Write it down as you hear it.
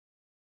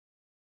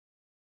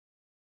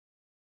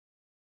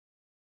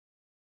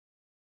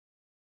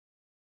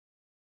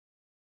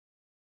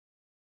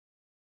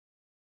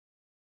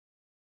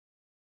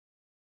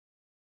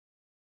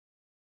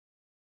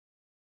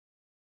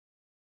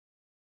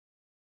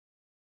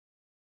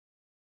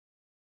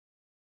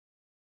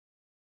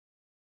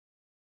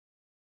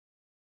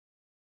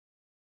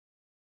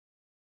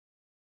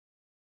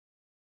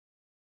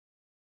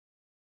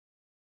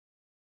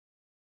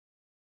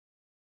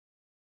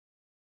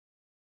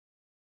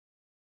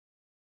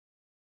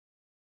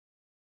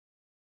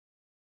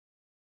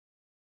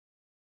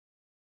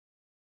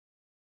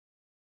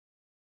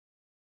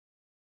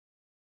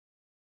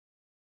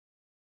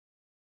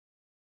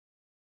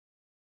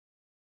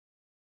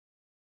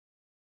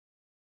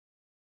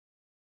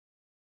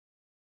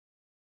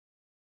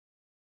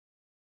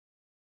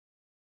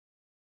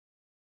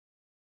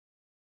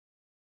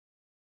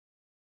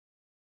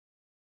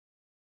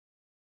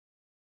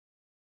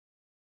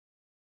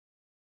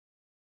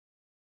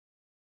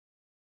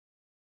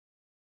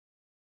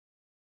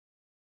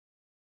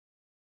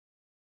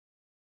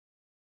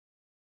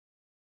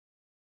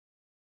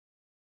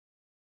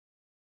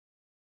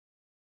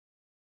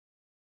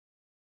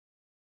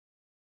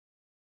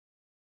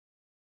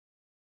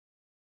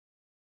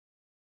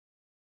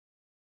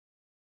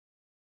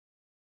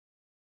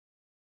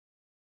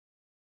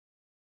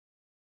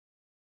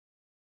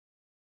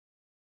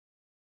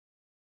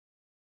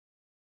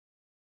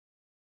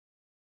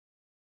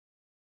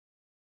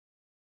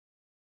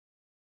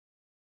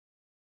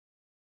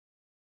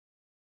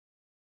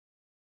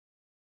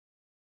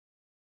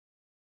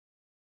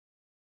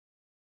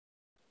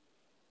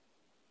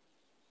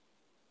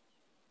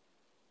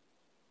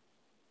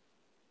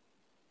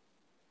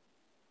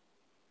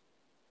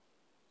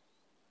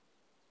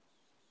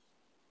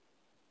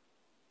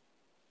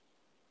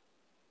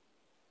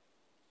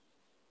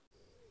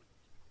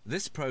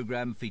This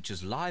program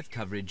features live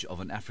coverage of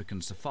an African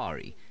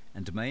safari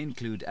and may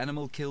include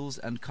animal kills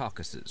and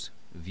carcasses.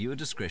 Viewer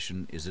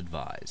discretion is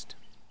advised.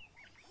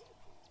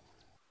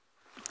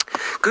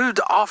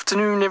 Good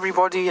afternoon,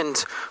 everybody,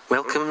 and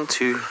welcome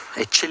to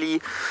a chilly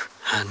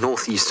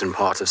northeastern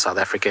part of South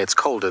Africa. It's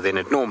colder than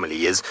it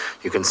normally is.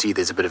 You can see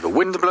there's a bit of a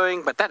wind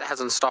blowing, but that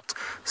hasn't stopped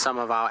some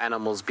of our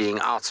animals being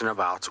out and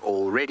about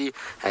already.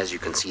 As you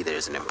can see,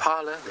 there's an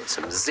impala, there's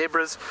some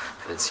zebras,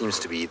 and it seems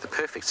to be the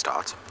perfect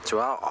start to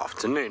our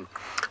afternoon.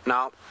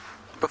 Now,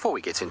 before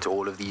we get into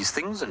all of these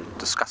things and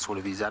discuss all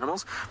of these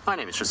animals, my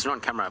name is Tristan. On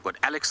camera I've got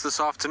Alex this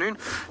afternoon,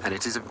 and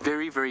it is a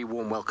very, very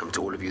warm welcome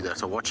to all of you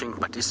that are watching,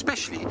 but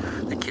especially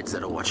the kids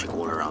that are watching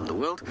all around the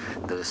world.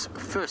 This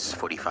first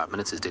 45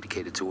 minutes is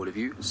dedicated to all of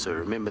you, so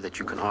remember that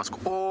you can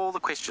ask all the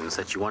questions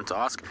that you want to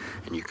ask,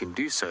 and you can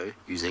do so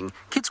using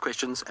kids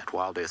questions at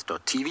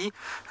wildearth.tv,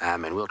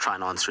 and we'll try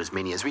and answer as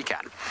many as we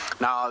can.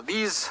 Now,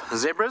 these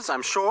zebras,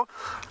 I'm sure,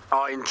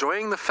 are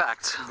enjoying the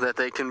fact that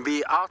they can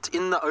be out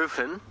in the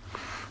open,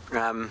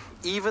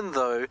 even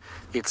though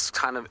it's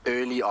kind of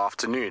early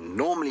afternoon.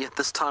 Normally at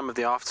this time of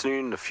the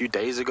afternoon, a few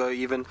days ago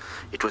even,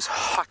 it was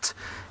hot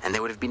and they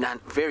would have been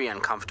very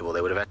uncomfortable.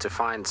 They would have had to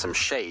find some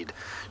shade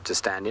to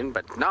stand in,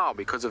 but now,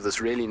 because of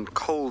this really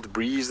cold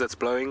breeze that's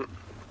blowing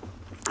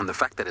and the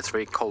fact that it's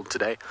very cold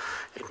today,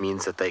 it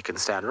means that they can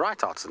stand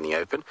right out in the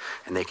open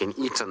and they can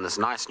eat on this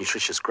nice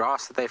nutritious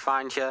grass that they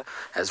find here,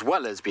 as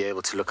well as be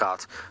able to look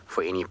out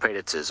for any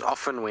predators.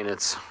 Often when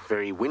it's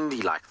very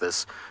windy like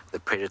this, the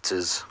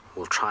predators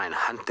will try and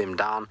hunt them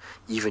down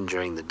even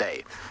during the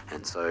day,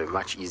 and so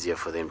much easier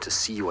for them to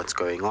see what's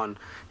going on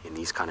in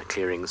these kind of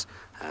clearings,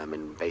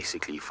 and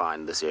basically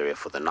find this area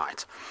for the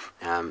night.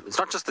 It's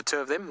not just the two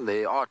of them.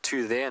 There are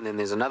two there, and then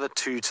there's another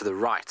two to the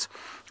right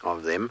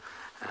of them,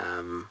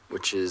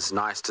 which is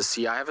nice to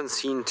see. I haven't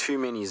seen too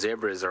many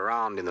zebras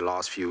around in the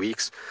last few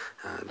weeks.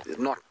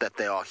 Not that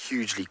they are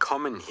hugely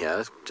common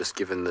here, just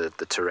given the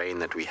terrain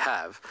that we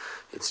have.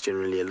 It's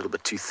generally a little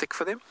bit too thick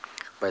for them,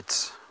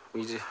 but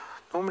we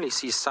normally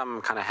see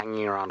some kind of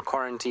hanging around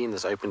quarantine,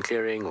 this open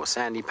clearing or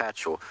sandy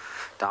patch or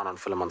down on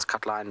Philemon's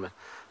cut line, but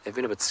they've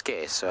been a bit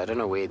scarce, so I don't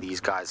know where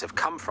these guys have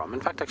come from. In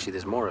fact, actually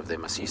there's more of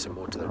them. I see some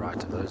more to the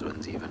right of those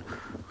ones even,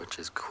 which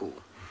is cool.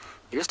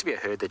 There used to be a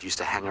herd that used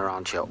to hang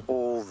around here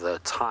all the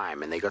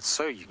time, and they got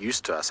so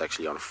used to us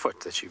actually on foot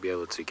that you'd be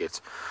able to get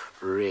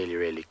really,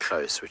 really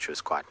close, which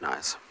was quite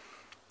nice.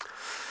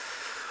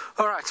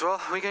 All right, well,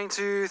 we're going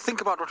to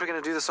think about what we're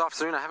going to do this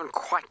afternoon. I haven't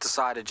quite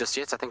decided just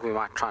yet. I think we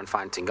might try and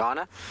find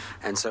Tingana.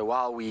 And so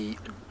while we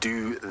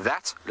do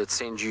that, let's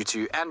send you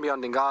to And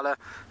Beyond Dingala.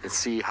 Let's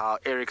see how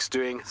Eric's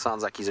doing.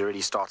 Sounds like he's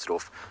already started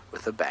off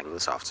with a bang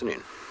this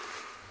afternoon.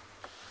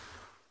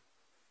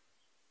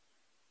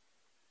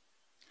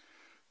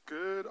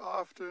 Good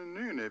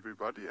afternoon,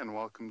 everybody, and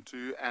welcome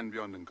to And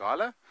Beyond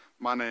Dingala.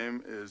 My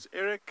name is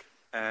Eric,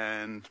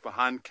 and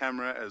behind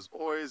camera, as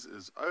always,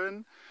 is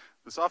Owen.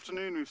 This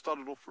afternoon, we've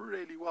started off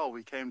really well.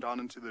 We came down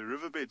into the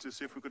riverbed to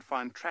see if we could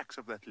find tracks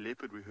of that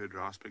leopard we heard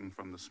rasping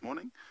from this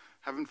morning.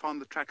 Haven't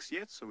found the tracks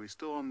yet, so we're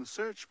still on the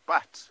search,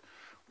 but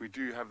we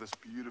do have this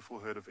beautiful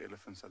herd of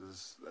elephants that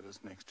is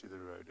next to the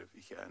road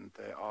over here, and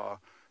they are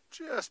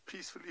just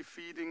peacefully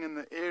feeding in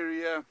the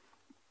area.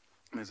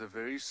 There's a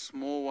very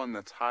small one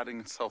that's hiding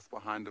itself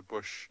behind a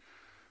bush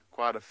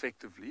quite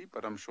effectively,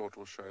 but I'm sure it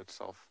will show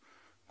itself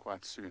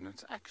quite soon.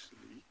 It's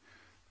actually,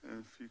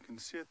 if you can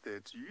see it there,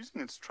 it's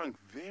using its trunk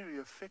very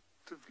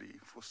effectively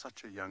for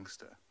such a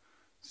youngster.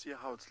 See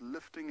how it's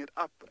lifting it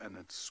up and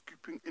it's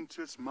scooping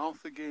into its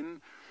mouth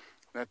again.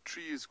 That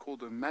tree is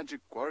called a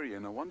magic guarri,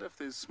 and I wonder if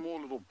there's small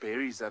little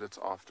berries that it's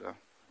after.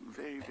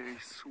 Very, very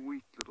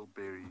sweet little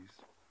berries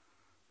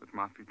that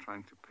might be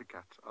trying to pick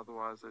at.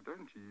 Otherwise, they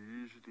don't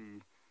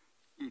usually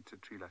eat a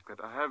tree like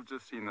that. I have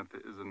just seen that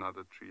there is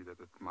another tree that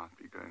it might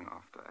be going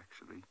after,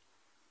 actually.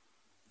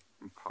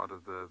 Part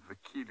of the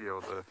Vachelia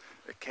or the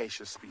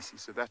acacia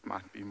species, so that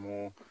might be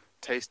more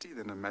tasty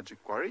than a magic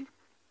guarri. You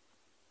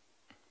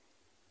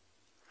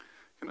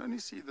can only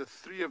see the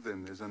three of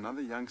them. There's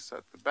another youngster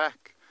at the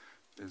back.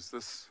 There's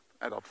this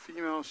adult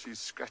female. She's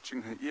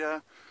scratching her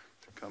ear.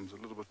 It comes a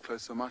little bit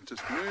closer. I might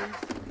just move.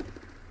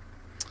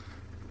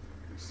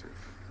 Let's see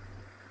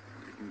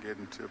if we can get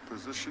into a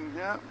position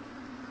here.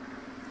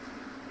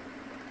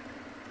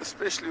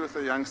 Especially with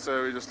a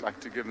youngster, we just like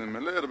to give them a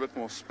little bit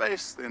more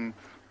space than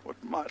what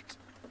might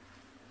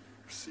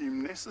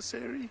seem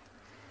necessary.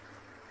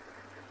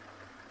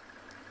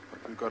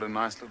 But we've got a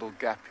nice little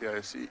gap here,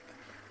 you see.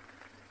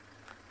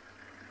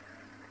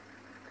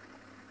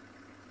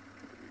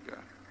 There we go.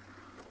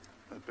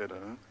 That better,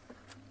 huh?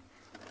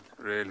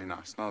 Really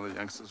nice. Now the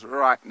youngster's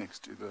right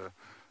next to the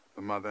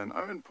mother. And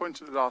Owen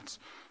pointed it out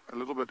a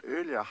little bit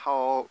earlier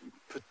how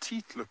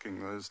petite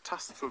looking those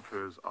tusks of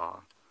hers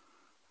are.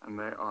 And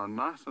they are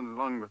nice and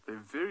long, but they're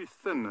very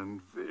thin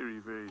and very,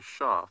 very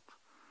sharp.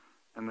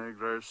 And they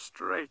grow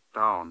straight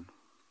down.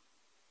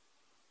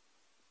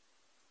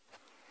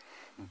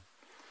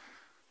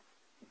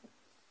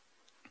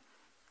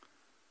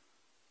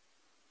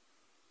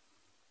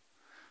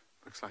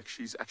 Looks like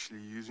she's actually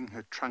using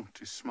her trunk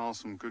to smell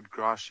some good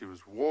grass. She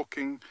was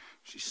walking,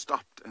 she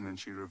stopped, and then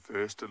she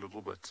reversed a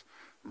little bit.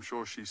 I'm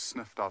sure she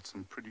sniffed out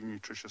some pretty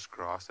nutritious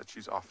grass that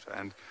she's after.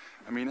 And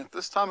I mean, at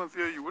this time of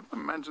year, you wouldn't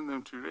imagine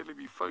them to really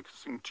be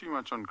focusing too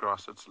much on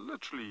grass. It's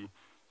literally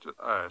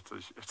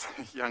just, it's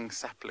a young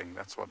sapling.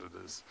 That's what it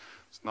is.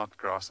 It's not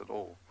grass at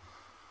all.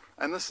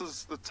 And this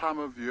is the time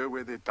of year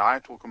where their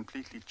diet will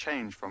completely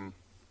change from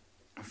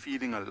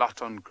feeding a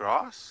lot on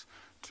grass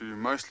to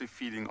mostly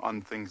feeding on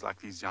things like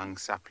these young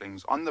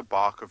saplings, on the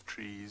bark of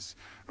trees,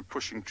 and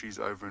pushing trees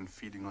over and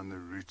feeding on the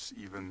roots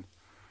even.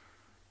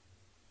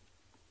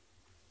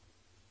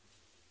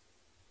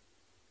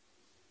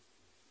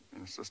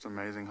 And it's just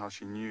amazing how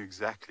she knew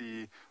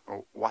exactly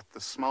what the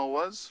smell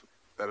was,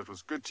 that it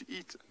was good to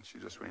eat, and she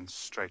just went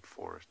straight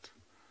for it.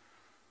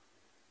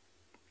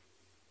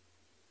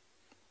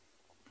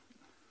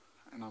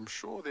 And I'm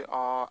sure there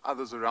are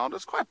others around.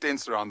 It's quite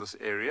dense around this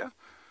area.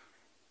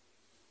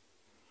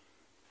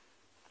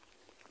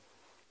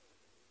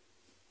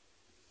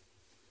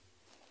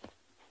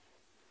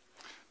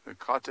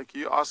 Kartik,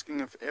 you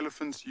asking if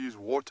elephants use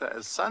water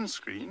as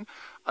sunscreen?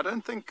 I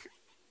don't think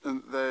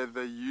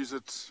they use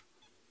it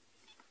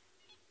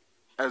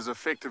as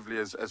effectively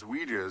as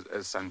we do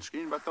as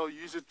sunscreen, but they'll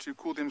use it to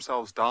cool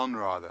themselves down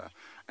rather.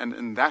 And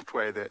in that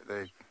way,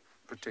 they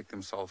protect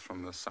themselves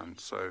from the sun.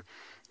 So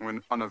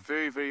when on a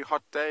very, very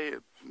hot day,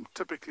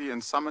 typically in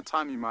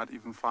summertime, you might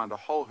even find a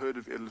whole herd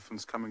of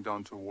elephants coming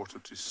down to water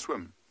to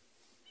swim.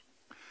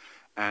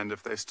 And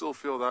if they still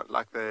feel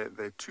like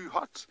they're too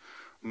hot,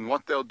 and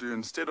what they'll do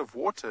instead of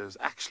water is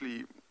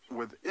actually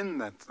within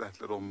that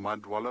little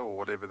mud wallow or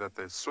whatever that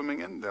they're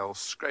swimming in, they'll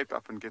scrape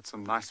up and get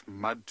some nice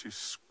mud to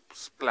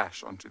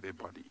splash onto their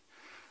body.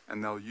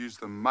 And they'll use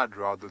the mud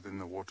rather than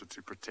the water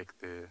to protect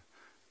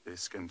their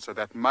skin. So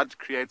that mud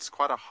creates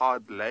quite a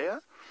hard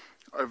layer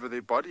over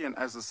their body, and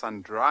as the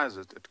sun dries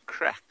it, it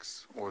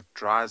cracks or it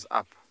dries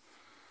up.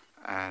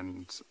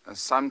 And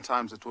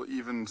sometimes it will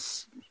even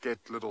get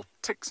little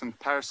ticks and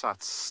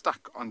parasites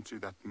stuck onto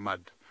that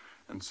mud.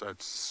 And so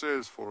it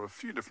serves for a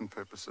few different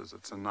purposes.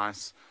 It's a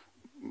nice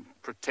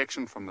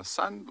protection from the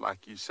sun,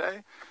 like you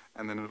say,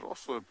 and then it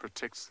also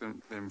protects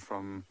them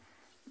from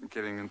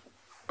getting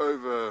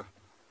over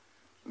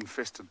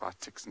infested by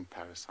ticks and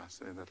parasites.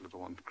 There, that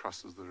little one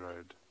crosses the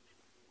road.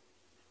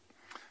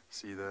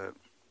 See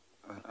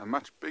a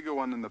much bigger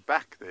one in the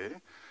back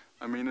there.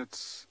 I mean,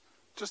 it's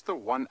just the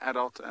one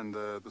adult and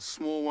the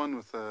small one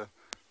with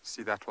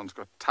see, that one's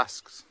got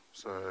tusks.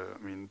 So,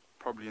 I mean,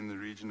 probably in the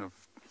region of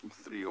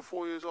 3 or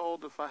 4 years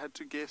old, if I had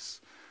to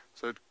guess.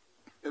 So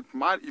it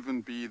might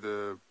even be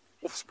the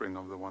offspring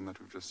of the one that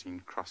we've just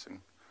seen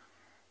crossing.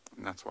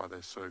 And that's why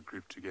they're so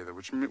grouped together,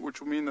 which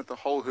will mean that the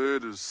whole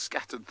herd is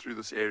scattered through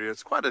this area.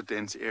 It's quite a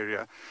dense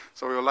area,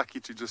 so we were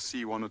lucky to just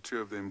see 1 or 2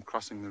 of them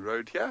crossing the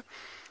road here.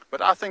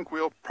 But I think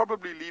we'll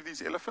probably leave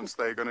these elephants.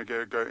 They're going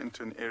to go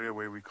into an area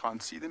where we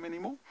can't see them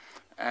anymore.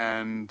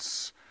 And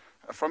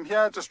from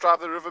here, just drive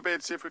the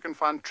riverbed, see if we can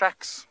find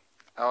tracks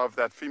of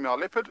that female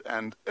leopard.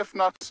 And if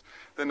not,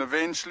 then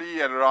eventually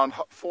at around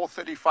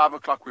 4:30, 5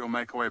 o'clock, we'll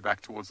make our way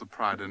back towards the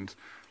pride and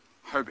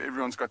hope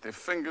everyone's got their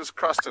fingers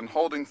crossed and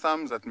holding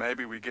thumbs that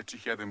maybe we get to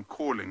hear them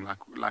calling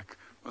like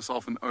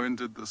myself and Owen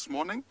did this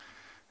morning.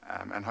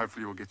 And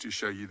hopefully we'll get to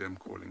show you them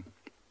calling.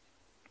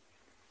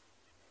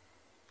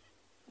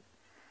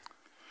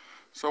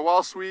 So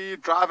whilst we're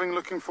driving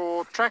looking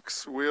for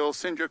tracks, we'll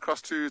send you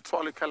across to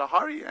Tswali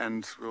Kalahari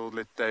and we'll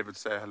let David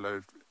say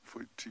hello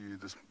to you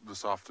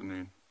this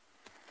afternoon.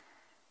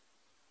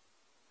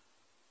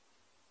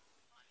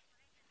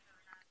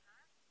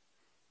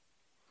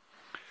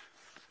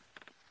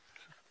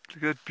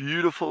 Look at that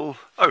beautiful...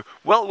 Oh,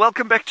 well,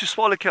 welcome back to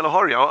Tswali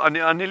Kalahari.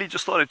 I nearly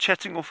just started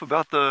chatting off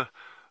about the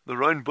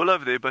roan bull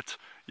over there, but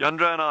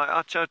Yandra and I are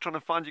out here trying to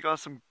find you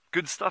guys some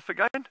good stuff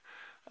again.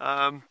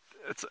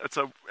 It's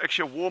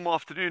actually a warm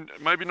afternoon.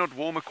 Maybe not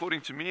warm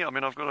according to me. I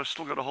mean, I've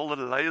still got a whole lot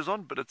of layers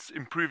on, but it's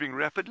improving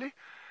rapidly.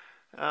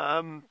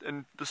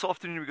 And this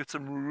afternoon we got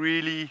some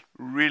really,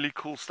 really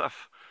cool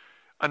stuff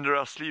under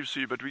our sleeves for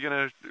you, but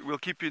we'll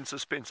keep you in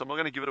suspense. I'm not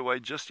going to give it away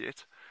just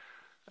yet.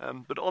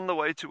 But on the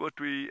way to what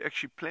we're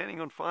actually planning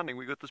on finding,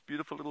 we got this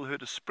beautiful little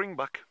herd of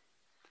springbuck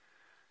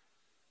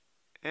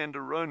and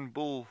a roan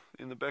bull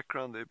in the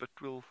background there. But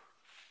we'll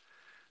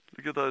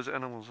look at those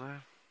animals, eh?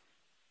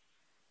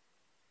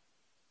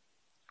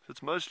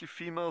 It's mostly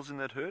females in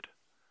that herd.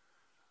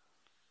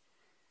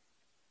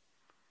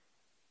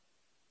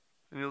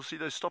 And you'll see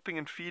they're stopping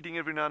and feeding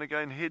every now and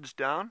again, heads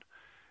down.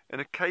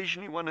 And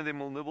occasionally one of them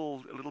will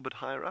nibble a little bit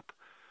higher up.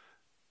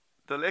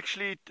 They'll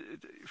actually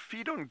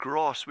feed on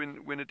grass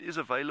when it is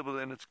available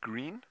and it's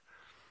green.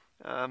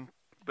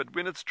 But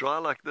when it's dry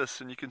like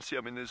this, and you can see,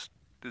 I mean, there's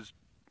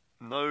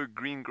no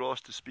green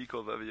grass to speak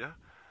of over here.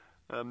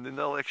 Then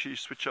they'll actually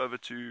switch over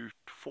to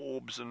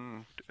forbs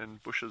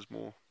and bushes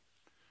more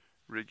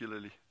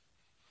regularly.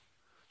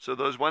 So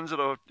those ones that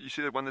are, you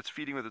see the one that's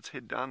feeding with its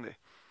head down there,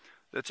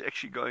 that's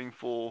actually going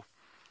for,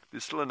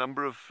 there's still a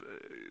number of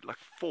like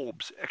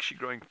forbs actually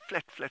growing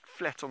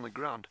flat on the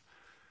ground.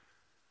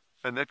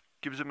 and that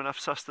gives them enough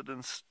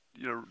sustenance,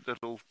 you know,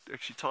 that'll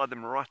actually tide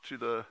them right through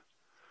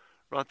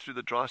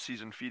the dry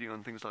season, feeding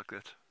on things like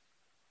that.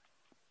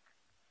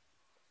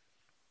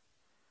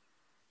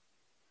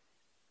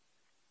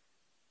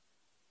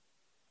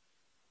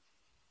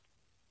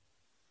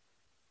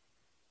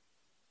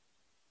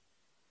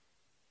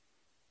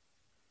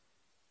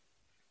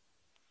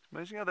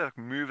 Amazing how they like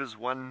move as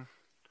one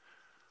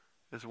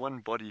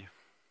body.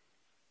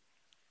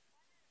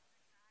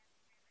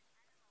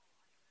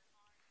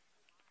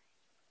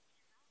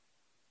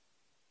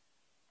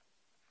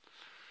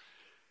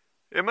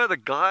 Emma, the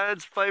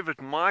guide's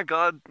favorite, my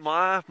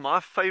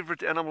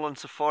favorite animal on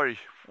safari.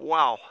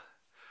 Wow,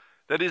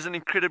 that is an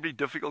incredibly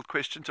difficult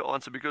question to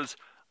answer because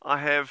I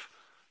have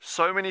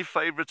so many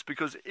favorites,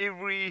 because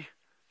every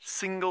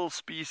single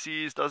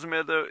species, doesn't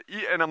matter,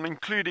 and I'm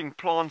including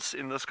plants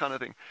in this kind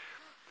of thing,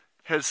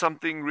 has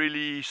something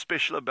really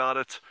special about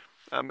it.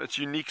 Its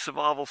unique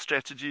survival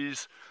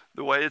strategies,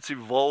 the way it's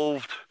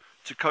evolved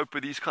to cope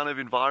with these kind of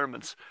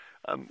environments.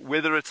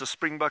 Whether it's a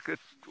springbucket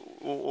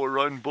or a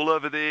roan bull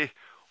over there,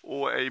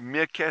 or a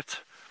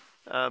meerkat,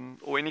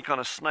 or any kind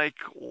of snake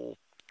or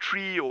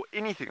tree or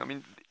anything. I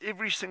mean,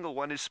 every single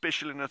one is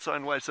special in its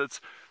own way. So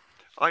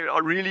I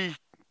really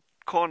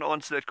can't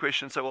answer that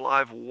question and say, well, I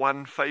have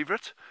one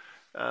favorite.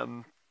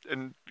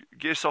 And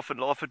guests often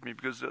laugh at me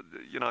because,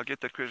 you know, I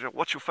get that question,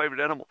 what's your favorite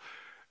animal?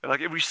 And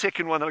like every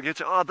second one I get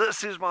to, oh,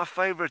 this is my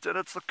favorite, and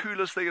it's the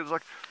coolest thing. It's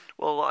like,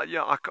 well,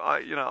 yeah,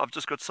 you know, I've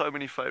just got so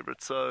many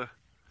favorites. So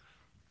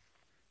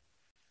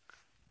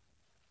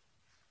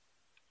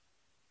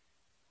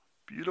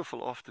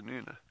beautiful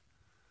afternoon.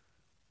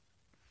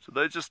 So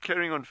they're just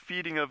carrying on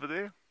feeding over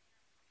there.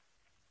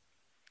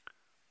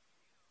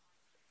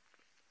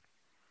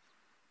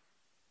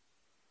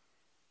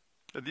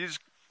 Now these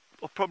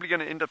are probably going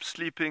to end up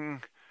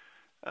sleeping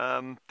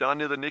down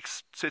near the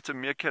next set of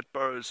meerkat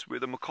burrows where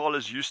the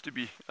macalas used to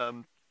be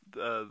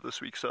this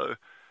week. So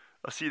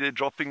I see their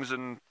droppings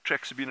and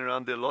tracks have been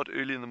around there a lot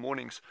early in the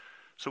mornings.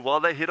 So while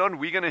they head on,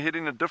 we're going to head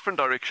in a different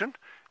direction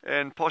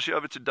and pass you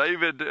over to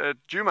David at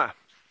Djuma.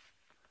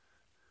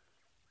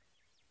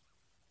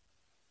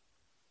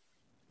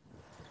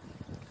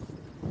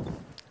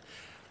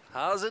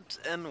 How's it,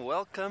 and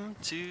welcome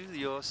to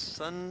your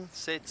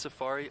sunset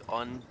safari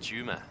on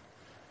Djuma.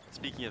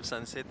 Speaking of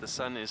sunset, the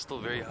sun is still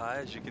very high,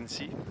 as you can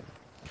see.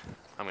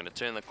 I'm going to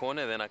turn the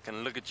corner, then I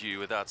can look at you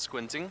without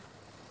squinting.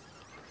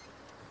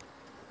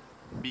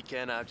 BK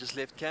and I have just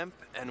left camp,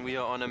 and we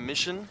are on a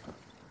mission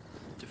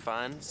to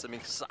find some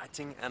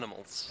exciting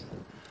animals.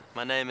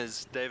 My name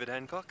is David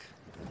Hancock.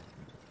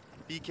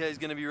 BK is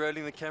going to be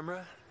rolling the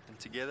camera, and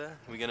together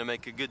we're going to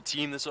make a good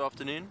team this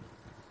afternoon.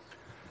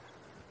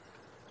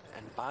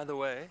 And by the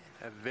way,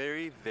 a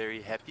very,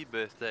 very happy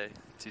birthday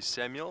to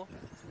Samuel.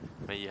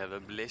 May you have a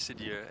blessed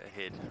year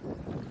ahead.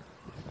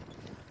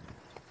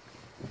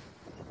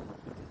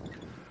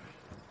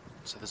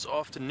 So this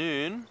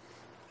afternoon,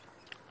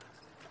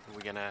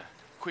 we're gonna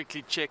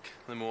quickly check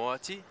the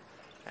Moati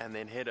and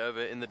then head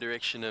over in the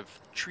direction of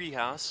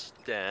Treehouse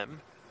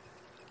Dam,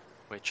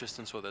 where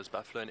Tristan saw those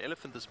buffalo and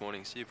elephant this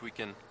morning. See if we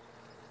can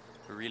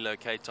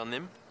relocate on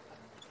them.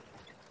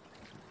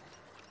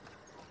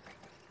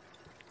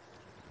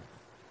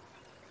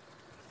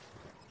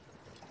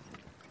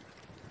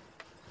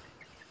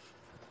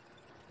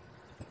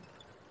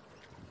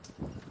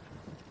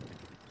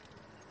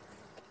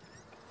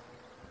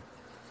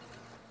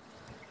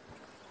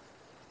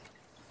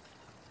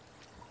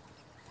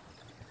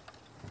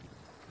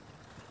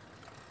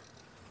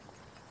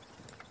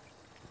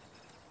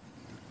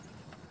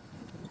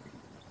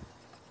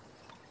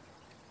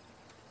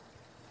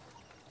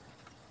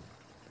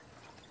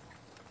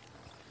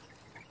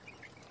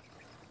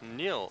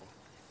 Neil,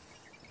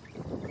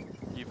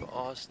 you've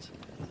asked,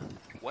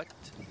 what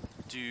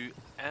do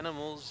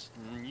animals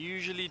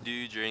usually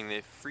do during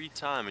their free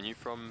time, and you're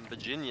from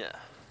Virginia?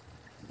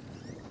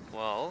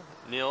 Well,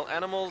 Neil,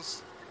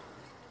 animals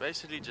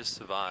basically just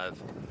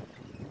survive,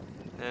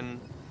 and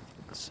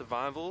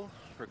survival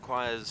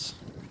requires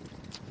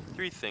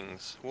three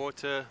things: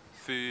 water,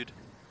 food,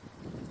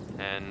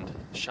 and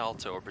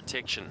shelter or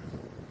protection,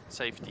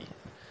 safety.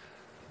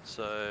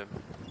 So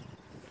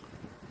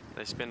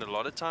they spend a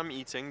lot of time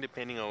eating,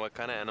 depending on what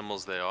kind of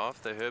animals they are.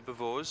 If they're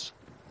herbivores,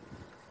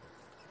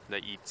 they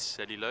eat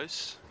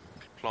cellulose,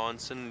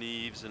 plants and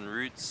leaves and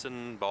roots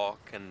and bark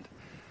and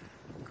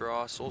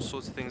grass, all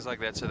sorts of things like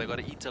that. So they've got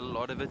to eat a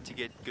lot of it to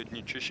get good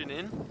nutrition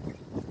in.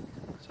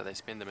 So they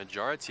spend the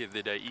majority of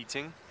their day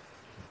eating.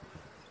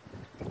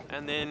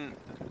 And then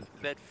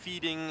that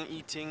feeding,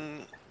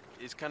 eating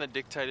is kind of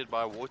dictated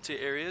by water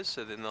areas.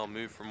 So then they'll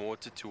move from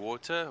water to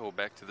water or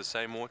back to the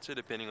same water,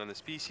 depending on the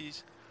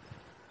species.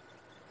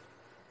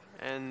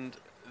 And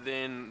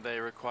then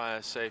they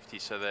require safety,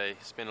 so they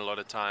spend a lot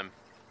of time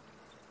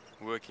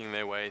working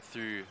their way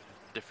through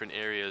different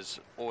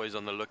areas, always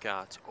on the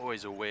lookout,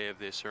 always aware of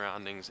their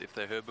surroundings if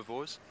they're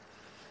herbivores.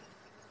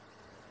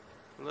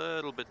 A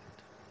little bit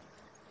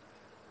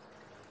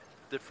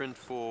different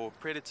for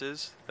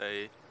predators.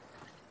 They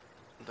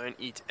don't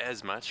eat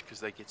as much because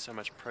they get so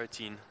much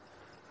protein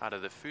out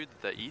of the food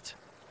that they eat.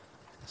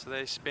 So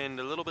they spend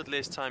a little bit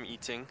less time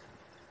eating,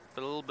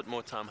 but a little bit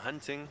more time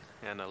hunting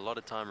and a lot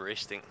of time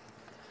resting.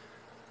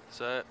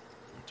 So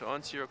to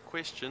answer your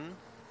question,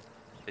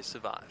 they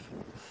survive.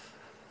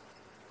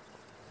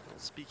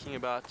 Speaking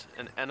about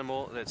an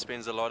animal that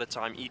spends a lot of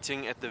time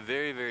eating, at the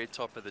very, very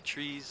top of the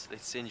trees, they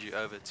send you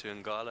over to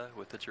Ngala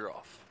with the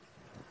giraffe.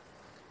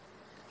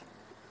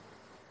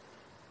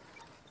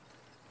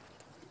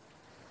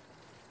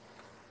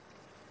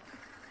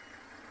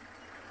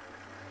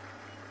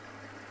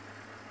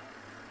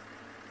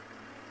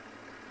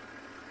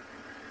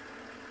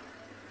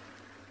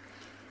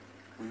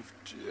 We've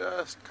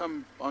just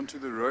come onto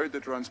the road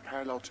that runs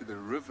parallel to the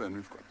river, and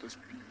we've got this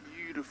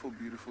beautiful,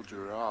 beautiful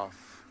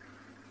giraffe.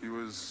 He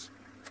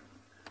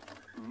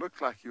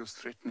looked like he was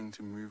threatening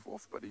to move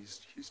off, but he's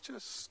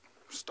just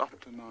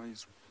stopped, and now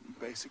he's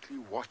basically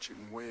watching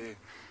where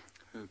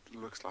it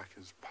looks like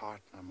his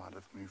partner might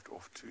have moved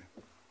off to.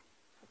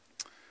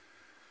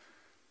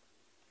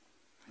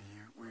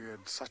 We had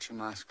such a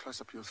nice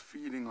close-up. He was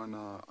feeding on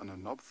a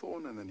knob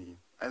thorn, and then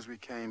as we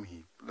came,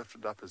 he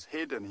lifted up his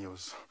head, and he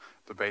was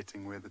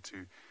debating whether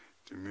to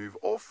move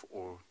off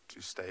or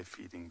to stay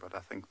feeding. But I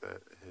think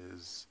that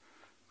his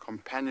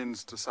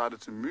companions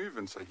decided to move,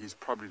 and so he's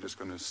probably just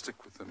going to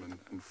stick with them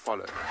and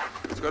follow.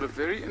 He's got a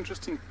very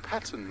interesting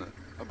pattern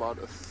about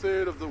a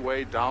third of the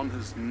way down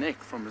his neck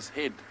from his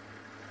head.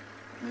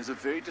 And there's a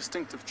very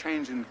distinctive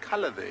change in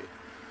color there.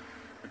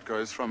 It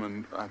goes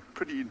from a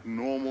pretty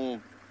normal,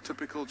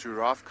 typical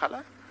giraffe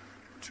color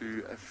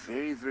to a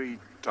very, very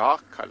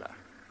dark color.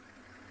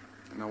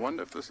 And I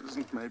wonder if this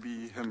isn't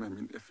maybe him. I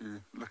mean, if you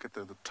look at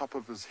the top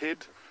of his head,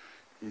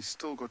 he's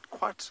still got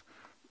quite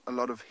a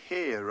lot of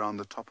hair around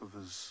the top of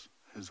his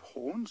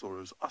horns or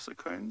his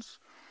ossicones,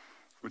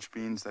 which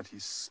means that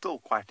he's still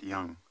quite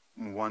young.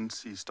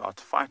 Once he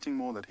starts fighting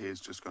more, that hair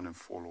is just going to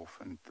fall off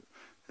and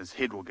his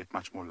head will get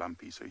much more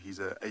lumpy. So he's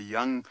a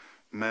young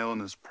male in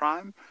his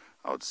prime,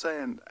 I would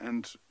say,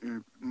 and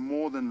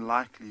more than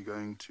likely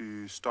going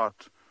to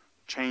start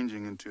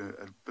changing into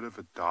a bit of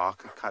a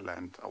darker color.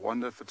 And I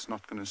wonder if it's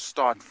not going to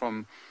start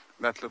from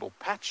that little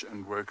patch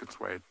and work its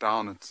way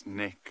down its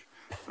neck.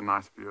 It's a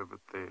nice view of it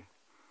there.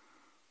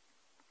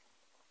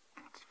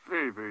 It's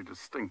very, very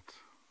distinct.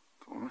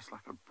 It's almost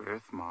like a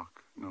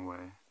birthmark in a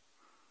way.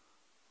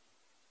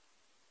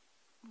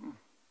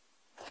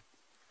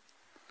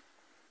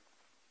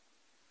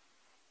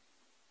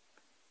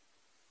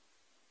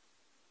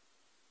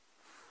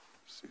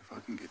 See if I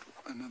can get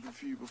another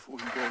view before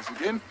he goes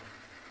again.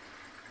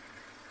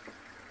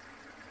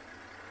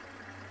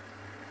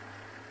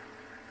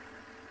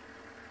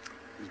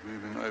 He's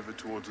moving over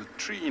towards a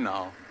tree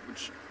now,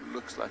 which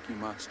looks like he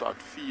might start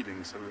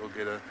feeding, so we'll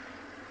get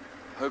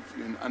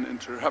hopefully an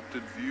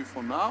uninterrupted view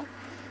for now.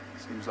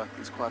 Seems like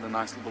there's quite a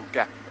nice little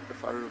gap. But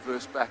if I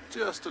reverse back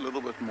just a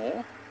little bit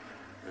more,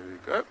 there we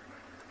go.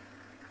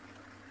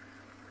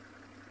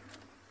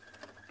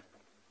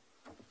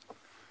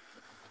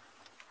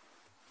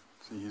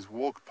 So he's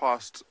walked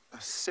past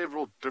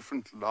several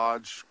different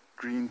large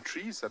green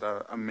trees that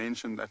I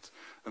mentioned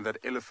that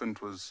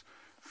elephant was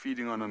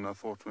feeding on, and I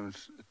thought, well,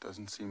 it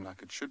doesn't seem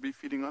like it should be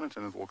feeding on it,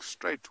 and it walks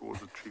straight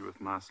towards a tree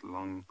with nice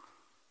long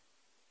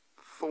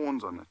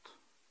thorns on it.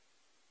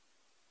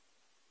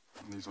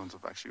 And these ones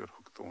have actually got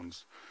hook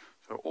thorns.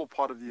 So all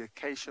part of the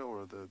acacia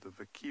or the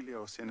Vachelia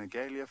or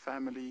Senegalia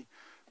family,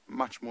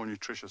 much more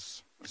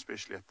nutritious,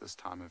 especially at this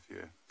time of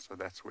year. So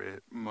that's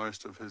where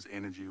most of his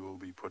energy will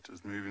be put,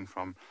 is moving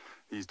from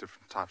these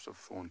different types of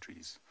thorn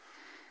trees.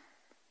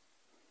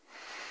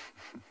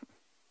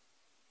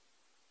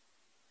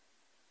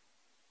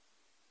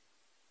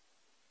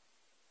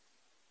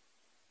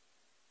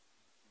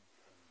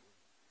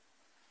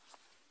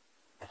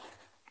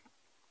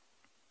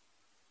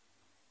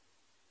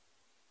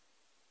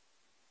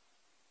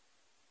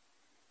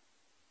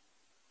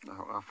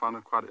 I find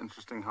it quite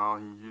interesting how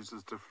he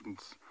uses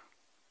different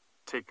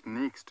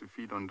techniques to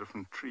feed on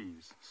different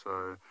trees.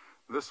 So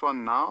this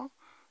one now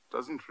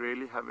doesn't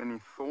really have any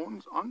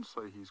thorns on,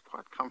 so he's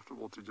quite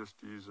comfortable to just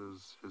use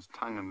his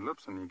tongue and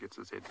lips, and he gets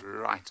his head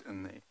right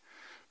in there.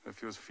 If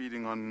he was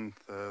feeding on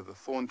the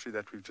thorn tree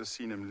that we've just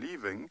seen him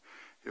leaving,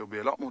 he'll be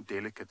a lot more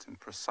delicate and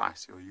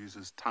precise. He'll use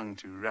his tongue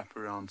to wrap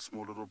around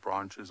small little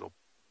branches or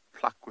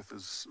pluck with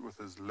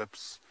his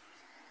lips.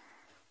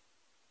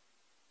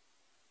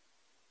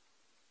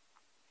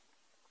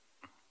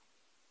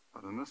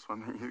 But in this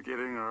one, he's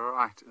getting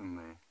right in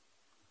there.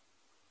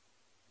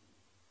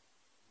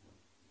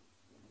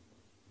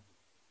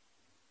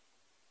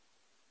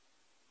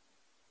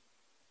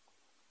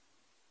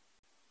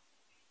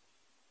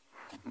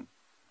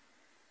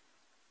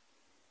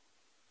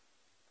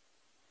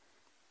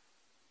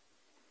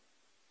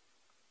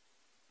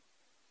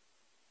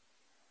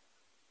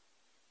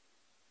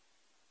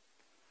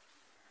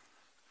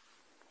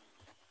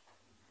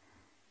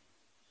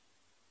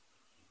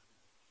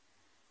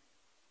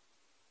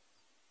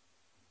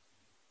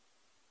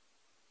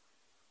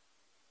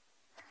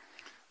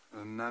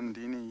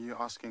 Nandini, you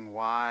asking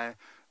why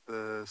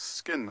the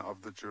skin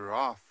of the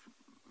giraffe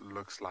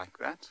looks like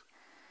that?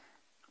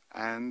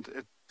 And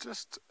it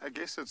just, I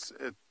guess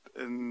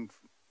in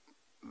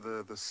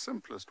the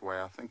simplest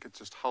way, I think it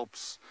just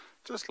helps,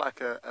 just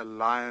like a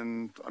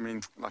lion, I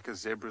mean, like a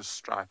zebra's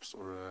stripes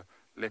or a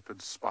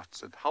leopard's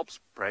spots, it helps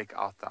break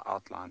out the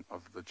outline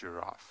of the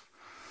giraffe.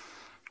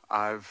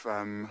 I've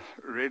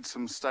read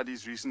some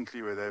studies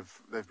recently where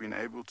they've been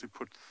able to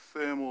put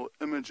thermal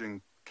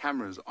imaging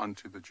cameras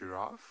onto the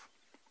giraffe,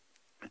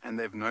 and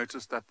they've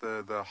noticed that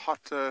the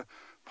hotter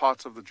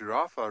parts of the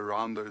giraffe are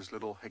around those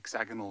little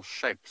hexagonal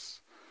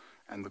shapes,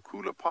 and the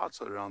cooler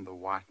parts are around the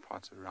white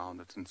parts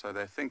around it. And so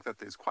they think that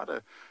there's quite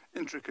an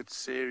intricate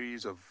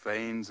series of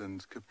veins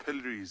and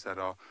capillaries that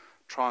are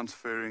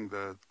transferring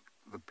the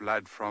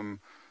blood from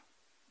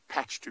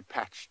patch to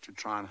patch to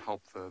try and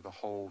help the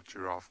whole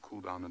giraffe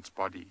cool down its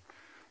body.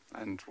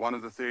 And one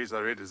of the theories I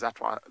read is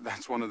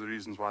that's one of the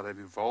reasons why they've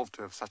evolved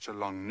to have such a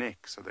long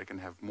neck, so they can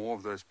have more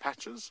of those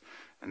patches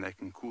and they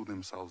can cool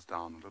themselves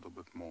down a little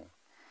bit more.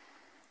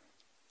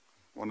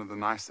 One of the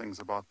nice things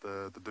about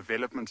the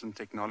development in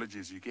technology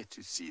is you get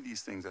to see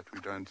these things that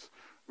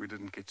we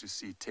didn't get to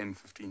see 10,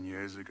 15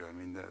 years ago. I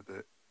mean,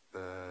 the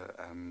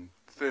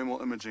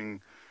thermal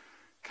imaging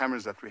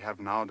cameras that we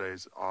have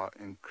nowadays are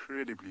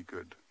incredibly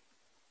good.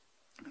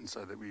 And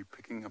so that we're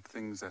picking up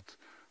things that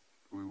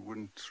we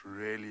wouldn't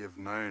really have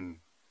known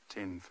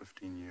 10,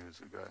 15 years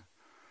ago.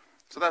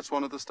 So that's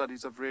one of the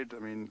studies I've read. I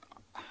mean,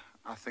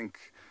 I think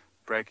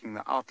breaking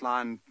the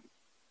outline,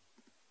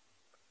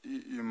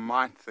 you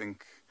might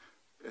think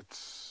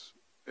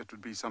it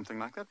would be something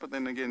like that. But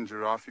then again,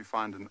 giraffe you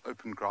find in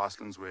open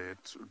grasslands where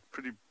it's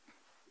pretty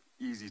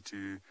easy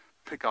to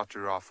pick out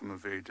giraffe from a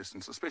very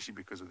distance, especially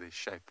because of their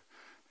shape.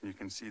 And you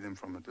can see them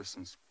from a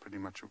distance pretty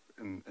much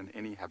in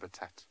any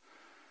habitat.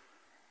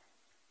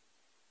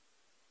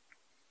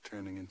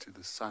 Turning into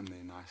the sun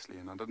there nicely,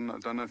 and I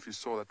don't know if you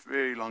saw that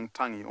very long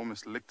tongue. He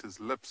almost licked his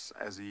lips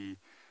as he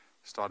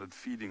started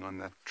feeding on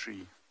that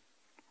tree.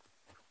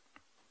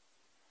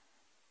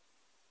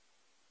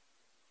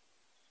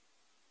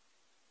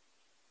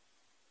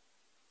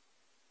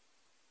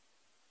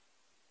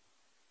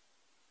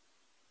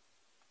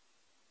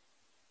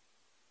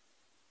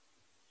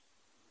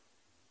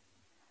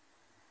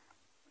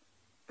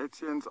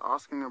 Etienne's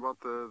asking about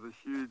the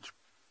huge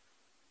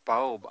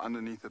bulb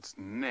underneath its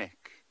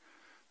neck.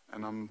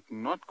 And I'm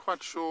not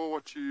quite sure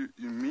what you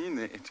mean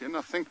there, Etienne.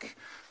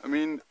 I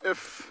mean,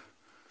 if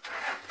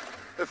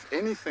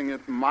anything,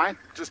 it might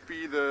just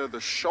be the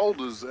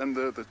shoulders and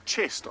the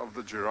chest of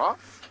the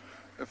giraffe,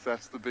 if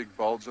that's the big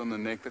bulge on the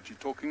neck that you're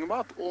talking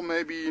about, or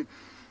maybe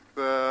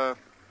the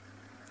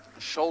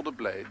shoulder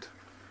blade.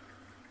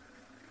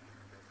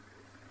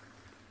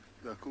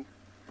 Yeah, cool.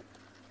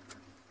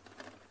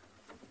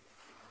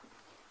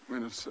 I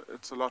mean,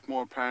 it's a lot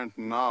more apparent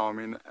now. I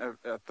mean,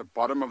 at the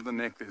bottom of the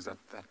neck, there's that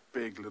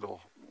big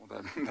little,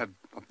 not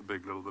the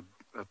big little,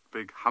 that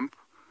big hump.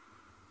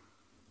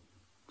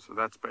 So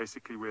that's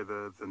basically where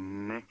the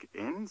neck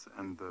ends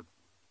and the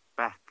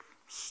back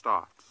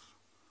starts.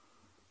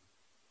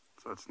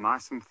 So it's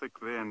nice and thick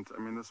there, and I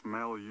mean, this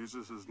male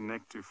uses his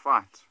neck to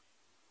fight.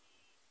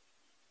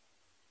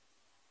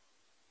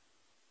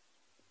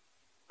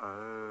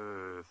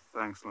 Oh,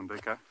 thanks,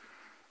 Londeka.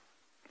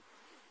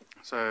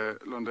 So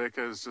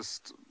Londeka is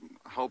just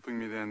helping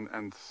me then,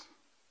 and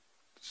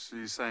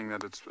she's saying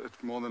that it's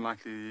more than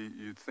likely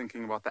you're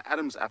thinking about the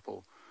Adam's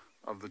apple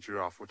of the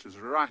giraffe, which is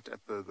right at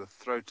the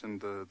throat and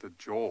the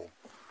jaw.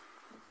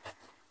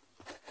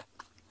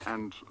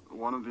 And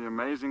one of the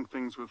amazing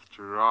things with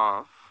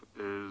giraffe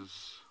is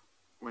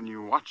when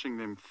you're watching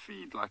them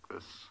feed like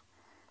this,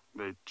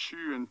 they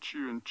chew and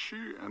chew and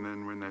chew, and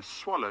then when they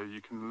swallow, you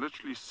can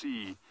literally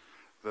see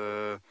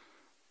the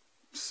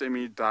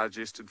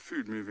semi-digested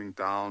food moving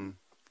down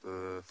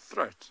the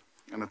throat.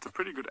 And it's a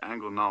pretty good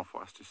angle now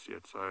for us to see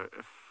it. So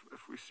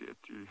if we see it,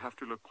 you have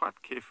to look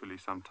quite carefully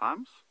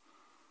sometimes.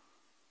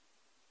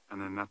 And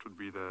then that would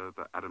be the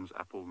Adam's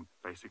apple,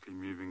 basically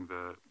moving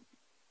the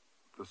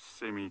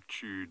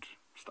semi-chewed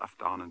stuff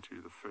down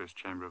into the first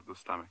chamber of the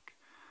stomach.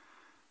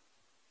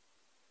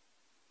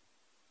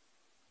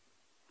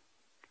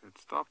 Okay, it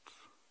stopped.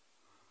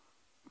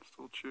 It's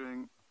still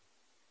chewing.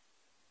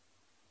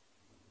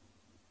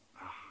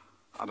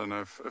 I don't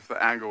know if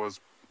the angle was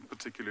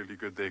particularly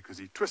good there because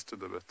he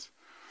twisted a bit.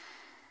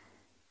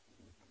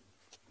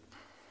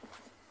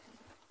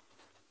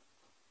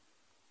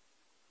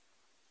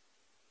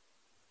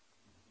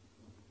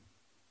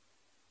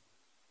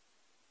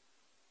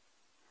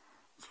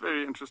 It's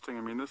very interesting.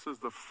 I mean, this is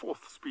the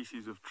 4th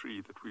species of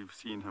tree that we've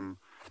seen him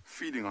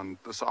feeding on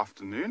this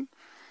afternoon.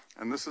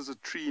 And this is a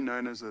tree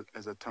known as a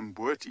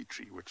tambuoti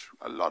tree, which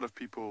a lot of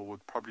people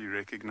would probably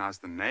recognize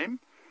the name.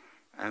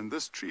 And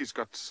this tree's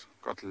got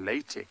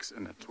latex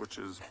in it, which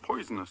is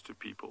poisonous to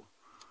people.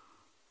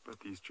 But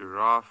these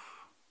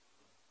giraffe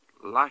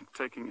like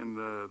taking in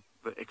the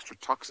extra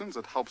toxins.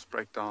 It helps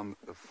break down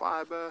the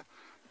fiber,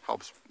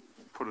 helps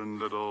put in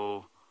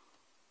little,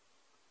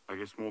 I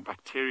guess, more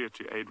bacteria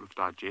to aid with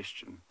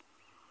digestion.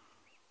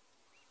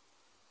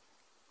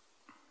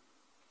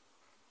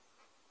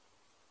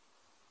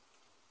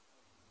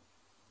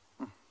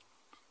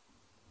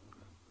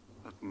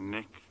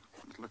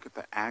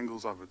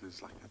 angles of it,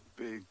 there's like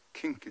a big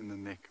kink in the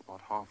neck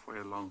about halfway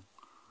along.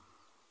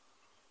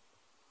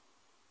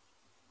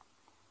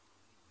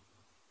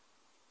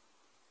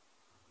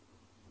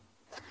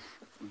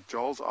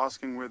 Joel's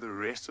asking where the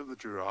rest of the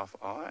giraffe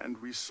are,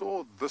 and we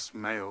saw this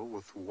male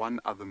with one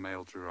other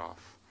male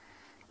giraffe,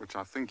 which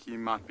I think he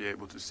might be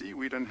able to see.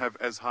 We don't have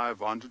as high a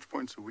vantage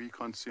point, so we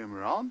can't see him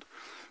around.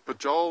 But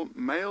Joel,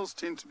 males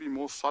tend to be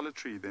more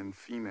solitary than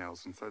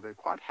females, and so they're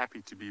quite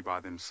happy to be by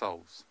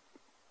themselves.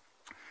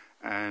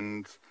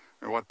 And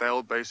what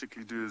they'll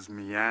basically do is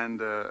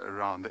meander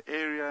around the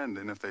area, and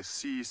then if they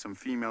see some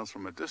females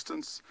from a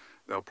distance,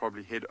 they'll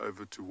probably head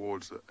over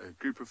towards a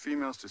group of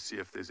females to see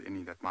if there's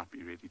any that might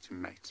be ready to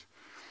mate.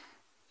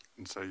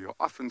 And so you'll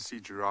often see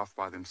giraffe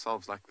by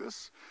themselves like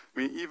this. I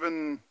mean,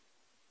 even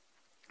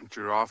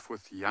giraffe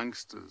with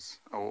youngsters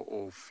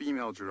or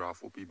female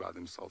giraffe will be by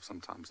themselves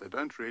sometimes. They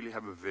don't really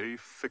have a very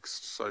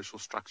fixed social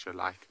structure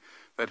like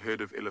that herd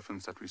of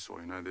elephants that we saw.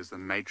 You know, there's the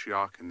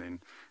matriarch, and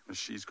then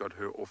she's got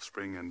her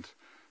offspring,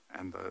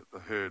 and the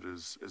herd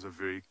is a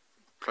very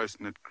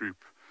close-knit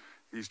group.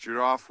 These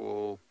giraffe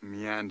will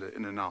meander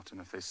in and out,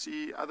 and if they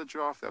see other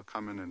giraffe, they'll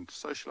come in and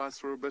socialize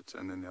for a bit,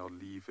 and then they'll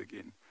leave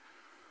again.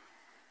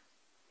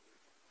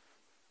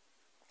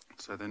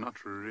 So they're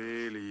not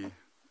really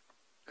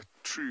a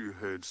true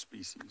herd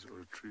species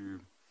or a true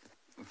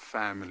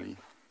family.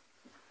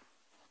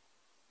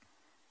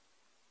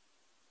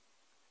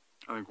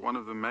 I think one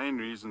of the main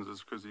reasons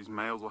is because these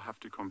males will have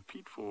to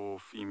compete for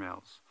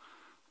females,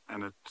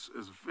 and it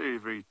is very,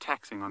 very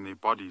taxing on their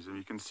bodies, and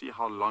you can see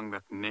how long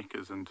that neck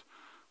is and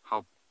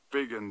how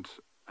big and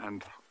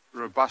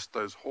robust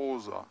those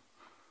haws are.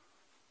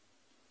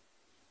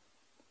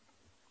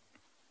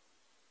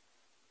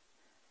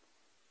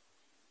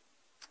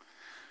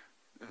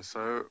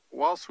 So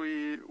whilst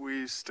we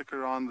stick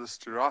around this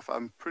giraffe,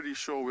 I'm pretty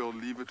sure we'll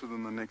leave it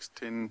within the next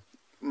 10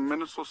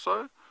 minutes or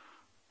so,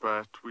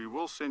 but we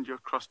will send you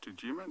across to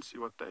Juma and see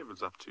what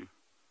David's up to.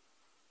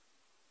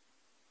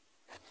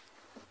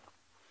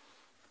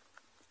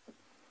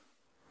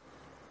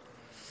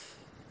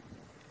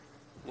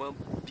 Well,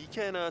 BK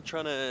and I are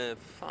trying to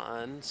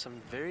find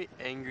some very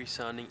angry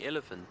sounding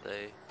elephant.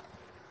 They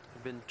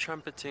have been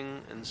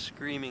trumpeting and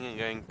screaming and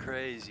going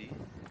crazy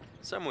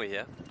somewhere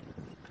here.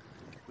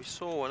 We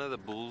saw one of the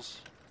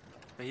bulls,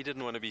 but he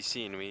didn't want to be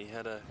seen. We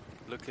had a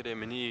look at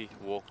him and he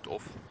walked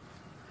off.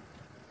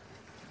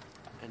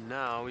 And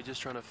now we're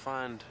just trying to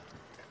find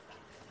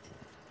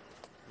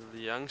the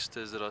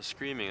youngsters that are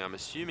screaming. I'm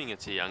assuming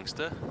it's a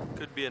youngster,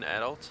 could be an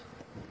adult.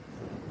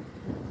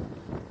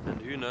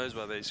 And who knows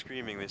why they're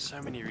screaming. There's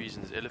so many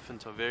reasons.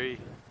 Elephants are very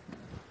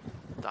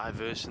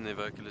diverse in their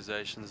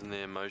vocalizations and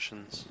their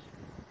emotions.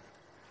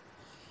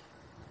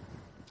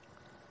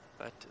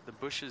 But the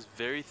bush is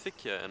very thick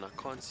here and I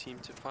can't seem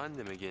to find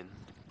them again.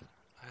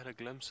 I had a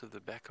glimpse of the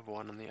back of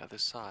one on the other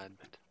side,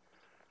 but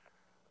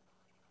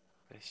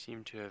they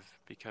seem to have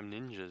become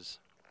ninjas.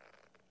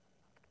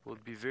 It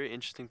would be very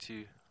interesting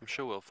to, I'm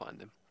sure we'll find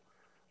them.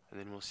 And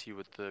then we'll see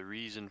what the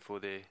reason for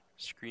their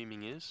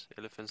screaming is.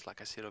 Elephants, like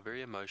I said, are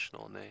very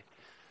emotional, and they,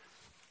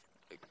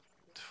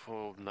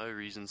 for no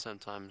reason,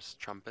 sometimes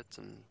trumpet,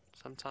 and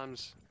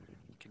sometimes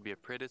it could be a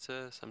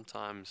predator,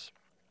 sometimes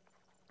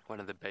one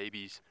of the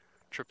babies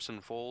trips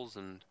and falls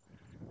and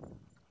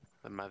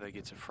the mother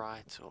gets a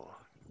fright, or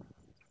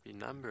a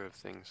number of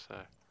things. So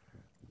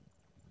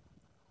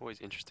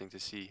always interesting to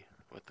see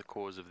what the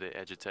cause of their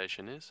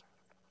agitation is.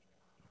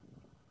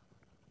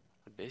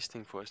 The best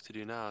thing for us to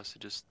do now is to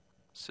just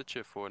sit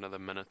here for another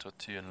minute or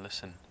two and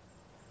listen,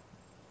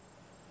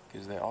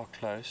 because they are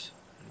close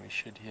and we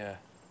should hear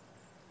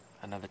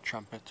another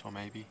trumpet or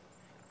maybe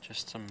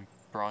just some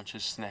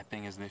branches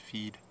snapping as they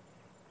feed.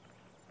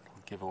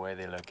 It'll give away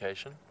their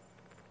location.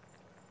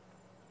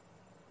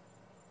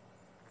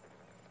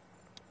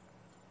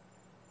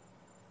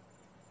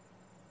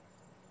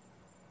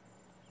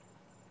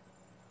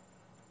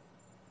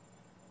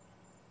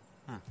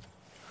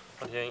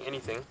 Not hearing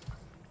anything.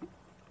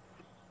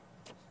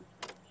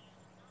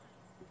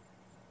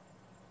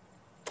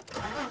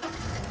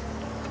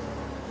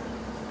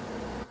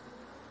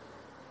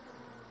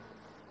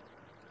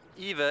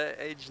 Eva,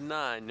 age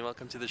 9,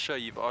 welcome to the show.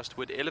 You've asked,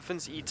 would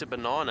elephants eat a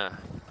banana?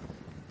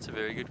 It's a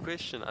very good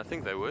question. I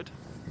think they would.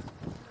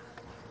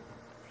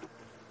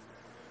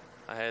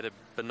 I had a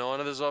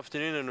banana this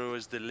afternoon and it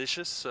was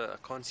delicious, so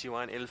I can't see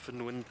why an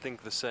elephant wouldn't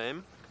think the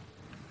same.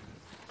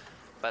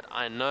 But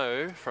I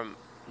know from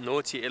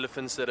naughty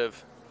elephants that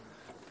have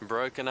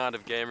broken out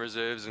of game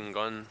reserves and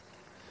gone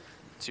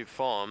to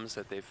farms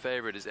that their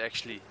favorite is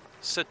actually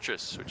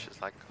citrus, which is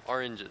like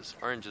oranges.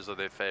 Oranges are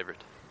their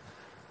favorite.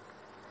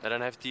 They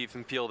don't have to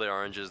even peel their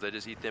oranges, they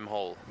just eat them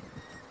whole.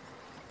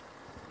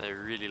 They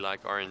really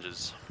like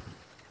oranges.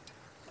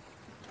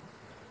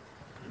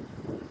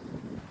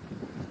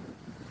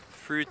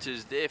 Fruit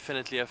is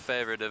definitely a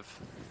favorite of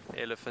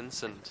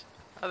elephants and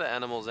other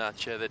animals out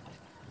here that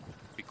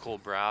we call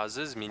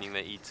browsers, meaning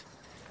they eat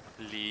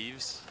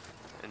leaves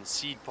and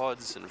seed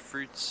pods and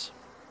fruits.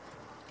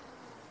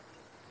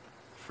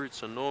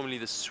 Fruits are normally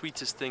the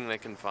sweetest thing they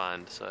can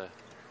find, so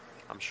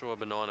I'm sure a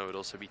banana would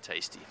also be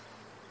tasty.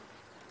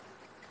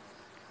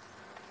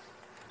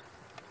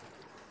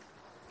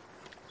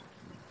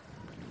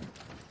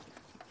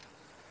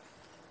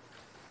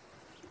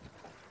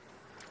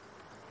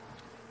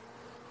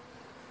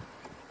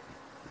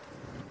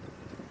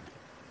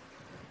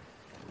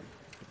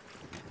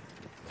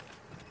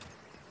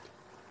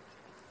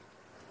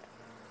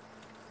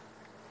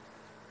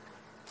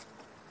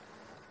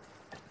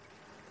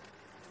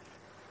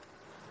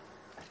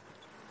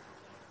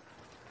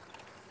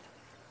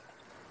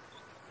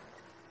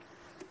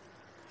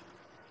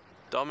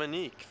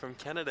 Dominique from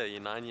Canada, you're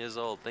 9 years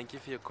old. Thank you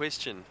for your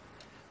question.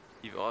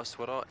 You've asked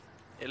what are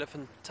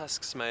elephant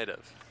tusks made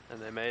of?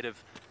 And they're made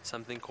of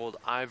something called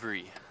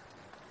ivory,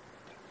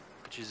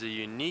 which is a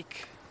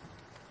unique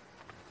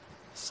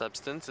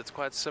substance. It's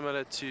quite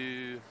similar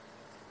to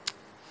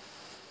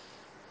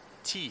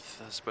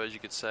teeth, I suppose you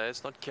could say.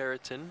 It's not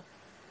keratin,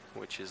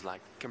 which is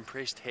like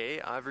compressed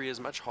hair. Ivory is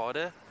much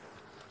harder.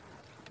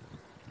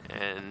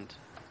 And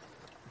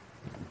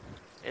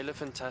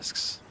elephant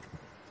tusks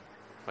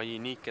are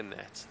unique in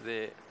that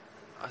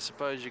I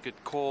suppose you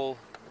could call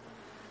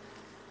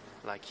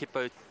like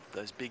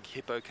those big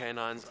hippo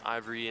canines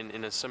ivory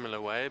in a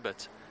similar way,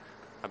 but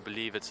I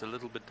believe it's a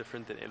little bit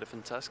different than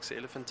elephant tusks.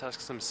 Elephant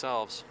tusks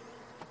themselves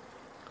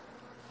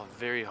are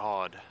very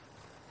hard.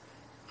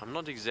 I'm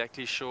not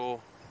exactly sure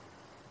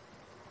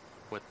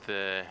what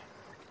the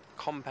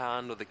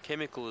compound or the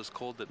chemical is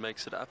called that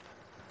makes it up.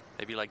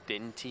 Maybe like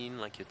dentine,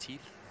 like your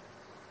teeth,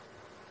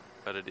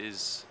 but it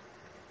is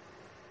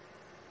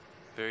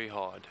very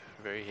hard,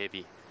 very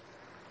heavy.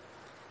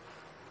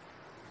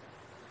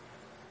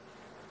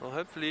 Well,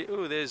 hopefully,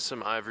 oh, there's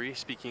some ivory.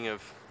 Speaking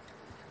of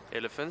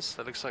elephants,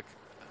 that looks like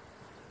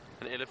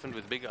an elephant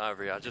with big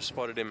ivory. I just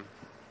spotted him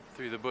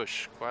through the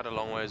bush, quite a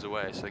long ways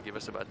away. So give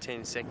us about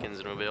 10 seconds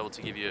and we'll be able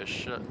to give you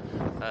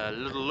a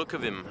little look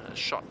of him, a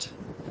shot.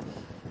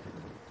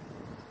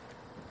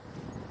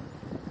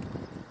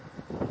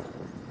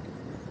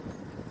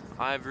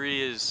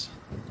 Ivory is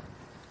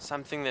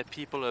something that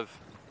people have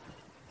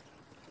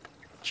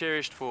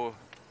cherished for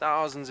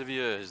thousands of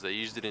years. They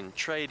used it in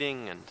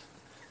trading, and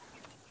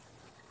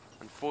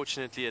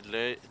unfortunately it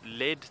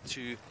led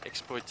to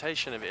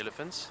exploitation of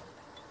elephants.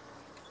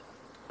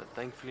 But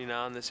thankfully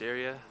now in this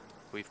area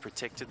we've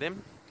protected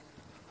them,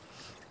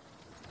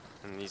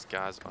 and these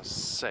guys are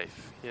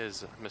safe.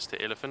 Here's Mr.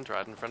 Elephant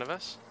right in front of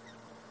us,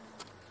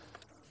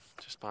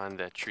 just behind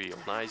that tree.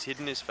 Now he's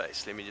hidden his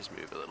face. Let me just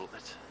move a little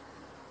bit.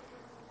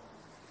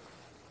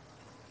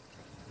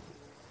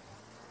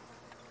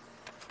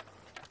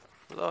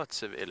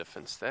 Lots of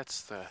elephants.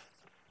 That's the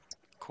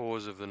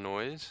cause of the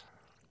noise.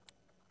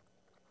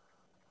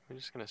 We're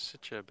just going to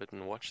sit here a bit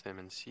and watch them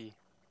and see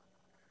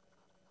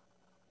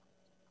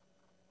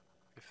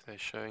if they're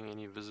showing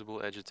any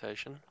visible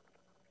agitation.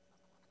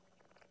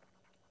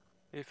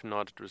 If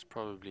not, it was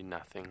probably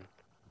nothing.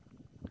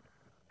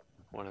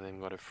 One of them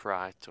got a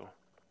fright, or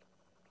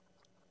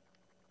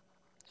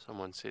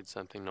someone said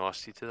something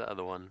nasty to the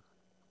other one.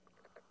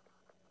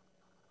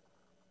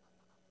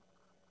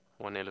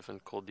 One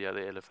elephant called the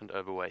other elephant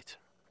overweight.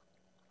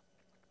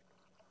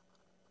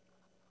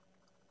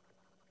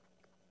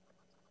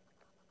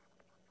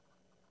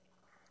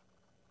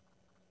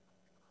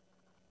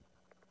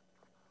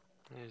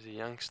 There's a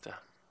youngster.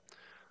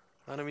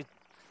 Why don't we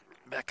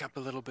back up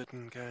a little bit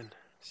and go and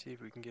see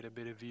if we can get a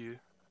better view.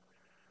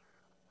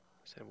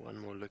 Let's have one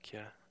more look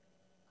here.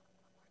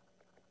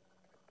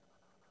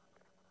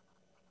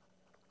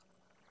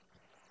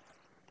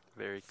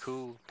 Very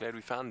cool. Glad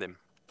we found them.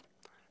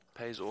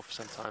 Pays off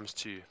sometimes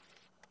to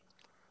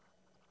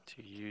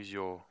use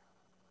your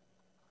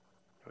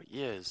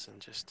ears and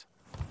just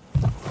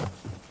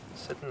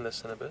sit and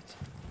listen a bit.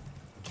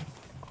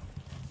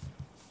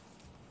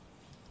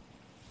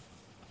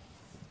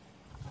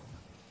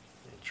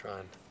 And try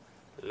and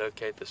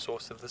locate the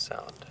source of the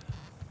sound.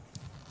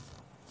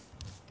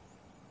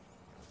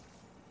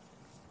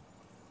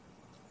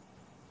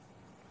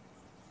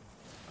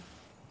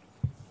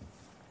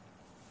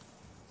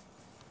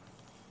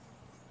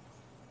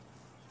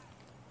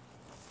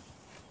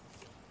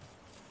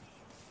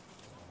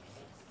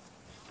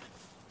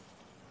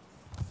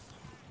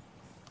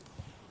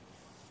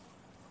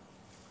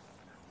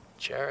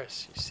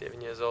 Charis, he's 7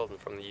 years old and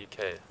from the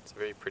UK. It's a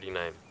very pretty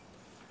name.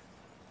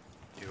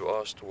 You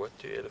asked, what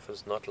do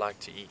elephants not like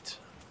to eat?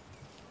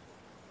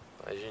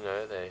 As you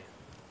know, they're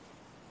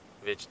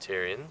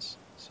vegetarians,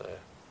 so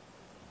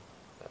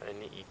they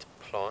only eat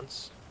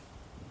plants.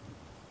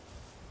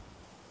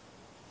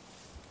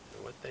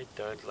 And what they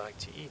don't like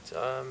to eat?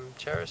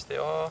 Charis,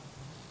 there are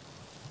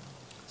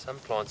some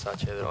plants out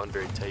here that aren't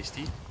very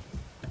tasty.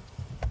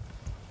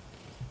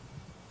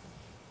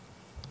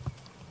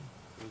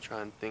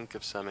 Try and think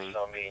of something.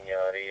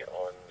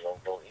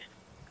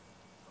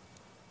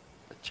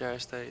 But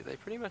Charis, they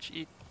pretty much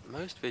eat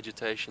most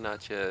vegetation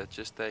out here,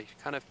 just they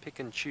kind of pick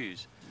and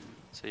choose.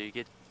 So you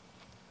get,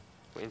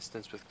 for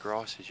instance, with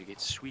grasses, you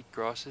get sweet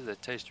grasses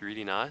that taste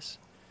really nice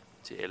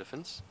to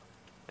elephants,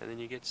 and then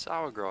you get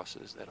sour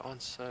grasses that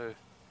aren't so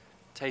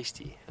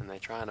tasty, and they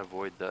try and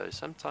avoid those.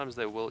 Sometimes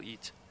they will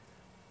eat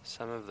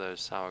some of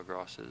those sour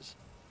grasses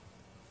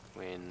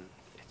when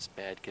it's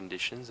bad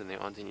conditions and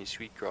there aren't any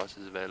sweet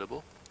grasses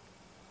available,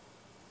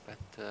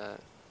 but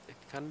it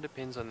kind of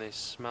depends on their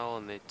smell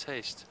and their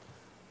taste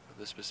of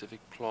the specific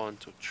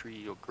plant or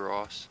tree or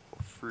grass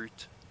or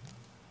fruit.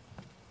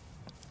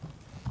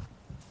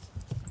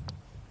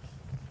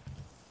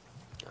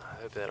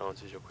 I hope that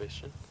answers your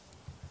question.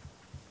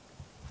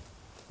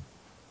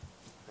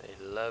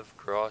 They love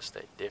grass,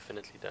 they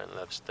definitely don't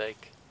love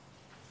steak,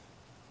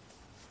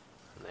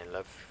 and they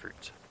love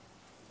fruit.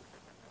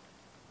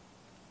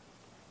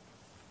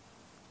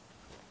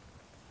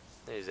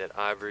 There's that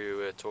ivory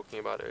we were talking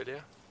about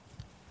earlier.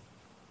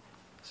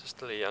 This is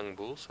still a young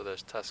bull, so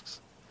those tusks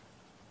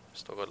have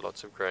still got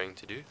lots of growing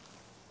to do.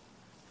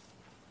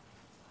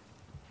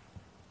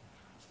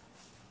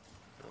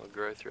 They'll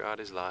grow throughout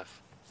his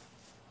life.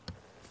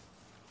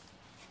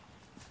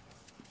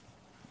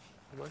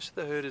 Most of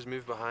the herd has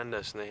moved behind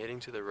us and they're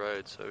heading to the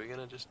road, so we're going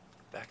to just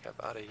back up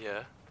out of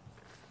here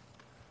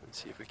and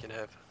see if we can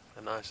have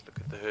a nice look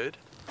at the herd.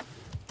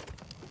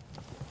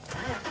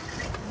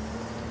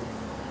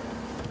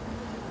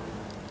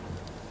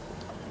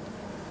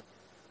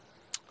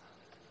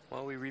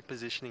 While we're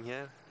repositioning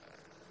here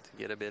to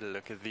get a better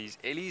look at these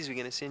ellies, we're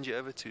going to send you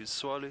over to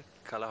Swalu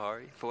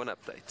Kalahari for an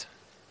update.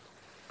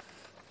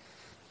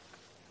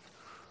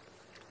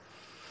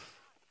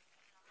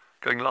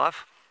 Going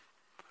live.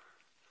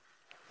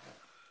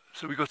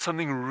 So we got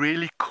something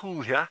really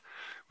cool here.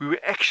 We were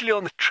actually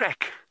on the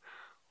track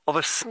of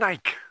a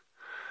snake,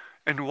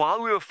 and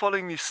while we were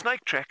following these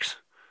snake tracks,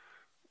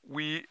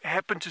 we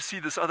happened to see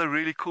this other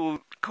really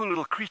cool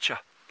little creature.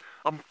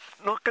 I'm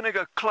not going to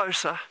go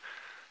closer.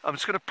 I'm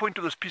just going to point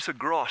to this piece of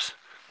grass,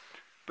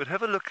 but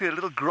have a look there, a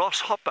little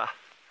grasshopper.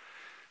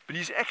 But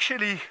he's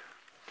actually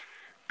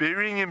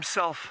burying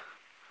himself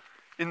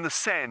in the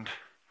sand.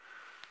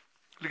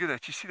 Look at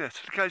that, you see that?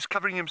 Look how he's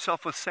covering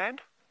himself with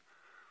sand.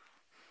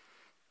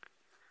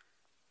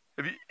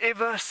 Have you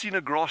ever seen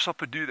a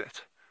grasshopper do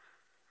that?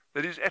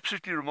 That is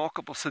absolutely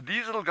remarkable. So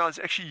these little guys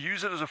actually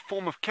use it as a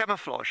form of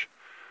camouflage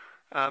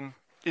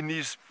in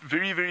these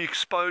very, very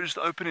exposed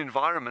open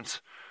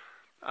environments.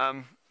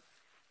 And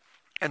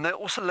they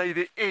also lay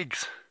their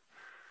eggs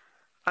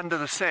under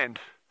the sand.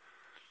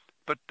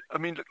 But I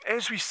mean, look,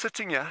 as we're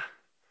sitting here,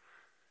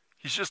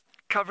 he's just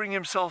covering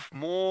himself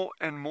more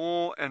and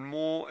more and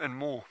more and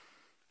more.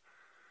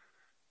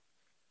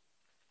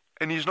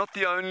 And he's not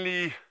the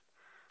only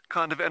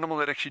kind of animal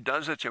that actually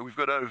does that here. We've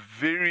got a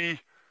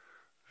very,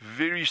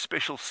 very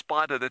special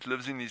spider that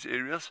lives in these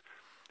areas,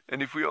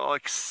 and if we are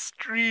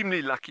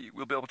extremely lucky,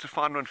 we'll be able to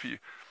find one for you,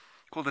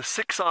 called the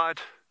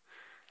six-eyed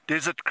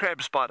desert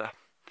crab spider.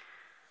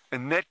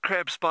 And that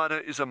crab spider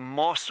is a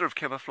master of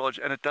camouflage,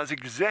 and it does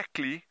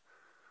exactly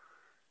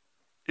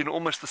in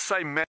almost the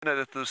same manner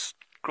that this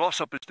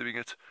grasshopper is doing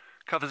it,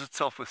 covers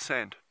itself with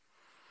sand.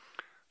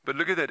 But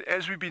look at that,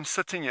 as we've been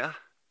sitting here,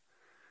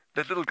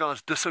 that little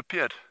guy's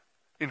disappeared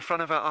in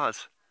front of our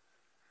eyes.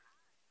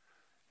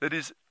 That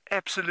is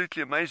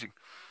absolutely amazing.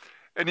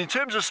 And in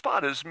terms of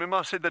spiders, remember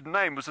I said that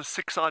name was a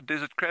six-eyed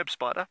desert crab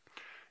spider.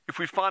 If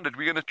we find it,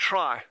 we're going to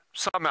try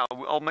somehow.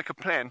 I'll make a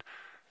plan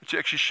to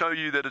actually show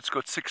you that it's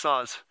got six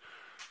eyes.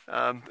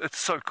 It's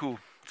so cool,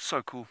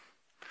 so cool.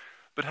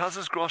 But how's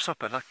this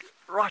grasshopper? Like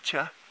right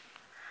here,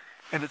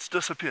 and it's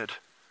disappeared.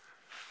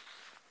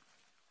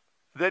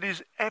 That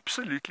is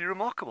absolutely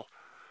remarkable.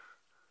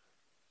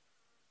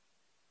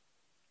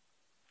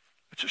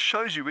 It just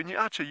shows you when you're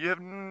out here, you have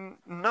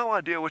no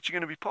idea what you're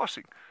going to be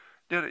passing.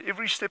 You know,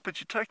 every step that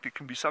you take, there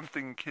can be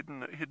something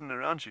hidden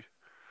around you.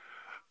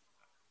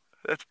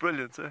 That's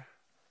brilliant, eh?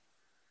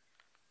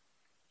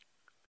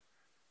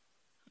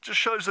 It just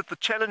shows that the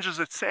challenges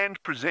that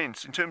sand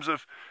presents in terms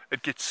of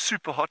it gets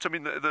super hot. I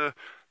mean, the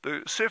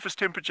surface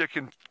temperature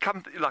can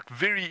come like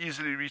very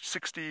easily reach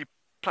 60+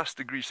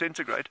 degrees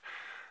centigrade.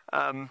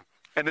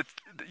 And it,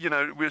 you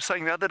know, we were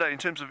saying the other day in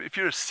terms of if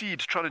you're a seed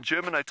trying to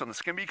germinate on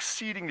this, it can be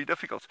exceedingly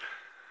difficult.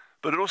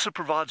 But it also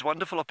provides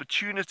wonderful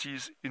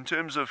opportunities in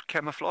terms of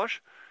camouflage,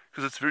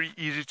 because it's very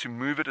easy to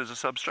move it as a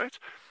substrate,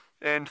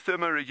 and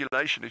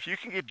thermoregulation. If you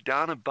can get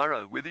down a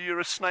burrow, whether you're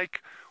a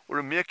snake or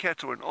a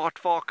meerkat or an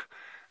aardvark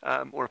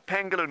or a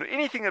pangolin or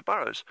anything that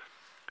burrows,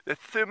 that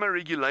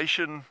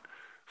thermoregulation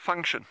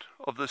function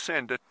of the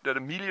sand, that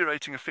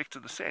ameliorating effect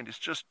of the sand is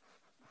just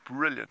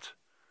brilliant.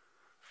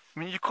 I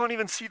mean, you can't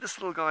even see this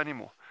little guy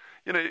anymore.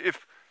 You know,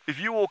 if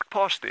you walked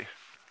past there,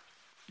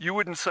 you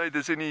wouldn't say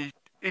there's any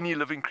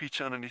living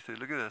creature underneath there.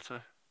 Look at that, huh?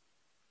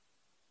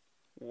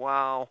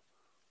 Wow,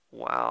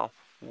 wow,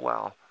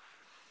 wow.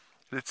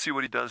 Let's see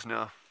what he does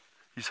now.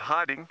 He's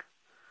hiding.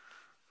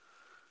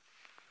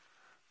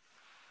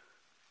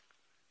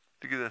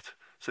 Look at that.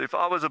 So if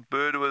I was a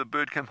bird, or the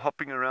bird came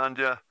hopping around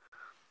here,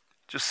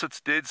 just sits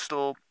dead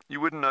still,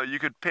 you wouldn't know. You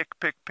could peck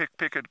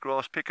at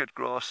grass,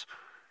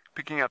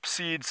 picking up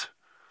seeds,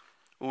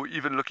 or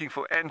even looking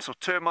for ants or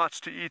termites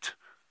to eat,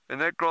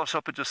 and that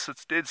grasshopper just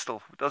sits dead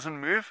still. It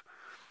doesn't move,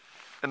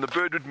 and the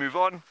bird would move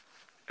on,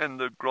 and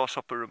the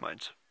grasshopper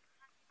remains.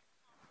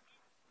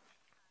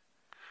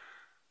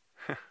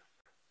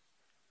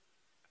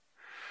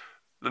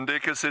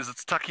 Lindeka says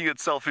it's tucking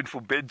itself in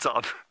for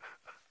bedtime.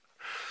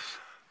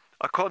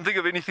 I can't think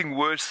of anything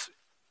worse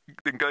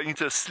than going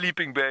into a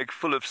sleeping bag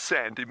full of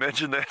sand.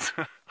 Imagine that.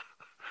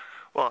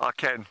 Well, I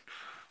can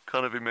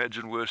kind of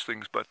imagine worse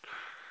things, but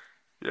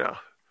yeah,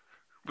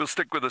 we'll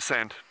stick with the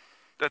sand.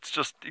 That's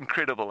just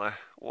incredible, eh?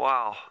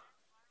 Wow.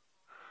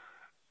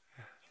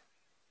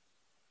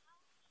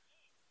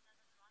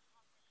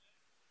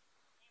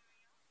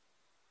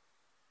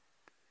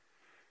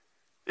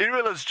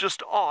 Ariel has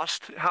just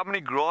asked how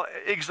many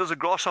eggs does a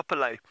grasshopper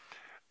lay.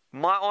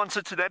 My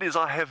answer to that is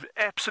I have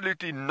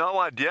absolutely no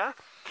idea.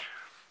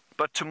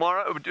 But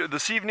tomorrow,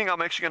 this evening,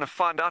 I'm actually going to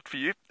find out for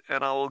you,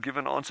 and I will give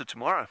an answer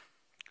tomorrow.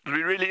 It'll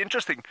be really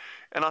interesting.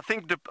 And I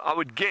think I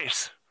would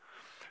guess,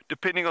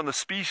 depending on the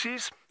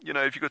species, you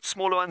know, if you've got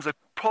smaller ones, they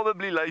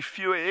probably lay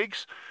fewer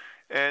eggs,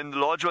 and the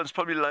large ones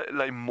probably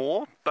lay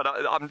more. But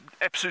I'm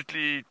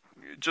absolutely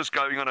just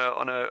going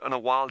on a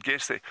wild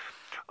guess there.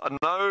 I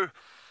know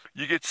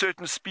you get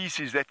certain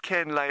species that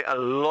can lay a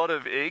lot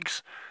of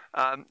eggs,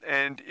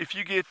 and if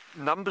you get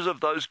numbers of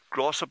those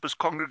grasshoppers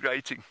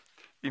congregating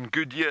in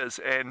good years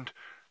and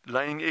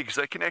laying eggs,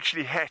 they can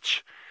actually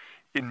hatch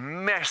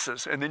in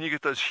masses, and then you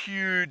get those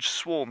huge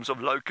swarms of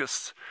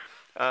locusts.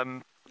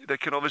 That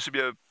can obviously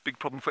be a big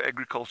problem for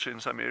agriculture in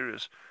some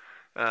areas.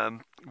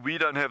 We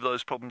don't have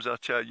those problems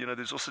out here. You know,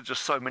 there's also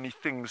just so many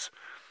things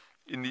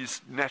in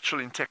these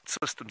natural intact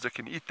systems that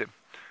can eat them.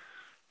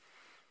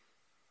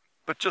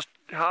 But just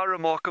how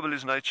remarkable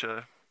is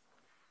nature?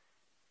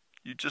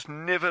 You just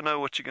never know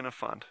what you're going to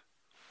find.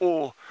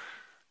 Or,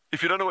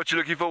 if you don't know what you're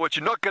looking for, what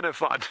you're not going to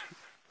find.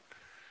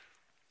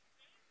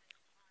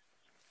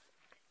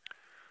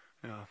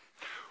 Yeah.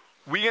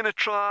 We're going to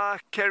try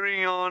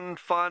carrying on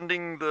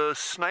finding the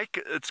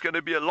snake. It's going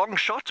to be a long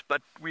shot,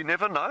 but we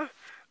never know.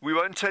 We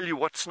won't tell you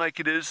what snake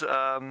it is.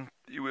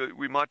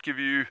 We might give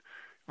you,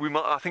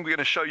 I think we're going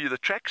to show you the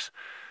tracks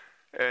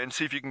and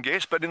see if you can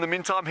guess. But in the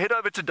meantime, head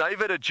over to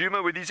David at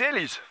Juma with his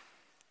ellies.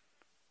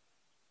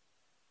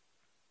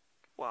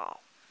 Wow.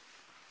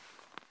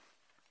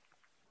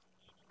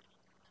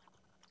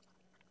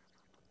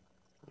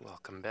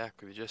 Welcome back.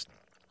 We've just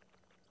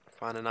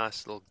found a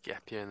nice little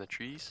gap here in the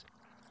trees.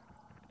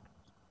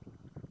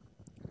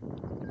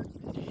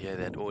 You hear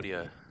that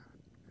audio?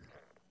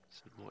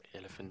 Some more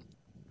elephant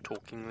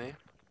talking there.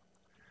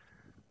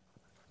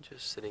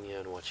 Just sitting here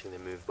and watching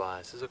them move by.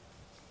 This is a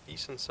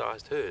decent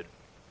sized herd.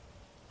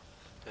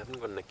 I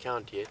haven't got an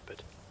account yet,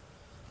 but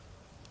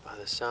by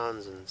the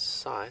sounds and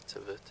sight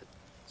of it, it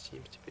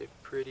seems to be a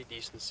pretty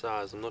decent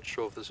size. I'm not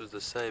sure if this was the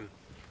same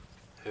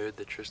herd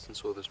that Tristan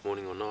saw this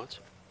morning or not.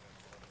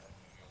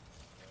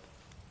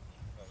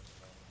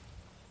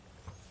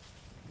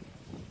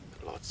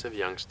 Lots of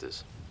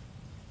youngsters.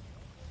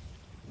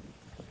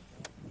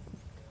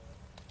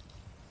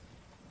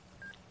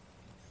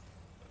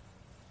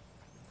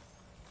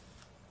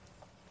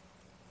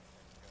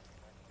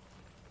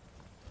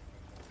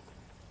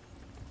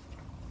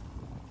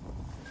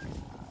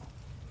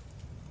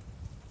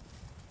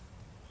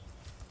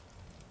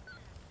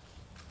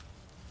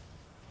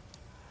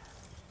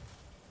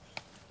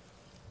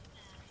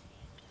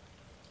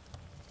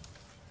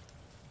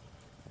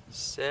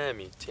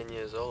 Sammy, 10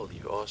 years old,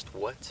 you asked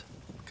what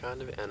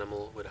kind of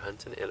animal would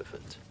hunt an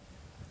elephant?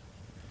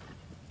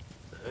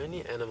 The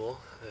only animal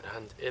that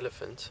hunt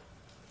elephant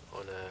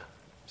on a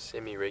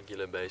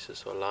semi-regular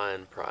basis are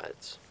lion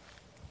prides.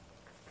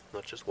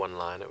 Not just one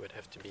lion, it would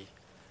have to be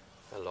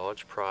a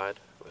large pride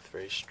with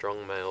very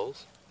strong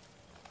males.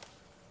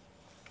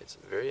 It's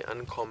very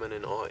uncommon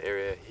in our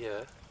area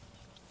here,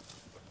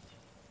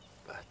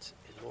 but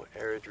in more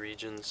arid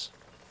regions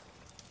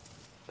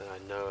that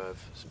I know of,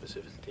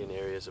 specifically in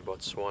areas of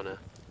Botswana,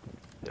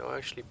 there are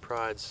actually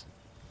prides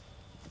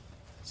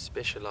that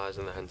specialize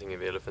in the hunting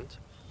of elephant.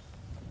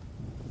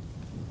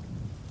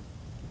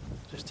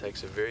 It just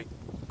takes a very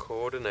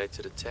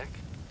coordinated attack,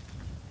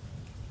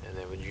 and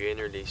they would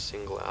generally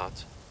single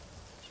out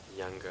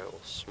younger or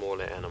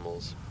smaller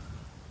animals.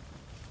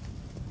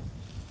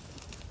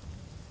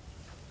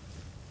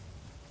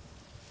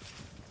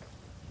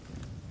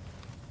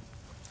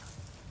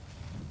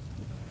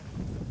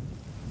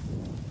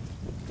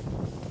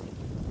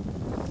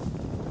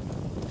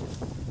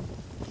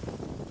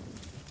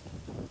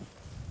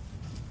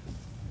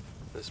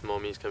 This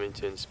mommy's coming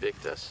to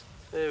inspect us.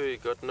 Hey, we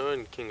got no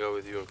one, Kingo,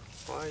 with you.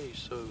 Why are you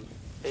so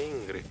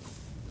angry?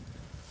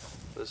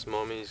 This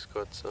mommy's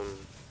got some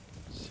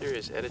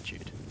serious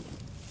attitude.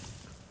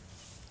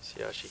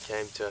 See how she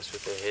came to us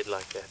with her head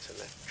like that and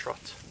that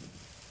trot.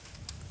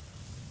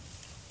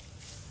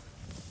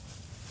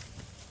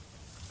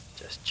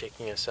 Just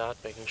checking us out,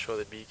 making sure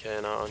that BK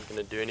and I aren't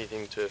going to do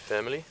anything to her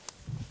family.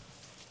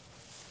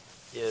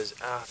 Ears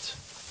out,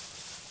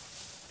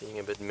 being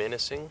a bit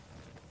menacing.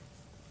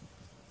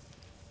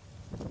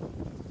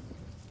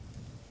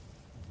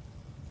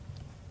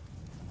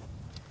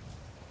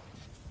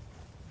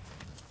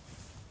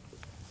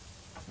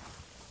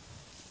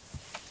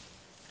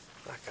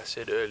 Like I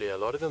said earlier, a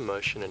lot of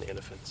emotion in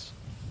elephants.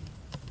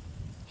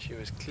 She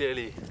was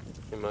clearly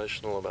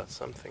emotional about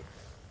something.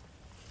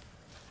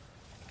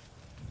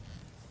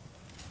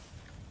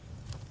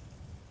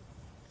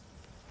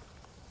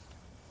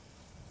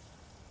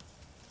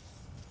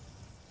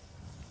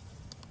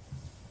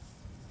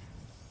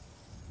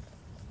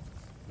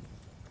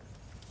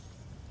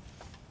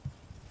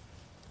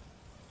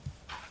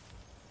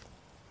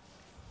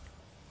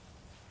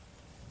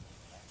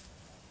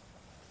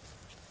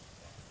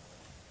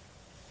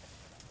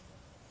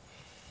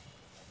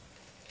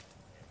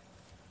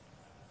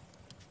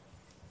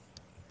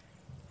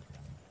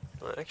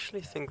 I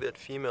actually think that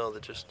female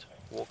that just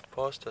walked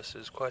past us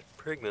is quite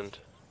pregnant.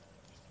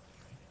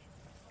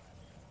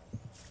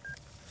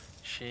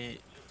 She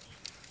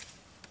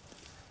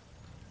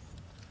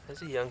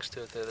has a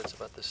youngster there that's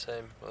about the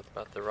same,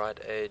 about the right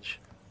age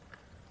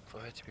for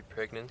her to be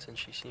pregnant, and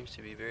she seems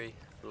to be very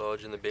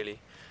large in the belly.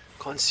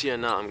 Can't see her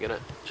now. I'm gonna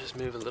just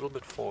move a little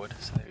bit forward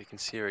so that we can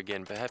see her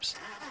again. Perhaps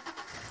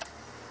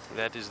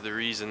that is the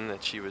reason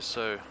that she was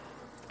so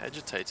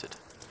agitated.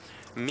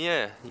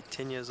 Mia, you're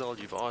 10 years old.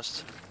 You've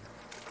asked,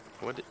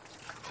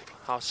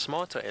 how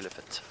smart are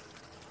elephants?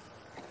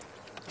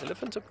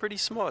 Elephants are pretty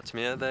smart,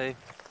 Mia. They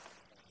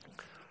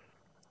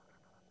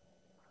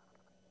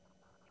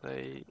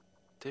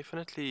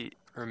definitely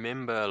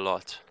remember a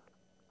lot.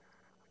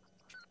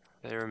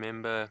 They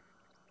remember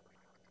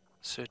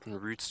certain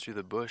routes through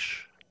the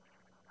bush.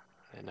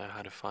 They know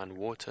how to find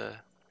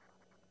water.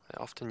 They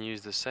often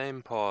use the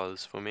same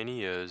paths for many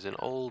years. In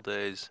old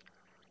days,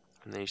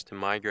 when they used to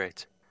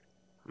migrate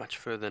much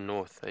further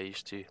north, they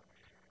used to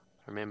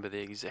remember the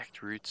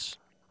exact routes.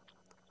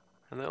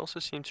 And they also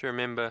seem to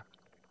remember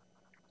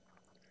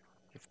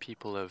if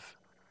people have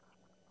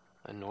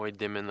annoyed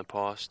them in the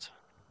past.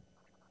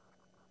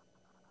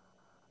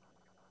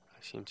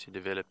 They seem to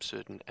develop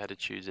certain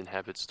attitudes and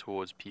habits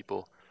towards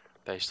people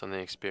based on their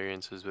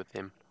experiences with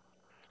them.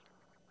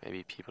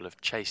 Maybe people have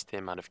chased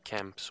them out of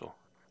camps or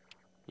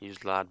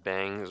used loud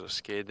bangs or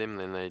scared them,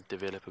 then they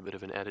develop a bit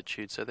of an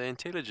attitude. So they're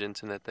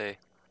intelligent in that they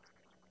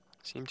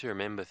seem to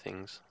remember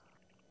things.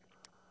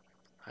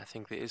 I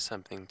think there is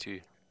something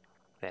to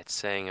that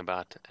saying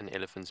about an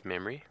elephant's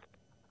memory.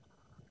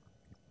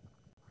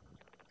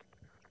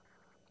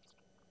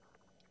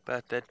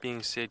 But that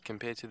being said,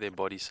 compared to their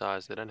body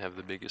size, they don't have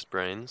the biggest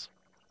brains.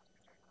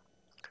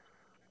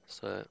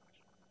 So,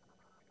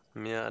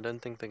 yeah, I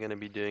don't think they're going to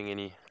be doing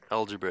any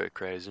algebra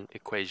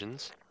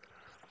equations.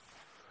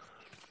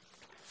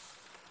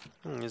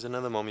 There's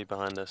another mommy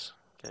behind us.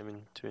 Came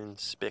in to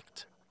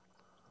inspect.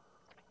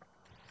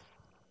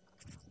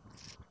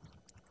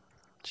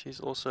 She's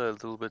also a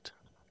little bit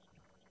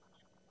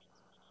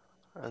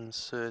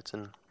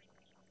uncertain.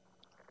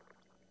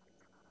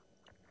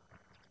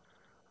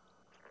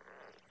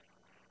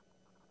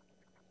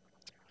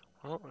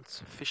 Well, it's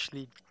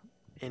officially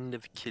end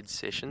of kids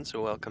session,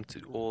 so welcome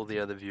to all the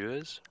other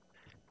viewers,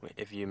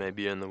 wherever you may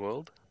be in the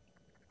world.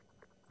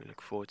 We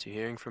look forward to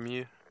hearing from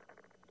you.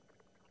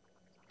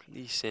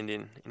 Please send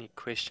in any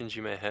questions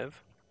you may have.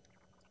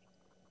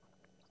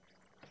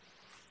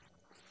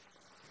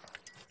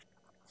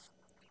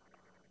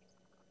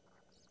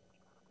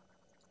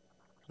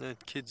 Now,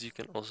 kids, you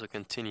can also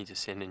continue to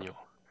send in your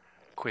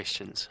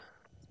questions.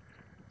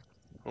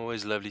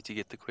 Always lovely to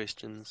get the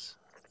questions.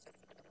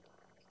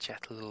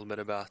 Chat a little bit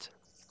about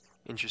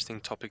interesting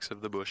topics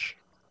of the bush.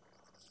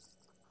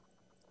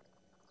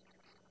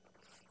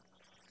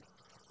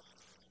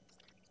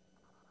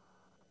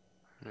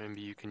 Remember,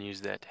 you can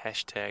use that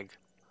hashtag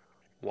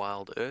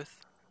WildEarth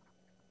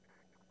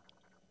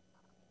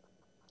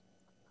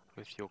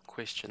with your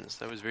questions.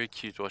 That was very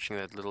cute watching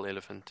that little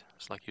elephant.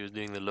 It's like he was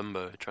doing the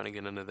limbo, trying to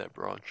get under that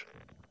branch.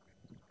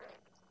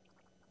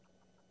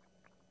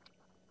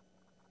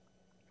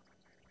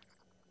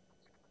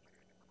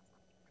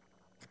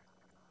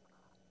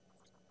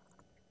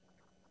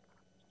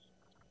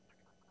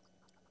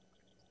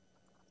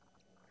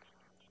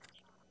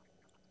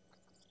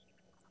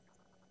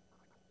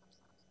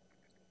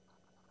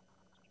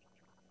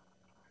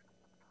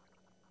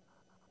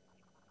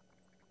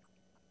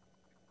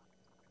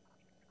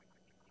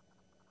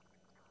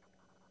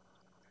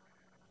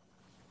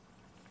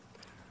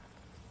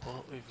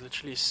 Well, we've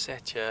literally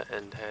sat here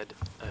and had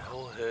a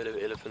whole herd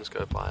of elephants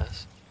go by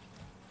us,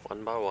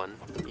 one by one,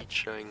 each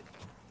showing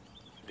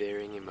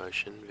varying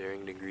emotion,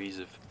 varying degrees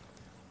of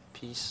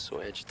peace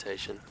or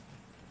agitation.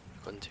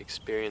 We've gotten to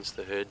experience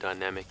the herd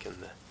dynamic and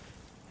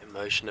the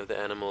emotion of the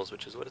animals,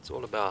 which is what it's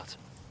all about.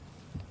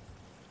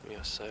 We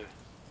are so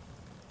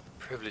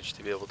privileged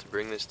to be able to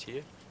bring this to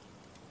you.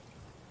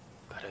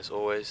 But as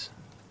always,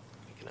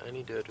 we can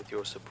only do it with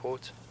your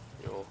support,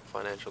 your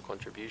financial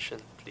contribution.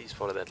 Please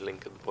follow that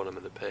link at the bottom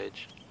of the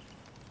page.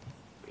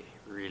 We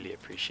really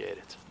appreciate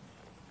it.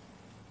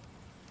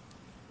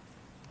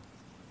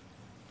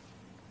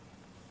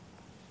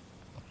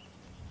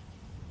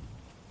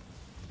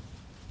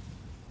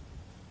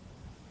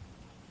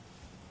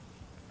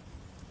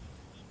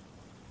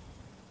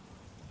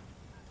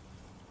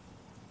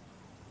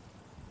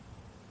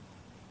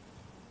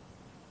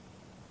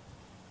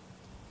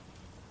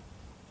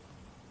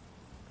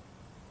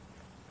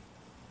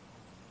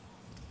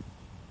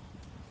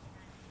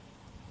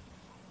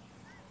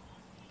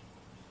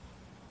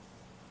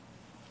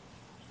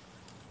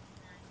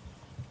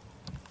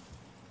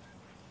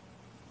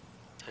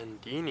 And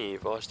Dini,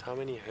 you've asked how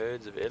many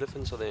herds of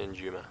elephants are there in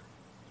Djuma?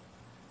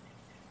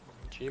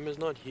 Djuma's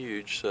not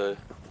huge, so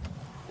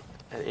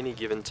at any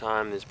given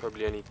time there's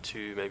probably only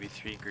 2, maybe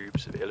 3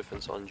 groups of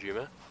elephants on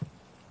Djuma.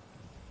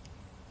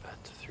 But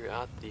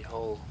throughout the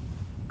whole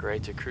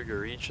greater Kruger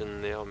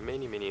region there are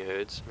many, many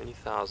herds, many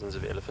thousands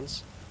of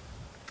elephants.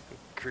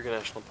 Kruger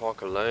National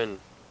Park alone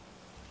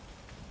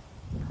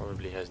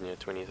Probably has near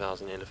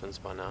 20,000 elephants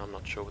by now. I'm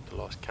not sure what the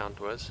last count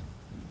was.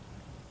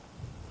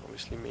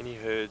 Obviously many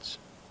herds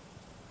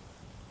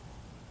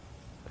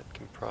that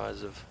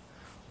comprise of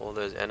all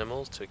those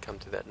animals to come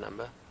to that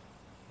number.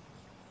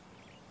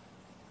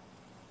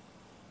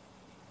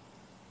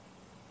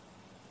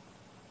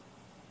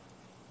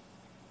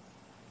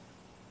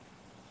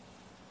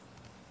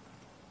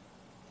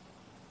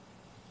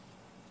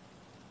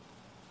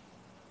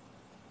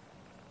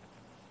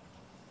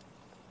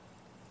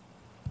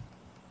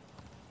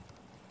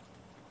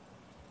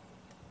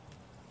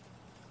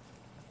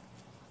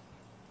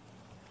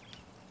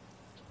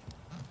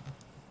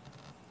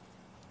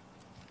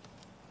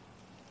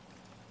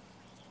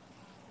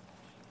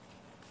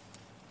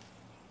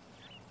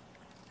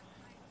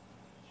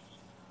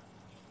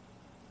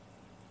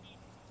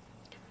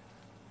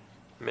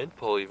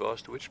 Medpol, you've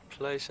asked which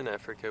place in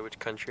Africa, which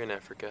country in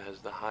Africa has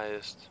the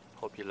highest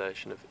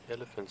population of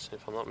elephants.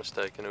 If I'm not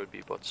mistaken, it would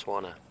be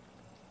Botswana.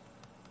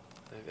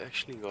 They've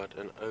actually got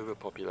an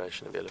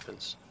overpopulation of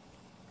elephants,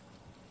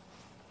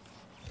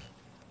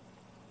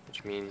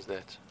 which means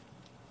that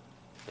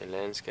their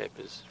landscape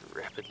is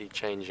rapidly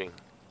changing.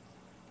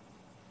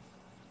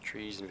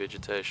 Trees and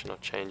vegetation are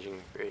changing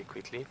very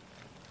quickly.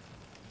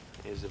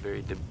 It is a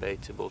very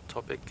debatable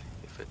topic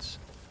if it's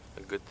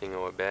a good thing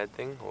or a bad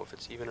thing, or if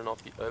it's even an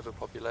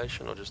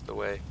overpopulation or just the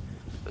way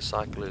the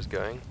cycle is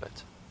going.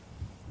 But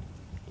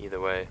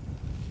either way,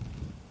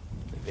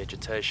 the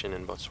vegetation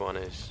in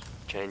Botswana is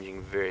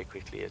changing very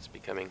quickly. It's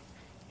becoming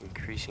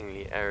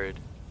increasingly arid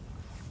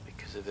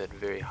because of that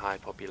very high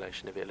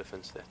population of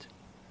elephants that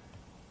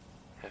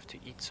have to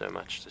eat so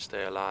much to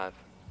stay alive.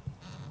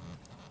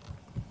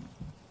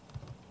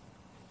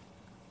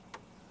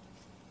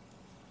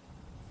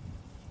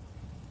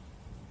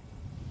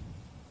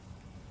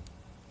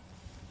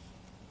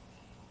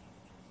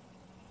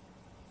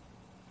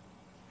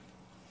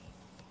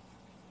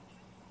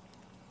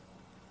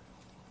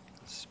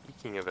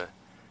 Speaking of a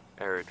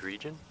arid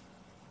region,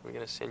 we're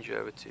going to send you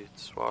over to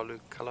Tswalu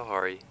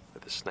Kalahari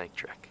with a snake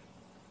track.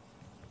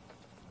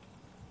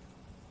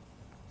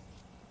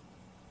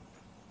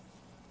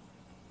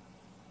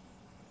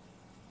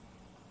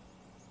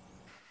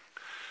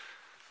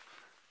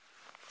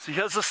 So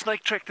here's the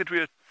snake track that we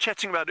were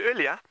chatting about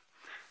earlier.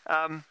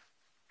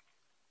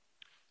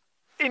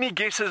 Any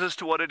guesses as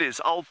to what it is?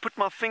 I'll put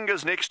my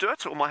fingers next to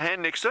it, or my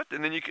hand next to it,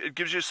 and then it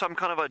gives you some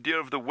kind of idea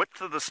of the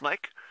width of the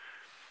snake.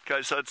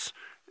 Okay, so it's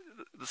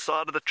the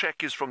side of the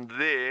track is from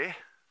there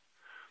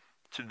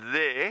to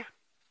there.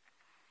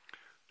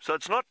 So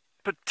it's not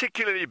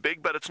particularly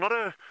big, but it's not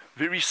a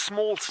very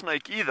small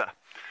snake either.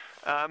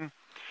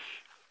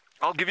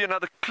 I'll give you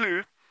another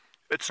clue.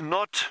 It's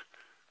not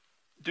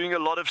doing a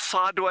lot of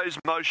sideways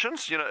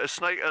motions. You know,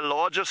 a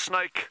larger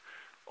snake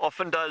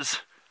often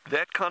does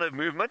that kind of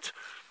movement.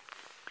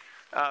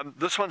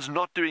 This one's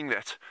not doing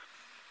that.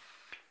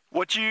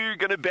 What you're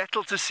going to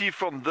battle to see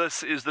from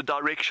this is the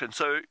direction.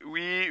 So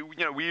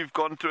we've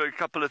gone through a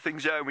couple of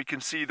things here, and we can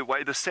see the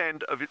way the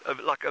sand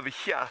like over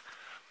here,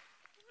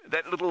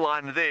 that little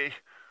line there.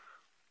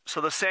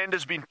 So the sand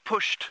has been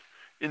pushed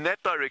in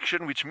that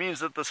direction, which means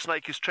that the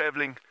snake is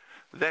traveling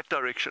that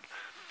direction.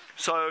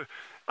 So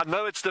I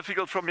know it's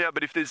difficult from here,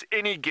 but if there's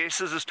any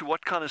guesses as to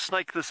what kind of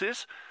snake this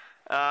is,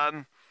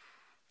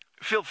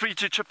 feel free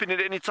to chip in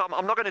at any time.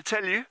 I'm not going to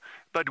tell you,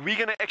 but we're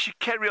going to actually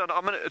carry on.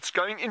 It's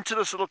going into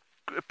this little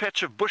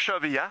patch of bush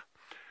over here.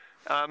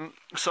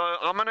 So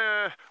I'm going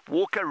to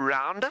walk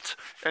around it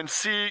and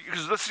see,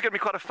 because this is going to be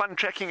quite a fun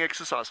tracking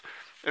exercise.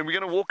 And we're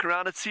going to walk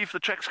around it, see if the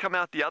tracks come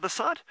out the other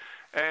side,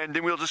 and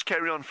then we'll just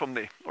carry on from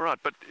there. All right,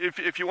 but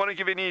if you want to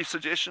give any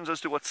suggestions as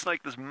to what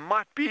snake this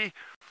might be,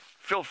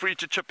 feel free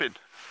to chip in.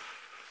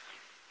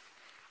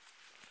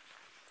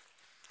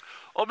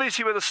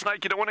 Obviously with a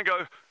snake, you don't want to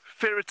go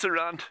ferrets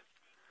around.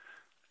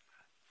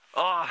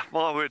 Ah,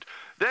 my word.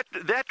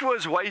 That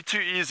was way too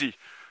easy.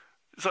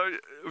 So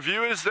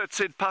viewers that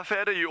said puff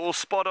adder, you all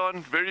spot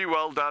on, very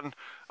well done.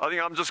 I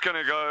think I'm just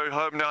going to go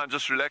home now and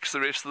just relax the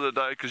rest of the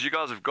day, because you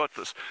guys have got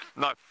this.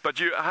 No, but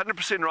you're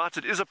 100% right,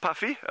 it is a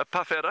puff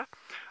adder.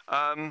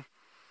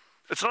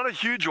 It's not a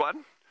huge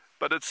one,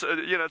 but it's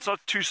it's not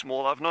too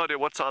small. I've no idea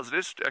what size it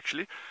is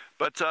actually,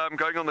 but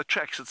going on the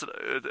tracks,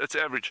 it's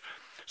average.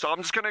 So I'm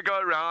just going to go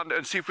around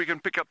and see if we can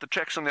pick up the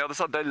tracks on the other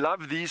side. They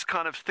love these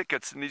kind of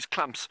thickets and these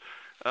clumps,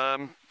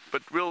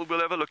 but we'll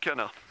have a look here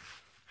now.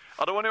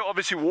 I don't want to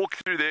obviously walk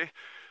through there,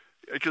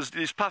 because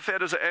these puff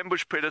adders are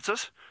ambush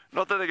predators.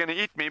 Not that they're going to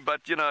eat me,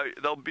 but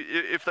they'll be,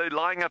 if they're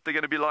lying up, they're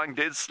going to be lying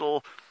dead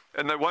still,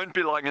 and they won't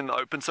be lying in the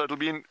open. So it'll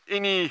be in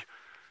any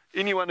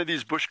one of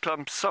these bush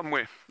clumps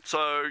somewhere. So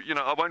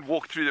I won't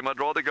walk through them.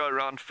 I'd rather go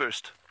around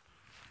first.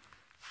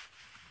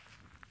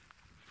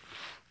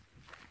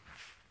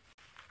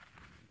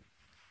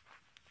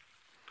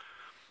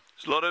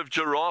 There's a lot of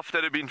giraffe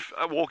that have been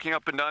walking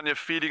up and down here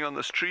feeding on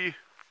this tree.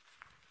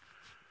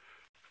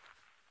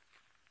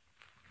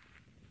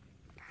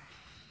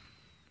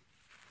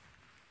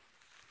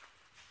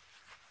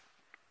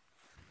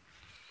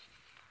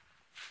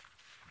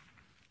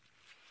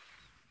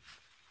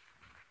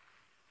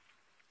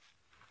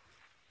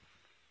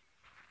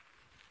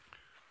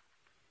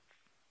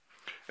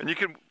 And you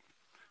can...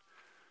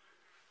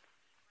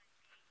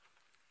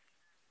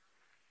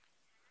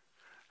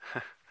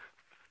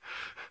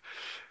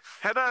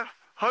 Hannah,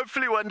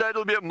 hopefully one day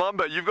it'll be a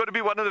mamba. You've got to be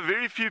one of the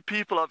very few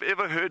people I've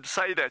ever heard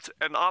say that,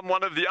 and I'm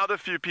one of the other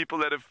few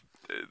people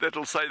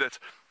that'll say that.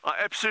 I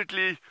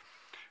absolutely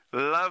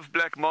love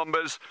black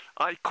mambas.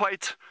 I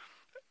equate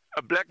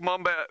a black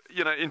mamba,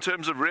 you know, in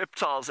terms of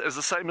reptiles, as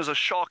the same as a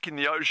shark in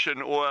the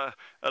ocean, or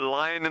a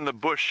lion in the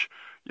bush,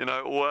 you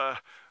know, or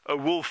a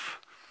wolf.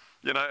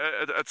 You know,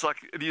 it's like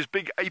these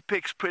big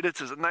apex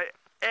predators, and they're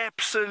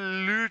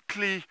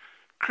absolutely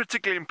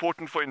critically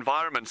important for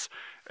environments.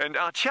 And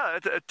out here,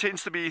 it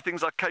tends to be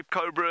things like Cape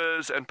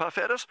cobras and puff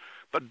adders,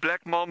 but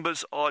black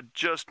mambas are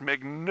just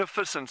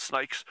magnificent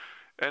snakes,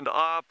 and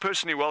I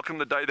personally welcome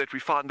the day that we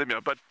find them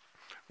here. But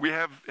we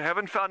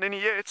haven't found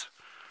any yet.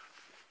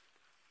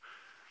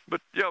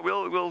 But yeah,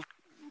 we'll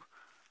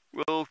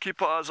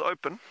keep our eyes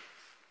open.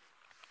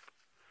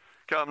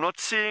 Okay, I'm not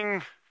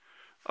seeing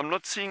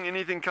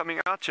anything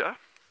coming out here.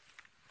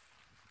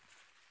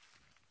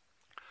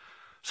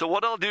 So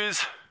what I'll do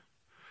is,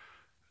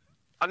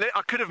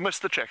 I could have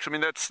missed the tracks. I mean,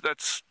 that's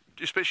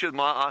especially with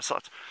my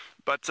eyesight.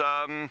 But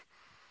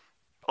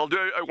I'll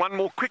do one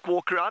more quick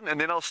walk around, and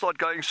then I'll start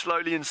going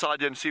slowly inside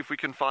here and see if we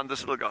can find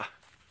this little guy.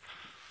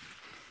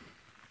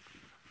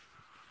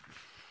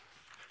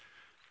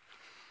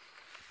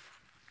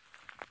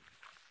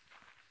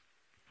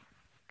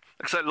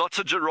 Like I say, lots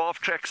of giraffe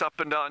tracks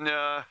up and down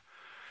here.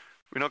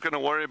 We're not going to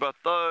worry about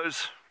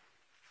those.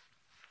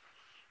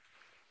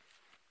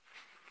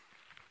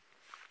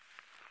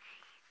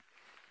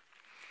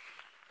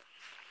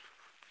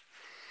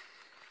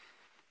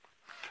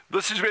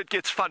 This is where it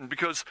gets fun,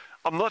 because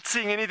I'm not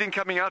seeing anything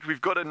coming out.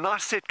 We've got a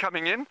nice set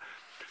coming in.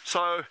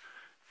 So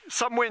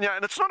somewhere near,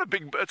 and it's not a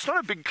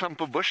big clump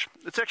of bush.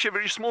 It's actually a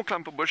very small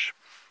clump of bush.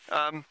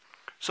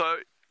 So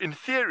in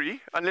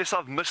theory, unless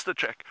I've missed the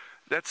track,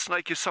 that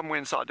snake is somewhere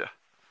inside there.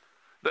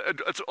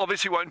 It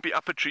obviously won't be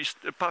up a tree.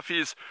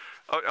 Puffies,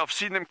 I've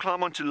seen them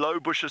climb onto low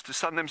bushes to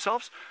sun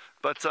themselves,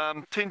 but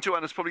 10 to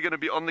 1 is probably going to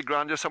be on the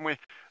ground here somewhere.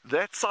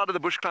 That side of the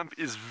bush clump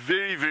is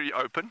very, very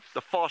open,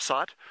 the far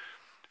side.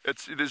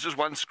 There's just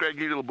one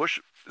scraggly little bush,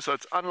 so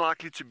it's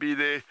unlikely to be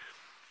there.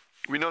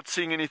 We're not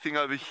seeing anything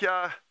over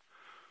here.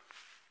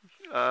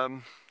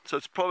 So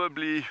it's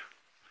probably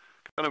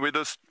kind of where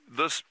this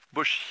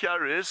bush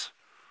here is,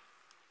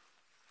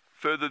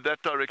 further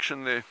that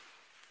direction there.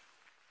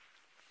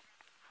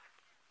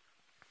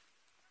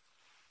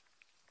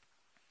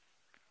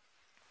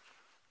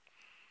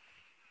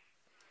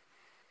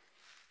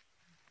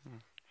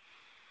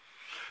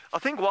 I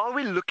think while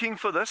we're looking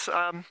for this,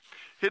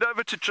 head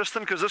over to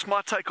Tristan, because this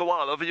might take a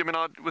while. I mean,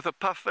 with a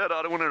puff ad,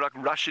 I don't want to like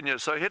rush in here.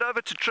 So head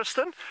over to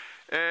Tristan,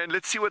 and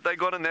let's see what they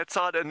got on that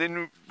side, and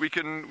then you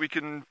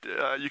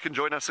can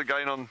join us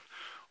again on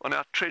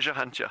our treasure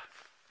hunt here.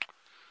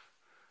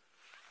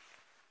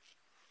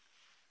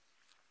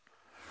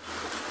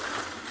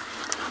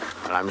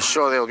 I'm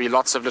sure there'll be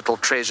lots of little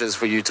treasures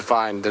for you to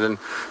find. Dylan,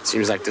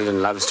 seems like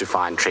Dylan loves to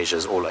find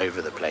treasures all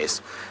over the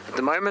place. At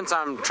the moment,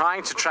 I'm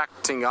trying to track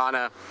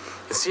Tingana.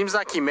 It seems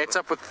like he met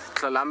up with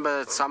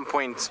Kalamba at some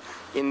point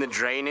in the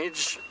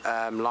drainage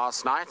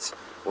last night,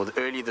 or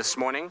early this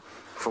morning.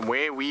 From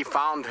where we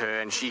found her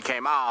and she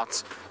came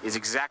out is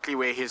exactly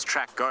where his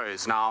track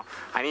goes. Now,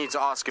 I need to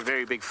ask a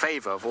very big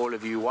favor of all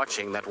of you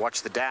watching that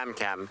watch the dam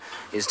cam,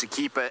 is to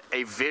keep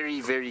a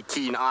very, very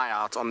keen eye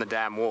out on the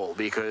dam wall,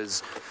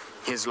 because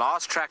his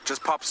last track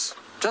just pops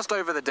just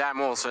over the dam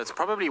wall, so it's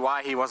probably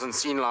why he wasn't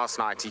seen last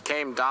night. He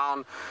came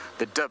down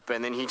the dip,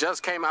 and then he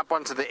just came up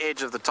onto the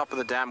edge of the top of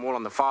the dam wall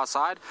on the far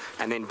side,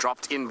 and then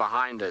dropped in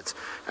behind it.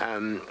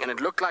 And it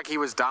looked like he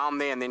was down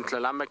there, and then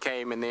Kalamba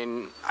came, and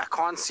then I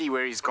can't see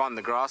where he's gone.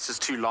 The grass is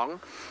too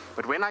long.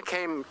 But when I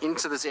came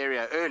into this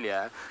area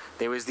earlier,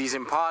 there was these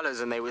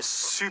impalas, and they were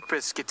super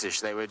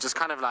skittish. They were just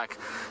kind of like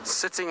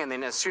sitting, and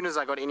then as soon as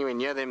I got anywhere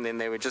near them, then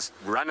they would just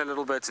run a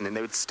little bit, and then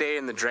they would stay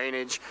in the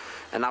drainage.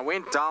 And I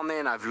went down there,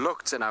 and I've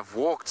looked, and I've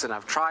walked, and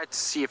I've tried to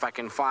see if I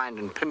can find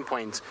and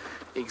pinpoint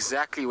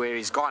exactly where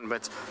he's gone.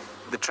 But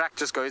the track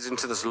just goes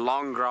into this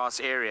long grass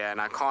area,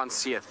 and I can't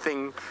see a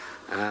thing.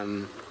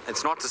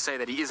 It's not to say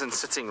that he isn't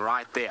sitting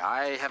right there.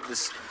 I have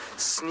this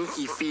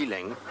sneaky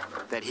feeling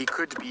that he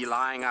could be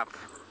lying up,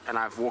 and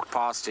I've walked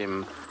past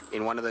him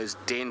in one of those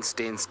dense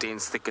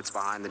thickets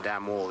behind the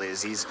dam wall.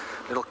 There's these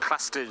little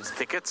clustered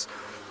thickets,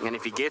 and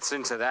if he gets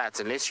into that,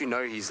 unless you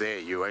know he's there,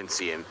 you won't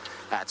see him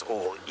at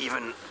all,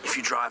 even if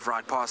you drive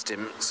right past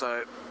him.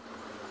 So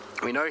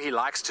we know he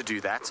likes to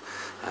do that.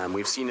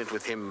 We've seen it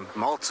with him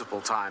multiple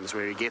times,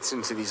 where he gets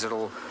into these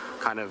little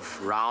kind of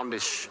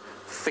roundish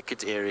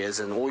thicket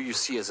areas, and all you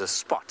see is a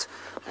spot,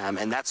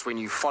 and that's when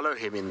you follow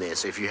him in there.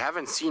 So if you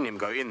haven't seen him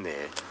go in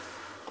there,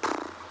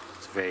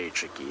 it's very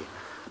tricky.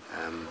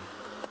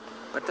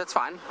 But that's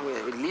fine. We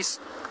at least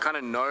kind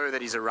of know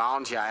that he's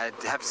around here. I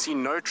have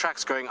seen no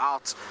tracks going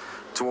out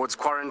towards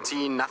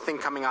Quarantine, nothing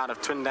coming out of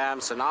Twin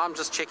Dam. So now I'm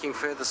just checking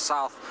further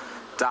south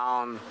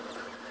down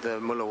the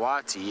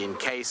Mulawati in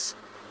case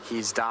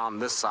he's down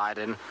this side.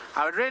 And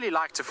I would really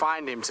like to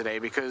find him today,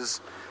 because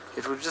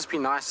it would just be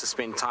nice to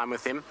spend time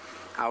with him.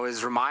 I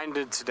was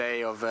reminded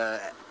today of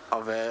a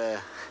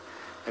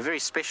very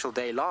special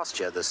day last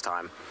year this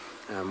time,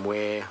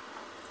 where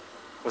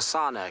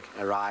Hosana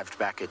arrived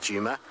back at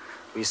Djuma.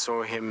 We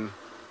saw him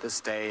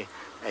this day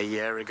a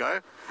year ago,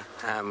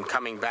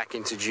 coming back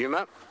into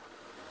Djuma.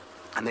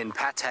 And then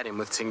Pat had him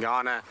with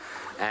Tingana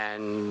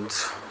and,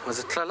 was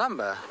it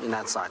Tlalamba in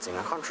that sighting?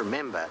 I can't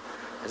remember.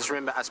 I just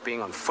remember us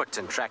being on foot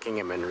and tracking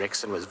him, and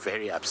Rexon was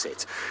very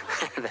upset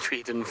that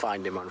we didn't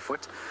find him on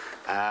foot.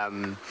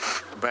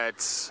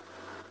 But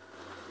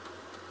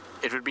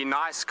it would be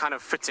nice, kind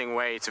of fitting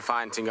way to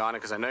find Tingana,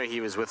 because I know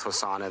he was with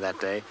Hosana that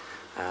day,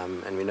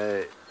 and we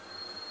know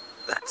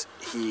that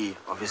he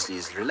obviously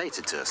is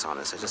related to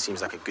Hosana, so it just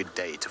seems like a good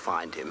day to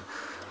find him.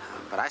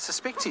 But I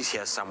suspect he's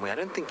here somewhere. I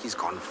don't think he's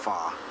gone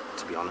far,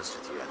 to be honest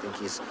with you. I think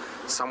he's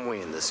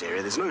somewhere in this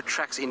area. There's no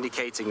tracks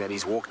indicating that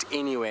he's walked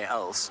anywhere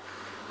else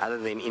other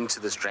than into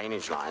this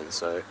drainage line.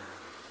 So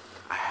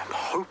I'm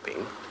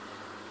hoping,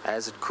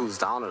 as it cools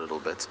down a little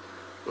bit,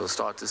 we'll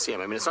start to see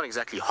him. I mean, it's not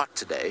exactly hot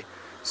today,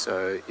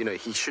 so, you know,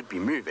 he should be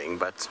moving,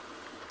 but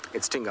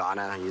it's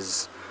Tingana.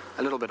 He's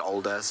a little bit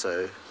older,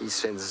 so he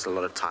spends a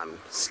lot of time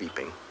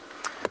sleeping.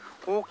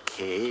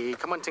 Okay,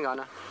 come on,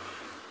 Tingana.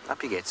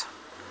 Up you get.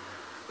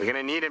 We're going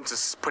to need him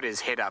to put his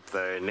head up,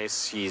 though,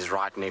 unless he's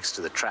right next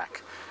to the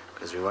track,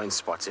 because we won't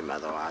spot him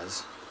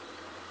otherwise.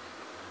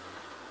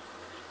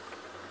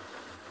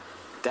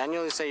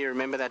 Daniel, you say you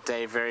remember that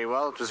day very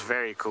well. It was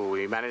very cool.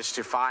 We managed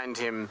to find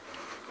him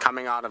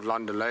coming out of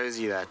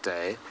Londolozi that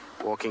day,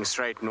 walking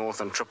straight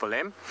north on Triple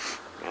M,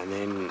 and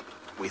then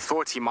we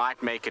thought he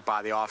might make it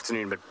by the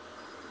afternoon, but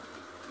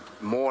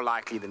more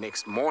likely the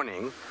next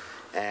morning.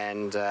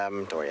 And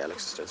don't worry,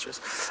 Alex, don't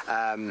stress.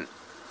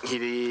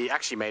 He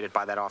actually made it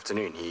by that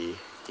afternoon.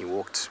 He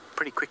walked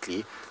pretty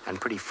quickly and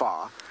pretty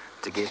far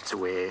to get to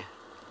where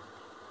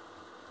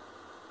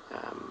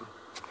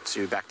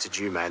back to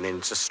Djuma, and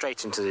then just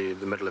straight into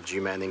the middle of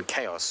Djuma, and then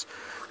chaos,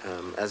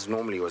 as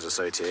normally was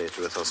associated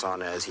with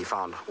Hosana, as he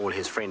found all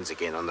his friends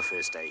again on the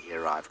first day he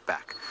arrived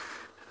back,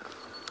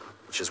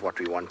 which is what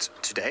we want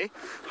today.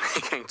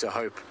 We're going to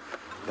hope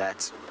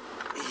that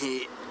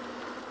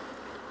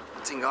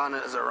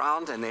Tingana is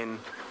around, and then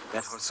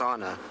that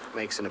Hosana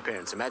makes an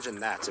appearance. Imagine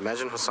that.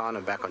 Imagine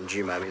Hosana back on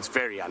Djuma. I mean, it's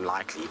very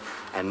unlikely,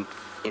 and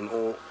in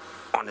all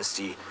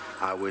honesty,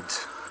 I would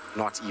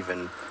not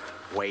even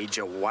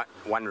wager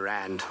one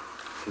rand,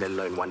 let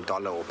alone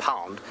 $1 or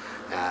pound,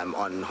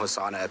 on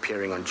Hosana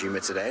appearing on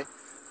Djuma today.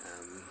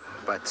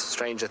 But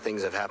stranger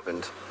things have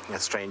happened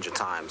at stranger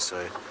times,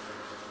 so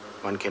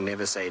one can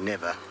never say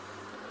never.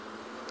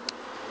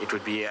 It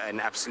would be an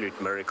absolute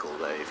miracle,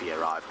 though, if he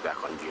arrived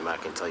back on Djuma, I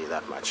can tell you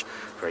that much.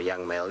 For a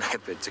young male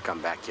leopard to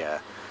come back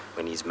here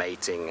when he's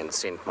mating and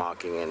scent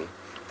marking and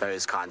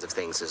those kinds of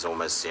things, there's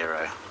almost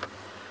zero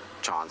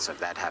chance of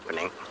that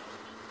happening.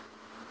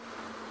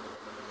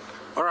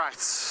 All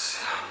right,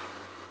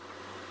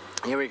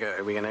 here we go.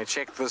 We're going to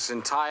check this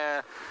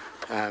entire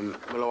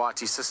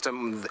Mulawati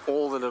system,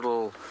 all the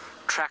little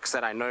tracks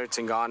that I know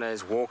Tingana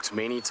has walked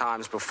many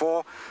times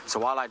before. So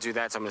while I do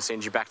that, I'm going to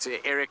send you back to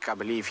Eric. I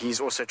believe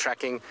he's also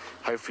tracking.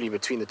 Hopefully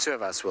between the two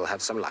of us we'll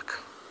have some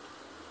luck.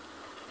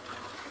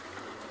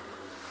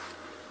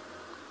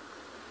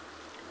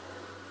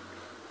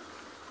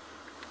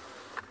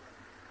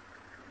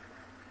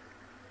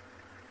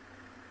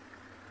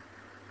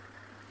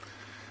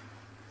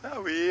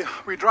 Yeah,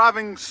 we're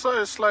driving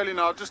so slowly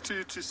now just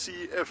to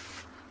see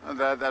if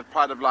that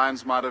pride of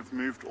lions might have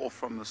moved off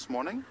from this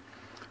morning.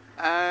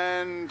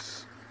 And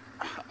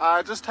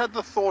I just had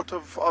the thought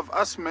of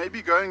us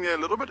maybe going there a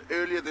little bit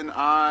earlier than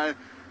I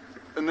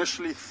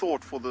initially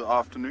thought for the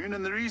afternoon.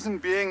 And the reason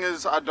being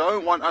is I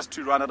don't want us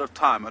to run out of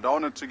time. I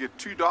don't want it to get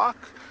too dark.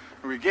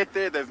 When we get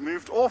there, they've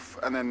moved off,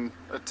 and then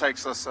it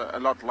takes us a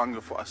lot longer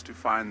for us to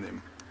find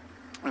them.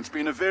 It's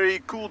been a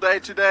very cool day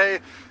today.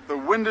 The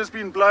wind has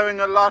been blowing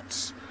a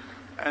lot,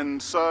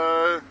 and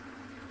so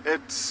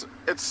it's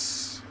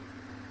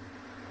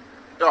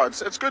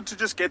good to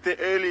just get there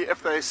early.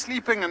 If they're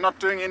sleeping and not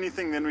doing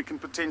anything, then we can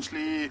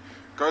potentially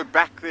go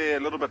back there a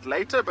little bit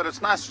later, but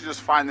it's nice to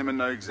just find them and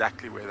know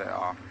exactly where they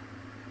are.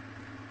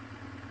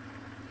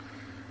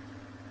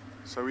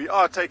 So we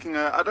are taking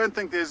I don't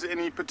think there's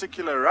any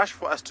particular rush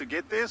for us to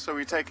get there, so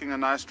we're taking a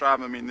nice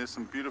drive. I mean, there's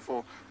some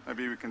beautiful,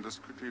 maybe we can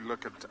just quickly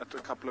look at a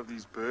couple of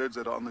these birds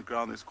that are on the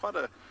ground. There's quite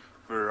a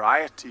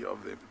variety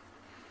of them.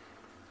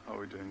 How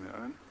are we doing there,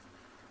 Owen?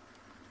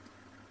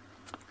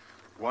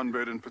 One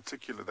bird in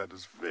particular that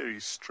is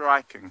very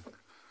striking.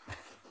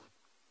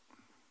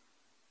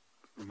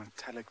 The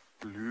metallic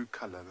blue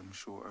color that I'm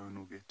sure Owen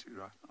will get to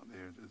right now.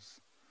 There it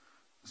is.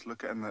 Just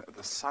look at it, and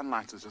the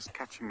sunlight is just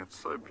catching it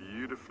so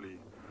beautifully.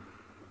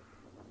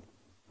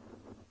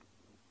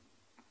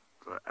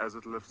 So as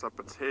it lifts up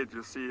its head,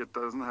 you'll see it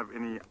doesn't have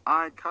any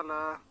eye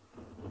color,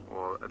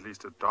 or at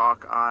least a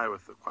dark eye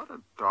with quite a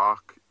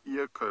dark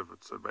ear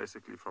covert. So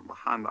basically from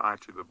behind the eye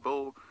to the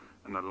bill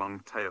and a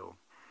long tail.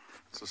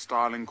 It's a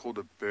starling called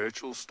a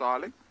Burchell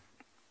starling,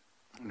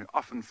 and you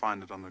often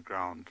find it on the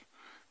ground.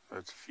 So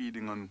it's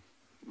feeding on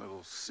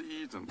little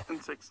seeds and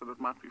insects that it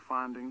might be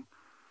finding.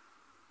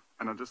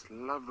 And I just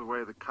love the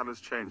way the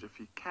colors change. If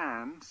you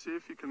can, see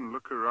if you can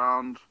look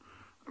around,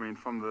 I mean,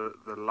 from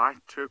the light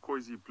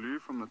turquoisey blue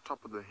from the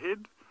top of the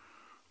head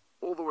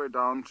all the way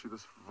down to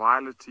this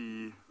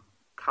violety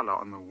color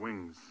on the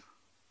wings.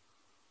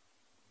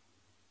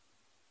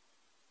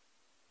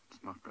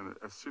 It's not going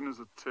to, as soon as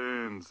it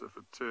turns, if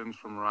it turns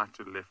from right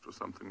to left or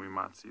something, we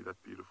might see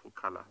that beautiful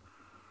color.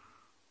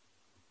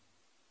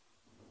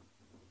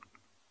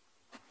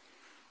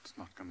 It's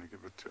not going to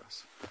give it to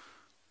us.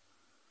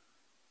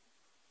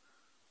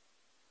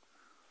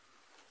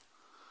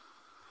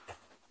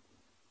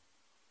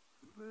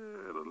 A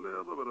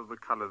little bit of the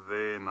color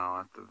there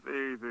now at the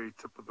very, very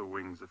tip of the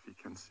wings, if you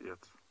can see it.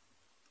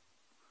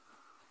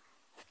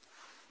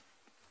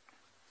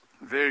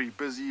 Very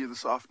busy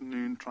this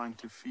afternoon trying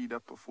to feed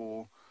up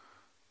before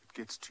it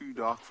gets too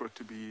dark for it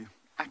to be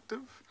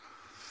active.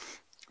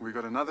 We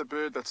got another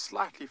bird that's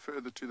slightly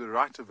further to the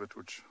right of it,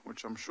 which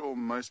I'm sure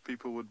most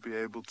people would be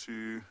able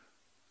to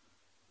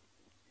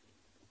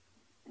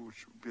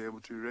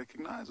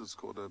recognize. It's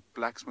called a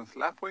blacksmith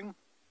lapwing.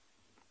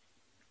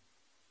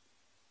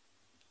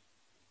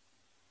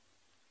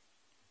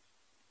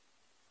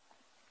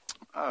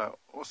 Oh,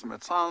 awesome.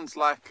 It sounds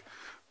like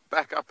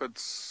back up at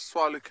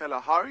Swallow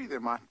Kalahari there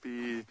might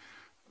be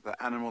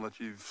the animal that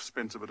you've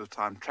spent a bit of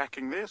time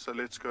tracking there. So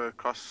let's go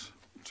across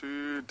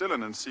to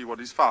Dylan and see what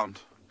he's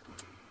found.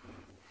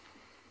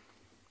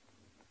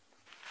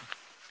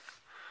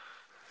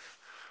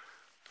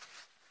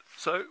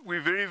 So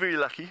we're very, very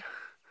lucky.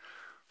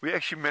 We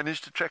actually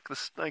managed to track the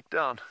snake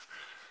down.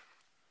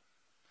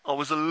 I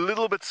was a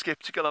little bit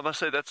skeptical, I must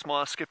say. That's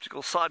my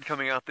skeptical side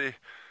coming out there,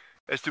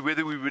 as to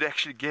whether we would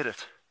actually get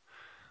it.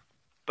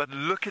 But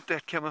look at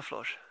that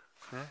camouflage.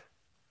 Yeah?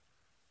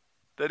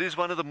 That is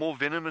one of the more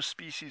venomous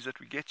species that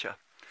we get here.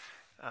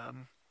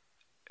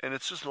 And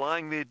it's just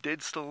lying there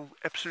dead still,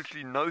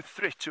 absolutely no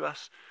threat to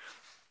us.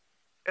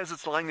 As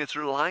it's lying there, it's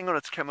relying on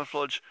its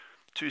camouflage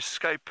to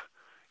escape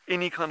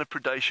any kind of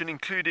predation,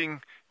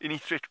 including any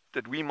threat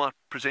that we might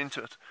present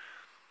to it.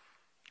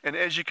 And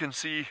as you can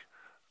see,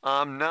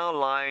 I'm now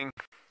lying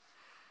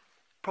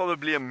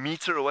probably a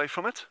meter away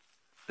from it.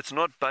 It's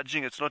not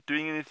budging, it's not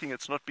doing anything,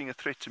 it's not being a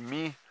threat to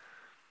me.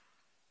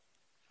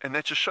 And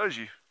that just shows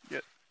you, yeah,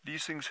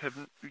 these things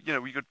have, you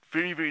know, we got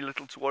very, very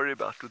little to worry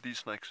about with these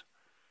snakes.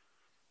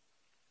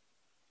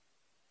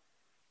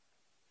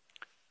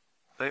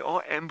 They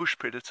are ambush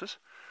predators.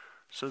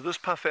 So this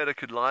puff adder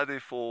could lie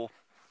there for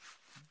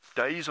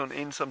days on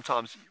end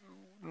sometimes,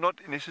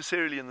 not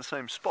necessarily in the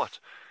same spot,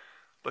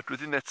 but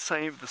within that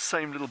the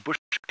same little bush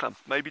clump,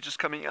 maybe just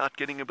coming out,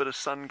 getting a bit of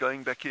sun,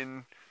 going back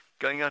in,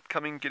 going out,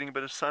 coming, getting a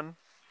bit of sun.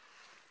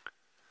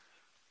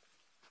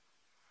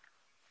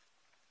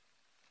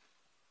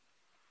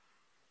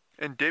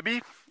 And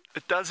Debbie,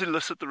 it does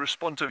elicit the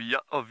response of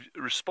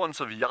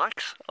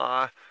yikes.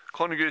 I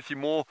can't agree with you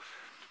more,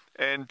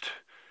 and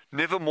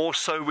never more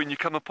so when you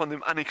come upon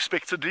them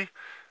unexpectedly.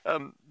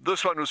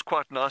 This one was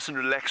quite nice and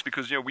relaxed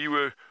because, you know,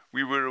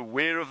 we were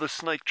aware of the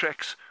snake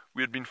tracks.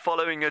 We had been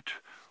following it.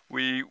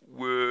 We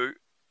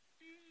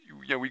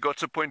got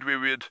to a point where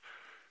we had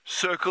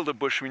circled the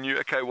bush. We knew,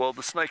 okay, well,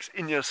 the snake's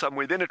in here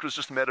somewhere. Then it was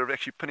just a matter of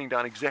actually pinning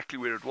down exactly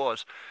where it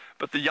was.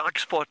 But the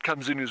yikes part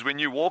comes in is when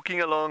you're walking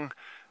along,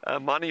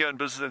 minding your own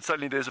business, and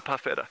suddenly there's a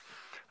puff adder.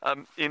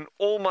 In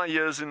all my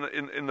years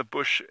in the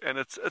bush, and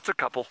it's a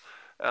couple,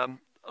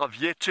 I've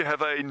yet to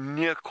have a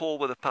near call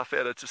with a puff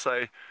adder to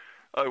say,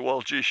 oh,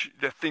 well, geez,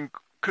 that thing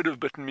could have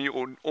bitten me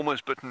or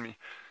almost bitten me.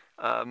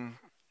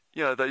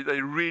 You know,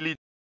 they really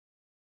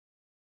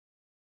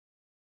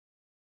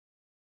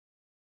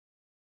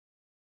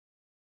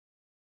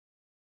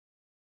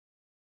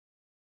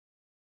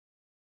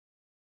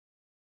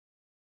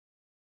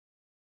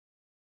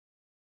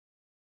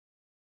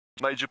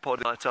major part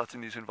of nights out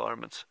in these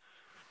environments.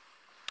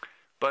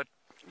 But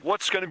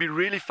what's going to be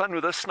really fun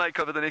with this snake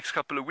over the next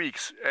couple of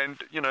weeks, and,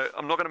 you know,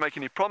 I'm not going to make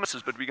any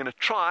promises, but we're going to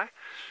try.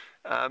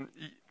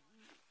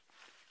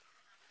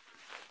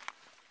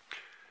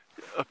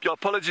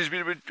 Apologies,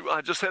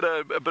 I just had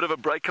a bit of a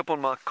breakup on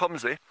my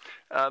comms there.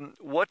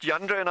 What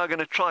Yandra and I are going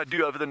to try to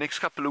do over the next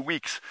couple of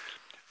weeks,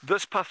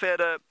 this puff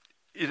adder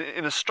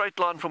in a straight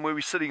line from where we're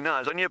sitting now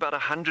is only about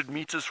 100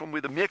 meters from where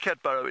the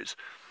meerkat burrow is.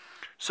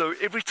 So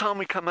every time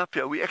we come up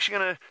here, we're actually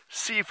going to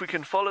see if we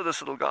can follow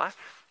this little guy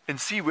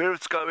and see where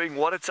it's going,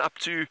 what it's up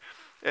to,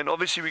 and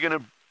obviously we're going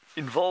to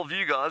involve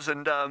you guys,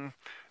 and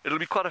it'll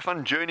be quite a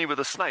fun journey with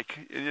a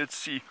snake. Let's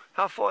see,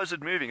 how far is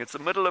it moving? It's the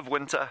middle of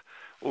winter,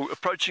 or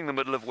approaching the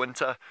middle of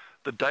winter.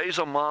 The days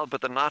are mild, but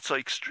the nights are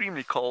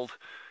extremely cold.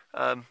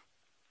 And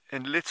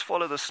let's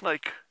follow the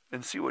snake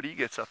and see what he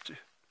gets up to.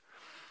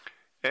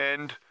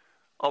 And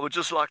I would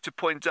just like to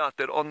point out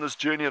that on this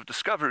journey of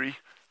discovery,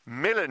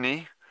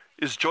 Melanie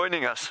is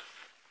joining us.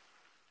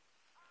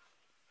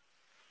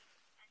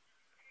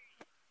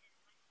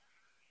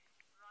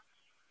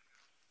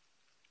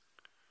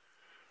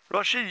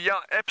 Rashi,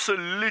 yeah,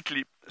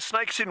 absolutely.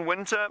 Snakes in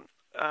winter,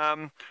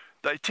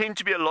 they tend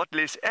to be a lot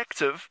less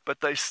active,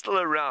 but they're still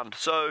around.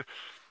 So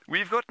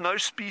we've got no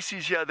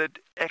species here that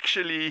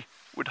actually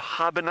would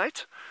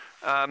hibernate,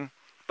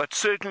 but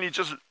certainly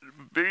just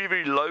very,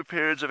 very low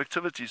periods of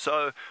activity.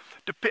 So,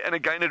 and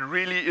again, it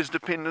really is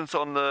dependent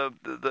on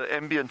the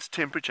ambient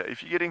temperature.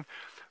 If you're getting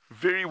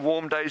very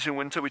warm days in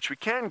winter, which we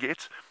can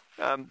get,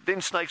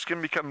 then snakes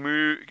can become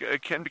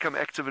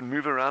active and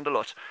move around a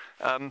lot.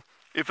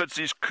 If it's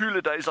these cooler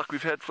days like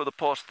we've had for the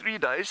past 3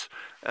 days,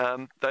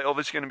 they're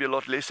obviously going to be a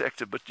lot less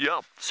active. But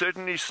yeah,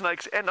 certainly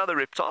snakes and other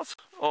reptiles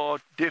are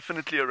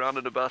definitely around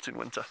and about in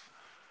winter.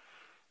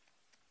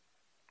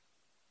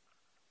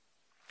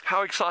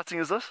 How exciting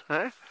is this?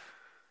 Eh?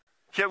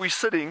 Here we're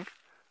sitting,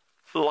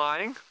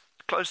 lying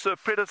close to a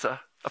predator,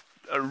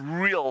 a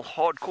real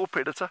hardcore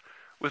predator,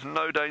 with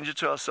no danger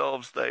to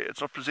ourselves.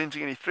 It's not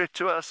presenting any threat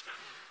to us,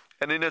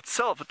 and in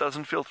itself it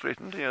doesn't feel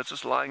threatened. You know, it's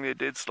just lying there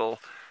dead still.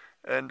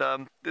 And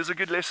there's a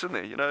good lesson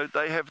there. You know,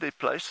 they have their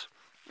place,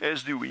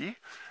 as do we,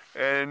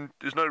 and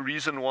there's no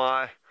reason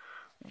why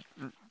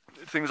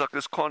things like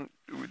this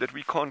that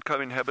we can't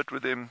co-inhabit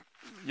with them,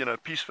 you know,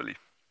 peacefully.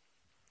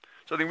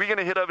 So I think we're going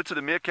to head over to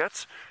the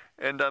meerkats,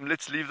 and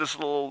let's leave this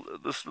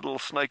little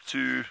snake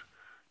to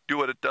do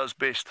what it does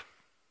best.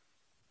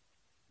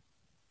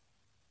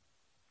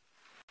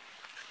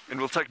 And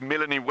we'll take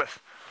Melanie with.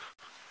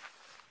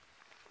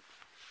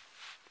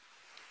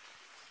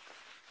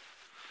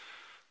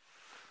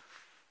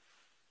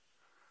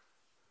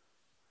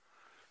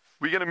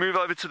 We're going to move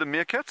over to the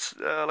meerkats.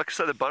 Like I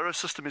say, the burrow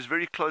system is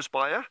very close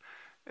by here,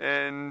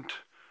 and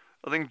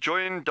I think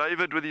join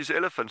David with his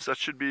elephants. That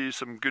should be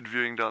some good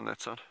viewing down that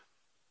side.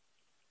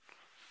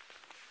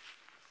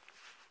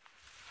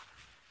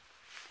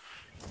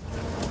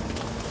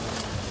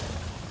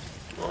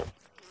 Well,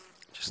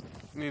 just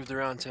moved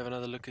around to have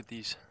another look at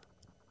these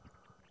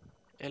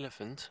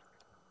elephants.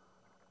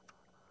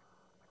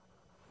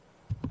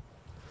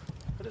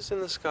 What is in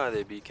the sky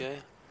there, BK?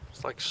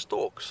 It's like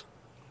storks.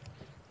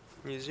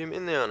 Can you zoom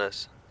in there on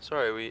us?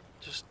 Sorry, we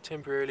just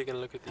temporarily going to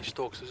look at these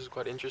stalks. This is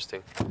quite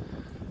interesting.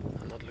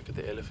 I'll not look at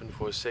the elephant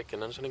for a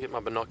second. I'm just going to get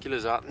my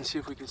binoculars out and see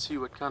if we can see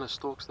what kind of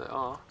stalks they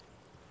are.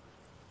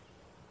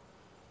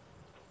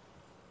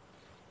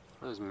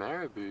 Those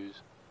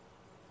marabous.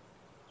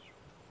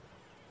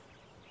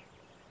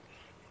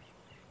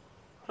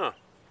 Huh.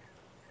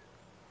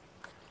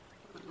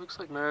 It looks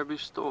like marabou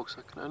stalks.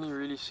 I can only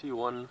really see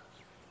one.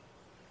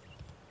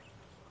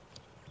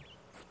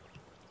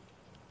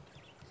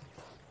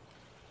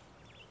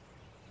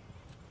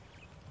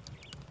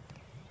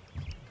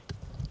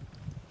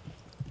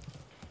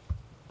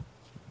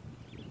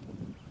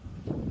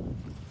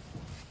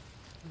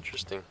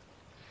 Interesting.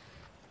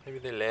 Maybe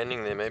they're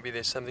landing there. Maybe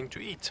there's something to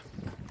eat.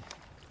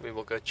 We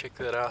will go check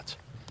that out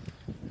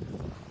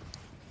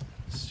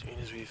as soon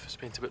as we've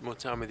spent a bit more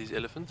time with these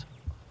elephants.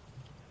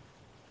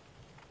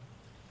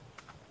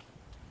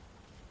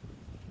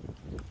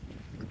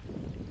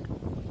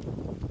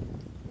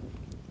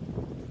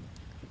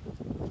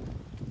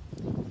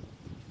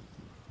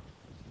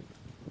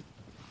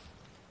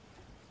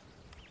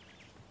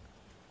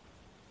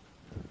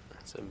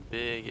 That's a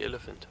big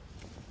elephant.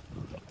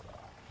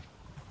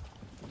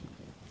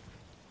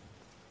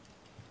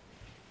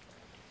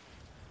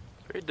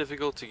 Very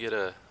difficult to get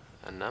a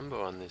number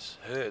on this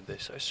herd. They're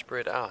so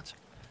spread out,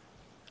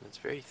 and it's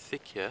very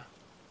thick here.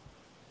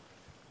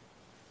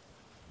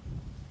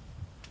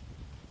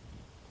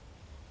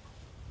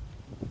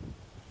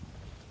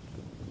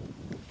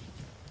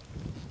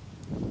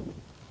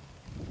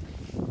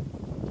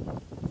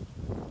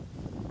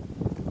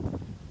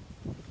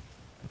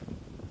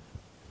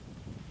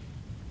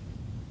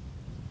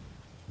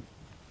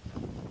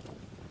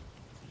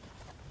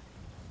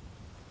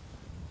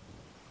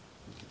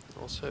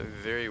 Also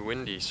very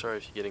windy. Sorry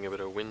if you're getting a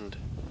bit of wind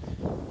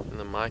in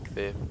the mic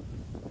there.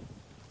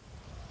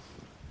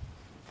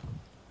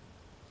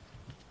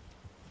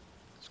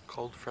 This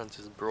cold front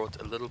has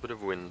brought a little bit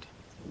of wind.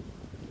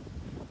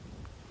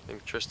 I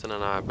think Tristan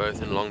and I are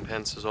both in long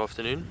pants this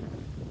afternoon.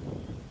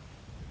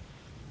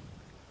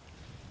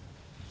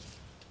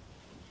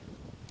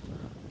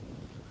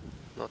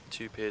 Not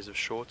 2 pairs of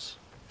shorts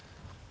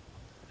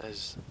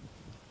as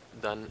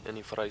done in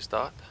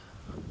Vrystaat.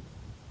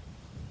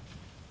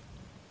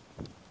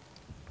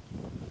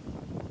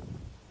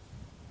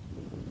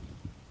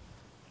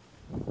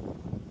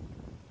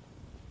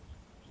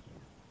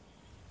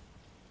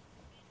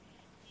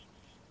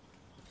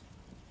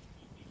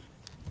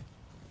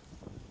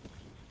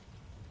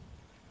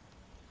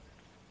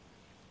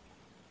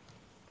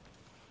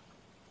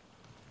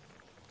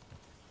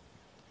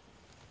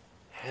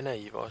 Hannah,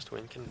 you've asked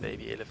when can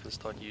baby elephants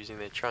start using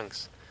their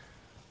trunks?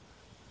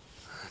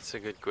 That's a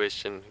good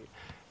question,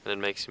 and it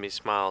makes me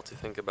smile to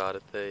think about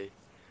it. They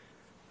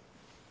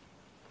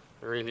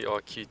really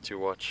are cute to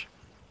watch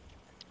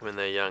when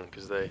they're young,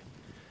 because they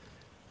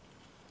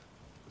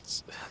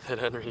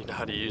don't really know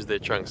how to use their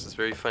trunks. It's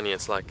very funny.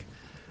 It's like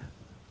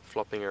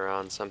flopping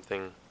around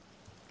something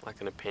like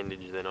an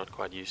appendage they're not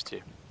quite used to,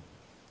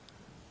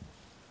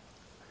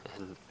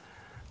 and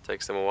it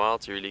takes them a while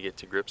to really get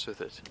to grips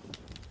with it.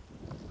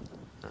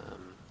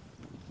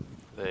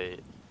 They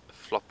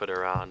flop it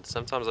around.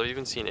 Sometimes I've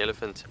even seen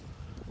elephant,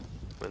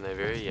 when they're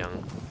very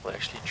young, will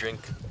actually drink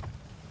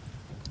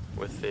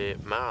with their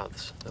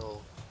mouths.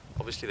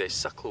 Obviously they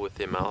suckle with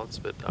their mouths,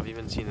 but I've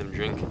even seen them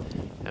drink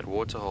at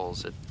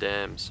waterholes, at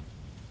dams,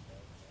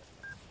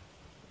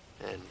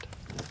 and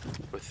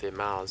with their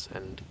mouths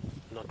and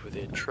not with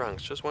their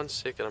trunks. Just one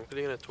second, I'm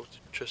quickly going to talk to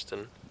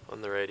Tristan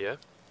on the radio.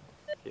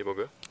 Here we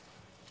go.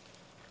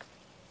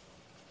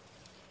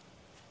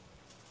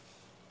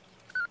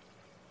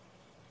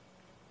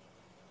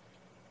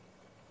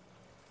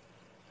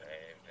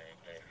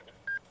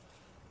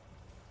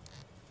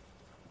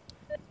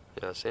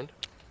 Yeah, send.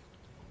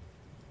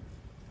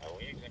 Where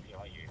exactly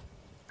are you?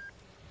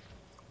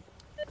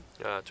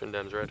 Twin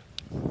Dams Road.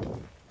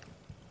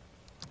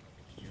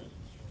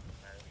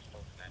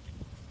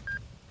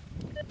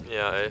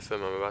 Yeah, AFM,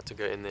 I'm about to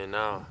go in there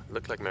now.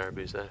 Look like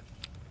marabou's there.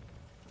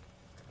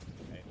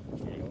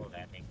 They're all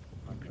landing.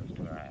 I'm close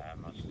to where I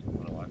am. I just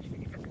want to watch if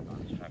you can look on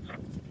this track.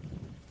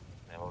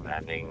 They're all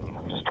landing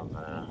just on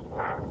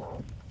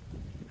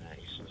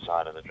the eastern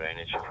side of the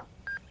drainage.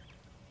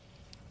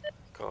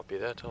 Copy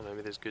that. Oh,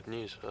 maybe there's good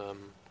news. I'll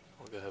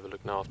go have a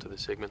look now after the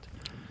segment.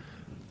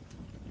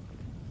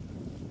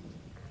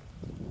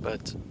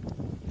 But Keep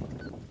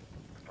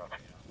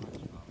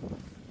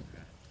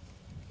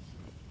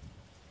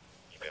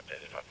you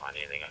updated if I find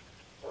anything.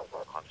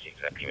 I can't see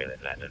exactly where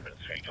they've landed, but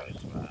it's very close.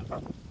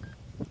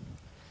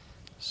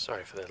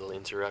 sorry for that little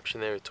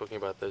interruption there. We're talking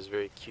about those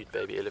very cute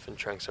baby elephant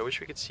trunks. I wish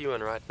we could see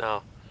one right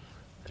now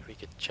that we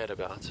could chat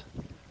about.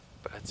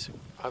 But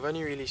I've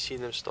only really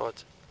seen them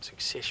start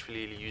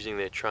successfully using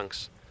their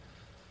trunks.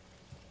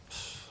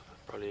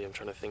 Probably, I'm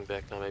trying to think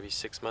back now, maybe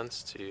 6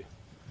 months to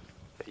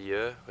a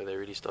year where they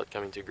really start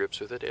coming to grips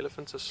with it.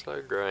 Elephants are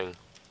slow growing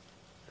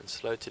and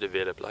slow to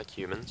develop like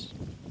humans.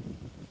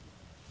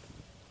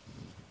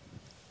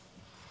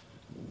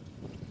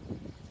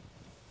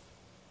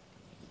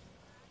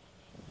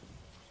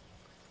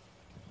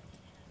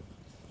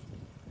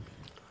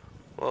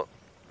 Well,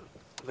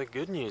 the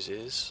good news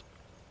is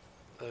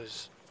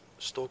those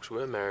storks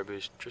were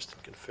marabou's. Tristan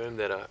confirmed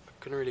that. I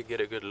couldn't really get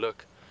a good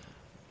look,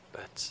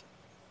 but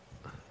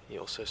he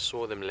also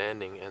saw them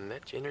landing, and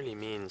that generally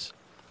means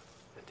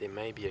that there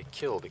may be a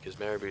kill, because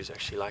marabou's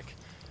actually like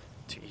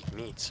to eat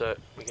meat. So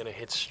we're going to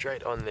head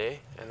straight on there,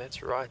 and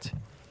that's right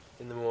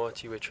in the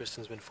Moati where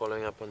Tristan's been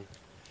following up on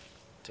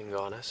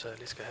Tingana. So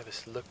let's go have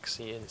a look,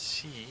 see, and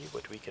see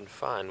what we can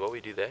find. While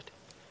we do that,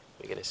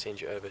 we're going to send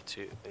you over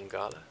to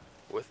Ngala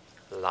with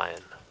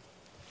Lion.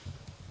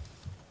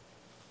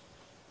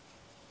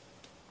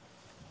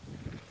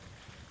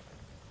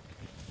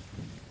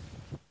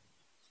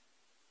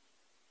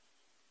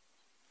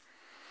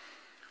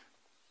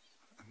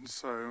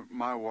 So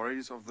my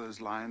worries of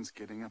those lions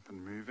getting up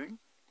and moving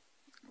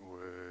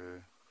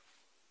were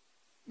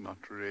not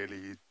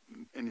really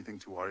anything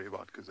to worry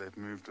about, because they've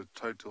moved a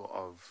total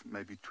of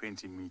maybe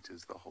 20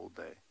 meters the whole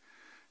day.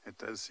 It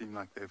does seem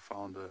like they've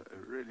found a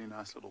really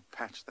nice little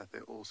patch that they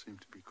all seem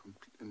to be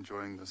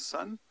enjoying the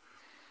sun.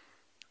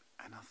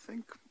 And I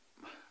think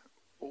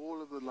all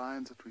of the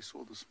lions that we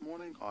saw this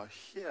morning are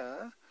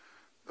here.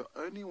 The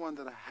only one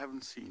that I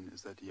haven't seen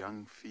is that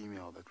young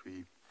female that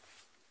we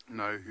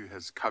know who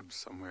has cubs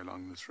somewhere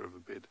along this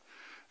riverbed.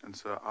 And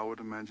so I would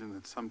imagine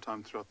that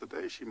sometime throughout the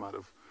day she might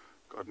have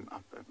gotten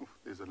up, and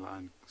there's a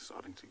lion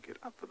starting to get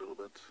up a little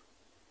bit.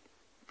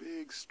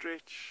 Big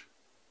stretch.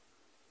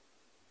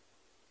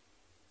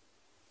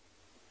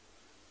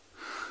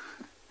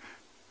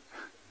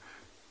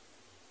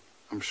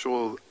 I'm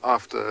sure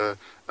after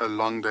a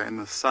long day in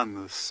the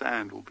sun, the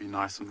sand will be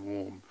nice and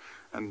warm.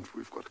 And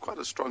we've got quite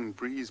a strong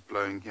breeze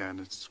blowing here, and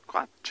it's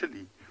quite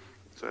chilly.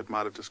 So it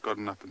might have just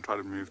gotten up and tried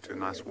to move to a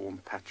nice warm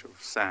patch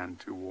of sand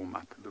to warm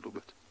up a little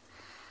bit.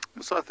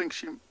 So I think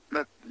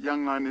that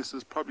young lioness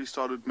has probably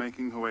started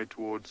making her way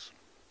towards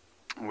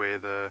where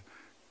the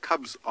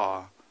cubs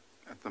are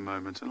at the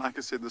moment. And like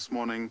I said this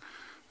morning,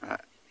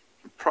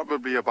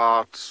 probably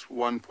about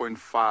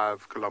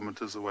 1.5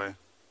 kilometers away.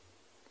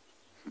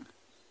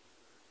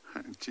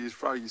 Geez,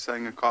 you're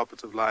saying a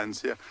carpet of lions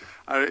here.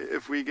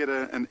 If we get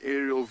an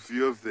aerial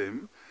view of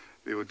them,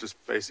 there would just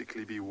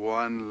basically be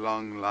one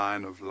long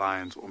line of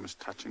lions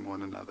almost touching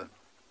one another.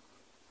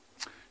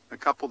 A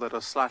couple that are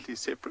slightly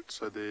separate,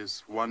 so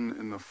there's one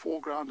in the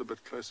foreground a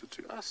bit closer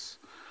to us,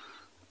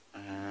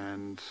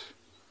 and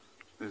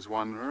there's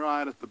one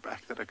right at the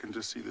back that I can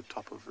just see the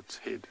top of its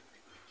head.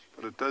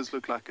 But it does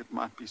look like it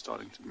might be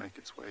starting to make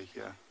its way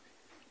here.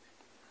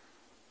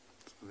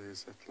 So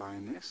there's that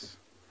lioness.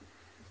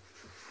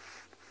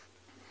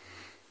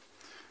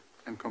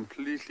 And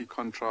completely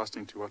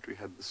contrasting to what we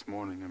had this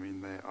morning. I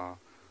mean, they are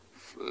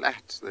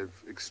flat.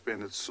 They've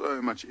expended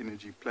so much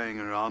energy playing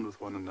around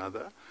with one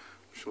another.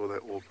 I'm sure they're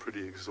all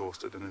pretty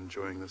exhausted and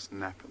enjoying this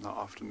nap in the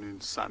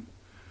afternoon sun.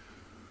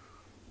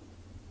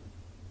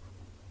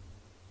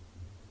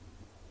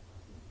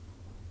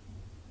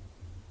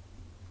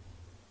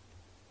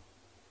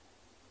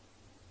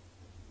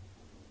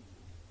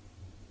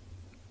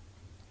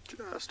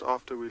 Just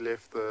after we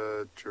left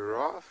the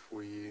giraffe,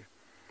 we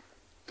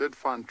did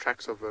find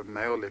tracks of a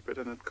male leopard,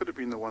 and it could have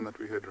been the one that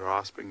we heard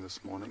rasping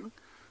this morning.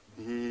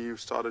 He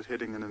started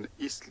heading in an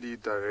easterly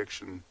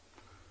direction.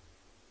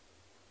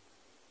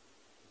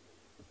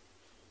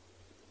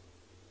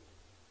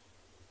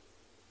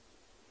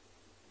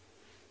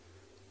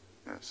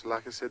 Yeah, so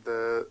like I said,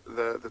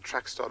 the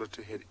track started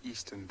to head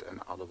east and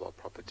out of our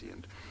property.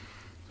 And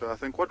so I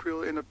think what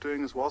we'll end up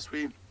doing is, whilst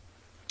we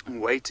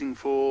waiting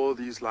for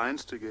these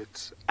lions to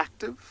get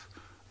active,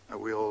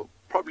 we'll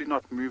probably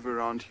not move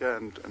around here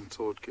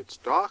until it gets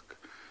dark.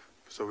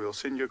 So we'll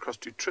send you across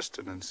to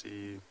Tristan and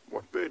see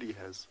what bird he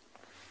has.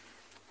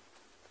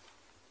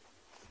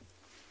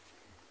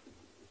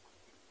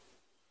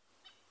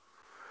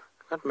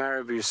 Got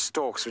marabou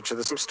storks, which are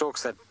the same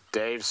storks that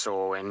Dave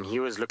saw. When he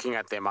was looking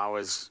at them, I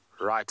was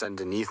right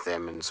underneath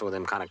them and saw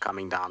them kind of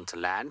coming down to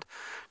land.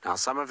 Now,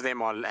 some of them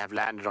have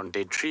landed on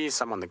dead trees,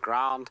 some on the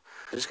ground.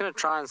 I'm just going to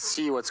try and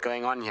see what's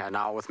going on here.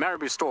 Now, with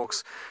marabou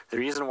storks, the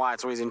reason why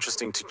it's always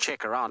interesting to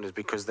check around is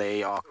because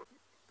they are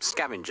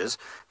scavengers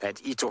that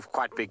eat off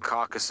quite big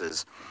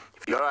carcasses.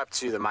 If you go up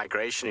to the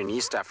migration in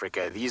East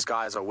Africa, these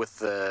guys are with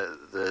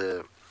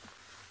the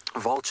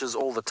vultures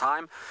all the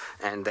time,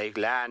 and they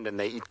land and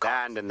they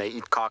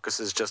eat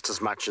carcasses just as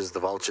much as the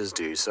vultures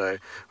do. So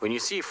when you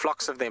see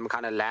flocks of them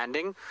kind of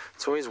landing,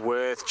 it's always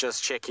worth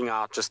just checking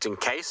out, just in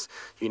case.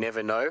 You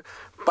never know.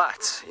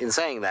 But in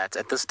saying that,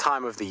 at this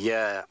time of the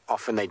year,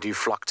 often they do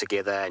flock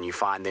together, and you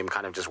find them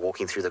kind of just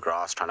walking through the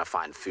grass trying to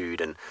find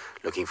food and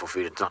looking for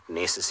food. It's not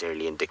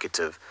necessarily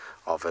indicative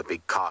of a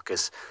big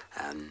carcass.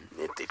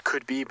 It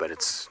could be, but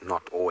it's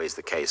not always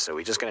the case. So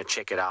we're just going to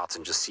check it out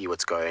and just see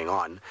what's going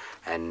on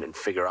and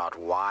figure out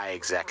why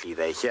exactly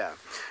they're here.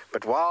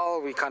 But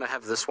while we kind of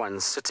have this one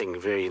sitting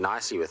very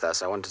nicely with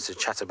us, I wanted to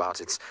chat about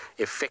its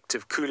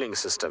effective cooling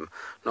system.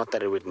 Not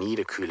that it would need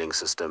a cooling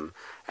system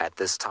at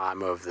this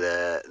time of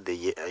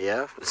the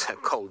year. It's a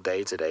cold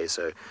day today,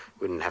 so you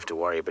wouldn't have to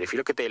worry. But if you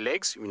look at their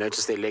legs, you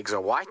notice their legs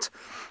are white,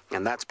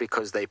 and that's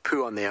because they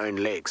poo on their own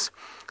legs.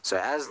 So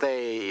as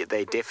they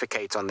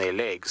defecate on their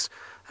legs,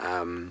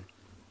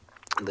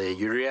 the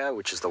urea,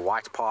 which is the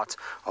white part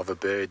of a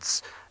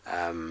bird's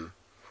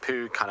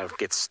poo, kind of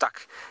gets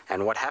stuck,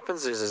 and what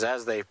happens is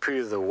as they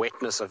poo, the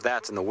wetness of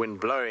that and the wind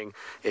blowing,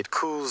 it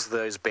cools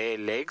those bare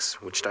legs,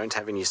 which don't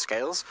have any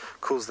scales,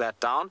 cools that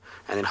down,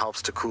 and then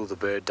helps to cool the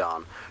bird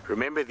down.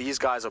 Remember, these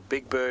guys are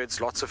big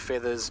birds, lots of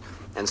feathers,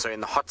 and so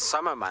in the hot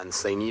summer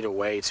months they need a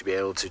way to be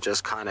able to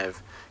just kind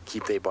of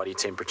keep their body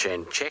temperature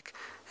in check,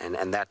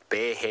 and that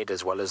bare head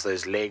as well as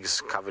those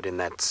legs covered in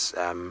that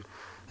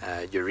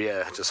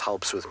urea just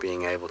helps with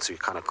being able to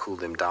kind of cool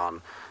them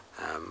down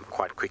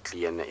quite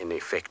quickly and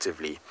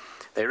effectively.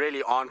 They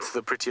really aren't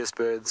the prettiest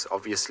birds,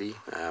 obviously.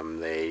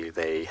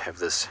 They have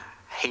this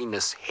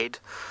heinous head.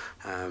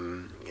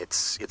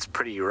 It's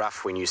pretty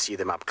rough when you see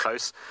them up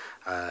close.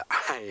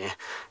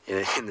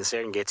 In the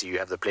Serengeti, you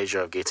have the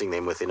pleasure of getting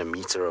them within a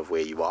meter of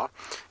where you are,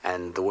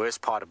 and the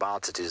worst part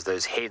about it is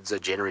those heads are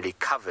generally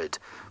covered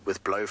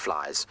with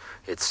blowflies.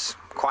 It's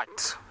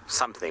quite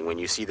something when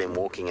you see them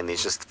walking and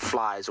there's just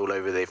flies all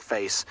over their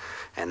face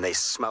and they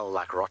smell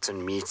like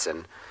rotten meat,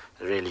 and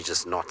really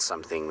just not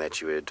something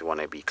that you would want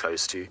to be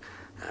close to.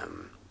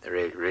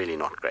 They're really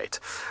not great.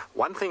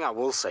 One thing I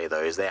will say,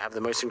 though, is they have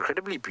the most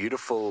incredibly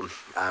beautiful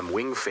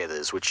wing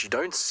feathers, which you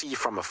don't see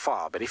from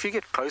afar, but if you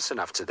get close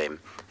enough to them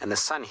and the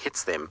sun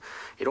hits them,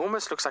 it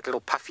almost looks like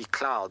little puffy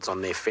clouds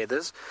on their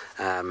feathers.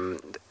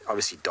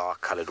 Obviously dark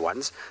colored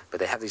ones, but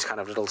they have these kind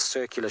of little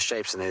circular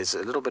shapes, and there's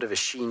a little bit of a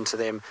sheen to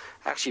them.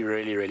 Actually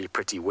really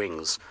pretty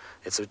wings.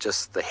 It's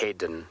just the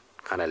head and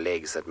kind of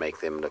legs that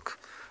make them look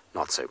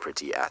not so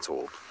pretty at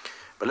all.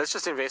 But let's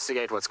just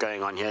investigate what's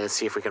going on here. Let's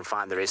see if we can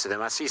find the rest of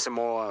them. I see some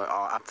more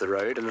are up the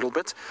road a little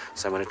bit,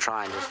 so I'm going to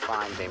try and just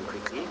find them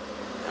quickly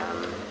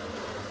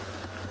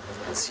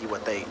and see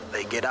what they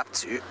get up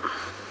to.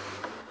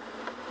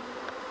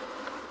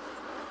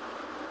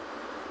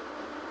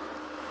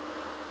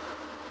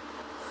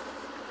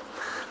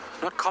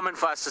 Not common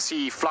for us to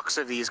see flocks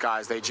of these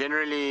guys. They're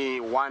generally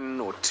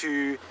one or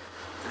two.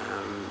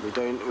 We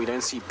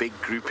don't see big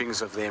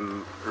groupings of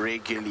them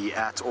regularly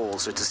at all.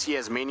 So to see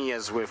as many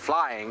as we're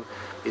flying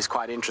is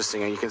quite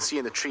interesting. And you can see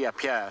in the tree up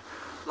here,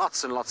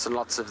 lots and lots and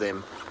lots of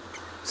them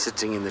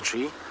sitting in the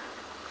tree.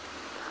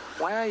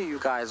 Why are you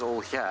guys all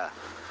here?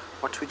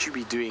 What would you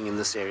be doing in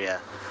this area?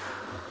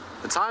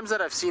 The times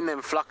that I've seen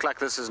them flock like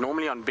this is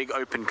normally on big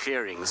open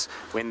clearings,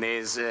 when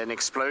there's an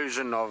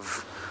explosion of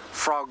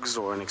frogs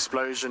or an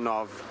explosion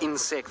of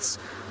insects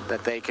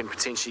that they can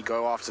potentially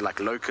go after, like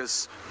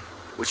locusts,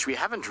 which we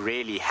haven't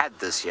really had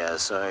this year,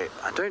 so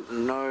I don't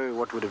know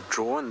what would have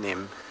drawn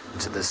them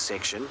to this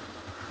section.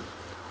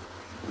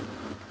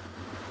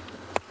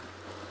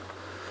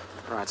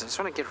 Right, I just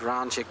want to get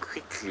around here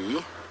quickly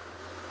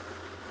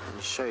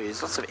and show you.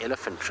 There's lots of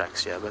elephant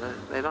tracks here, but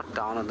they're not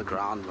down on the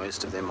ground.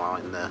 Most of them are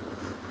in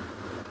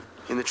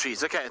the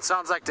trees. Okay, it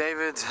sounds like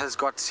David has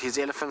got his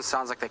elephants.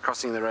 Sounds like they're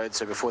crossing the road,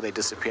 so before they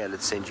disappear,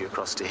 let's send you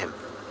across to him.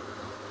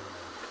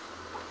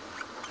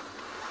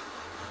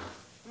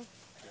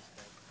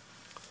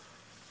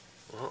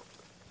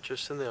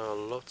 Tristan, there are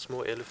lots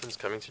more elephants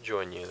coming to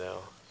join you. They are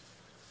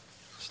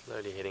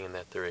slowly heading in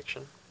that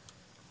direction.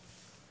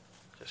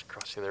 Just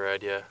crossing the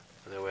road here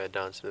on their way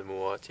down to the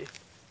Muwati.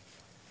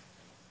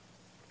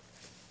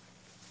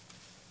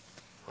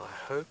 I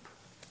hope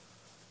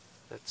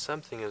that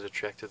something has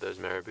attracted those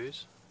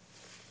marabous.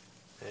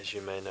 As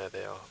you may know,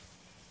 they are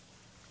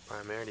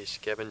primarily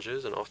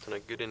scavengers and often a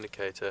good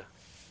indicator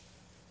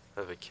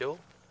of a kill.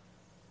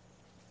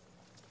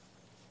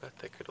 But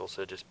they could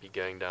also just be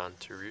going down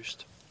to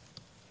roost.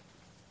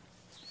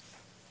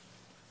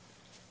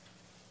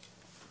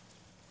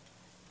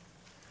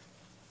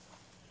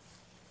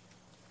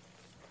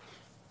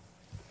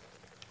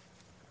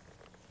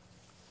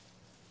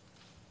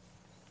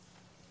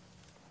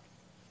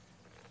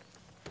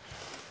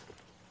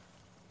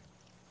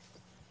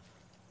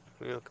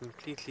 We are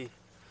completely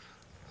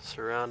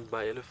surrounded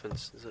by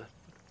elephants. There's a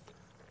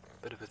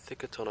bit of a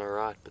thicket on our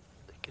right, but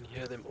you can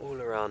hear them all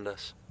around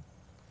us.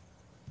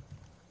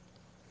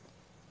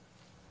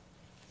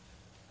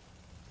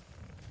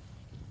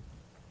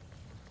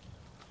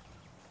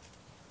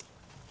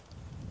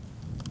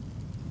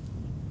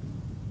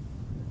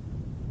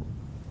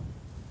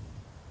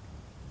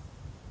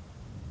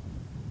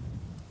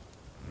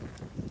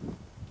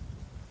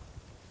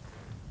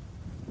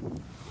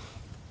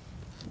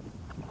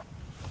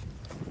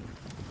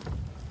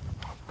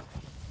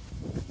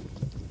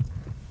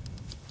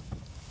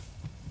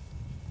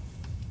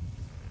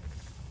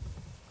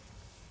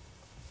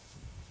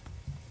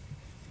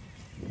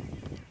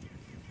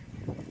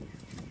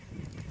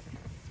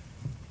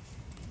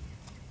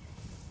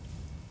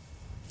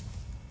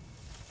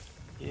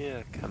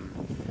 Here come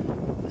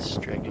the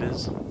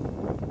stragglers.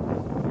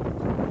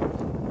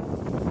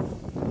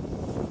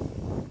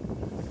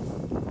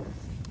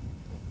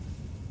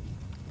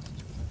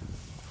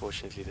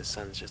 Fortunately, the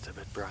sun's just a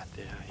bit bright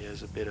there.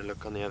 Here's a better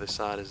look on the other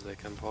side as they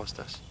come past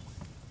us.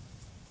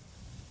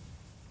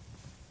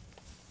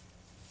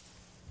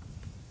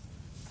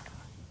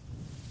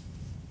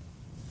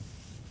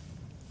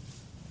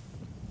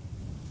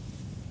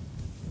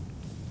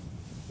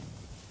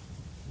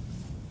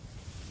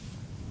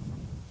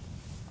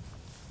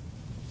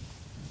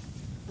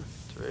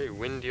 Very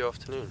windy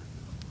afternoon.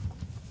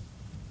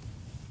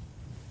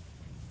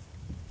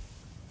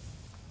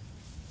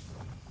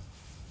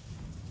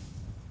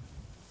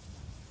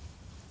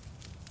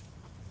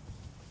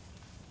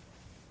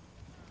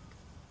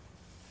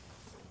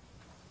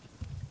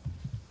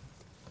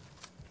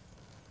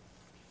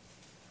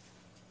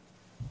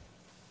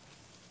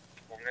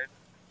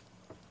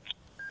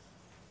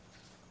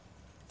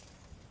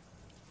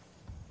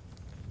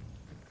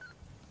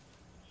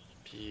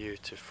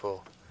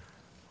 Beautiful.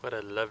 What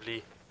a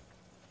lovely,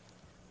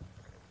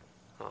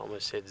 I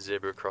almost said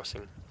zebra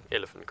crossing,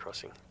 elephant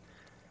crossing.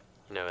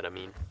 You know what I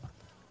mean.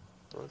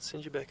 Well, let's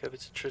send you back over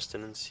to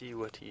Tristan and see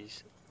what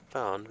he's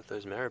found with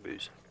those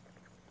marabous.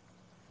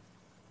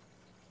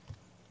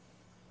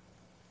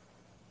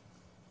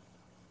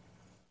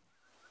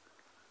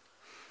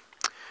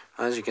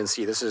 As you can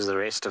see, this is the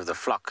rest of the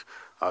flock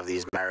of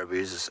these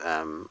marabous,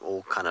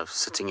 all kind of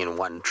sitting in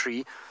one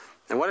tree.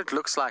 And what it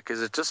looks like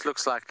is it just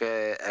looks like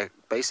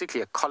basically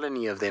a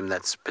colony of them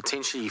that's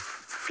potentially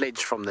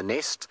fledged from the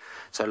nest.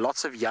 So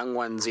lots of young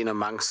ones in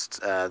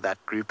amongst that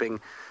grouping.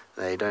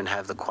 They don't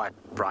have the quite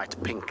bright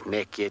pink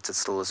neck yet. It's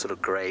still a sort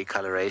of grey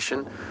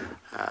coloration.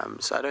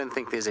 So I don't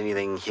think there's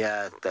anything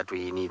here that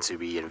we need to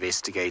be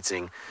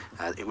investigating.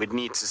 It would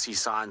need to see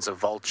signs of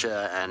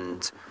vulture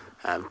and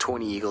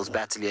tawny eagles,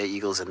 battalier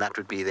eagles, and that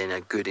would be then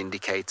a good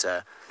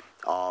indicator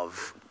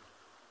of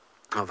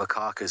a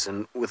carcass.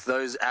 And with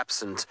those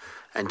absent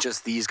and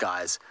just these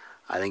guys,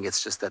 I think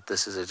it's just that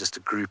this is just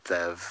a group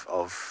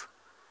of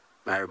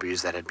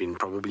marabous that had been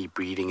probably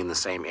breeding in the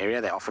same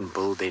area. They often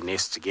build their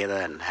nests together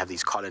and have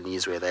these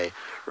colonies where they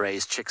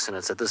raise chicks, and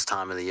it's at this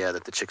time of the year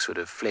that the chicks would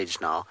have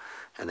fledged now,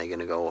 and they're going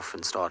to go off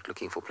and start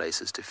looking for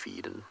places to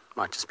feed and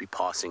might just be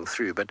passing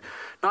through. But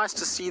nice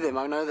to see them.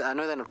 I know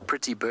they're not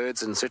pretty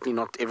birds and certainly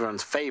not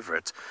everyone's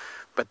favorite,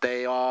 but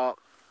they are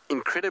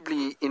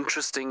incredibly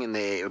interesting in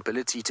their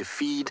ability to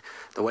feed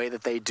the way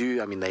that they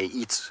do. I mean, they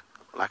eat,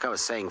 like I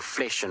was saying,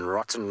 flesh and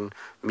rotten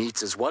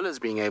meat, as well as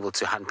being able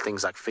to hunt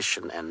things like fish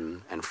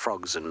and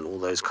frogs and all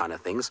those kind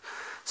of things.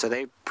 So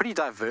they're pretty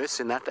diverse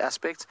in that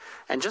aspect,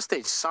 and just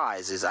their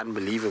size is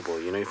unbelievable.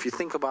 You know, if you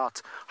think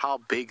about how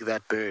big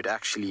that bird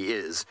actually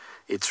is,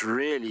 it's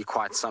really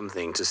quite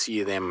something to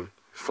see them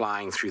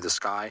flying through the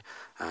sky.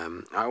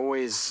 I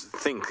always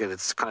think that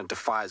it's kind of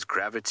defies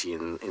gravity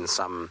in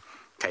some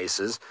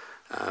cases.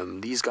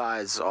 These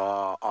guys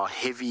are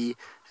heavy,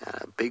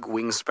 big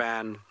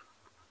wingspan.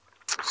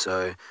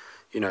 So,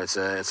 you know,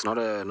 it's not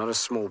a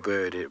small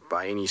bird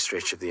by any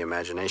stretch of the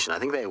imagination. I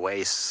think they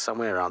weigh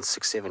somewhere around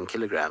 6-7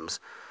 kilograms,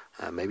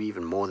 maybe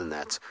even more than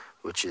that,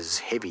 which is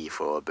heavy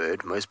for a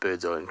bird. Most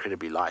birds are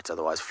incredibly light,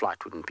 otherwise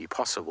flight wouldn't be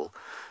possible.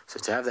 So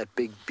to have that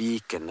big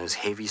beak and those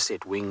heavy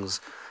set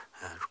wings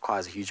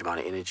requires a huge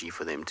amount of energy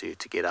for them to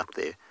get up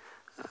there.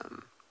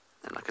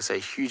 and like I say,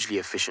 hugely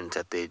efficient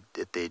at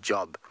their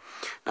job.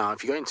 Now,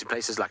 if you go into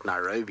places like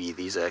Nairobi,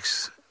 these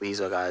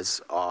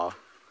guys are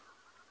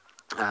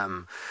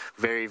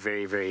very,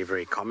 very, very,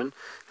 very common.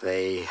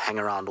 They hang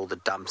around all the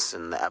dumps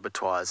and the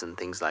abattoirs and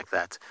things like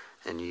that,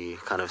 and you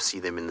kind of see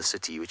them in the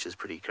city, which is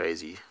pretty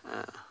crazy.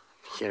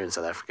 Here in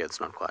South Africa, it's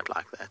not quite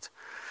like that.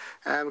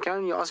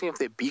 Karen, you're asking if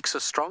their beaks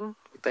are strong.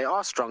 They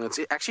are strong. It's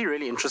actually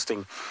really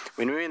interesting.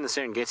 When we were in the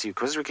Serengeti,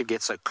 because we could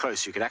get so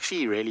close, you could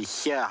actually really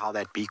hear how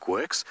that beak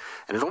works.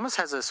 And it almost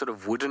has a sort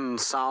of wooden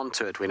sound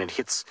to it when it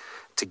hits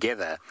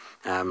together,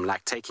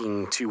 like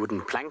taking two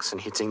wooden planks and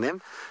hitting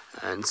them.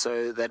 And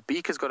so that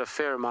beak has got a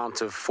fair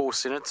amount of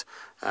force in it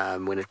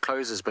when it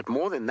closes. But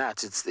more than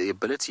that, it's the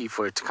ability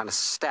for it to kind of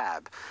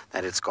stab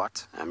that it's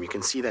got. You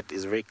can see that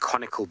is a very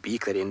conical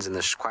beak that ends in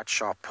this quite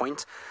sharp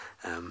point.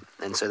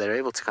 And so they're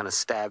able to kind of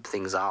stab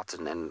things out,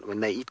 and when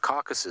they eat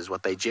carcasses,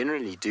 what they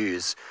generally do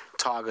is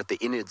target the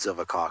innards of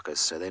a carcass.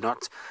 So they're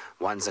not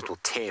ones that will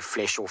tear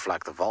flesh off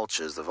like the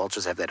vultures. The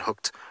vultures have that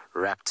hooked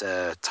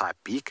raptor type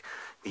beak.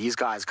 These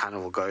guys kind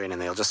of will go in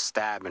and they'll just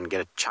stab and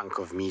get a chunk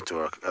of meat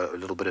or a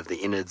little bit of the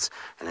innards,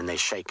 and then they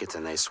shake it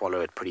and they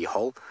swallow it pretty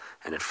whole,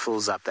 and it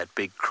fills up that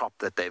big crop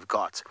that they've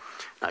got.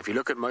 Now, if you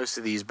look at most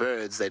of these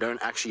birds, they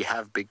don't actually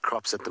have big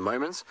crops at the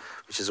moment,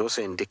 which is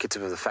also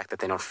indicative of the fact that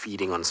they're not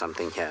feeding on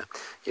something here.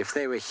 If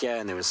they were here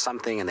and there was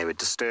something and they were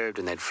disturbed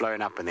and they'd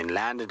flown up and then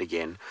landed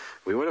again,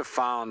 we would have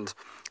found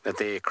that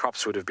their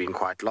crops would have been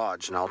quite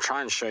large. And I'll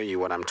try and show you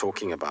what I'm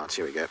talking about.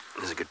 Here we go.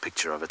 There's a good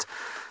picture of it.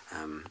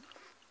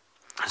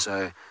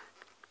 So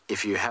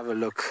if you have a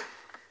look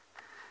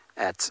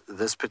at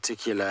this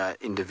particular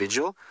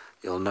individual,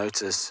 you'll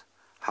notice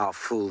how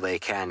full they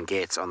can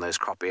get on those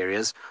crop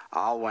areas.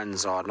 Our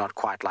ones are not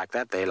quite like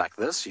that. They're like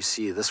this. You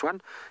see this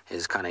one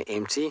is kind of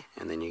empty,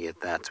 and then you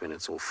get that when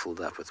it's all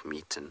filled up with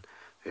meat and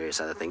various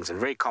other things. And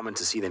very common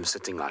to see them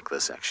sitting like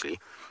this, actually.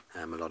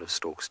 A lot of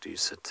storks do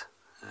sit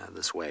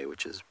this way,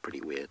 which is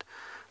pretty weird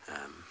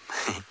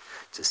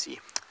to see.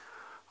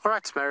 All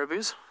right,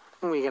 Marabous,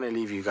 we're going to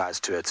leave you guys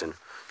to it and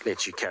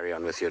let you carry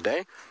on with your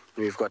day.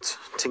 We've got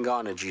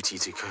Tingana duty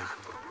to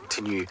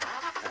continue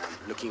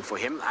looking for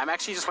him. I'm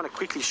actually just want to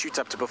quickly shoot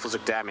up to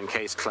Buffelshoek Dam in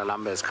case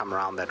Tlalamba has come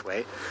around that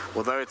way.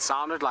 Although it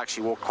sounded like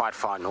she walked quite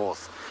far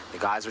north. The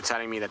guys were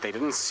telling me that they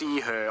didn't see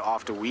her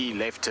after we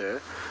left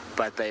her,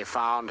 but they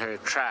found her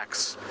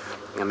tracks,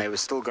 and they were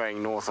still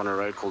going north on a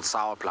road called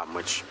Sour Plum,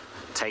 which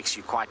takes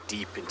you quite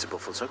deep into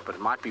Buffelshoek, but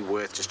it might be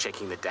worth just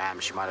checking the dam.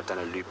 She might have done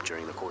a loop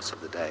during the course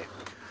of the day.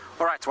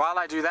 All right, while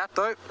I do that,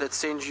 though, let's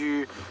send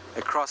you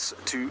across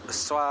to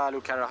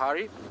Swalu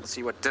Kalahari,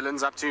 see what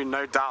Dylan's up to.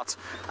 No doubt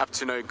up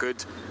to no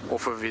good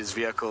off of his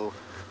vehicle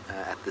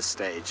at this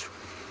stage.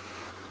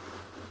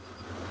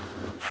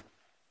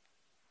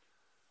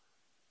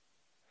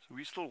 So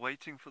we're still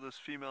waiting for this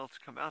female to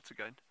come out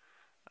again.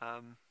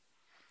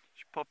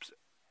 She pops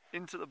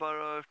into the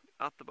burrow,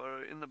 out the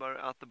burrow, in the burrow,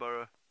 out the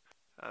burrow.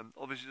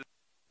 Obviously the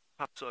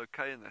pups are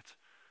okay in that.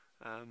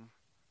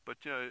 But,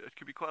 you know, it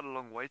could be quite a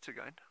long wait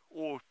again.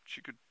 Or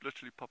she could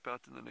literally pop out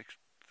in the next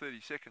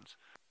 30 seconds.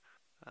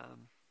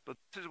 But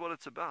this is what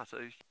it's about,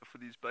 for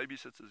these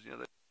babysitters, you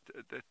know,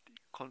 that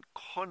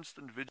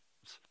constant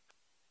vigilance.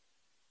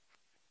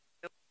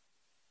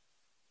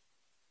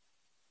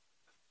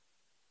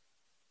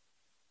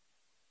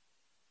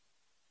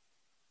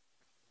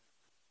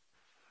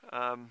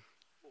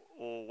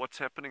 Or what's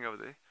happening over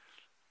there.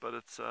 But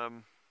it's...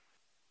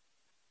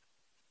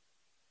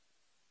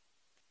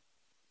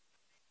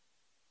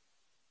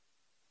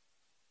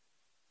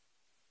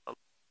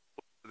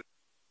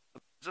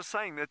 just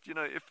saying that, you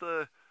know, if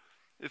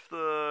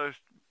the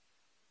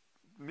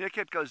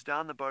meerkat goes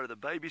down the burrow, the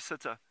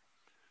babysitter,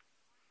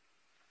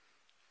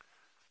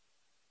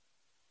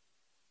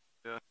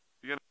 yeah,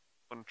 you're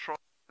going to try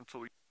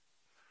until we.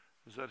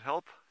 Does that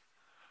help?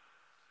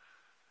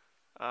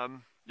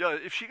 Yeah,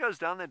 if she goes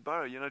down that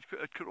burrow, you know,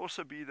 it could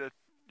also be that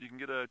you can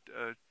get a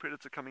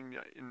predator coming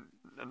in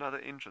another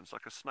entrance,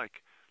 like a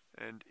snake,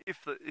 and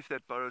if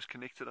that burrow is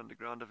connected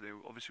underground over there,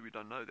 obviously we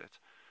don't know that.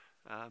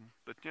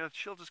 But you know,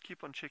 she'll just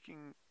keep on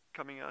checking,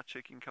 coming out.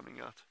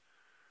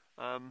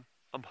 I'm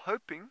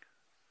hoping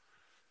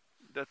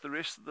that the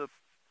rest of the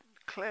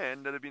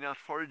clan that have been out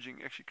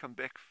foraging actually come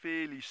back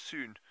fairly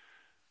soon.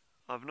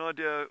 I've no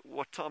idea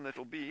what time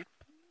that'll be.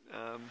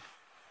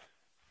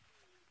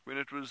 When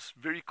it was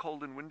very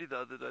cold and windy the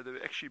other day, they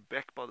were actually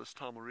back by this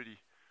time already.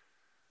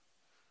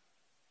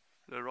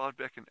 They arrived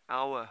back an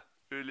hour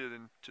earlier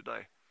than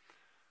today.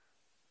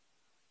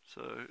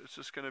 So it's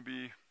just going to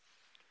be...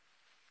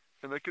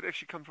 And they could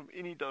actually come from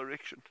any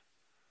direction.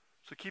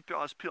 So keep your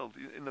eyes peeled.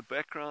 In the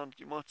background,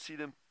 you might see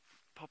them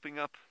popping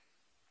up.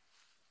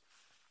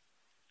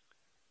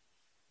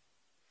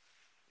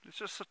 Let's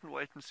just sit and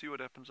wait and see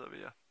what happens over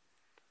here.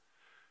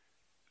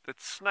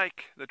 That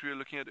snake that we were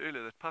looking at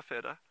earlier, that puff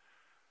adder,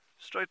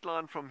 straight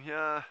line from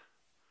here,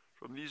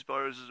 from these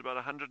burrows, is about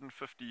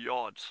 150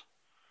 yards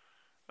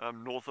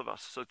north of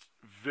us. So it's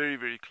very,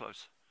 very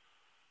close.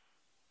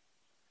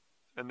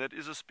 And that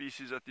is a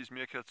species that these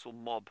meerkats will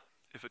mob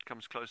if it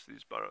comes close to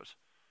these burrows.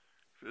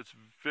 It's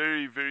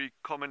very, very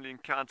commonly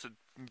encountered,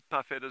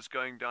 puff headers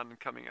going down and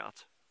coming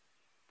out.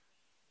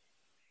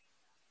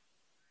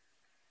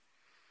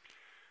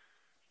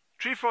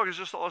 Tree Frog has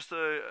just asked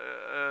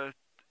a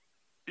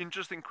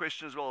interesting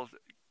question as well.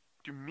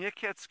 Do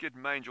meerkats get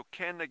mange, or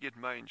can they get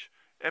mange?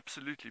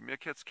 Absolutely,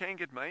 meerkats can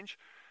get mange.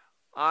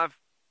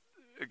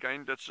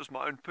 Again, that's just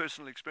my own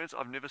personal experience.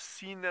 I've never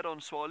seen that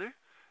on swallow,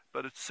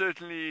 but it's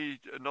certainly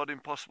not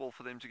impossible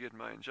for them to get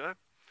mange.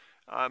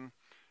 And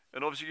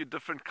obviously you get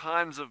different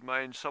kinds of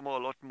mange. Some are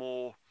a lot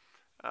more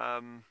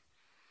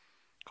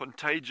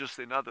contagious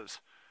than others.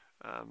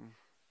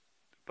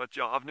 But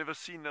yeah, I've never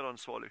seen that on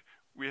swallow.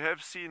 We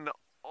have seen the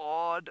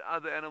odd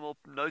other animal,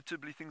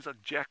 notably things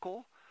like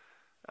jackal,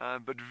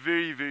 but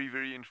very, very,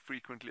 very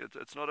infrequently.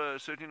 It's not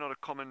certainly not a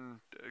common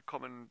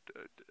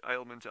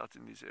ailment out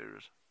in these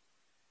areas.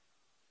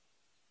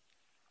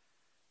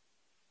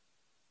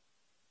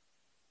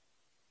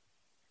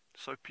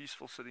 So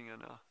peaceful sitting here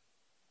now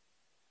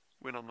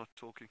when I'm not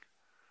talking.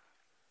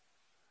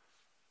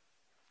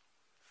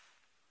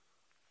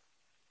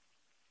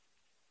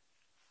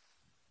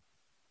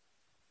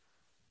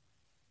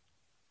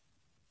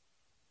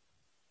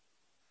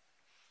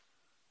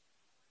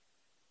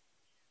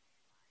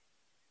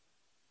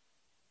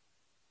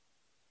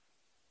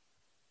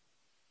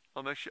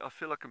 I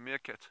feel like a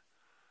meerkat.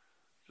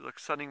 I feel like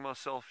sunning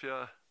myself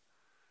here.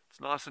 It's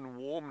nice and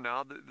warm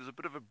now. There's a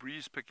bit of a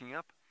breeze picking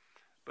up,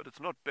 but it's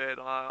not bad.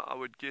 I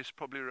would guess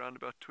probably around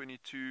about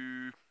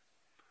 22,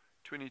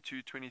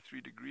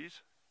 23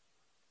 degrees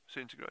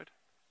centigrade.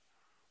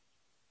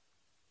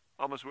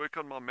 I must work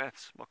on my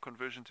maths, my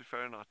conversion to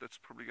Fahrenheit. That's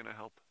probably going to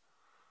help.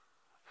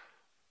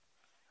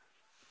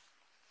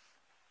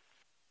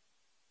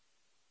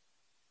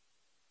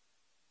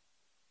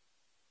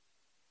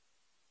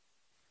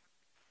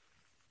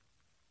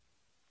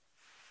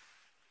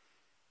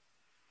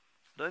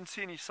 Don't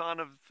see any sign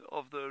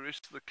of the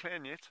rest of the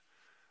clan yet,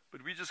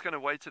 but we're just going to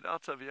wait it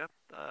out over here.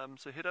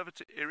 So head over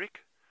to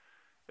Eric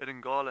at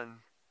Ngala and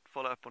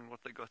follow up on what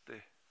they got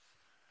there.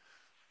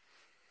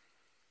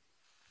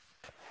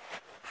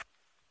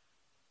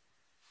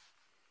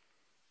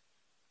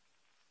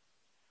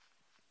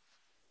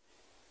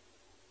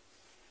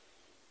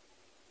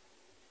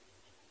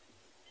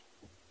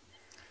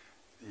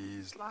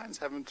 These lions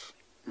haven't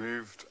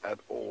moved at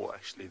all,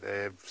 actually.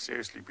 They've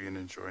seriously been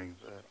enjoying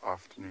the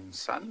afternoon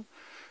sun.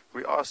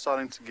 We are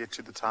starting to get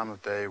to the time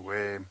of day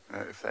where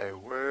if they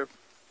were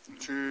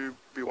to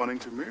be wanting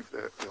to move,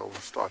 they'll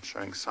start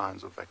showing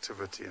signs of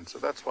activity, and so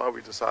that's why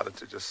we decided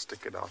to just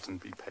stick it out and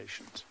be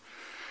patient.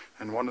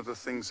 And one of the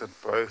things that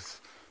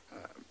both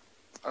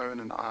Owen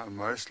and I are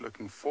most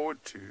looking forward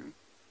to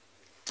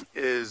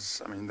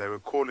is, they were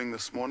calling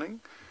this morning,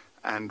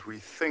 and we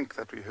think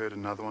that we heard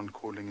another one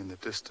calling in the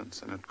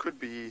distance, and it could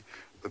be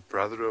the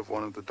brother of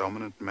one of the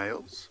dominant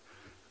males.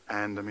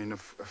 And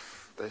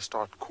if they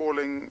start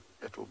calling,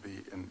 it will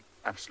be an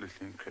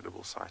absolutely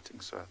incredible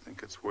sighting. So I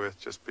think it's worth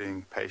just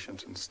being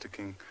patient and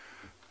sticking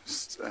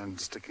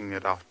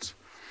it out.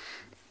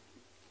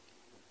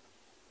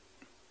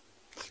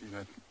 See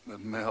that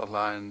male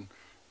lion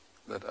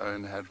that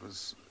Owen had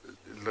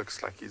it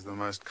looks like he's the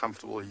most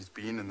comfortable he's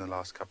been in the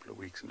last couple of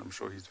weeks, and I'm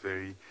sure he's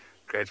very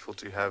grateful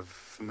to have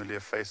familiar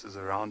faces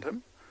around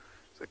him.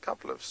 There's a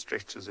couple of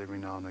stretches every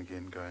now and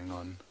again going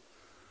on.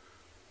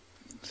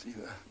 See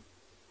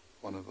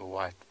one of the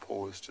white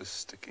paws just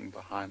sticking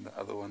behind the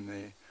other one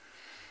there.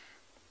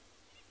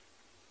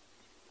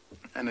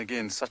 And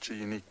again, such a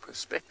unique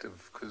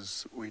perspective,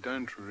 because we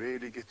don't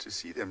really get to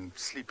see them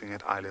sleeping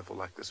at eye level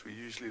like this. We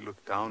usually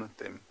look down at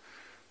them,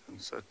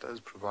 and so it does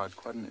provide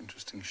quite an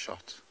interesting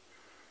shot.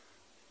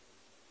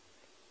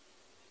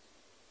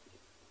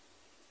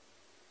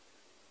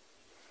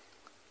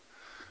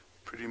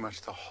 Pretty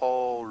much the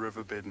whole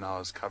riverbed now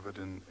is covered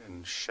in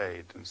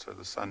shade, and so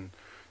the sun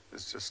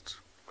is just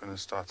going to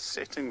start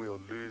setting. We'll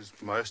lose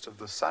most of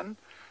the sun,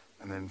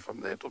 and then from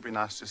there it'll be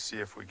nice to see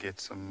if we get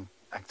some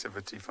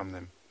activity from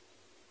them.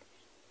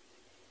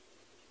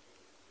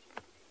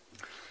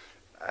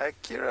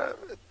 Kira,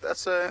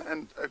 that's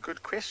a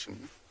good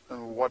question.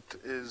 What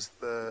is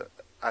the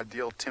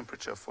ideal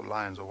temperature for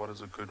lions, or what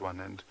is a good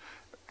one? And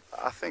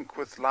I think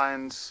with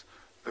lions,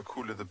 the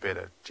cooler the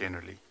better,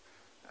 generally.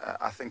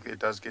 I think it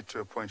does get to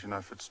a point,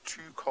 if it's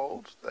too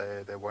cold,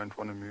 they won't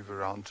want to move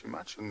around too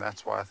much, and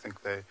that's why I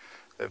think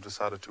they've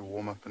decided to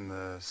warm up in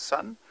the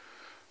sun.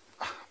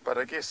 But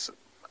I guess,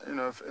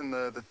 if in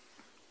the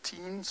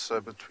teens,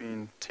 so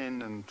between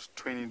 10 and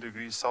 20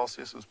 degrees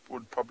Celsius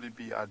would probably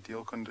be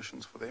ideal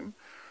conditions for them.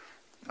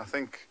 I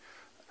think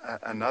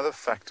another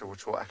factor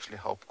which will actually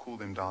help cool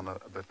them down a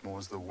bit more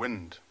is the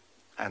wind,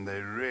 and they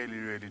really,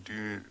 really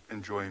do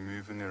enjoy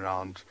moving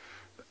around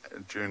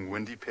during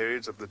windy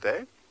periods of the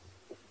day.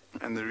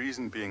 And the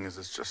reason being is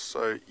it's just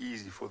so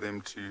easy for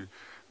them to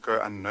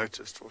go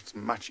unnoticed, or it's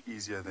much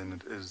easier than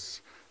it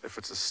is if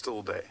it's a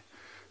still day.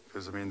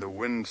 Because, the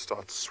wind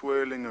starts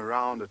swirling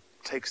around, it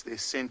takes their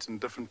scent in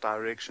different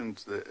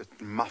directions, it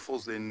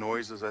muffles their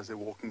noises as they're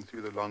walking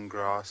through the long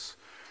grass.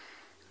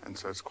 And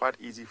so it's quite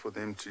easy for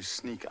them to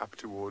sneak up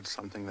towards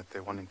something that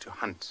they're wanting to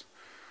hunt.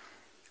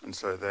 And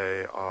so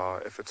they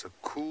are, if it's a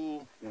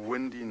cool,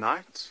 windy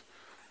night,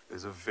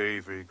 there's a very,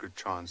 very good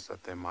chance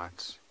that they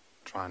might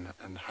try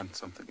and hunt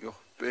something. Oh,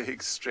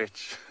 big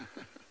stretch.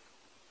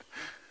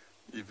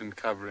 Even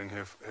covering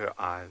her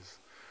eyes.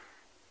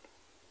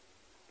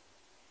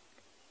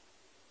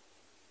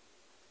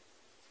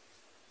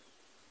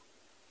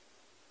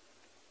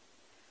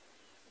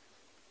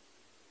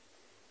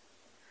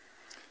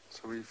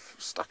 So we've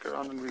stuck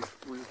around and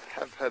we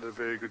have had a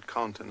very good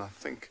count, and I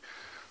think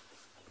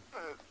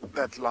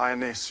that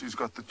lioness who's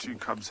got the 2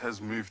 cubs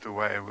has moved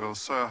away. We were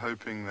so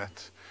hoping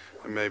that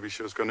maybe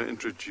she was going to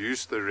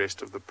introduce the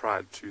rest of the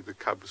pride to the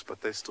cubs,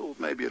 but they're still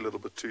maybe a little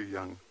bit too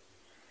young.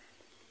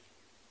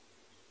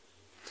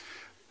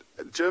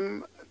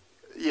 Jim,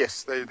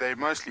 yes, they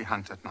mostly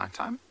hunt at night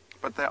time,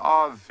 but they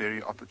are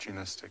very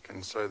opportunistic,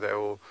 and so they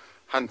will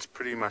hunt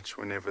pretty much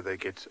whenever they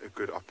get a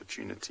good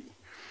opportunity.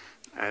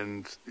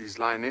 And these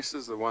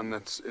lionesses, the one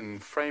that's in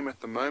frame at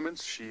the moment,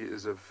 she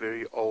is a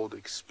very old,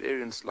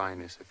 experienced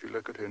lioness. If you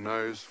look at her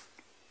nose,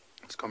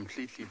 it's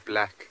completely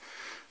black.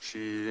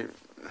 You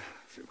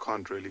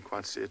can't really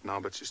quite see it now,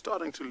 but she's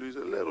starting to lose a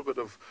little bit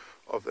of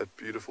that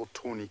beautiful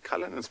tawny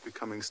color, and it's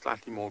becoming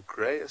slightly more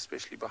gray,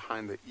 especially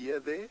behind the ear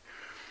there.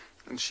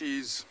 And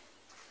she's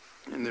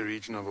in the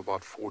region of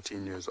about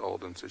 14 years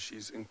old, and so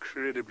she's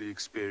incredibly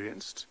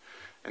experienced,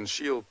 and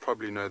she'll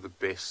probably know the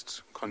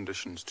best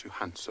conditions to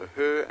hunt. So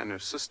her and her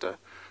sister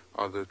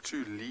are the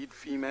 2 lead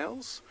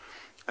females,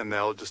 and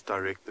they'll just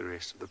direct the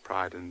rest of the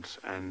pride,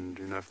 and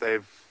you know, if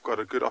they've got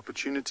a good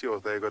opportunity or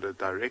they've got a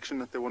direction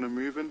that they want to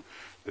move in,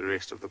 the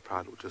rest of the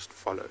pride will just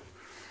follow.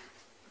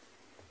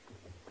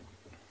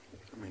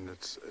 I mean,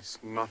 it's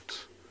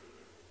not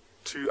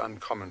too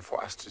uncommon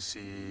for us to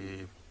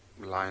see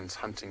lions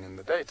hunting in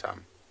the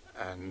daytime,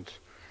 and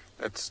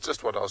it's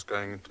just what I was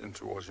going in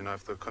towards. You know,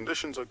 if the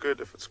conditions are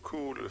good, if it's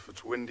cool, if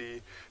it's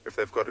windy, if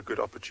they've got a good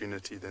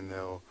opportunity, then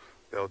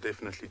they'll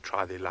definitely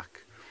try their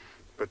luck.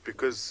 But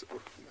because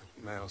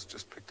the male's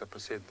just picked up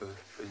his head, the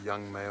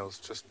young male's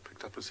just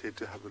picked up his head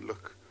to have a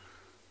look,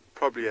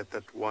 probably at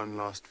that one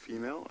last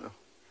female. Oh,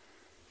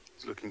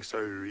 it's looking so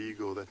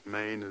regal. That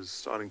mane is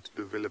starting to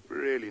develop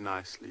really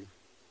nicely.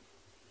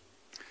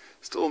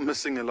 Still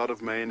missing a lot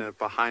of mane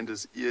behind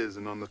his ears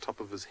and on the top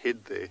of his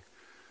head there.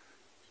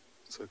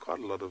 So quite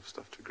a lot of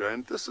stuff to grow,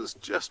 and this is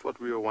just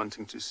what we were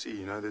wanting to see.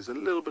 You know, there's a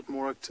little bit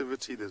more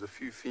activity. There's a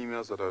few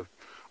females that are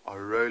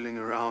rolling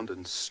around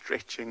and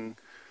stretching.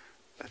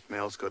 That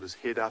male's got his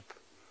head up,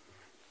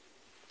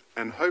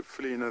 and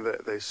hopefully, you know,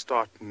 they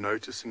start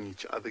noticing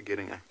each other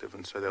getting active,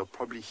 and so they'll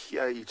probably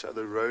hear each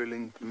other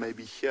rolling,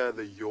 maybe hear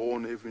the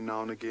yawn every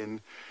now and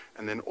again,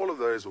 and then all of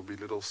those will be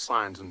little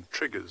signs and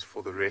triggers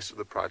for the rest of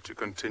the pride to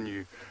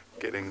continue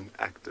getting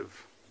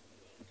active.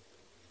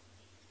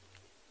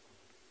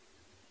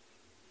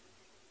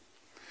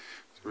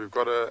 We've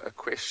got a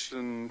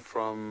question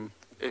from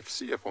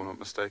FC, if I'm not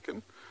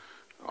mistaken,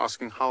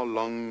 asking how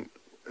long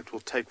it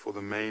will take for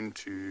the mane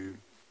to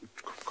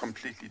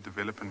completely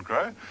develop and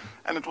grow,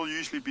 and it will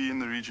usually be in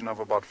the region of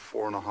about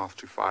 4.5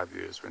 to 5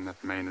 years when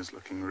that mane is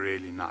looking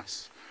really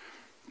nice.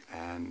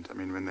 And I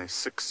mean, when they're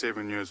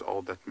 6-7 years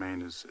old, that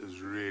mane is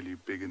really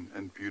big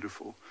and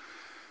beautiful.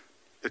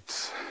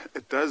 It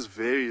does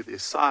vary. The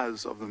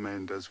size of the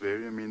mane does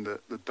vary. I mean,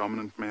 the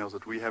dominant males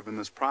that we have in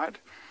this pride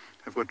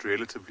have got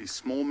relatively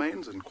small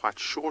manes and quite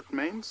short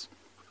manes.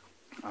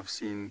 I've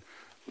seen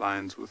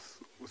lions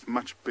with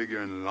much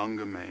bigger and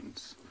longer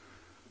manes.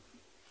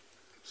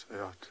 So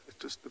yeah, it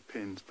just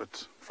depends.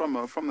 But from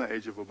the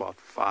age of about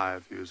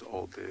 5 years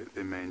old,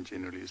 their mane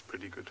generally is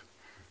pretty good.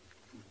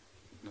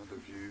 Another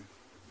view.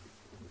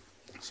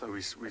 So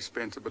we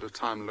spent a bit of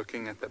time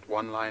looking at that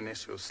one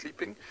lioness who was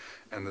sleeping,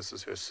 and this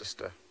is her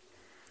sister.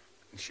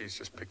 And she's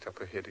just picked up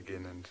her head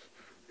again, and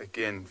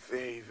again,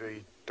 very,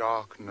 very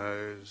dark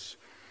nose.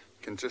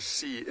 You can just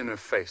see in her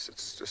face,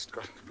 it's just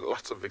got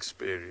lots of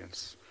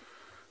experience.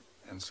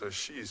 And so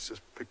she's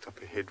just picked up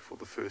her head for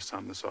the first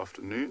time this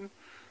afternoon.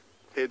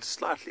 Head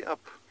slightly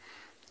up.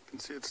 You can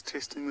see it's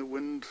testing the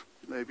wind,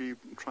 maybe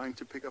trying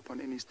to pick up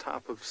on any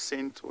type of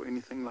scent or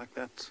anything like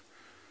that.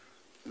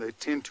 They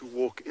tend to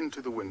walk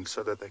into the wind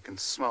so that they can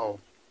smell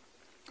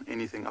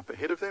anything up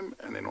ahead of them,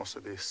 and then also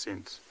their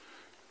scent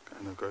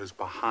kind of goes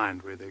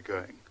behind where they're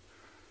going.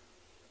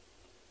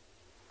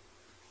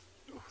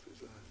 Oh,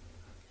 there's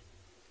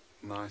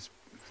a nice,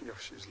 yeah,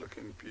 she's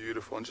looking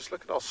beautiful, and just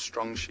look at how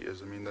strong she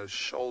is. I mean, those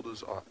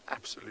shoulders are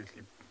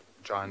absolutely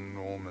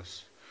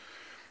ginormous.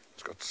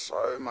 It's got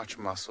so much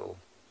muscle.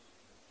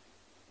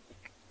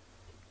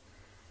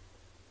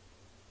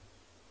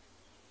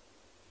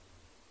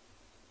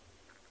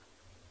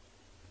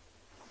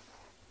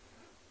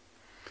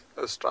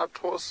 A striped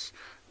horse,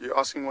 you're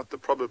asking what the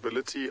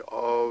probability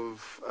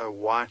of a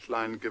white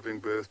lion giving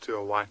birth to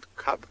a white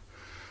cub.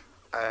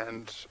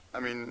 And I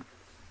mean,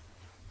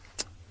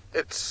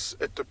 it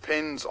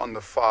depends on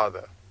the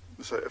father.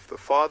 So if the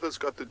father's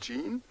got the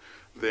gene,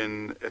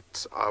 then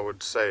I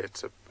would say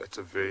it's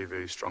a very,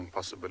 very strong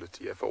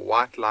possibility. If a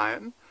white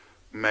lion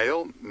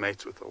male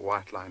mates with a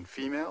white line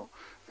female,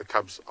 the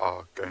cubs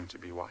are going to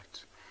be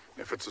white.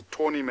 If it's a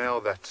tawny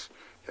male that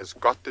has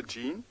got the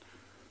gene,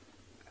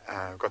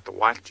 got the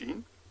white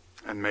gene,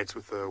 and mates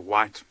with a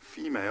white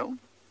female,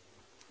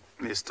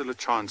 there's still a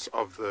chance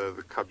of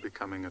the cub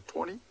becoming a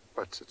tawny,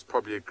 but it's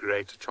probably a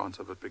greater chance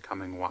of it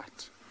becoming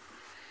white.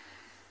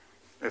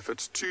 If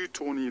it's two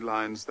tawny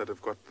lines that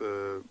have got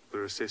the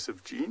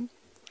recessive gene,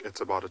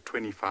 it's about a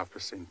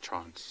 25%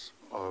 chance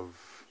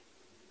of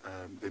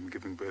them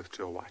giving birth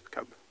to a white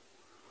cub.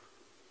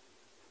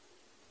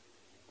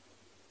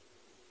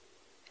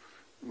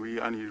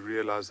 We only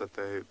realized that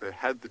they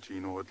had the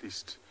gene, or at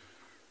least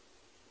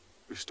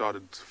we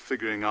started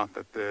figuring out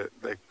that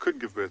they could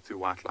give birth to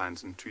white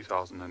lines in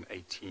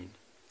 2018.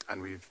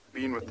 And we've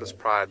been with this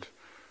pride,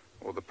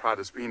 or the pride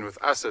has been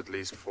with us at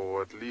least,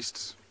 for at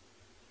least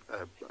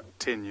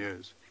 10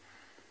 years.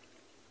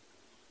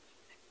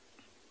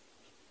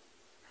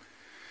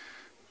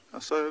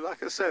 So,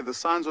 like I said, the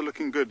signs are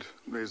looking good.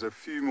 There's a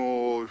few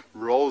more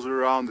rolls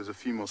around, there's a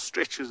few more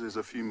stretches, there's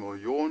a few more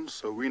yawns,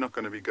 so we're not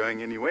going to be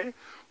going anywhere.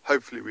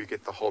 Hopefully we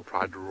get the whole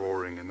pride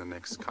roaring in the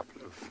next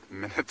couple of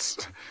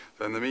minutes.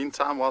 So in the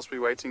meantime, whilst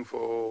we're waiting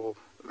for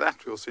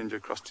that, we'll send you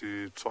across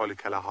to Tswali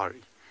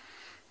Kalahari.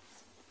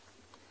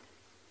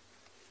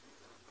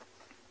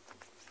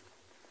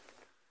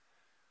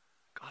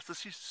 Guys,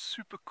 this is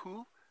super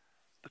cool.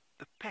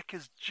 The pack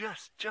has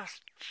just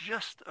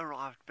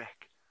arrived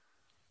back.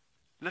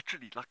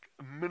 Literally, like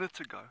a minute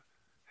ago,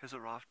 has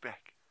arrived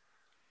back.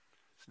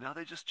 So now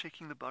they're just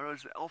checking the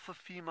burrows. The alpha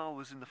female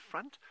was in the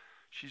front.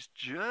 She's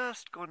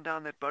just gone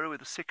down that burrow where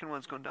the second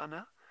one's gone down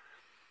now.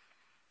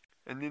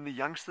 And then the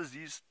youngsters,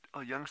 these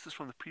are youngsters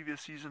from the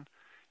previous season.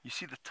 You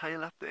see the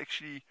tail up. They're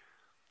actually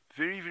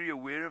very, very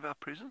aware of our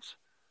presence,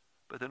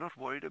 but they're not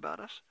worried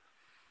about us.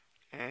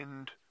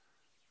 And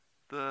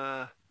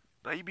the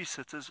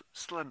babysitter's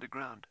still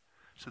underground.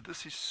 So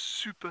this is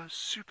super,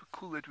 super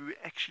cool that we were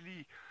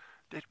actually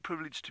that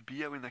privileged to be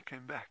here when they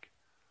came back.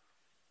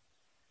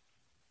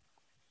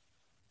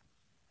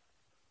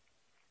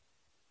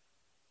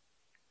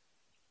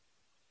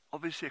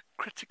 Obviously a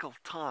critical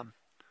time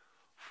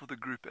for the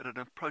group at an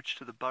approach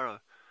to the burrow.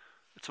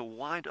 It's a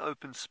wide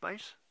open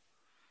space.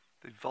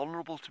 They're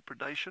vulnerable to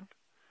predation,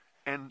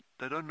 and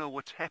they don't know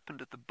what's happened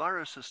at the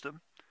burrow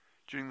system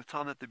during the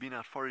time that they've been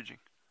out foraging.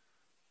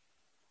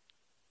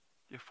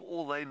 Yeah, for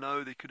all they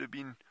know, there could have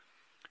been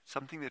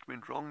something that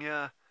went wrong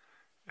here.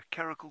 A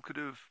caracal could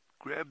have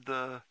grabbed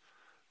the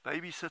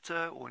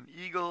babysitter, or an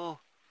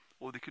eagle,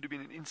 or there could have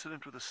been an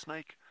incident with a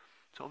snake.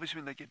 So obviously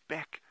when they get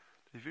back,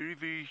 they're very,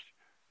 very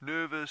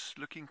nervous,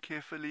 looking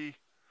carefully.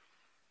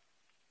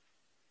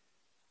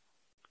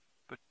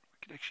 But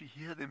we can actually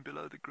hear them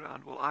below the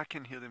ground. Well, I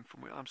can hear them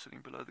from where I'm sitting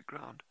below the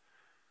ground.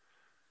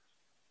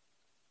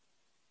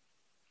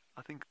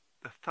 I think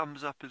the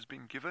thumbs up has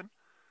been given.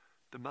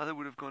 The mother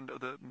would have gone, or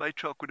the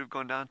matriarch would have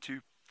gone down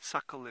to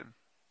suckle them.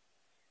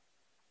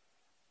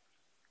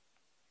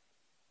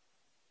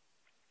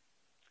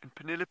 And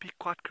Penelope,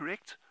 quite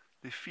correct.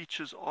 Their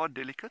features are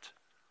delicate,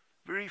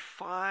 very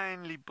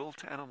finely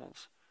built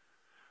animals,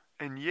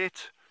 and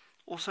yet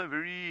also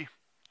very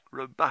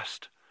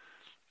robust.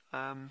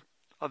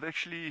 I've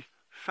actually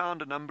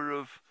found a number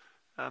of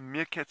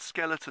meerkat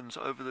skeletons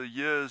over the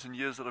years and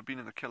years that I've been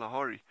in the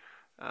Kalahari,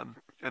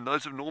 and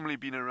those have normally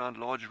been around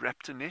large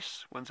raptor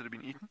nests, ones that have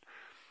been eaten,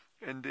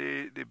 and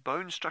their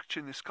bone structure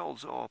in their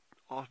skulls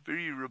are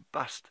very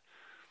robust,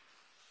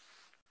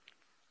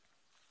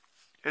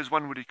 as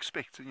one would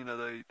expect, you know,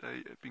 they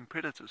being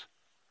predators.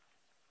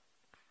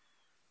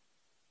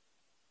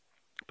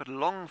 But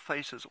long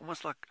faces,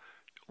 almost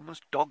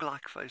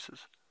dog-like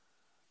faces.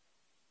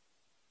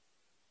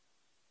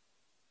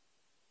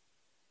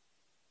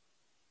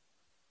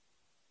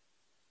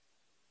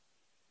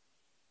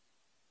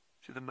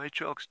 See the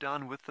matriarch's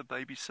down with the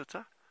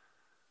babysitter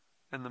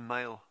and the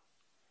male.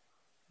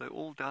 They're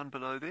all down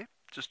below there,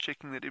 just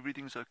checking that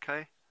everything's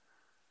okay.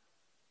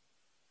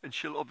 And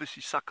she'll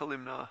obviously suckle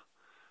him now.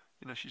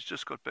 You know, she's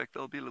just got back,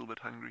 they'll be a little bit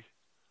hungry.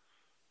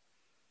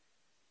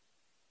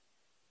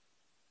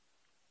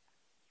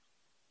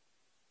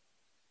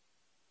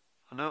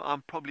 I know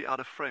I'm probably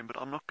out of frame,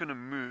 but I'm not going to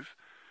move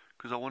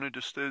because I want to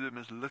disturb them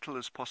as little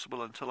as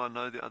possible until I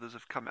know the others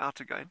have come out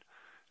again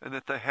and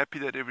that they're happy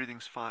that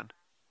everything's fine.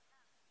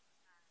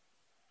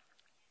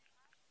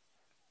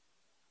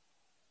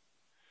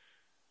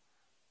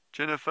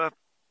 Jennifer,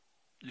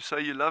 you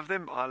say you love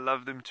them, I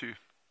love them too.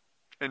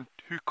 And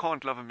who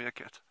can't love a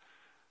meerkat?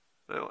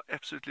 They are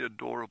absolutely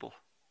adorable.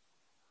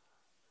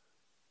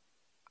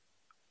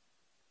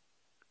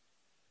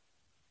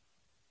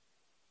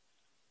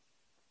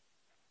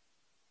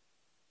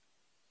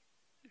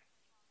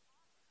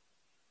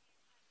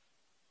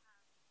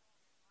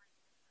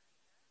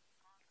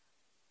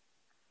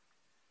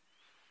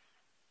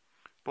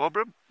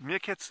 Barbara,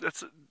 meerkats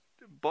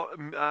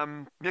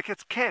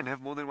meerkats can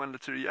have more than one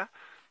litter a year.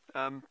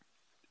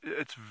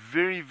 It's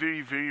very,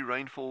 very, very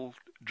rainfall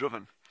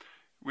driven,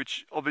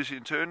 which obviously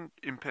in turn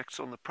impacts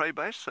on the prey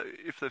base. So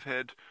if they've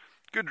had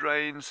good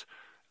rains,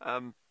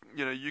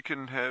 You know, you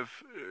can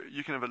have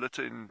a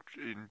litter in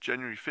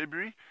January,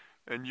 February,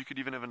 and you could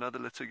even have another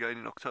litter again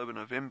in October,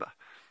 November.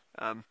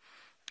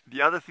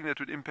 The other thing that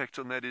would impact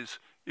on that is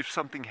if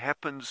something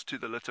happens to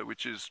the litter,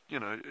 which is, you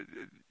know,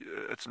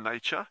 it's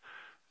nature.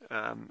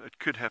 It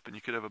could happen.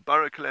 You could have a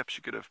burrow collapse.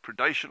 You could have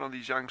predation on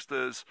these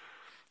youngsters.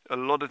 A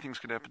lot of things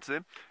can happen to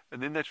them.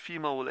 And then that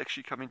female will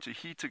actually come into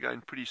heat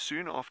again pretty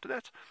soon after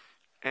that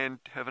and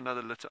have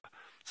another litter.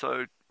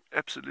 So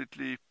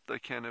absolutely, they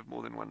can have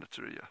more than one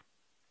litter a year.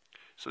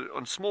 So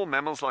on small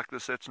mammals like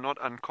this, that's not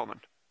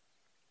uncommon.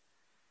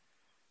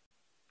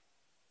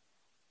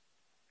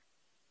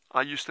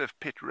 I used to have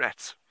pet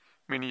rats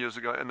many years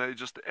ago, and they're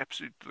just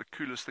absolutely the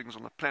coolest things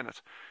on the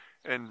planet.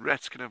 And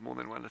rats can have more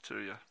than one litter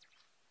a year.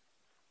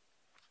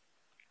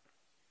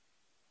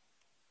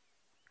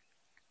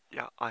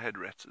 Yeah, I had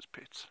rats as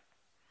pets.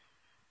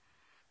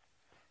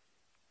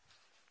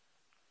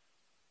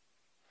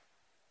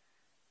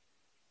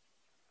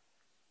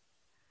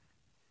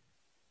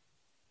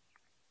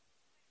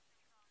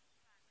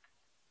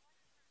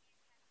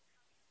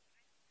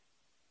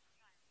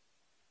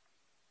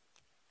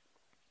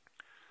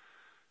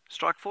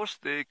 Strike force,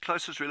 their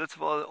closest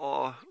relative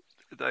are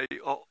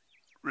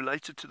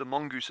related to the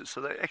mongooses,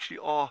 so they actually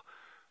are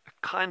a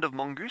kind of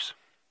mongoose,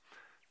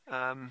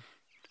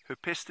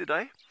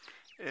 Herpestidae,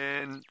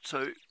 and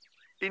so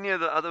any of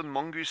the other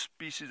mongoose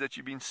species that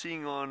you've been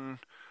seeing on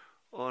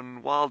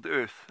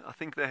WildEarth, I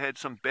think they had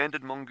some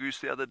banded mongoose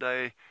the other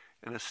day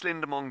and a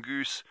slender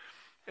mongoose.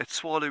 At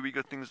Swallow we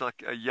got things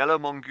like a yellow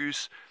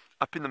mongoose.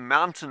 Up in the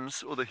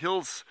mountains or the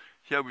hills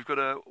here we've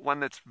got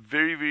one that's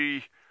very,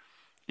 very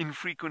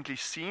infrequently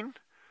seen,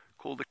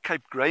 called the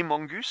Cape Grey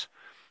mongoose.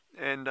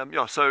 And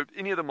yeah, so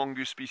any of the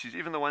mongoose species,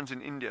 even the ones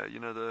in India, you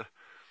know,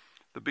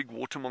 the big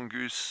water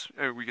mongoose,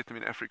 we get them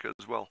in Africa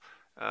as well.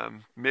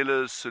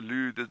 Mellors,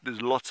 Selous,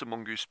 there's lots of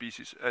mongoose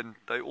species, and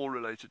they're all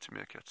related to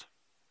meerkats.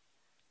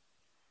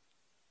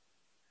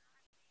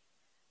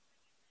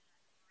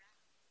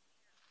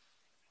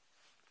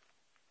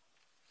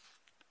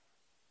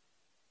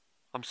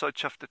 I'm so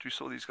chuffed that we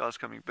saw these guys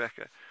coming back.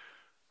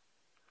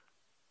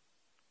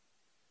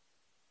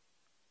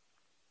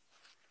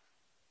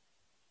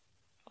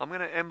 I'm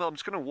going to amble. I'm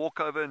just going to walk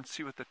over and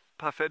see what the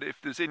puff had.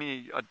 If there's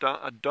any,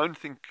 I don't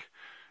think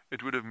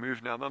it would have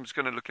moved now. I'm just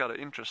going to look out of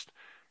interest.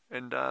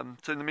 And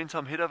so in the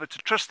meantime, head over to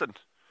Tristan.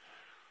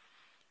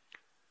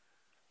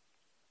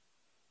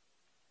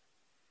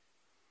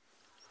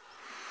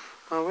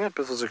 Well, we're at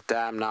Buffelshoek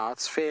Dam now.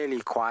 It's fairly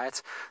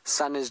quiet.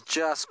 Sun is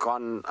just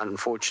gone,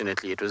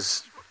 unfortunately. It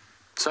was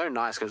so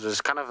nice because it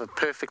was kind of a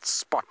perfect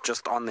spot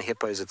just on the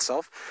hippos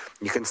itself.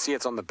 You can see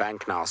it's on the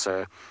bank now,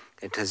 so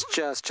it has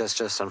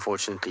just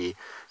unfortunately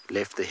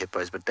left the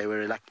hippos, but they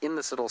were like in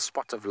this little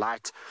spot of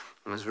light.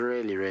 It was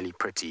really, really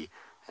pretty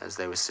as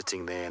they were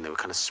sitting there, and they were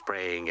kind of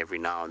spraying every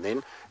now and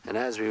then. And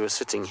as we were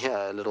sitting here,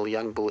 a little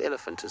young bull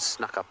elephant has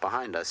snuck up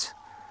behind us.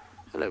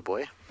 Hello,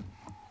 boy.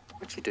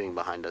 What's he doing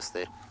behind us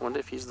there? I wonder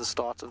if he's the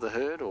start of the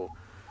herd or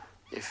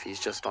if he's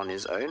just on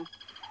his own.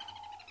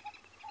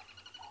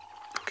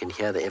 You can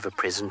hear the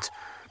ever-present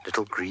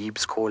little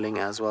grebes calling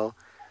as well.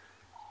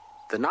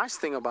 The nice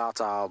thing about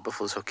our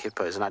Buffelshoek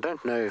hippos, and I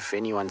don't know if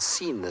anyone's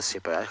seen this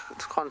hippo, I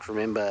can't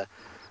remember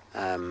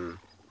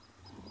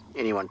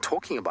anyone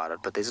talking about it,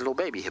 but there's a little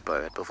baby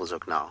hippo at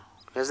Buffelshoek now.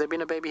 Has there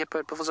been a baby hippo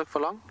at Buffelshoek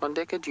for long?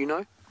 Londeke, do you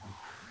know?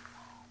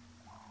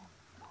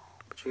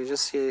 But you can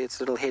just see its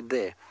little head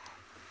there.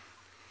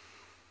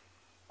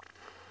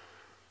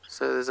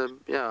 So there's a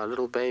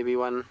little baby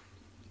one.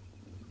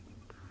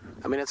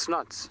 I mean, it's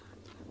not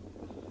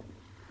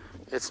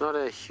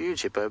a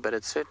huge hippo, but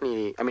it's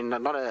certainly, I mean,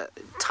 not a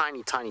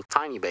tiny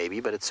baby,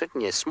 but it's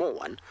certainly a small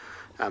one.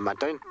 I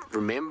don't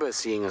remember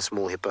seeing a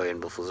small hippo in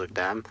Buffelshoek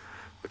Dam,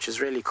 which is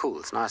really cool.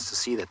 It's nice to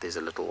see that there's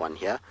a little one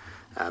here.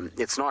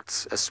 It's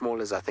not as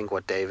small as I think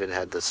what David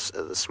had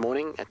this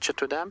morning at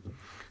Chitwa Dam,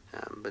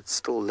 but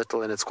still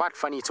little, and it's quite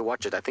funny to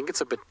watch it. I think it's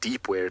a bit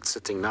deep where it's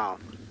sitting now.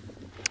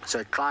 So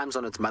it climbs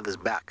on its mother's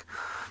back,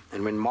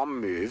 and when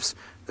mom moves,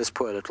 this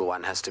poor little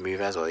one has to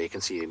move as well. You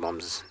can see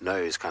mom's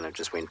nose kind of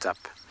just went up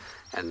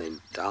and then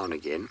down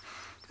again.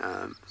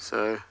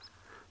 So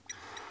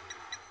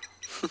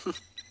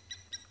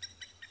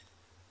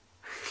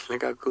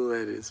look how cool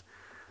that is.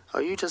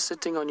 Are you just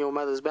sitting on your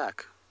mother's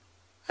back,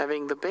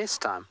 having the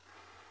best time?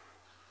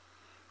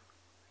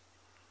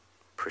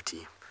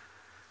 Pretty.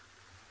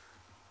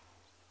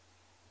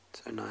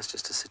 So nice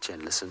just to sit here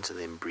and listen to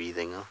them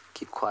breathing. I'll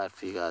keep quiet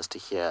for you guys to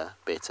hear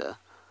better.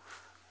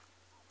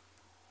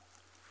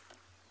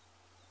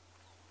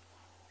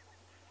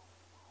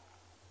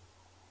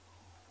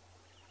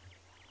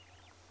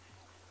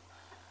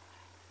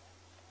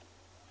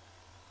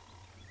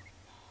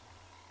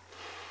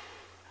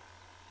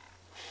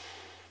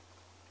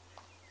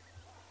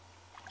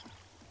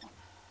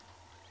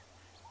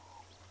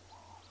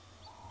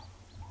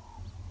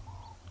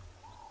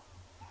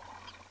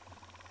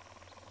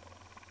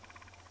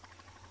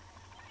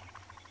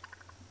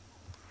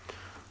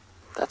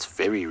 That's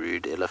very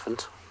rude,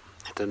 elephant.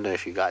 I don't know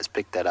if you guys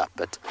picked that up,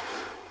 but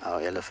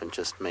our elephant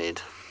just made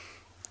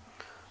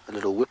a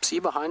little whipsy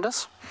behind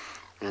us,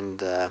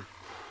 and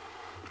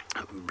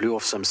blew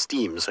off some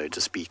steam, so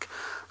to speak.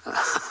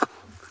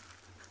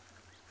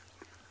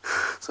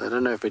 So I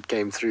don't know if it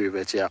came through,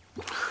 but yeah.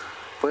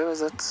 Where was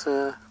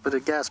that bit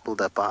of gas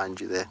pulled up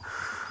behind you there?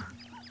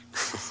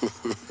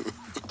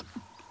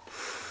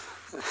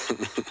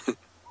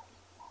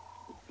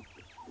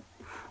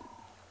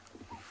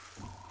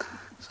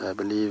 So I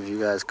believe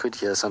you guys could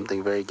hear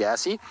something very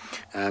gassy.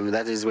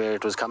 That is where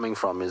it was coming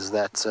from, is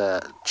that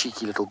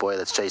cheeky little boy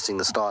that's chasing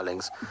the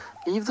starlings.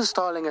 Leave the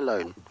starling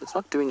alone. It's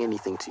not doing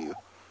anything to you.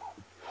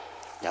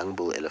 Young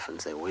bull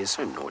elephants, they're always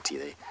so naughty.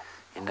 They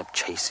end up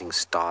chasing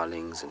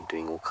starlings and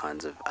doing all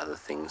kinds of other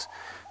things.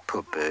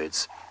 Poor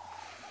birds.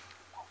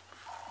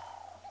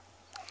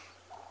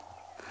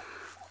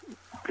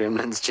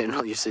 Gremlins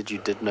General, you said you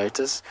did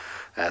notice.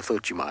 I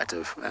thought you might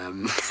have.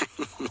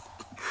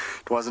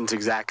 It wasn't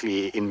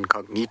exactly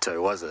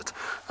incognito, was it?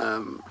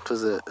 It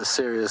was a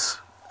serious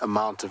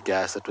amount of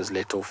gas that was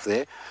let off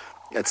there.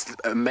 It's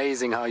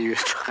amazing how you're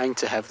trying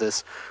to have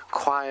this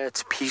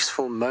quiet,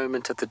 peaceful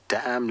moment at the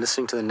dam,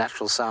 listening to the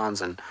natural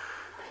sounds, and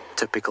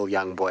typical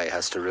young boy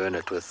has to ruin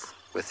it with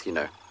you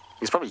know,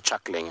 he's probably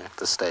chuckling at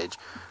this stage,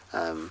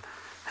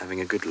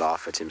 having a good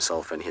laugh at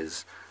himself and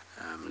his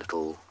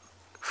little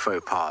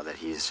faux pas that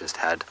he's just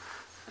had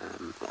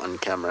on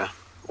camera.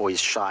 Or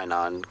he's shy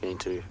now and going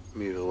to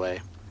move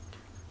away.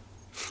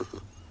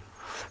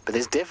 But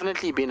there's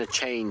definitely been a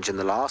change in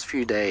the last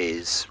few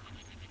days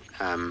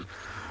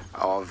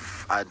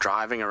of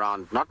driving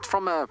around, not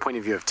from a point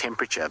of view of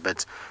temperature,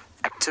 but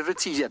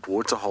activity at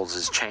waterholes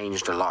has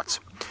changed a lot.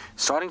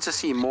 Starting to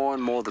see more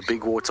and more the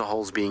big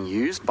waterholes being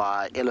used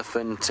by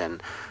elephant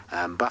and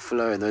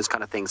buffalo and those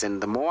kind of things.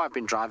 And the more I've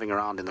been driving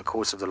around in the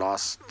course of the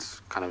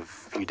last kind of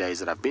few days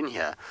that I've been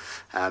here,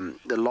 a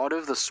lot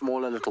of the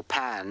smaller little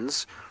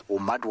pans or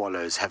mud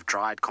wallows have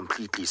dried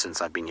completely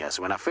since I've been here.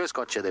 So when I first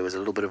got here, there was a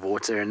little bit of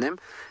water in them,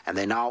 and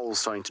they're now all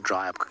starting to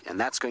dry up, and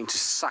that's going to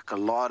suck a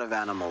lot of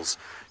animals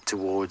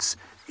towards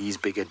these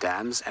bigger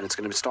dams, and it's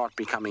going to start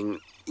becoming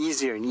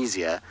easier and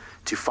easier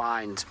to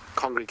find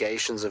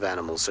congregations of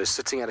animals. So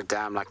sitting at a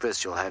dam like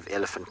this, you'll have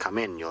elephant come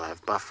in, you'll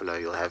have buffalo,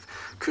 you'll have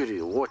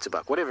kudu,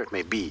 waterbuck, whatever it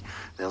may be.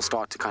 They'll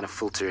start to kind of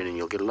filter in, and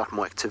you'll get a lot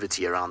more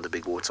activity around the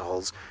big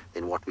waterholes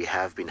than what we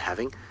have been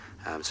having.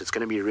 So it's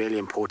going to be really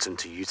important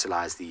to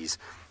utilize these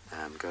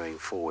going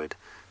forward.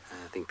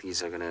 I think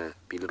these are going to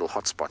be little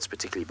hotspots,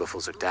 particularly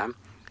Buffelshoek Dam.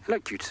 Hello,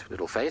 cute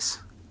little face.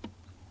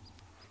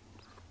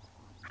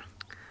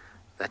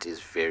 That is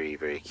very,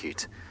 very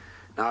cute.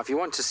 Now, if you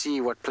want to see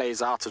what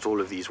plays out at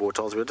all of these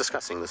waterholes, we were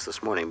discussing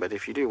this morning, but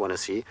if you do want to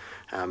see,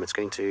 it's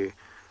going to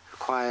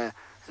require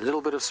a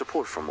little bit of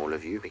support from all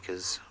of you,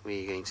 because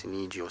we're going to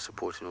need your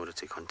support in order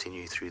to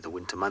continue through the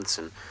winter months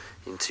and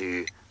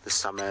into the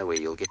summer, where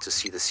you'll get to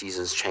see the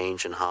seasons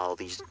change and how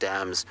these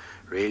dams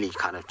really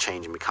kind of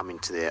change and become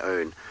into their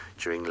own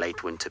during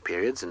late winter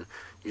periods. And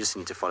you just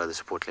need to follow the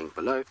support link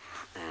below,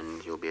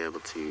 and you'll be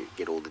able to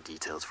get all the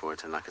details for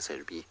it. And like I said,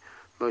 it'd be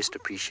most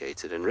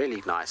appreciated and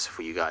really nice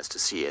for you guys to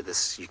see it.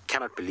 This, you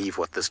cannot believe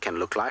what this can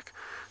look like.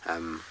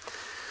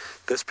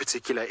 This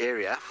particular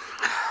area,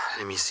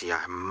 let me see,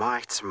 I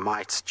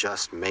might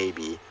just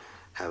maybe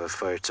have a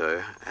photo.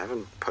 I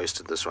haven't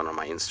posted this one on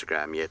my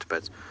Instagram yet,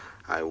 but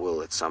I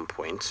will at some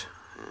point.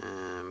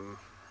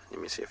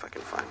 Let me see if I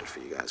can find it for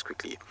you guys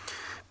quickly.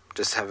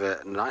 Just have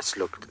a nice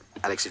look.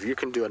 Alex, if you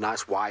can do a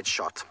nice wide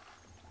shot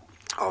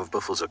of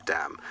Buffelshoek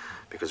Dam,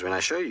 because when I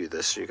show you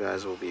this, you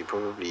guys will be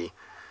probably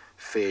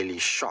fairly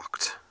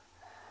shocked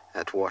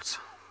at what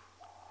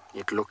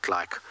it looked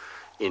like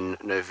in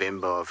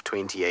November of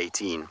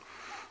 2018.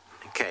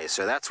 Okay,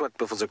 so that's what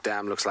Buffelshoek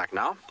Dam looks like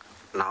now.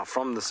 Now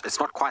from this, it's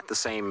not quite the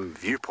same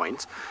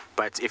viewpoint,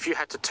 but if you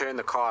had to turn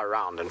the car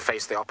around and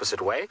face the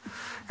opposite way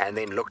and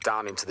then look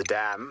down into the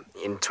dam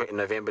in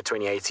November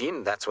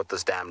 2018, that's what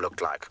this dam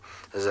looked like.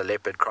 There's a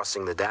leopard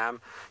crossing the dam.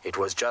 It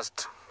was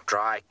just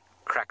dry,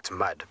 cracked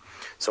mud.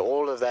 So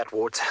all of that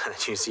water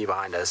that you see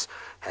behind us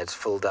had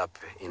filled up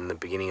in the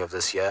beginning of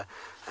this year.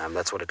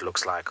 That's what it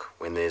looks like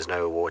when there's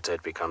no water.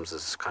 It becomes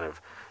this kind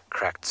of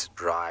cracked,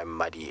 dry,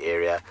 muddy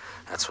area.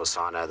 That's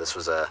Hosanna. This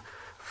was a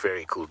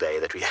very cool day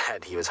that we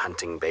had. He was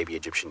hunting baby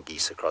Egyptian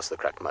geese across the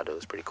cracked mud. It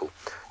was pretty cool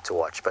to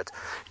watch. But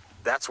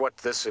that's what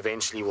this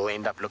eventually will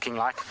end up looking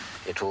like.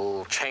 It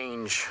will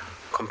change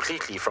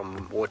completely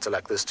from water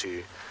like this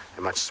to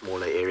a much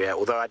smaller area,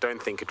 although I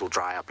don't think it will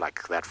dry up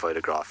like that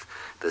photograph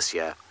this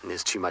year. And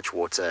there's too much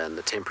water, and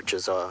the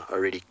temperatures are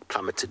already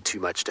plummeted too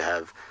much to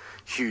have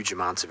huge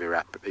amounts of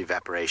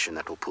evaporation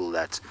that will pull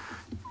that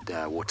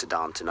water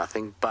down to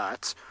nothing.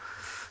 But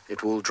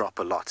it will drop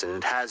a lot, and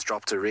it has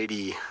dropped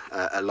already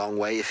a long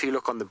way. If you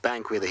look on the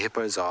bank where the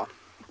hippos are,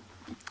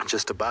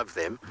 just above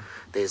them,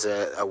 there's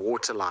a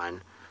water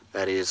line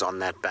that is on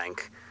that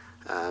bank,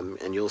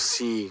 and you'll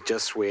see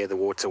just where the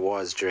water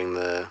was during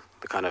the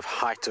kind of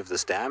height of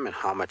this dam and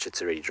how much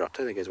it's already dropped.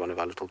 I think there's one of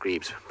our little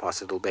grebes,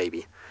 past a little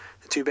baby.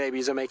 The two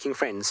babies are making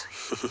friends.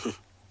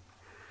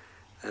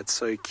 That's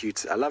so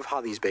cute. I love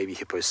how these baby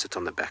hippos sit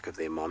on the back of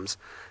their moms.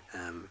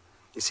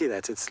 You see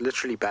that? It's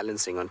literally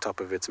balancing on top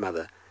of its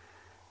mother.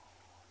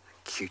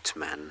 Cute,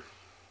 man.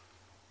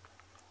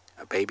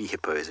 A baby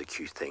hippo is a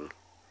cute thing.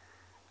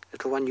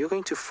 Little one, you're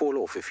going to fall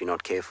off if you're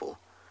not careful.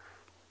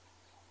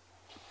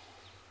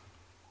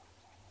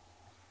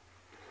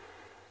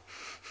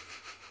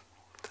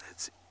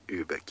 That's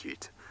uber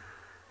cute.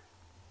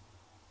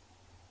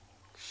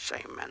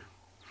 Shame, man.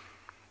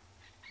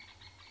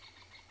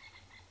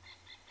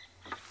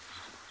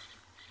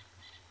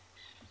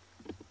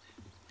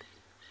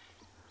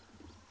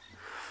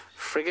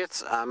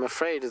 Frigates, I'm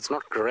afraid it's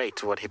not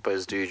great what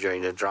hippos do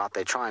during the drought.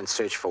 They try and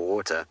search for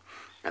water,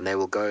 and they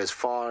will go as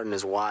far and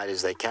as wide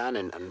as they can,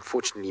 and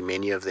unfortunately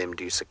many of them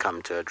do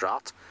succumb to a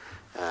drought.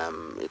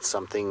 It's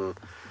something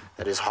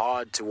that is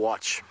hard to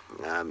watch.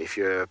 If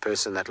you're a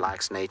person that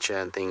likes nature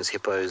and things,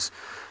 hippos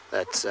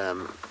that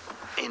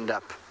end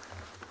up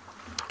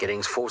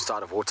getting forced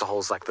out of water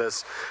holes like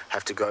this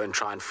have to go and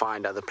try and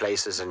find other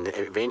places, and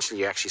eventually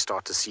you actually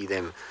start to see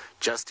them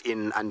just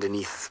in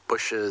underneath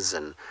bushes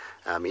and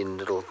in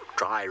little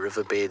dry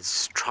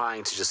riverbeds,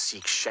 trying to just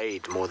seek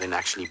shade more than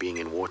actually being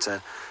in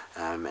water,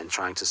 and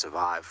trying to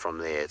survive from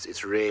there.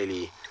 It's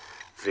really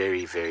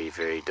very, very,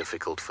 very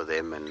difficult for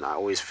them, and I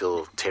always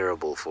feel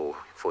terrible for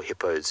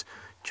hippos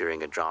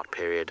during a drought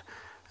period.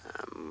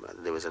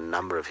 There was a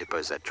number of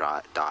hippos that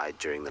died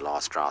during the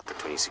last drought, the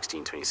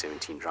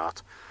 2016-2017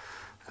 drought.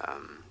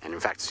 And in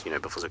fact,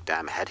 Buffelshoek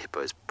Dam had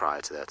hippos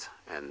prior to that,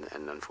 and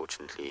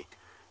unfortunately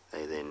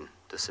they then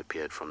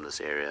disappeared from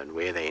this area, and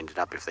where they ended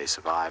up, if they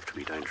survived,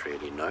 we don't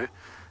really know.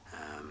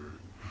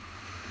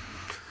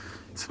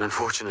 It's an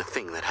unfortunate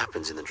thing that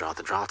happens in the drought.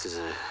 The drought is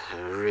a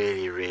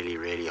really, really,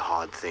 really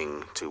hard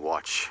thing to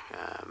watch.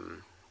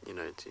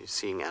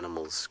 Seeing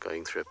animals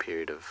going through a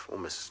period of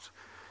almost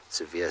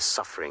severe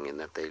suffering in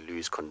that they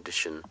lose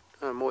condition.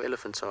 More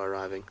elephants are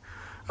arriving.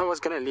 I was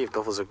going to leave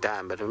Buffelshoek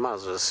Dam, but we might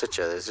as well sit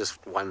here. There's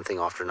just one thing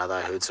after another.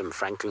 I heard some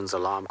Franklin's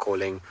alarm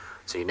calling,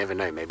 so you never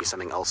know. Maybe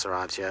something else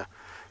arrives here.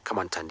 Come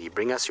on, Tundi,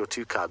 bring us your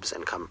 2 cubs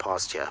and come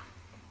past here.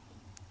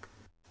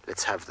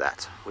 Let's have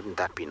that. Wouldn't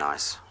that be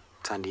nice?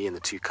 Tundi and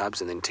the 2 cubs,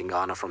 and then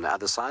Tingana from the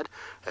other side.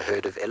 A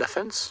herd of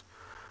elephants.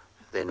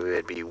 Then we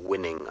would be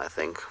winning, I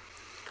think.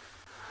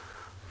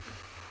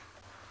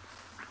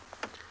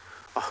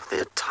 Oh,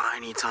 there's a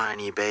tiny,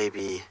 tiny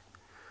baby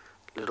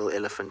little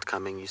elephant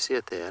coming. You see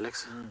it there,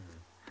 Alex?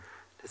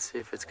 Let's see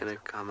if it's going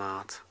to come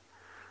out.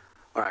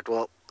 All right,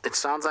 well, it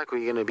sounds like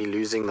we're going to be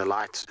losing the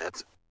light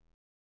at...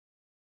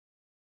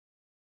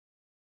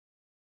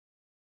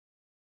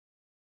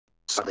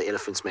 So the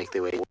elephants make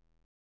their way...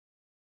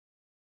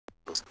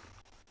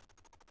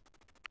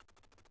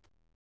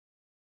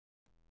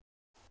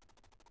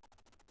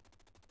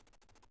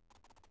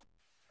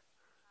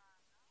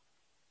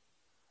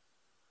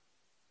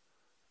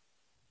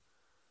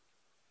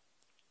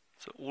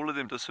 So all of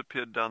them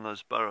disappeared down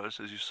those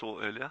burrows, as you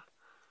saw earlier.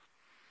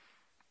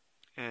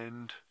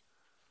 And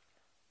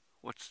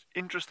what's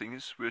interesting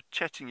is we were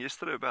chatting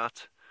yesterday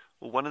about,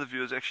 well, one of the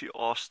viewers actually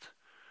asked,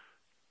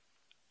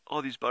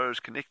 are these burrows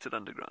connected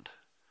underground?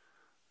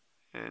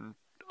 And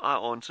I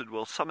answered,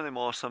 well, some of them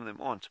are, some of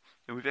them aren't.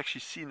 And we've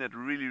actually seen that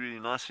really, really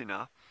nicely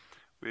now,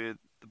 where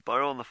the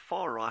burrow on the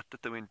far right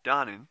that they went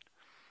down in,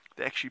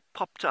 they actually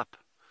popped up,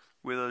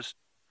 where those,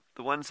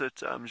 the ones that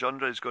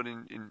Jandre's got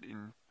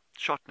in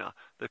shot now,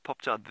 they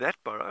popped out that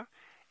burrow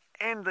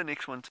and the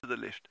next one to the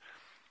left.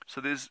 So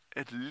there's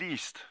at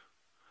least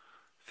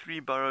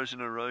 3 burrows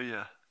in a row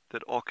here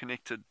that are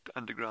connected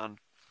underground.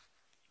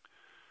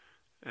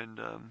 And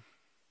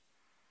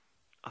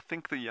I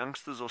think the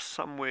youngsters are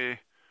somewhere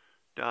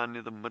down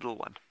near the middle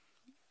one.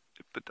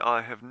 But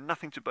I have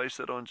nothing to base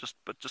that on,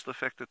 but just the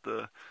fact that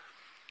the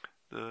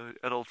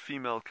adult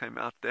female came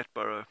out that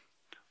burrow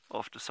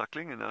after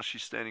suckling, and now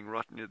she's standing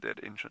right near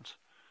that entrance.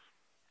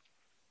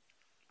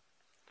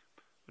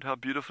 But how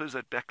beautiful is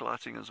that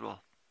backlighting as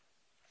well?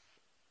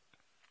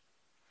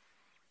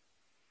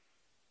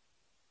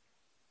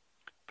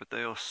 But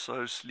they are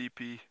so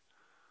sleepy.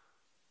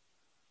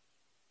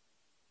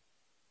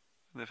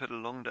 They've had a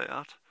long day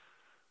out.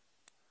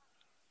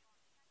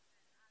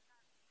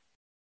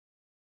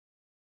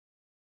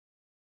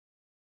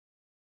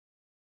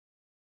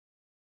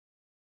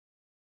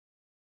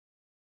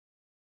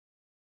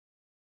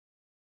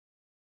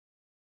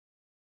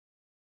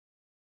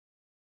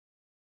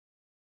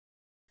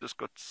 Just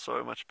got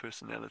so much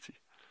personality.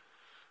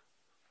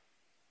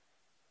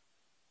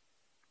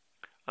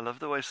 I love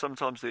the way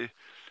sometimes their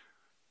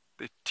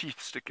teeth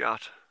stick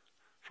out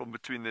from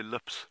between their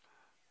lips.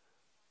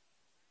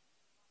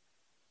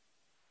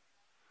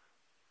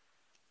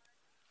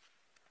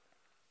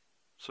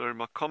 Sorry,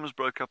 my comms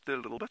broke up there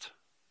a little bit.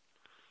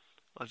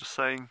 I was just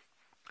saying,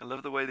 I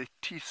love the way their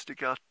teeth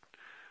stick out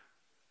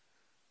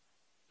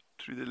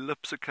through their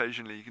lips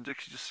occasionally. You can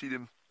actually just see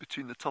them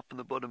between the top and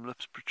the bottom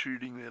lips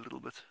protruding there a little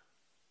bit.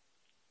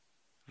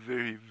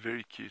 Very,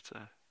 very cute, eh?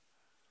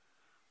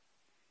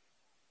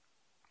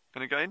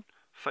 And again,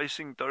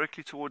 facing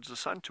directly towards the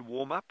sun to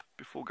warm up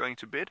before going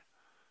to bed.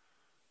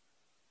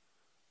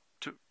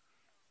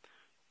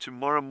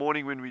 Tomorrow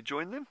morning when we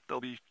join them, they'll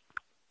be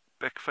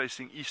back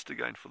facing east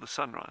again for the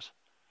sunrise.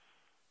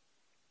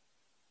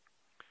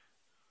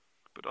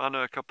 But I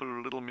know a couple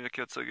of little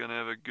meerkats are going to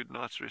have a good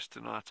night's rest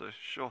tonight, so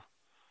sure.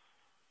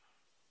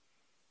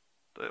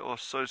 They are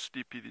so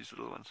sleepy, these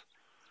little ones.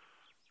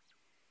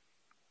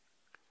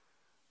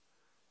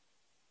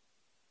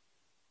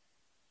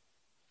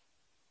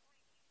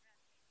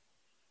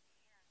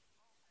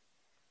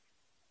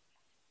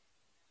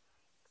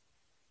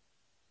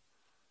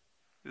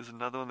 There's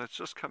another one that's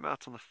just come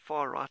out on the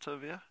far right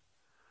over here.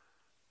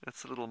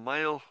 That's the little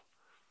male,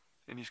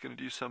 and he's going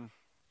to do some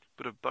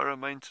bit of burrow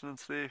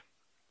maintenance there.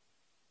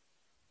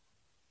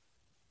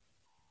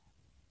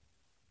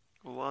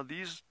 While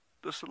this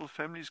little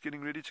family is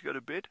getting ready to go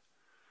to bed,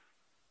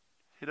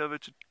 head over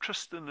to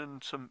Tristan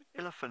and some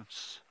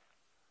elephants.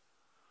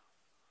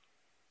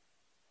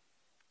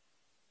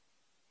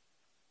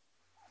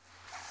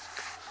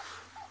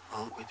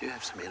 Well, we do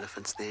have some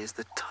elephants. There's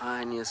the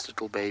tiniest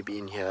little baby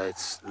in here.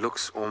 It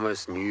looks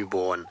almost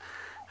newborn.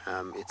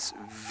 It's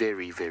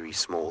very, very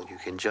small. You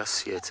can just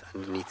see it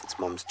underneath its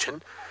mom's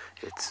chin.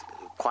 It's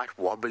quite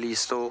wobbly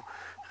still.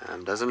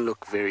 Doesn't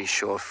look very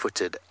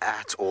sure-footed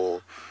at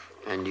all.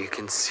 And you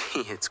can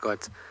see it's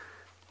got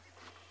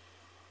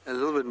a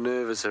little bit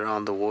nervous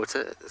around the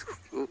water.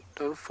 Ooh,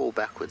 don't fall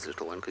backwards,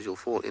 little one, because you'll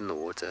fall in the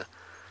water.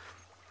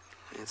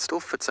 It still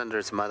fits under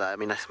its mother. I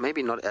mean,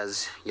 maybe not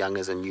as young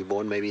as a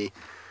newborn, maybe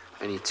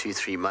only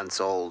 2-3 months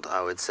old,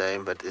 I would say,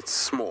 but it's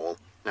small,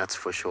 that's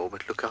for sure.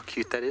 But look how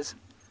cute that is.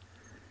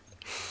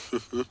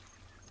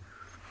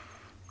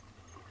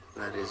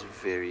 That is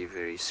very,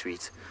 very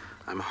sweet.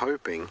 I'm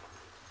hoping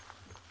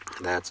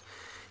that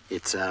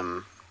it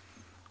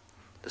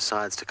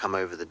decides to come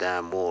over the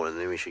dam wall, and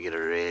then we should get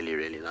a really,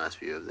 really nice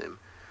view of them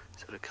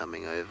sort of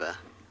coming over.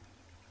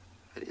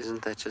 But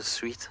isn't that just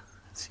sweet?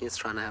 See, it's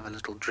trying to have a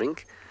little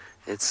drink.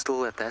 It's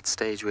still at that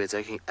stage where it's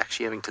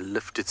actually having to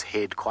lift its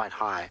head quite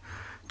high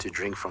to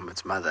drink from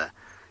its mother.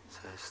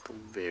 So it's still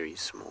very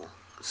small.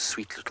 A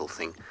sweet little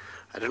thing.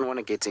 I didn't want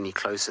to get any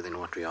closer than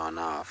what we are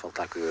now. I felt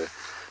like we were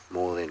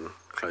more than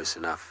close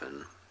enough,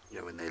 and you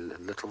know, when they're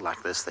little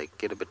like this, they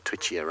get a bit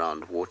twitchy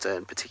around water,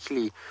 and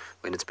particularly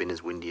when it's been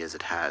as windy as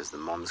it has, the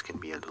moms can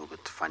be a little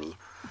bit funny.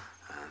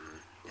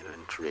 They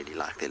don't really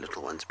like their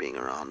little ones being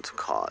around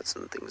cars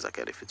and things like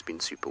that if it's been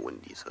super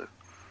windy. So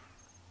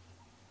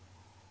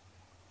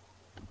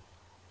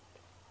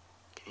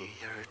can you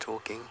hear her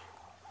talking?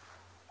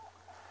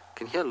 You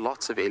can hear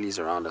lots of ellies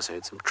around us. I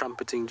heard some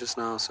trumpeting just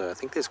now, so I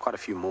think there's quite a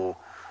few more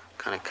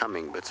kind of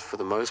coming, but for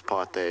the most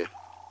part they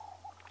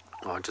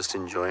are just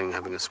enjoying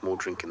having a small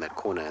drink in that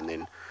corner and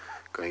then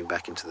going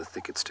back into the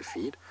thickets to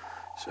feed.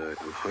 So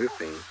I'm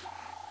hoping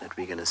that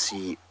we're going to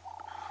see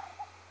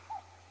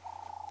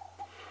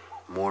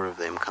more of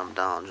them come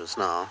down just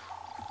now.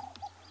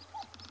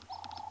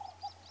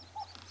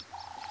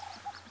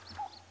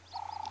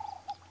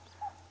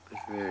 But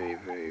very,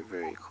 very,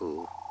 very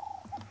cool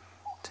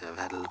to have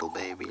had a little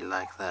baby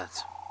like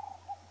that.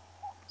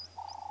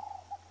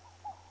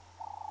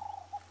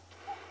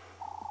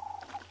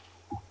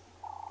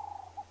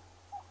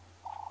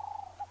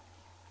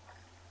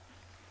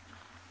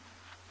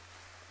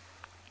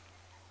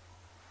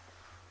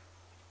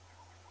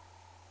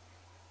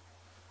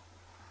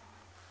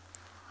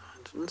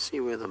 I didn't see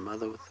where the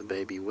mother with the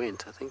baby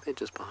went. I think they're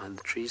just behind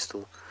the tree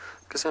still.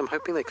 Because I'm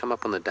hoping they come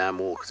up on the dam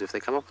wall, because if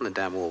they come up on the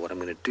dam wall, what I'm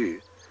going to do,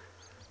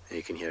 and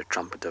you can hear a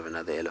trumpet of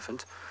another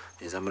elephant,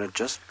 is I'm going to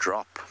just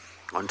drop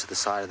onto the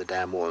side of the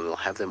dam wall, and we'll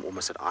have them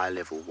almost at eye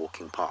level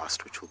walking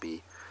past, which will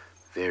be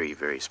very,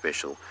 very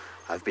special.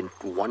 I've been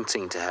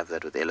wanting to have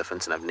that with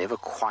elephants, and I've never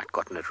quite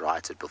gotten it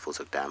right at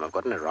Buffelshoek Dam. I've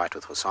gotten it right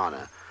with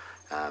Hosanna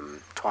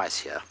twice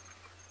here,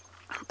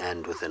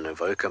 and with an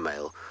Avoca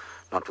male,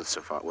 not with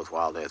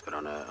WildEarth, but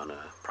on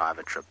a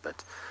private trip.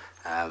 But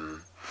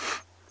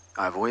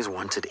I've always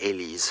wanted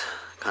ellies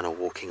kind of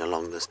walking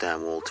along this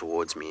dam wall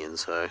towards me, and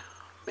so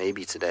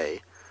maybe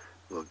today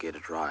we'll get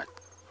it right.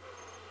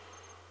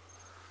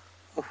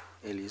 Oh,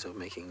 ellies are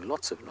making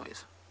lots of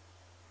noise.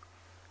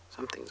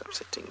 Something's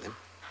upsetting them.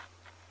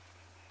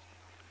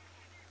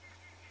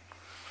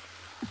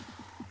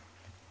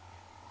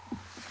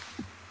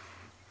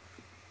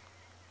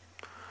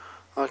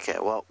 Okay,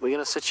 well, we're going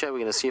to sit here. We're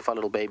going to see if our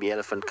little baby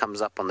elephant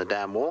comes up on the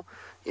dam wall.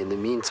 In the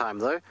meantime,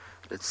 though,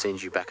 let's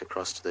send you back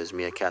across to those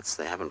meerkats.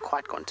 They haven't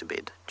quite gone to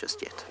bed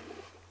just yet.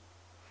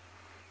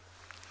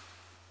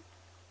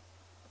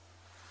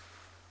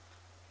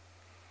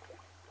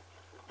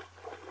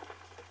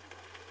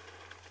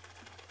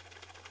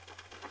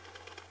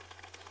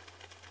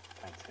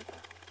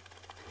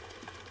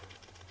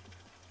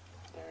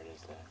 There it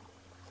is there.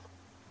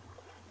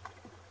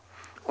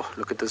 Oh,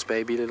 look at this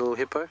baby little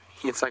hippo.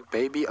 It's like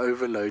baby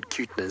overload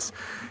cuteness.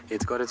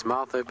 It's got its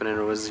mouth open and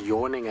it was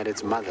yawning at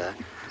its mother,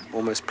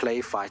 almost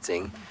play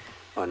fighting.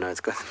 Oh no,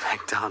 it's got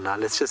back down now.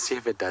 Let's just see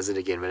if it does it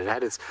again. But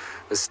it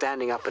was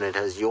standing up and it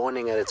was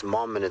yawning at its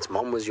mom, and its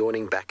mom was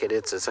yawning back at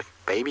it. So it's like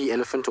baby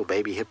elephant or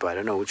baby hippo. I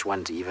don't know which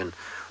one to even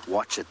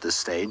watch at this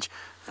stage.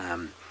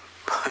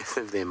 Both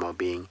of them are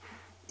being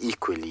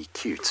equally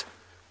cute.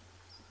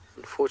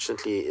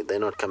 Unfortunately, they're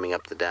not coming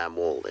up the dam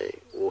wall. They're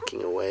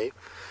walking away.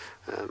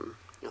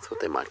 I thought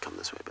they might come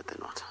this way, but they're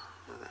not.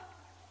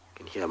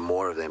 You can hear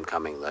more of them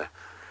coming though.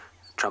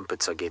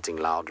 Trumpets are getting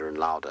louder and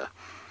louder.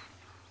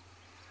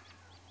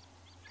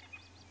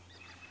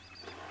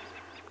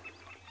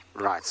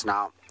 Right,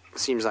 now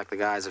seems like the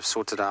guys have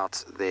sorted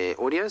out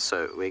their audio,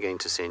 so we're going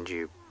to send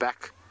you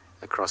back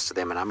across to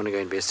them, and I'm going to go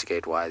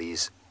investigate why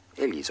these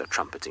ellies are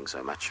trumpeting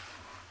so much.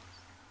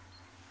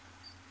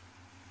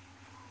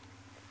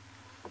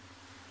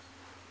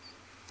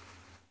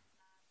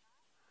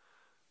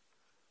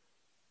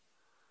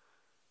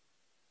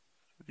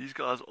 These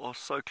guys are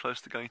so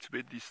close to going to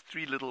bed. These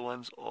three little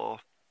ones are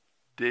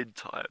dead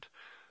tired.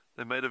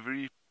 They made a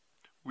very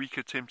weak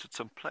attempt at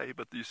some play,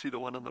 but you see the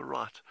one on the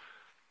right,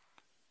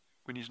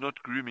 when he's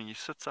not grooming, he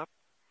sits up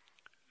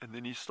and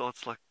then he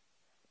starts like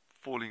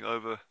falling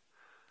over.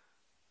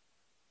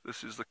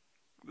 This is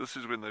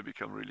when they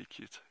become really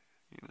cute.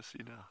 You're gonna see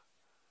now.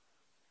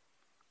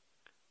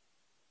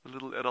 The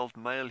little adult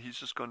male, he's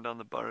just gone down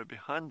the burrow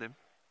behind them,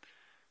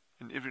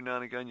 and every now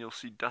and again you'll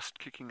see dust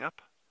kicking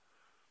up.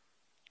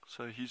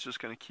 So he's just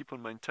going to keep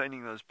on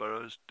maintaining those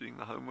burrows, doing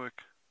the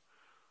homework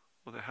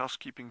or the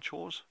housekeeping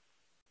chores.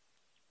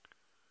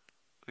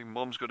 I think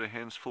Mom's got her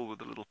hands full with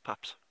the little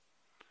pups.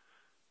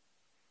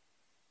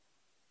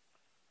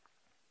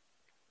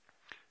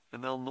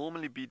 And they'll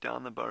normally be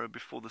down the burrow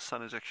before the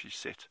sun is actually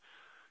set.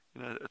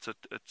 You know,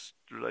 it's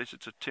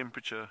related to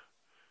temperature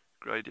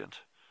gradient.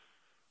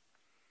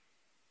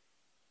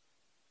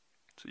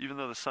 So even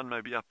though the sun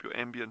may be up, your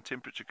ambient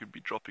temperature could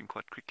be dropping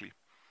quite quickly,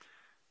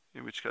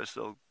 in which case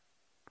they'll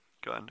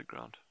go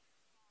underground.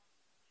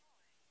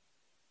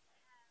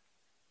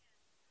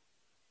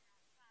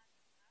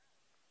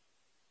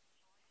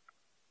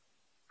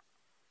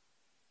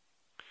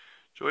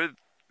 Joy,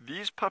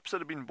 these pups that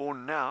have been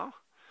born now,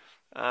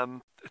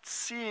 it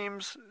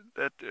seems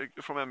that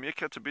from our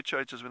meerkat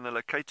habituators when they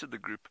located the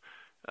group,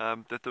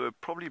 that they were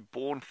probably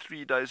born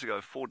 3 days ago,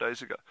 4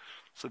 days ago.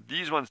 So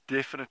these ones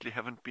definitely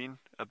haven't been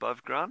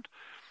above ground.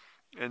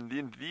 And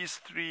then these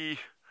three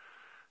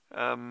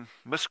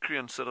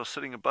miscreants that are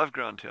sitting above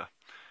ground here,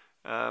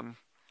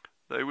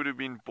 they would have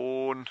been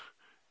born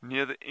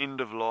near the end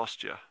of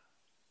last year.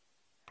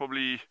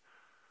 Probably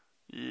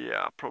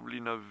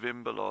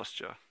November last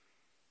year.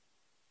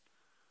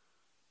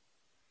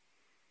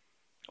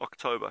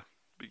 October,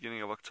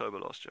 beginning of October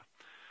last year.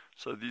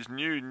 So these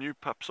new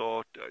pups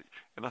are,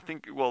 and I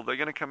think, well, they're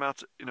going to come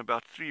out in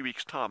about 3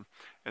 weeks' time,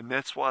 and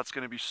that's why it's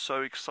going to be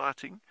so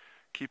exciting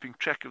keeping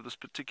track of this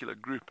particular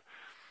group,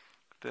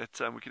 that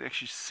we can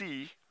actually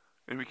see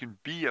and we can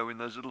be when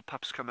those little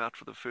pups come out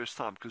for the first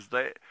time, because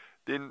then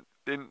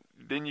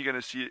you're going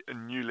to see a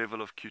new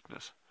level of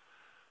cuteness.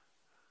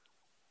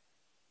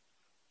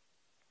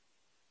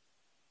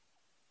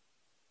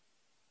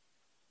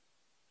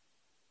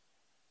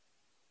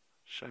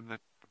 Shame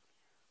that.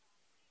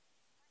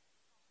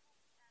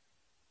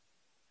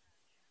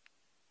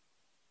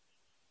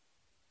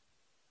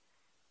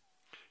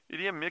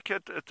 Idiom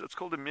meerkat, it's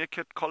called a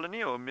meerkat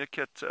colony or a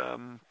meerkat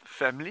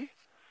family.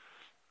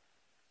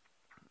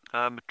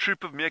 A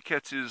troop of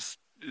meerkats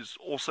is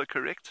also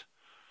correct.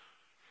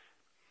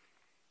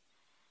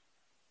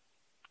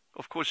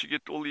 Of course, you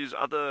get all these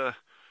other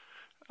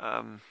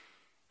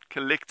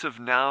collective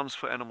nouns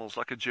for animals,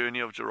 like a journey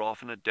of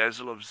giraffe and a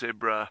dazzle of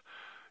zebra,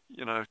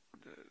 you know,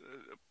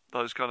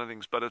 those kind of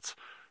things. But it's,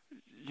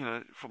 you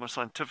know, from a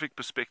scientific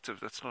perspective,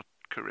 that's not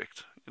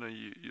correct. You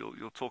know,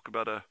 you'll talk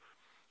about a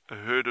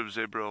herd of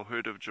zebra or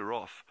herd of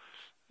giraffe.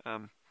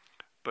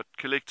 But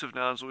collective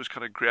nouns always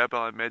kind of grab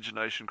our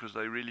imagination because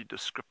they're really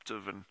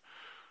descriptive and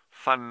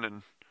fun,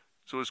 and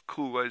it's always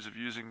cool ways of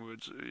using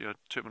words, you know,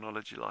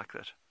 terminology like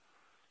that.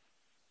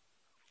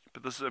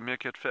 But this is a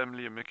meerkat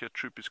family, a meerkat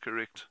troop is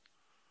correct.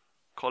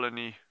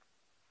 Colony.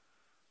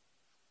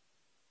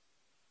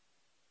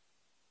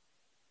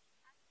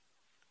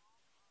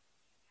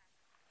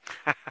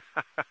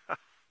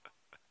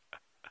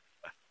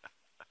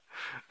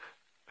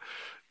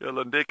 Yeah,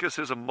 Landeka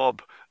says a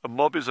mob. A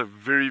mob is a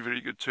very,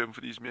 very good term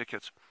for these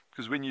meerkats,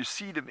 because when you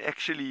see them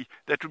actually,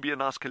 that would be a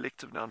nice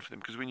collective noun for them,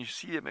 because when you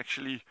see them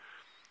actually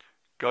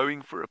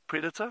going for a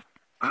predator,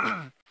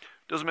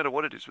 doesn't matter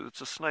what it is, whether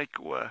it's a snake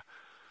or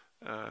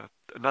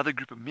another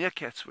group of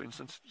meerkats, for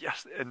instance,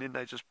 yes, and then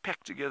they just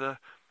pack together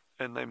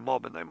and they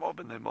mob and they mob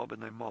and they mob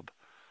and they mob.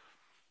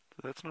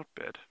 So that's not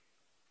bad.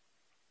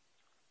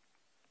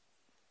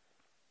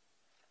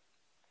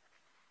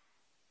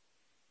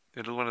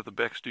 The little one at the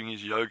back's doing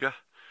his yoga.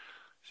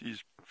 See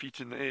his feet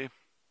in the air.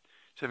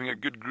 He's having a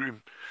good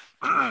groom.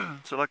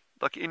 So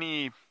like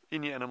any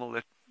animal,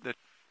 that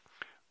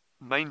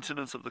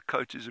maintenance of the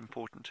coat is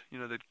important. You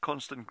know, that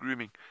constant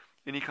grooming.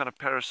 Any kind of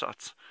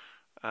parasites,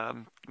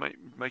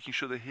 making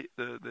sure the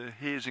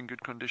hair is in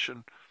good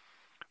condition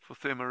for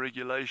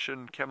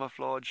thermoregulation,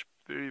 camouflage,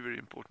 very, very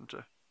important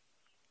too.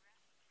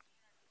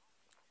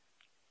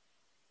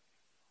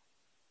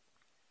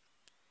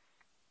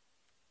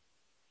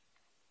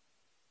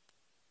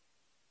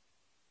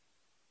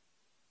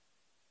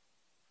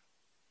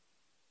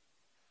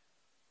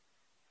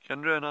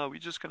 Kendra and I, we're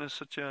just going to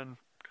sit here and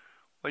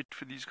wait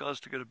for these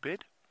guys to go to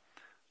bed.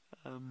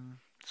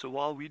 So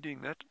while we're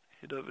doing that,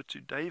 head over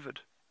to David.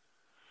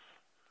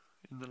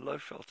 in the low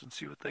felt and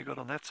see what they got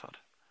on that side.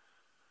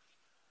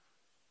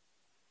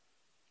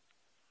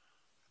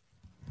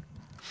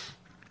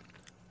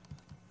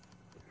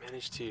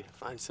 Managed to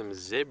find some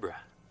zebra.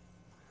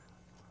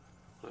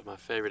 One of my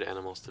favorite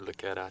animals to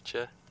look at out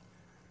here.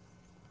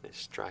 Their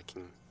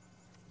striking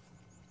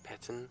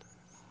pattern.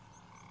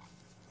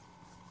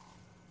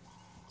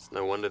 It's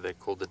no wonder they're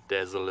called the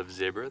dazzle of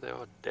zebra. They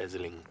are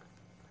dazzling.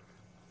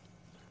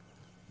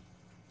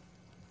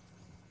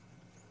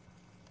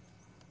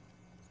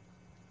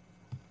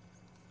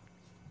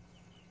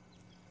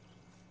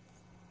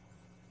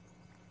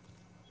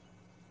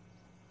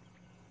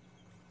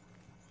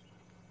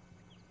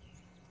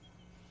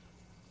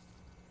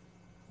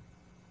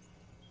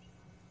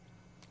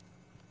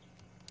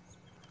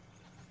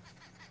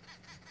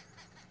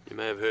 You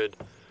may have heard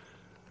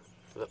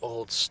the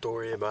old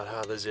story about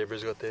how the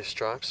zebras got their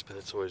stripes, but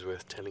it's always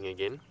worth telling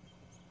again.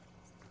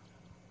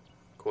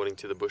 According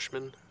to the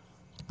Bushmen,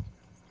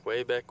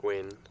 way back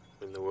when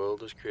the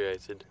world was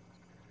created,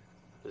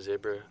 the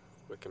zebra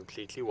were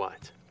completely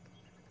white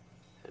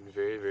and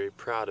very, very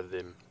proud of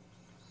them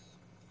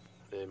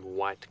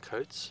white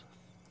coats.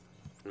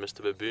 And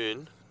Mr.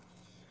 Baboon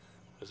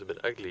was a bit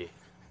ugly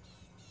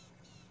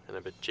and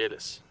a bit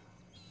jealous.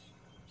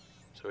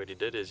 So what he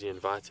did is he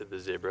invited the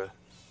zebra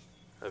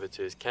over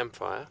to his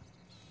campfire,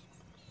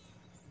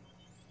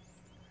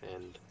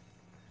 and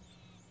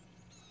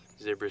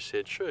Zebra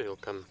said sure, he'll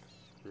come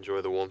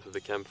enjoy the warmth of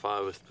the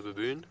campfire with the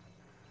baboon.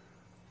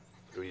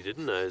 But what he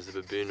didn't know is the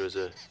baboon was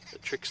a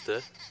trickster,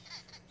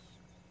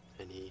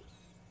 and he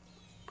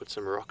put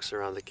some rocks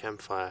around the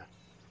campfire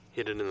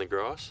hidden in the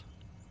grass,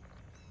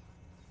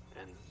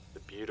 and the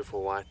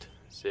beautiful white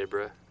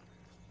zebra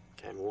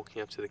came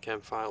walking up to the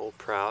campfire all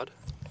proud.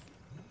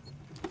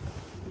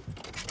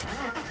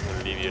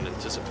 I'll leave you in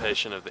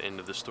anticipation of the end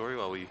of the story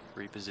while we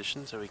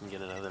reposition so we can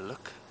get another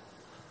look.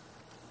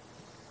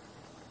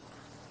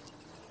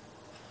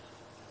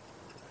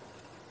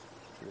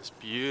 This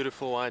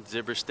beautiful white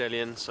zebra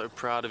stallion, so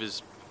proud of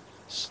his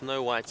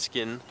snow white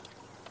skin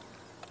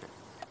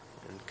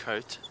and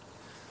coat,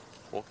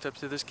 walked up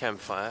to this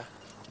campfire,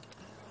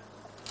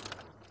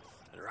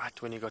 and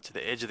right when he got to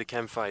the edge of the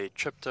campfire he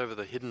tripped over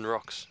the hidden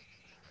rocks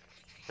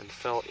and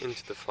fell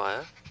into the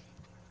fire.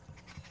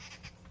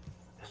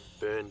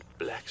 Burned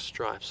black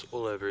stripes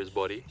all over his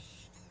body.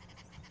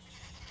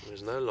 He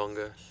was no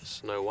longer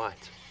Snow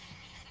White.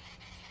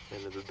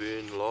 And the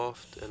baboon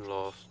laughed and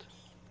laughed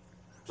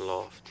and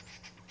laughed.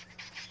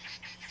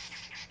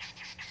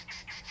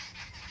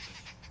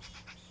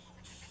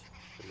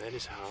 And that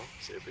is how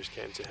zebras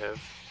came to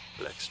have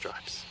black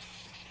stripes.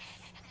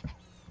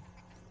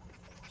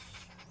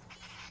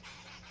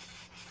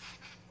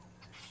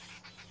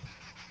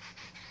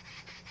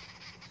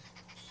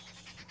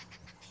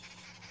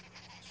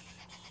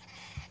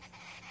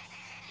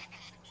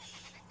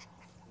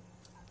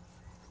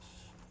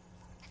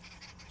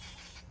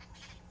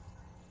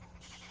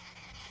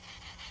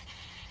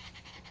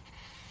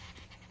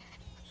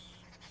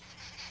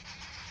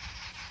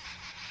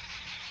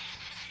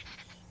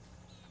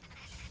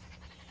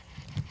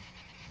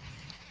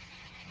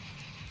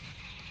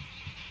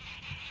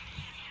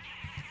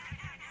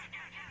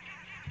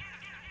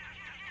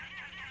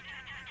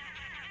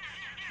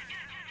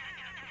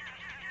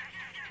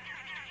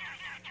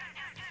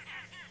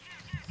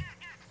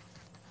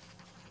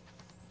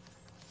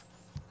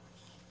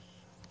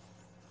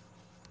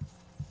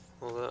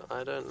 Although,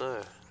 I don't know.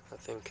 I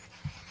think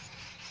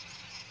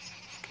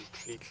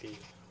completely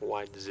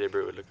white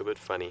zebra would look a bit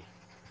funny.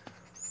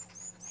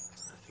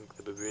 I think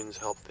the baboons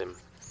helped them.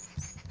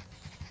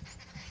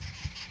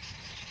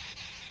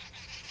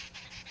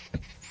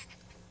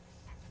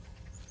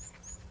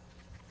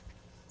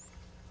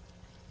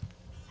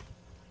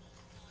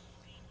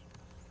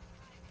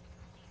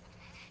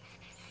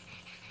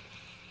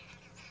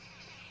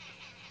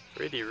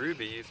 Really,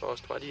 Ruby, you've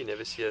asked why do you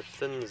never see a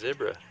thin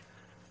zebra?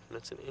 And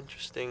it's an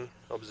interesting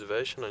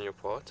observation on your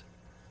part.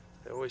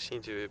 They always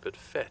seem to be a bit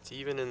fat,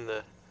 even in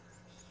the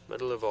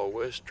middle of our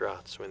worst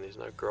droughts when there's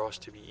no grass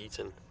to be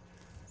eaten.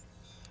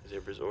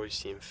 Zebras always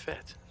seem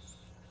fat.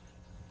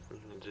 And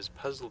it has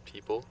puzzled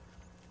people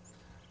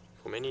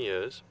for many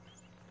years.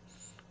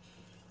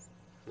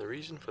 And the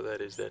reason for that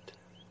is that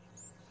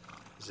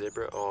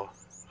zebra are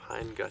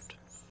hindgut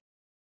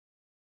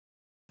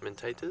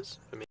fermentators,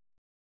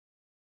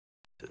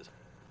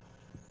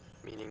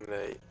 meaning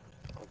they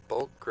are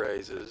bulk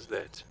grazers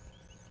that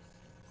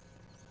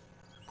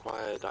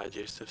require a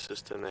digestive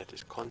system that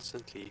is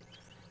constantly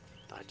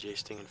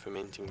digesting and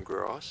fermenting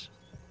grass,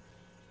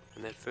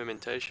 and that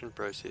fermentation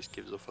process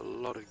gives off a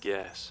lot of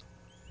gas,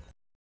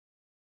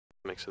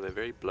 so they're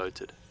very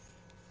bloated.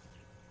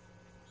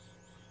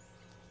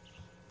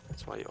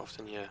 That's why you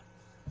often hear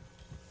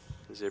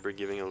zebra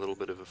giving a little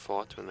bit of a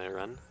fart when they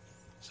run,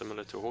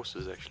 similar to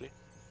horses actually.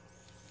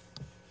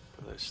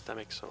 Their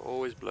stomachs are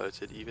always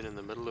bloated, even in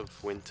the middle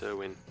of winter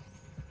when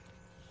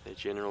their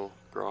general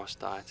grass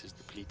diet is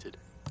depleted.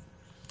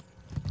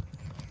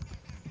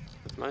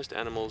 With most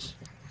animals,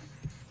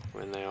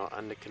 when they are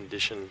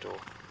under-conditioned or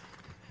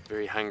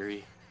very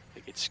hungry,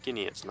 they get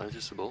skinny, it's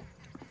noticeable.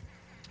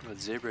 But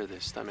zebra, their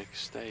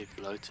stomachs stay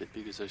bloated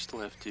because they still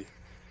have to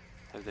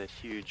have that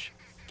huge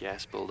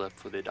gas build-up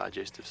for their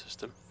digestive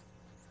system.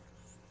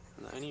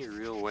 And the only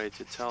real way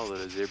to tell that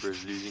a zebra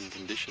is losing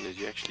condition is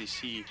you actually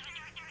see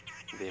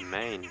their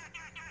mane.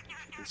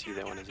 If you can see,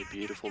 that one has a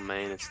beautiful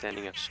mane, it's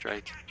standing up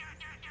straight.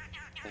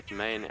 That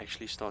mane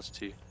actually starts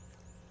to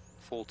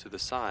fall to the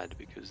side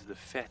because the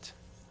fat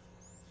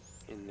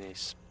in their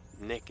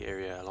neck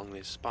area along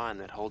their spine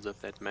that holds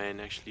up that mane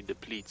actually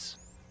depletes,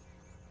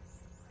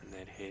 and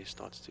that hair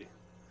starts to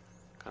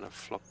kind of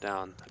flop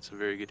down. That's a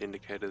very good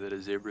indicator that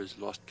a zebra has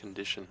lost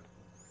condition.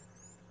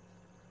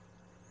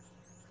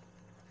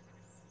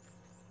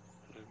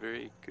 A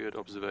very good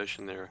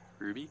observation there,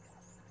 Ruby.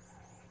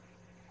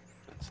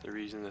 That's the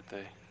reason that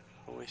they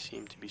always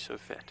seem to be so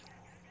fat.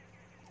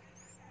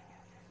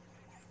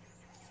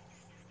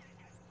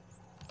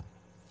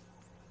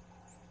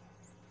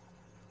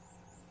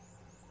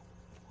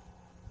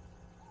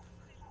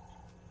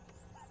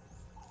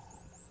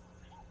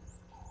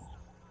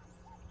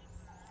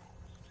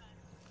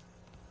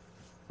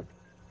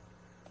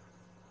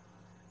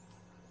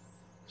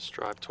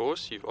 Striped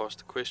horse, you've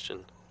asked a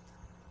question.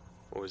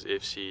 Or was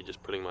FC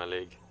just pulling my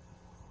leg?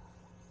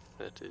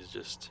 That is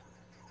just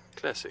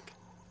classic.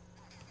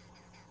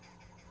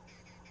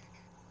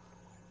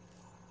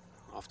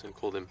 I often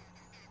call them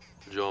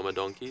pajama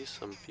donkeys.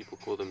 Some people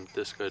call them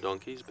disco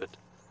donkeys, but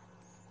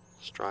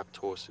striped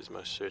horse is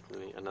most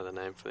certainly another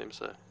name for them,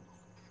 so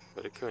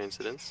what a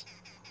coincidence.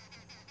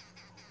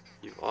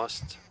 You've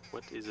asked,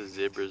 what is a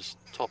zebra's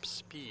top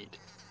speed?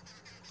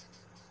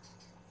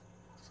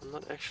 I'm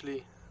not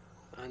actually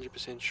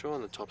 100% sure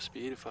on the top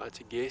speed. If I had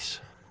to guess,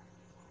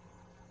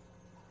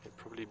 it'd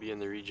probably be in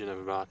the region of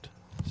about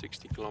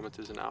 60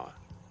 kilometers an hour.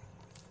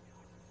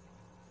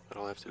 But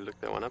I'll have to look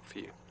that one up for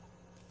you.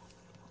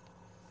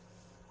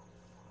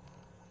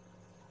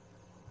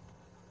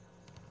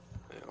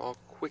 They are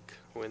quick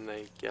when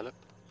they gallop.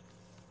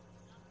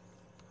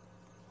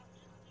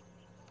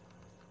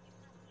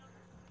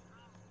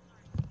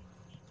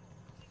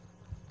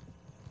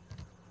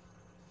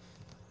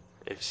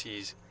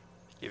 FC's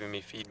giving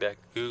me feedback.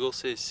 Google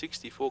says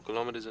 64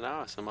 kilometers an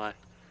hour, so my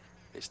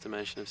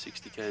estimation of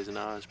 60 k's an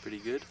hour is pretty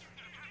good.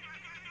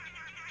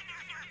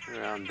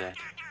 Around that.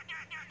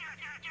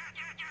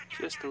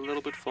 Just a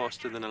little bit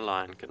faster than a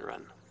lion can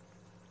run.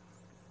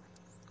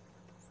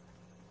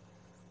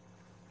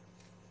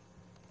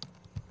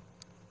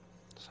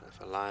 So if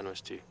a lion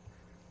was to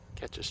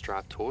catch a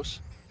striped horse,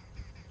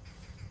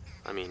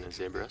 I mean a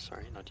zebra,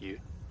 sorry, not you,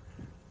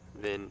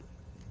 then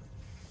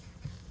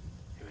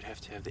it would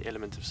have to have the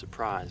element of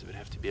surprise. It would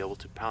have to be able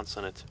to pounce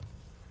on it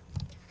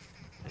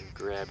and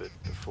grab it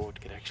before it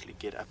could actually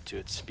get up to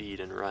its speed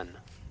and run.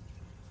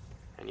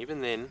 And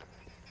even then,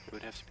 it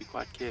would have to be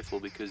quite careful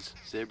because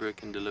zebra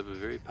can deliver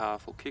very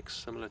powerful kicks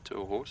similar to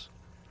a horse.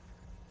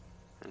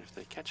 And if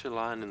they catch a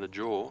lion in the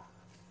jaw,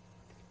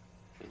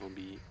 it will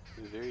be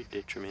very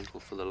detrimental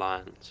for the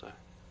lion. So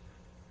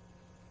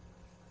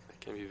they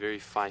can be very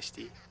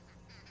feisty.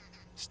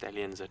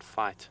 Stallions that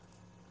fight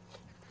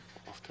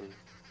often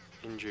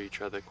injure each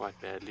other quite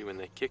badly when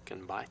they kick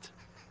and bite.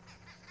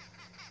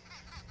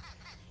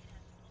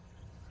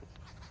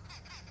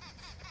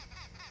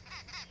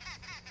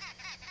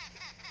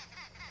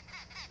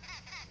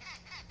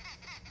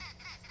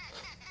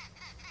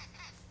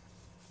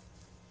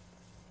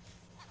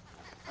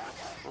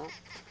 Well,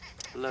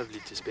 lovely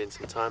to spend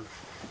some time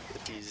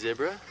with the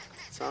zebra.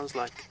 It sounds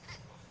like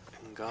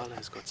Ngala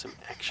has got some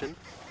action.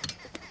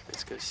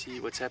 Let's go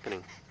see what's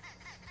happening.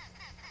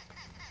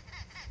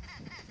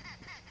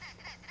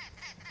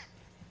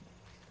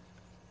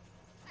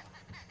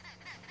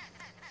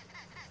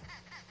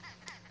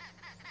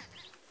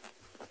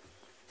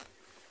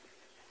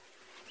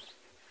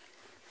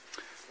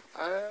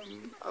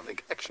 I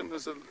think action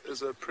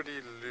is a pretty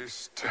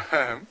loose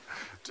term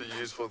to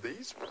use for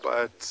these,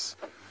 but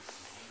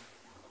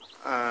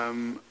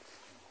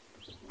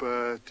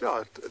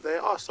yeah, they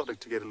are starting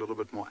to get a little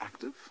bit more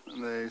active,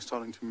 and they're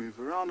starting to move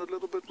around a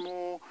little bit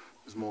more.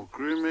 There's more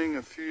grooming.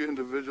 A few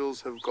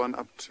individuals have gone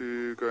up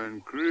to go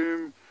and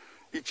groom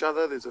each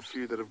other. There's a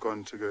few that have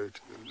gone to go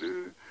to the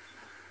loo.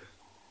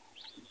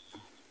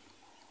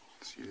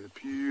 See the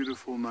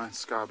beautiful night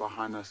sky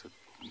behind us, a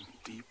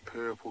deep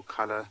purple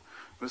color.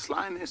 This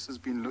lioness has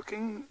been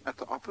looking at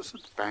the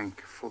opposite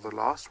bank for the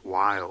last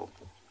while,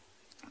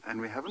 and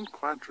we haven't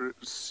quite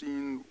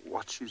seen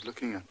what she's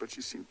looking at, but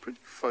she seemed pretty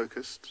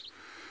focused.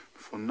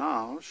 For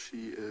now,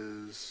 she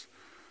is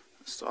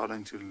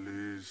starting to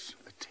lose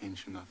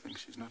attention. I think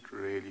she's not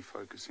really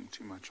focusing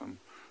too much on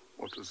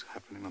what was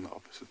happening on the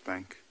opposite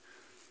bank.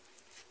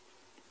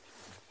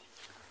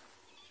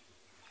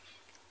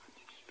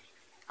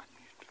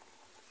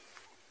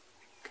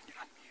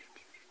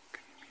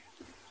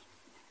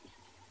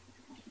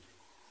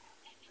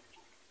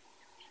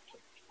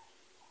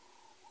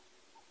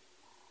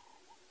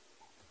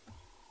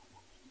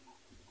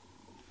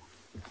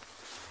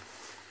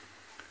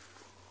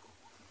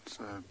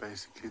 So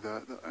basically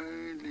the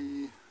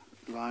only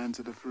lions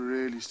that have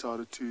really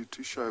started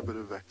to show a bit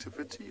of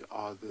activity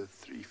are the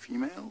 3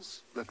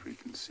 females that we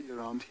can see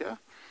around here.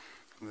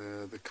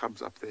 The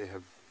cubs up there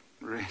have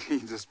really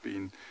just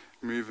been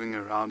moving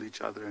around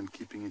each other and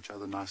keeping each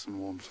other nice and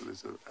warm. So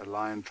there's a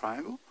lion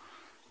triangle.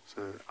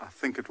 So I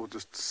think it will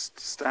just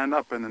stand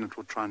up and then it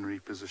will try and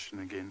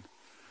reposition again.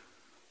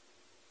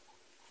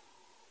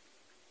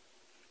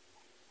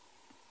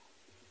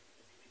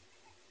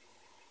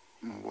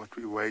 What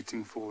we're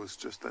waiting for is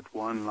just that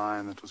one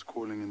lion that was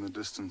calling in the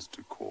distance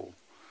to call,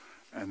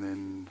 and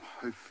then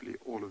hopefully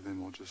all of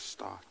them will just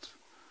start.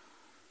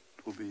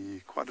 It will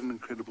be quite an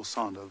incredible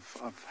sound.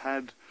 I've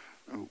had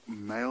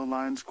male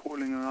lions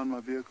calling around my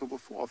vehicle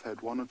before. I've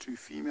had 1 or 2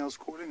 females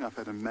calling. I've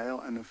had a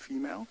male and a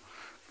female,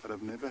 but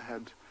I've never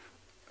had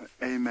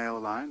a male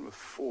lion with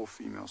 4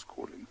 females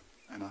calling.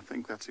 And I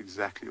think that's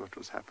exactly what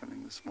was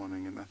happening this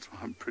morning, and that's why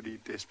I'm pretty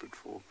desperate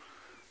for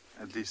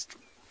at least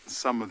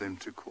some of them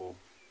to call.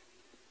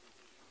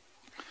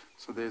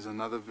 So there's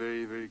another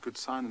very, very good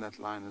sign, and that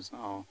lion is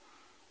now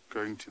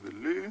going to the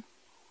loo.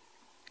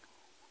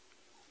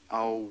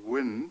 Our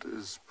wind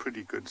is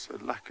pretty good, so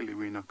luckily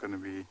we're not going to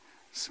be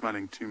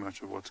smelling too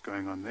much of what's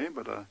going on there,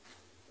 but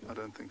I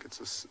don't think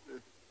it's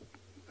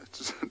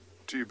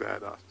too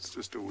bad. It's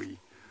just a wee.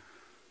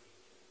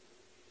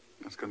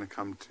 It's going to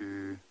come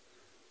to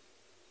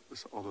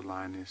this older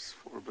lioness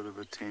for a bit of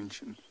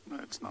attention. No,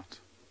 it's not.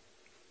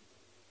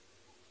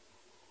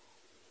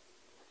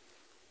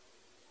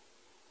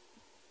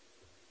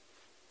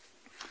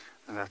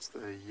 And that's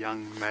the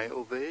young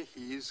male there.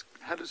 He's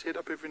had his head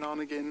up every now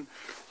and again,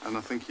 and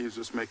I think he's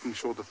just making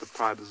sure that the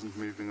pride isn't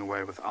moving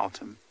away without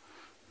him.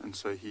 And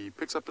so he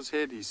picks up his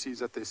head, he sees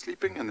that they're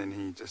sleeping, and then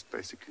he just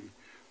basically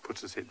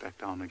puts his head back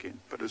down again.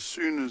 But as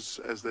soon as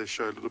they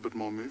show a little bit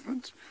more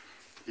movement,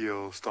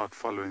 he'll start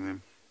following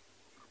them.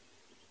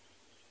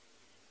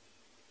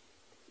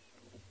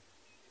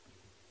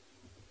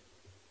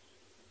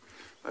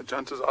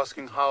 Jant is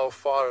asking how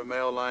far a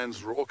male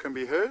lion's roar can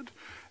be heard,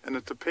 and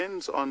it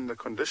depends on the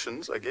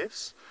conditions, I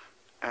guess.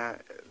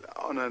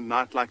 On a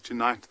night like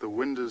tonight, the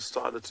wind has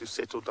started to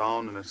settle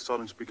down and it's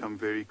starting to become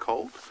very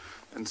cold,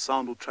 and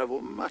sound will travel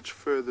much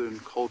further in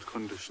cold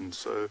conditions.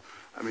 So,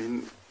 I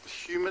mean,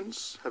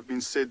 humans have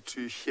been said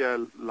to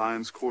hear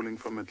lions calling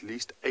from at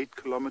least 8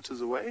 kilometers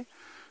away.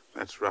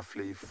 That's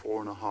roughly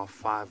 4.5,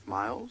 5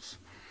 miles.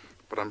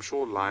 But I'm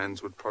sure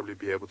lions would probably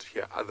be able to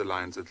hear other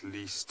lions at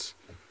least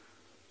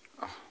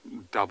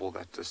double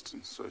that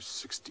distance, so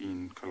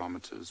 16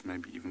 kilometers,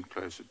 maybe even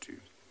closer to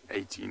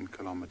 18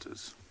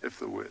 kilometers if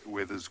the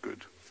weather's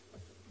good.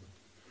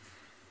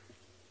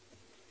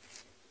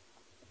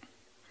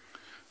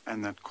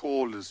 And that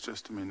call is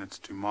just, I mean, it's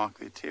to mark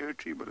their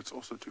territory, but it's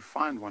also to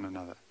find one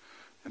another.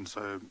 And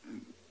so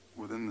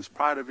within this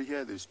pride over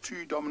here, there's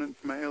 2 dominant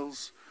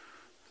males.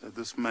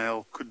 This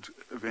male could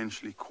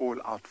eventually call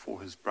out for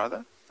his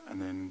brother,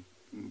 and then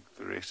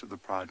the rest of the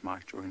pride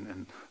might join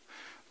in.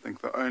 I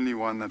think the only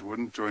one that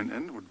wouldn't join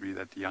in would be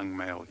that young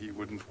male. He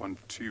wouldn't want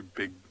 2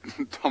 big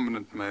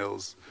dominant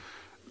males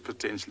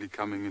potentially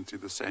coming into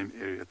the same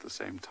area at the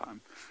same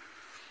time.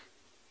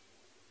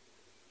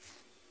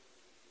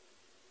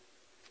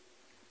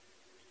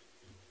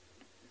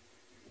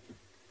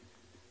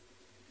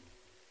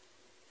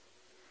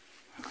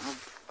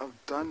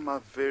 I've done my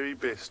very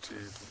best to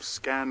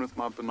scan with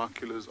my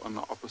binoculars on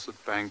the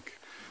opposite bank,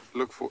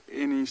 look for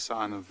any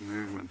sign of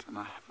movement, and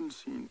I haven't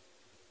seen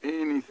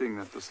anything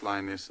that this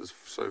lioness is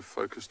so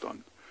focused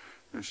on.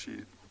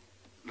 And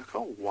look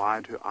how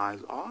wide her eyes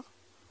are.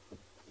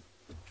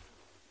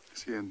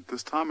 See, and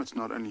this time it's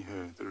not only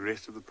her, the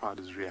rest of the pride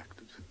has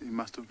reacted. There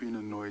must have been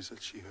a noise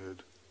that she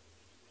heard.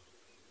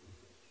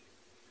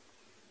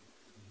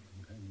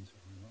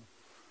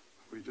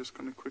 We're just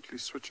going to quickly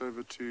switch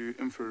over to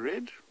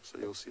infrared, so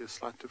you'll see a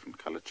slight different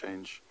color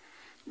change.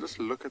 Just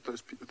look at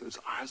those people. Those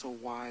eyes are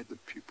wide, the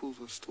pupils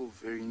are still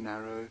very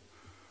narrow.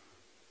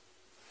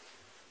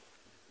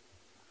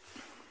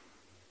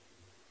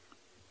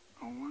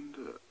 I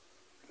wonder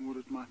what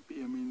it might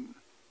be. I mean,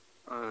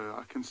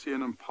 I can see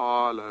an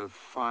impala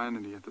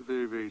finally at the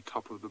very, very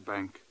top of the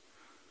bank.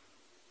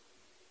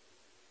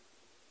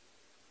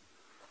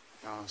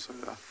 So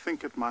I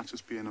think it might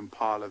just be an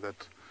impala that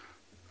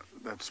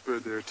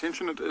spurred their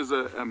attention. It is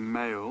a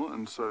male,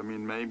 and so, I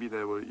mean, maybe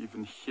they were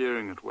even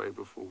hearing it way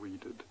before we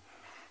did.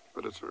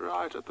 But it's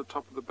right at the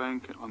top of the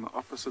bank on the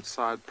opposite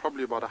side,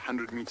 probably about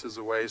 100 meters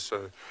away.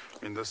 So,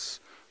 I mean, this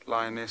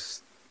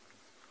lioness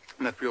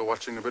that we were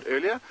watching a bit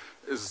earlier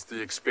is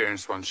the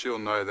experienced one. She'll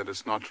know that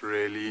it's not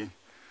really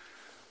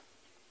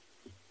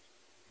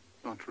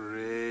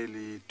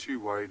too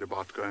worried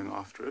about going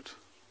after it.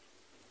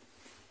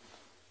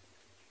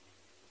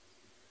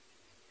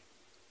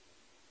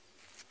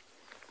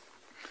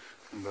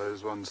 And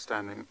those ones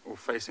standing or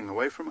facing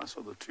away from us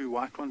are the 2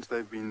 white ones.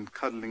 They've been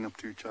cuddling up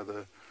to each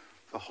other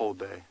the whole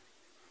day.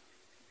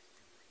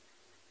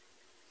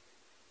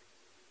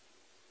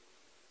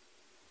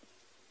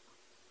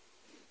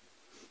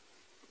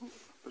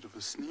 Bit of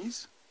a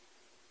sneeze.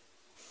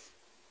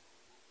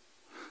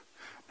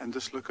 And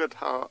just look at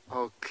how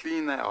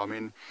clean they are. I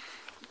mean,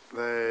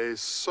 They're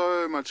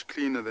so much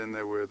cleaner than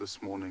they were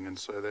this morning, and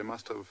so they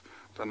must have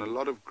done a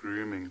lot of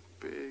grooming.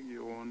 Big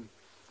yawn.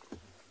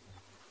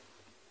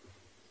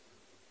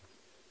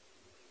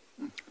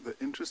 The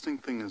interesting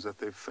thing is that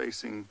they're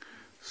facing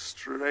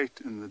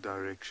straight in the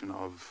direction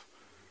of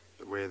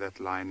where that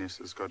lioness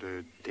has got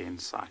her den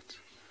site.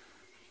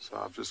 So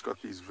I've just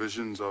got these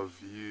visions of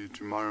you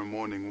tomorrow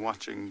morning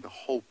watching the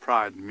whole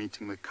pride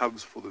meeting the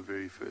cubs for the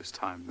very first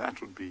time.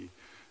 That would be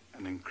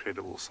an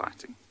incredible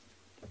sighting.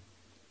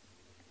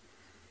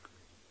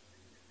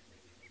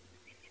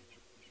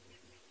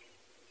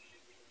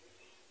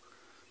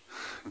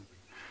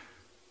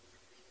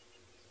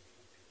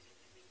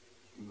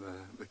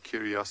 The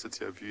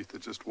curiosity of youth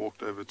had just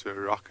walked over to a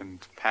rock and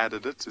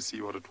padded it to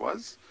see what it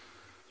was.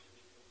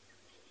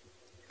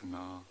 And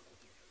now,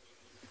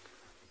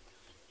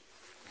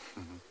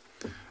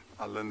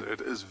 Linda,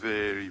 it is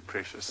very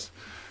precious,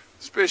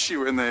 especially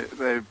when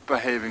they're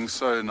behaving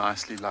so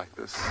nicely like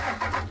this.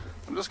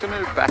 I'm just going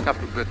to back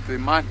up a bit. There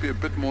might be a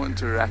bit more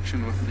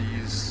interaction with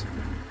these.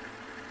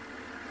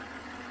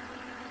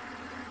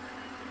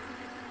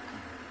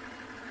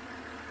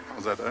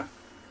 How's that, eh?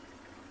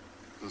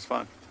 This is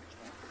fine.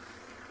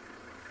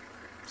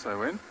 So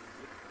when?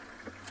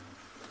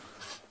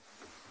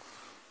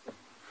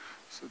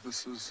 So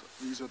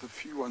these are the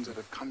few ones that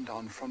have come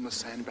down from the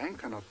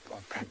sandbank and are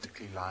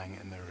practically lying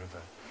in the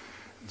river.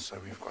 And so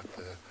we've got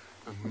the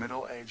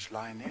middle-aged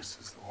lioness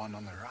is the one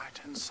on the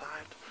right-hand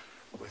side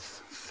with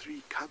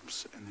 3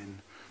 cubs, and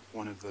then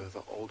one of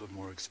the older,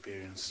 more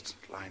experienced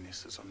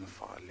lionesses on the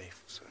far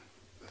left. So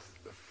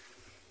the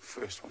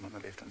first one on the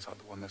left-hand side,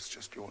 the one that's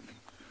just yawning.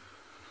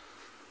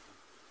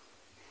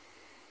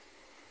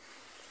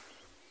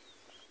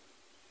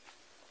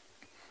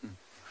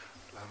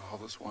 How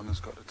this one has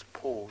got its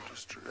paw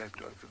just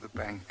draped over the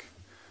bank.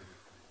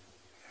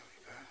 There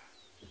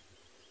we go.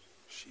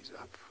 She's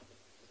up.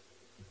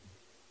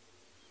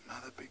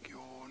 Another big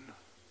yawn.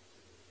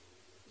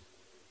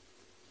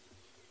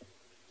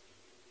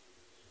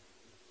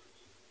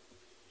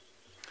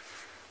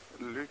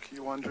 Luke,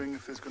 you're wondering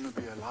if there's going to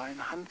be a lion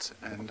hunt,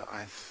 and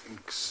I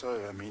think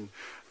so. I mean,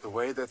 the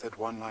way that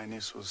one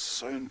lioness was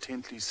so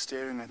intently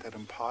staring at that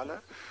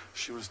impala,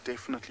 she was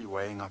definitely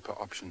weighing up her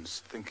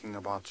options, thinking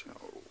about, you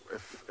know,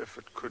 if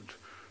it could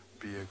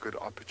be a good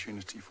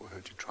opportunity for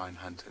her to try and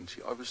hunt. And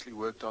she obviously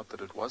worked out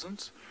that it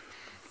wasn't,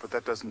 but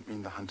that doesn't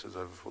mean the hunt is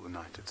over for the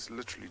night. It's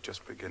literally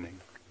just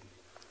beginning.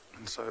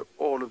 And so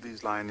all of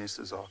these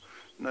lionesses are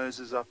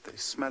noses up, they're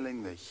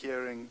smelling, they're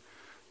hearing,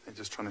 they're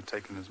just trying to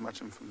take in as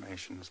much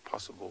information as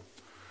possible.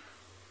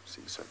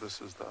 See, so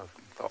this is the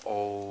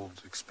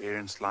old,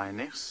 experienced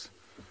lioness.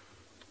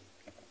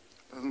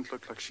 Doesn't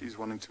look like she's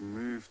wanting to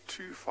move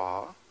too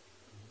far,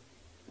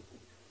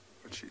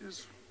 but she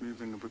is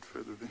moving a bit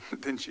further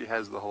than she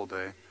has the whole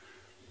day.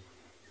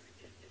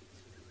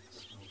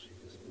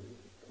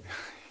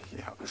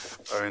 Yeah,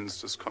 Owen's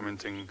just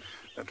commenting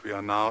that we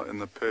are now in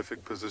the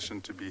perfect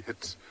position to be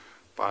hit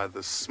by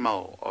the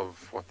smell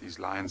of what these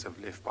lions have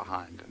left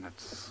behind, and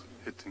it's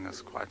hitting us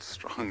quite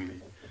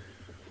strongly.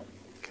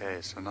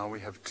 Okay, so now we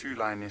have 2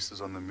 lionesses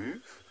on the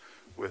move,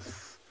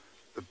 with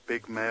the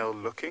big male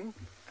looking,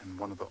 and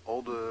one of the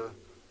older,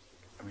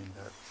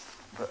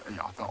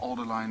 the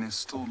older lioness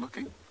still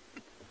looking.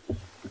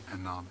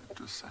 And now they've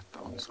just sat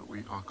down, so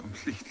we are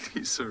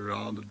completely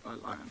surrounded by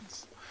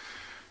lions.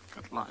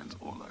 Got lions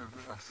all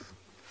over us.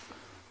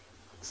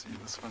 See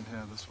this one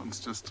here, this one's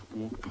just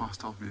walked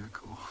past our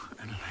vehicle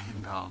and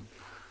laying down.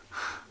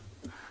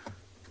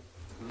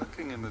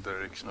 Looking in the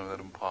direction of that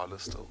impala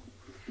still.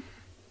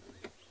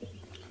 And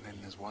then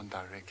there's one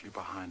directly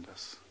behind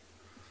us.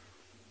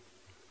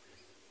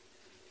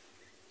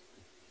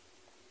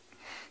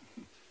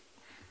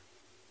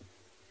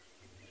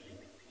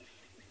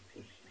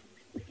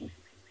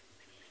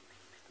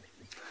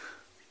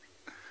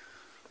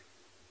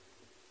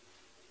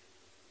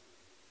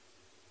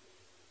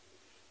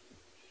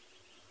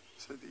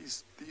 So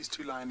these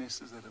 2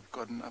 lionesses that have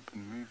gotten up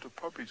and moved are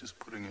probably just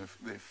putting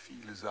their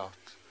feelers out.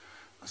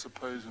 I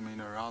suppose,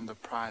 around the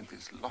pride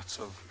there's lots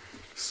of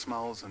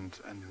smells and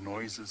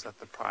noises that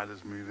the pride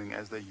is moving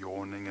as they're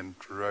yawning and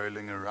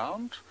rolling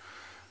around.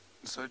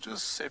 And so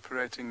just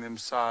separating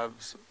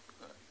themselves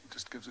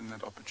just gives them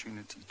that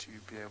opportunity to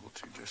be able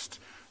to just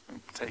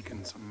take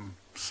in some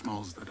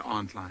smells that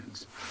aren't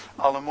lions.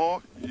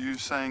 Alamo, you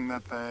saying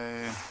that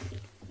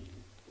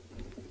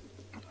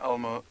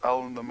Alamo,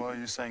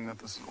 you're saying that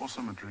this is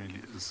awesome. It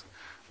really is.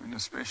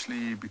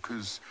 Especially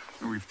because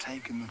we've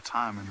taken the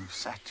time and we've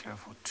sat here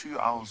for 2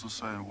 hours or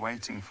so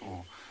waiting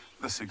for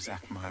this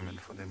exact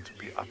moment for them to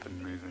be up and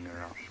moving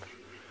around.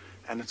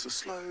 And it's a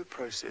slow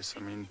process.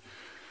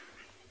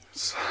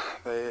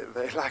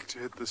 They like to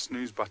hit the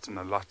snooze button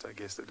a lot. I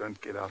guess they don't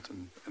get out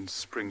and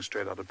spring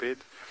straight out of bed.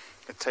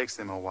 It takes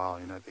them a while.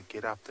 They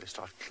get up, they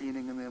start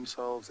cleaning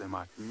themselves, they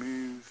might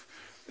move,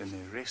 then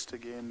they rest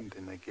again,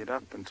 then they get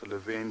up until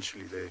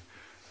eventually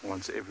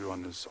once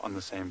everyone is on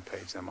the same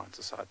page, they might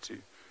decide to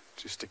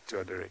stick to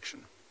a direction.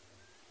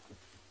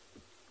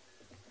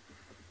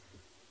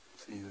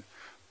 See,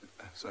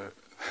 so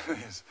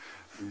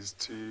These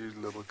two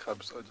little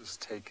cubs are just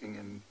taking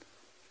in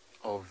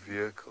our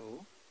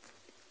vehicle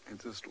and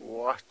just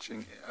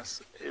watching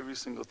us every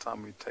single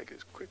time we take a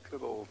quick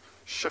little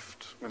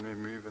shift when we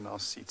move in our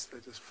seats. They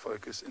just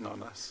focus in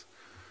on us.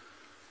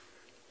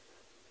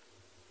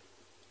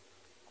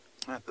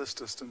 At this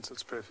distance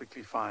it's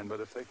perfectly fine,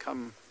 but if they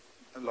come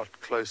a lot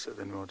closer,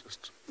 then we'll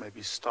just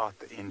maybe start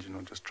the engine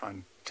or just try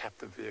and tap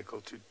the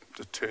vehicle to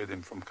deter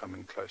them from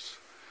coming close.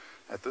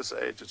 At this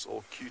age it's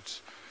all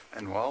cute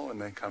and well when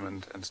they come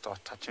and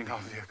start touching our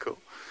vehicle,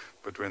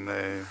 but when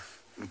they're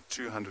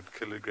 200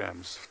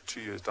 kilograms 2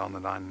 years down the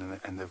line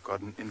and they've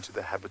gotten into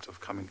the habit of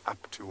coming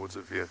up towards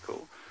a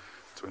vehicle,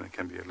 it's when it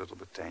can be a little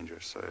bit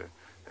dangerous. So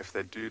if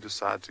they do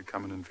decide to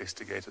come and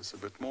investigate us a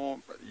bit more,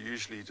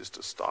 usually just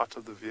a start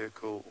of the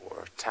vehicle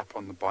or a tap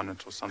on the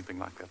bonnet or something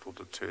like that will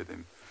deter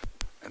them,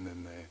 and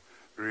then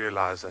they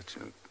realize that,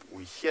 you know,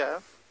 we're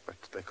here, but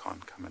they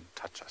can't come and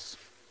touch us.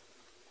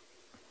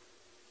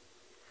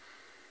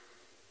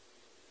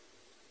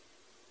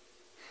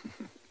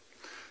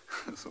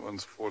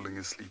 Someone's falling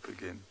asleep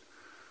again.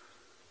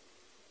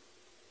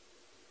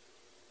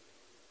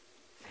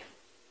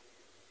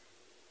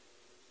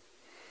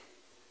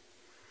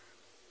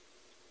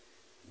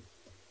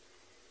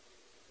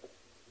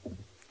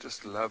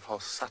 Just love how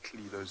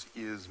subtly those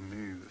ears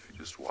move. If you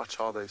just watch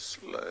how they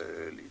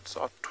slowly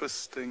start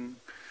twisting.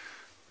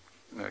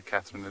 No,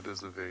 Catherine, it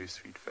is a very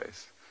sweet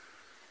face.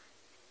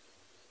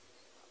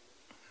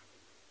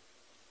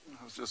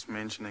 I was just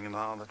mentioning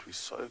now that we're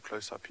so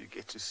close up, you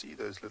get to see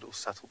those little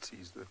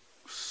subtleties, the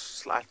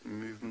slight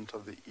movement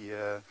of the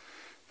ear,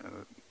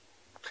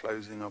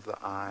 closing of the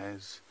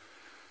eyes,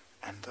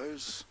 and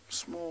those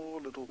small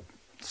little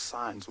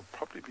signs will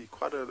probably be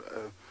quite a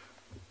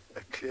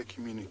clear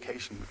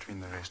communication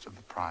between the rest of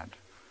the pride.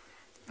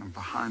 And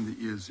behind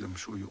the ears, I'm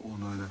sure you all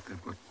know that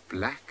they've got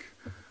black.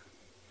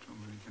 I'm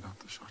going to get out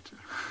the shot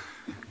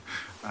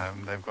here.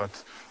 They've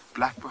got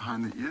black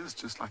behind the ears,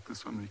 just like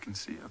this one we can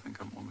see. I think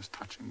I'm almost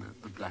touching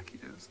the black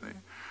ears there.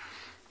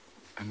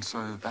 And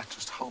so that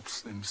just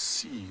helps them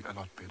see a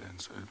lot better. And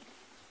so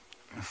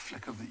a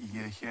flick of the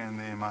ear here and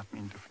there might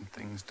mean different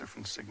things,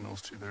 different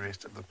signals to the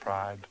rest of the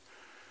pride.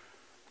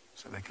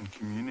 So they can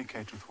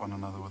communicate with one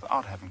another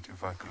without having to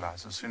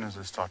vocalize. As soon as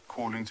they start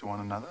calling to one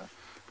another,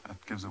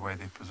 that gives away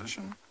their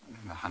position, and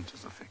then the hunt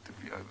is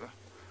effectively over.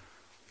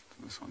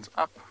 So this one's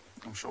up.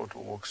 I'm sure it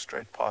will walk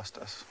straight past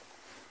us.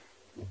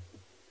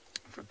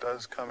 If it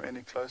does come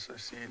any closer,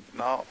 see,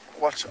 now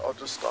watch, I'll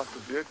just start the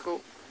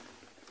vehicle.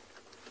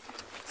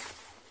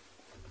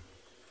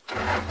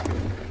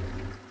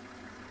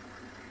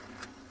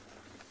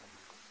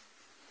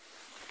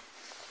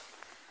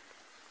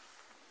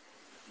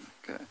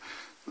 Okay.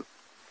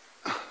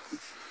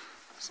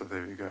 So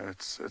there we go,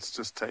 it's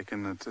just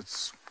taken it,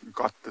 it's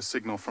got the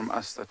signal from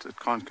us that it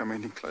can't come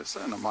any closer,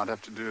 and I might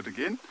have to do it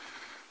again.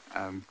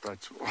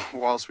 But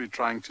whilst we're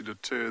trying to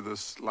deter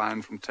this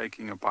lion from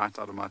taking a bite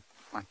out of my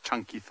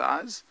chunky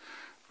thighs,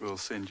 we'll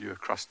send you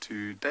across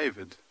to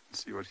David and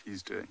see what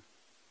he's doing.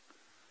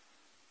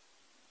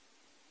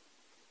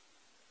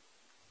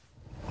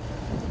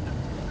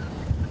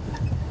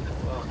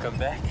 Welcome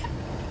back.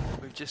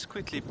 We've just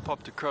quickly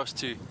popped across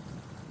to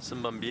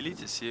Simbambili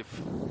to see if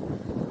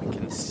we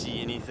can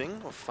see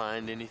anything or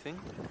find anything.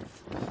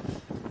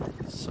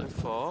 So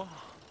far,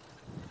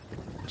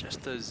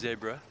 just a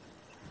zebra.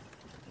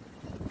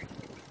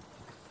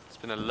 It's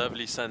been a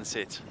lovely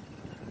sunset.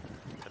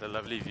 Got a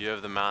lovely view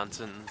of the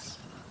mountains.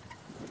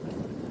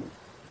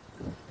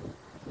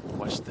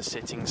 Watched the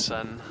setting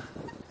sun.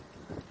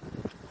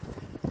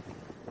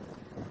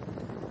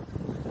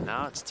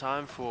 Now it's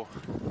time for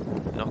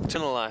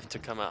nocturnal life to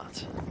come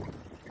out.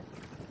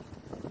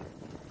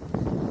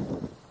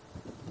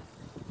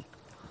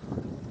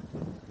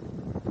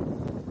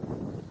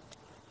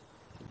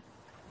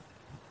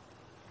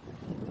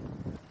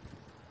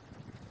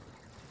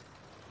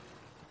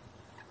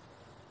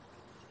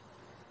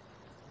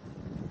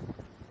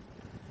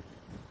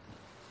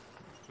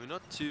 We're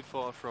not too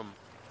far from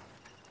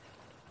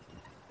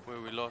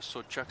where we last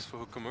saw trucks for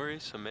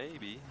Hukamuri, so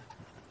maybe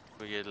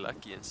we get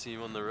lucky and see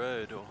him on the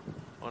road or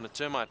on a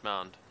termite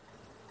mound.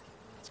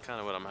 That's kind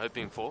of what I'm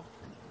hoping for.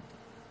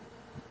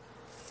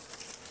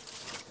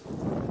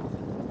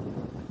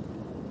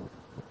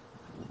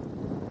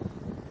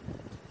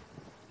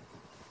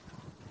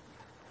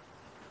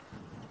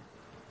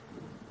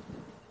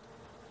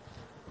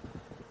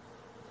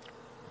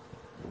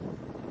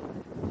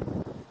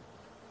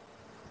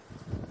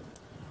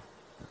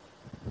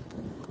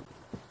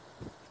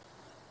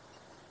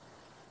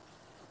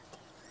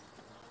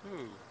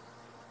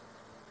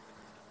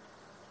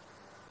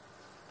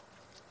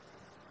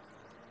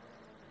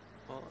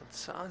 Well, it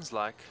sounds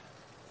like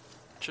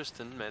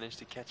Tristan managed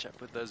to catch up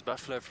with those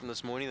buffalo from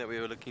this morning that we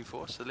were looking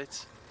for, so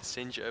let's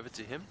send you over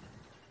to him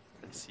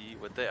and see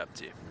what they're up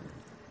to.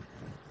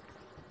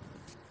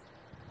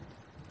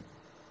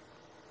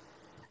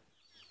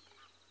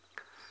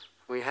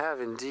 We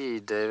have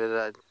indeed,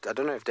 David. I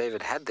don't know if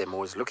David had them or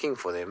was looking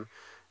for them.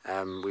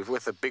 We've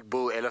with a big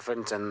bull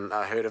elephant and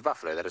a herd of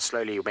buffalo that are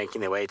slowly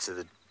making their way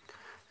to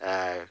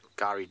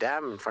Gari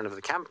Dam in front of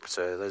the camp.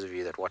 So those of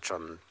you that watch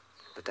on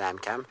the dam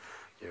cam,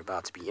 you're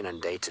about to be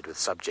inundated with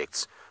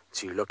subjects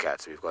to look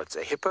at. We've got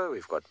a hippo,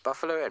 we've got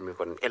buffalo, and we've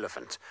got an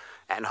elephant.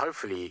 And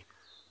hopefully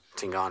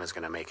Tingana is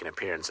going to make an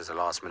appearance as a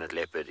last-minute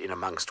leopard in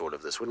amongst all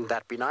of this. Wouldn't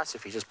that be nice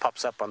if he just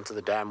pops up onto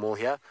the dam wall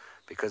here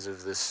because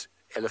of this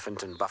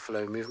elephant and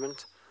buffalo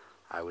movement?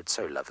 I would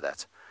so love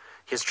that.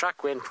 His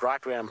truck went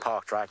right where I'm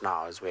parked right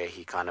now is where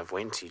he kind of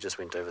went. He just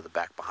went over the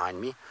back behind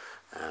me.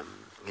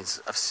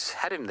 I've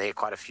had him there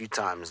quite a few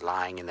times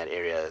lying in that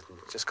area.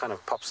 Just kind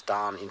of pops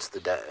down into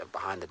the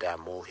behind the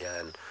dam wall here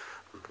and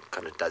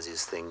kind of does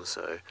his thing.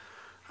 So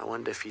I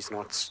wonder if he's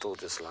not still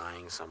just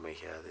lying somewhere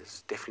here.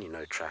 There's definitely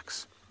no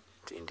tracks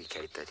to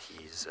indicate that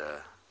he's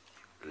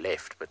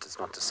left, but it's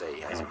not to say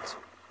he hasn't.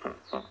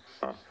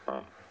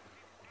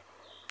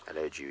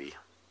 Hello, Dewey.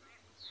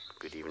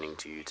 Good evening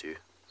to you too.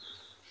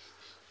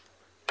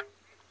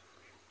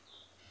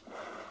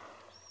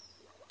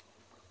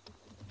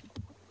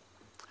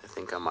 I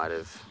think I might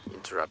have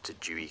interrupted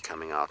Dewey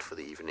coming out for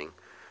the evening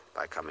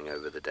by coming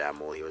over the dam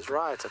wall. He was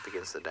right up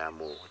against the dam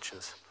wall, which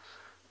is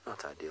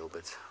not ideal,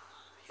 but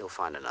he'll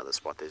find another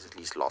spot. There's at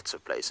least lots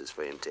of places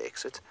for him to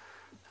exit.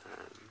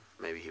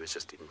 Maybe he was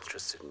just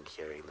interested in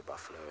hearing the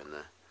buffalo and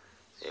the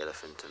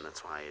elephant, and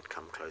that's why he had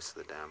come close to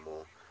the dam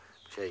wall.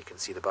 Here you can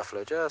see the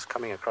buffalo just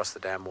coming across the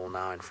dam wall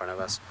now in front of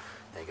us.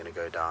 They're going to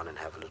go down and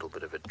have a little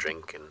bit of a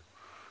drink and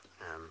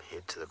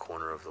head to the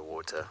corner of the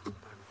water.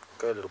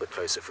 Go a little bit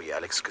closer for you,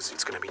 Alex, because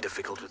it's going to be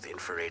difficult with the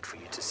infrared for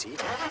you to see.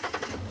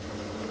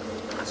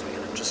 So we're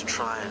going to just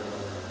try and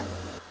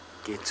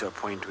get to a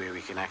point where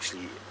we can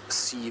actually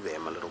see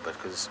them a little bit,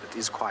 because it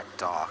is quite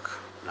dark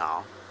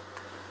now.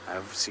 I've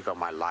obviously got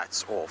my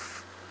lights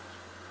off.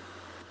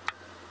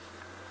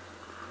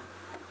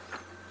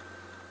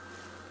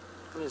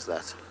 What is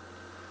that?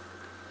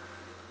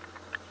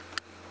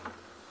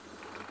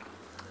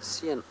 I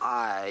see an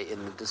eye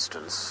in the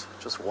distance,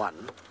 just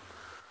one.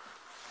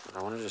 But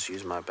I want to just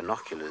use my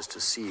binoculars to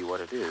see what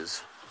it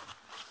is.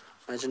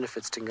 Imagine if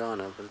it's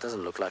Tingana, but it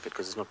doesn't look like it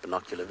because it's not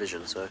binocular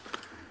vision, so it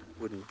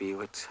wouldn't be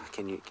what.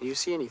 Can you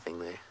see anything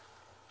there?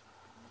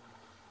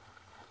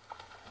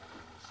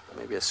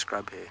 Maybe a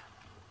scrub here.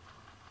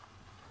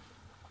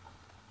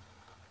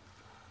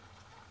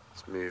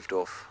 It's moved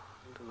off.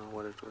 I don't know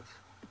what it was.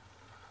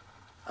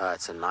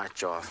 It's a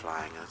nightjar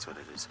flying, that's what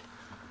it is.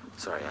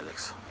 Sorry,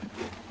 Alex.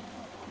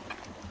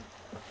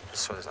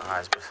 Just saw his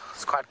eyes, but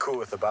it's quite cool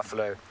with the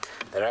buffalo.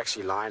 They're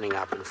actually lining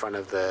up in front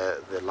of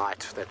the light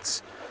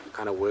that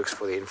kind of works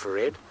for the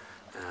infrared,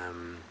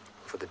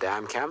 for the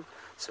dam cam.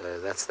 So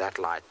that's that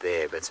light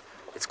there, but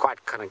it's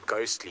quite kind of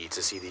ghostly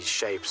to see these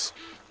shapes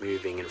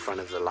moving in front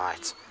of the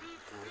light.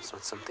 It's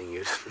not something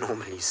you'd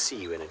normally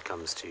see when it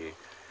comes to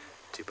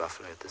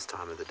buffalo at this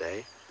time of the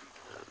day.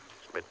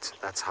 But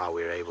that's how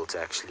we're able to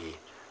actually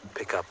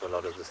pick up a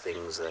lot of the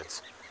things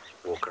that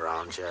walk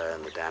around here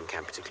in the dam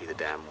camp, particularly the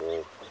dam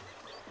wall.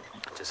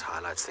 It just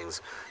highlights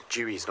things.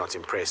 Dewey's not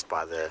impressed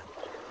by the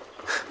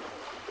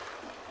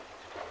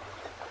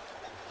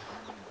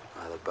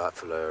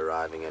buffalo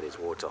arriving at his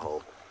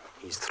waterhole.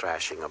 He's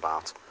thrashing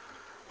about.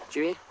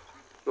 Dewey,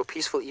 your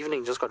peaceful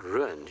evening just got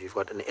ruined. You've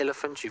got an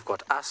elephant, you've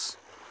got us,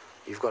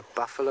 you've got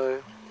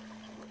buffalo.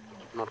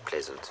 Not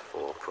pleasant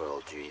for poor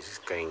old Dewey. He's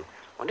going.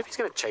 I wonder if he's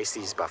going to chase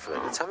these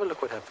buffalo. Let's have a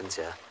look what happens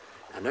here.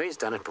 I know he's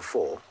done it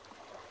before.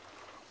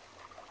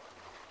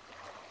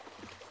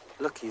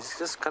 Look, he's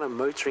just kind of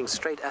motoring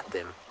straight at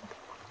them.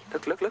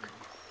 Look, look, look.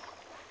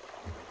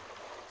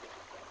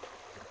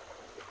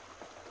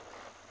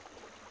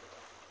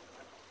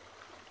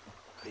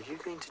 Are you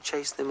going to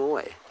chase them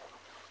away?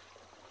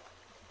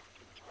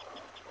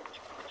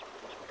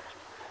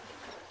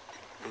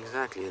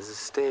 Exactly, there's a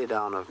stare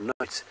down of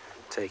note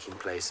taking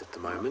place at the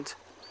moment.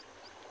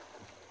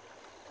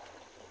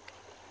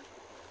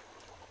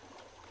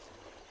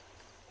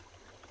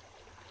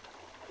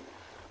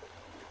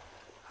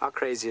 How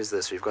crazy is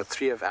this? We've got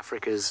 3 of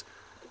Africa's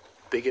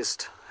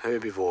biggest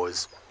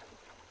herbivores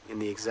in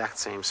the exact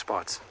same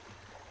spot.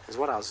 As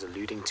what I was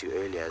alluding to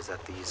earlier, is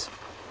that these...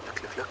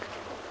 Look, look, look.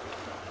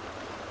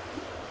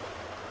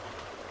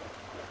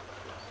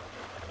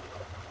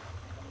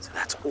 So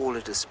that's all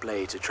a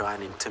display to try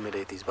and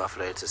intimidate these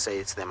buffalo, to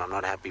say to them, I'm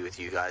not happy with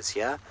you guys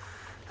here.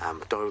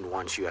 Don't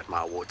want you at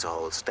my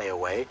waterhole. Stay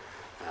away.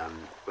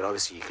 But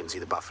obviously you can see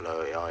the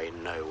buffalo are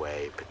in no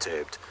way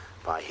perturbed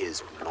by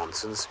his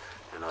nonsense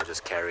and are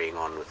just carrying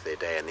on with their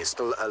day. And there's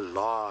still a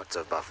lot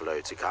of buffalo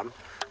to come.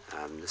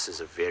 This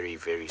is a very,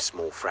 very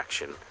small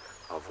fraction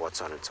of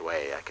what's on its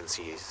way. I can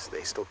see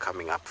they're still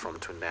coming up from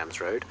Twin Dams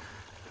Road.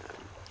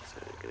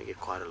 So we're going to get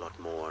quite a lot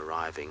more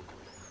arriving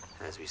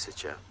as we sit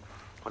here.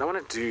 What I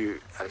want to do,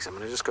 Alex, I'm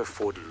going to just go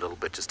forward a little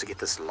bit just to get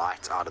this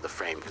light out of the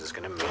frame, because it's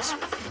going to mess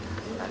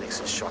with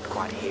Alex's shot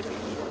quite heavily.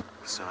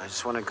 So I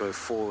just want to go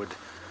forward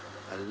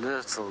a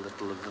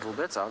little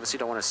bit. I obviously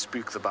don't want to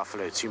spook the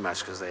buffalo too much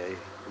because they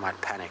might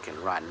panic and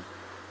run.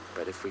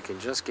 But if we can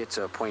just get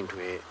to a point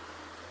where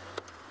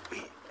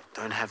we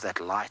don't have that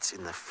light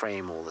in the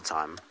frame all the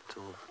time, it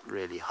will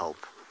really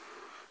help.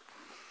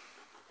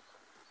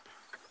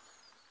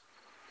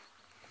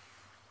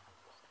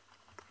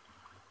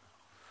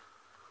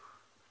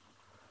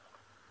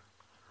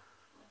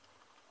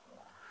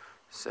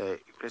 So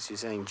Chris, you're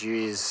saying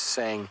Dewey is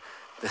saying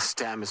this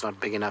dam is not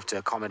big enough to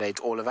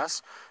accommodate all of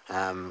us,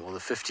 or the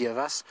 50 of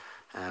us.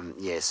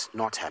 Yes,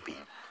 not happy.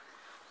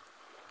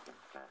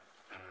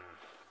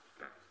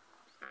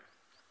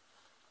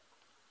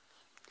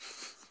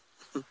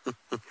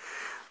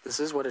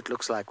 This is what it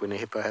looks like when a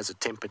hippo has a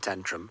temper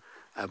tantrum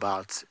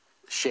about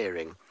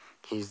sharing.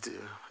 He's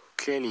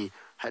clearly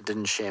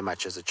didn't share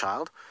much as a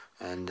child,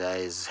 and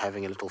is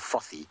having a little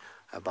frothy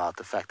about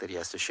the fact that he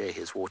has to share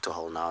his water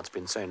hole now. It's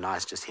been so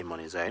nice, just him on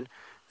his own,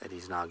 that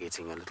he's now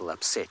getting a little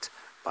upset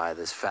by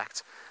this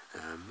fact.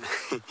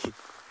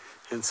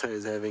 And so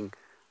he's having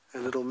a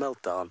little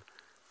meltdown.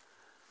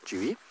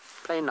 Dewey,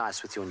 play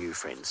nice with your new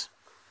friends.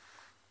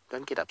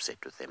 Don't get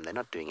upset with them. They're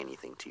not doing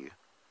anything to you.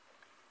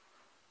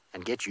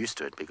 And get used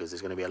to it, because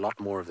there's going to be a lot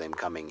more of them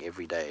coming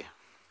every day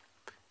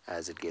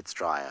as it gets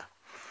drier.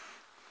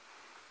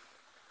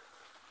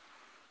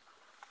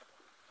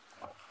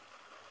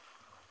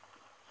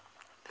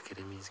 Look at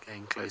him, he's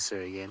getting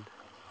closer again.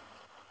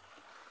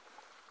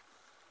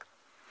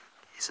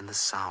 Isn't the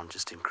sound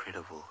just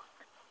incredible?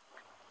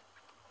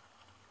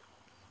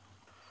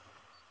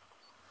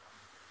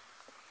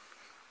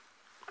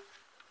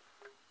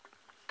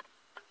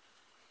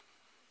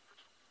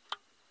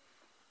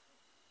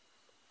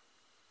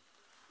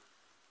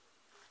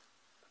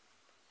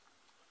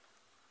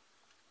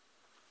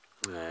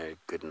 Oh,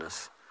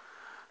 goodness.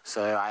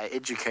 So I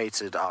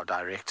educated our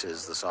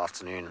directors this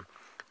afternoon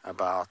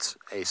about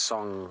a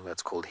song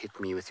that's called Hit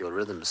Me With Your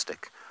Rhythm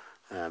Stick,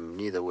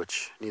 neither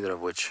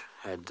of which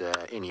had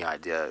any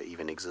idea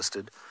even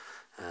existed.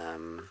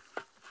 And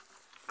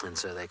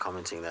so they're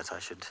commenting that I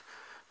should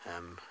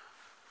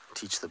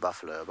teach the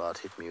buffalo about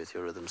Hit Me With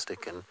Your Rhythm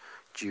Stick, and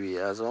Dewey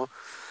as well.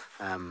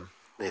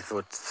 They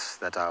thought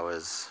that I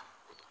was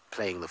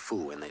playing the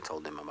fool when they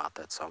told them about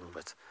that song,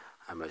 but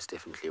I most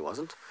definitely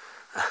wasn't.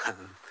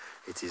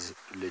 It is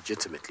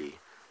legitimately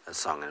a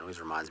song, and it always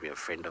reminds me of a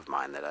friend of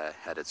mine that I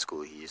had at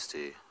school. He used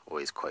to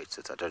always quote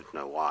it. I don't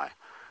know why,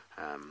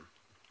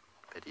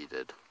 but he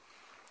did.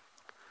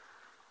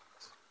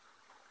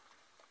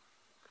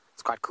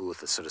 It's quite cool with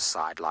the sort of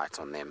side light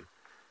on them,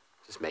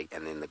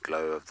 and then the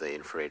glow of the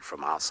infrared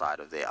from outside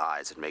of their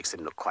eyes. It makes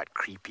them look quite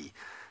creepy,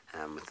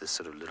 with this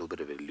sort of little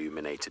bit of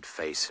illuminated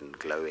face and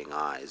glowing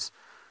eyes.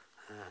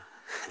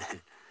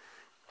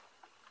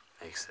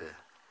 Makes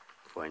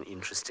for an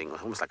interesting,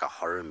 almost like a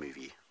horror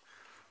movie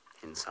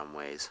in some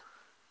ways.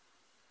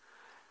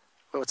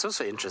 Well, what's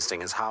also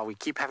interesting is how we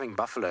keep having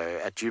buffalo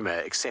at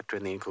Djuma, except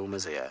when the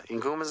Nkuhumas are here.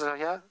 Nkuhumas are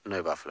here,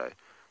 no buffalo.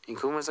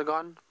 Nkuhumas are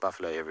gone,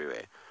 buffalo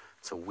everywhere.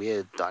 It's a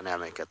weird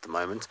dynamic at the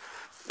moment.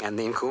 And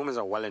the Nkuhumas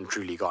are well and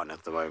truly gone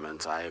at the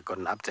moment. I got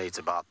an update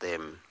about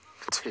them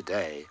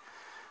today.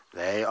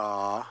 They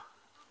are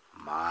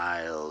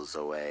miles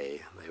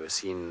away. They were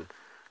seen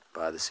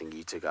by the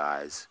Singita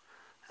guys.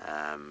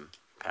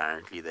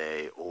 Apparently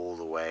they're all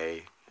the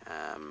way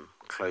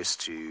close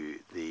to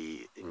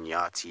the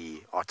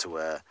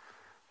Inyati-Ottawa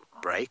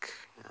break,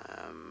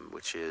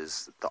 which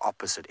is the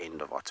opposite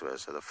end of Ottawa,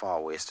 so the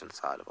far western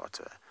side of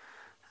Ottawa,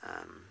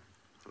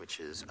 which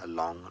is a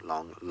long,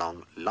 long,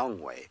 long, long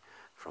way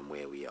from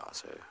where we are.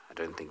 So I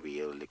don't think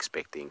we'll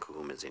expect the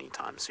Nkuhumas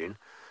anytime soon.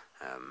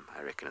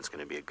 I reckon it's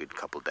going to be a good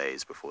couple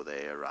days before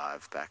they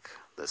arrive back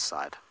this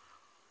side.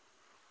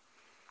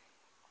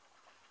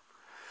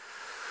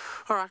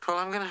 All right, well,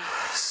 I'm going to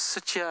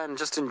sit here and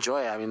just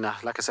enjoy. I mean,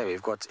 like I say,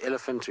 we've got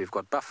elephant, we've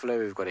got buffalo,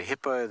 we've got a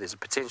hippo. There's a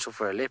potential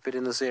for a leopard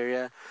in this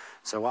area.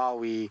 So while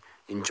we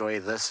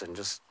enjoy this and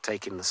just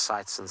take in the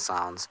sights and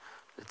sounds,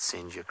 let's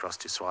send you across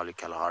to Swalu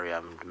Kalahari.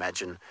 I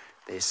imagine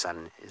their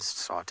sun is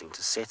starting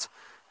to set.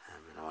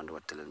 And I wonder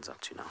what Dylan's up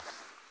to now.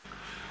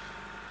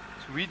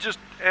 So we're just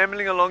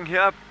ambling along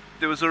here.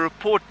 There was a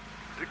report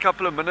a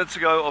couple of minutes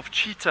ago of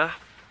cheetah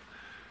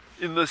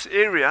in this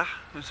area,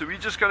 and so we're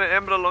just going to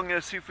amble along here,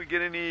 see if we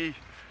get any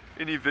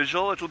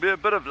visual. It'll be a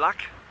bit of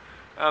luck.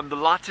 The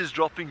light is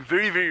dropping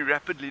very, very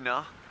rapidly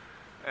now,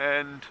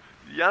 and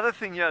the other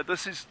thing here,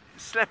 this is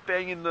slap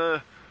bang in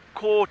the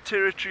core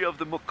territory of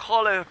the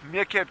Mokala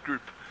meerkat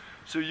group,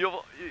 so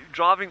you're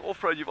driving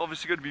off-road, you've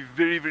obviously got to be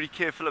very, very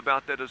careful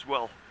about that as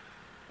well.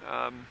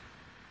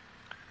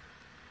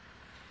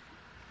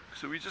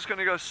 So we're just going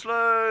to go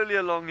slowly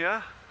along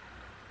here,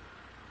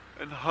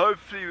 and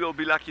hopefully we'll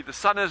be lucky. The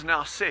sun is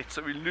now set,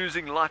 so we're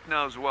losing light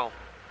now as well.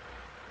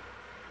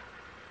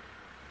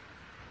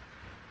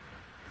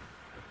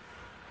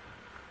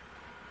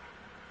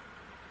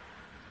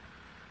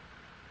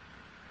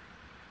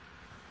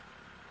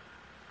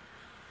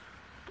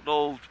 Good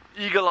old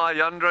eagle eye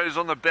Yandra is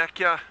on the back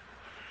here.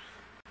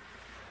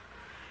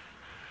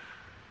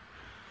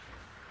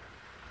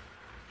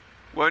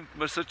 Won't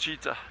miss a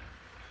cheetah.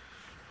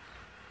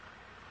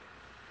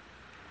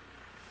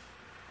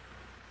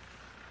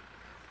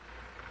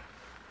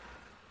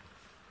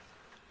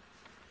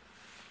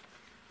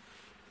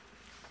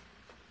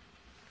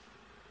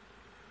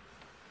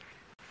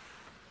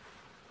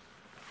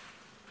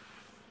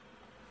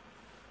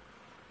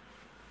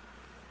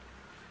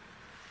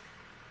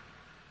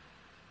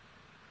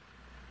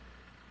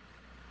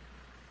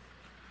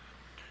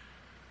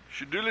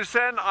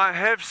 Shudulusan, I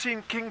have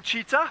seen king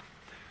cheetah,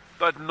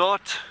 but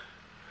not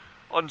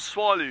on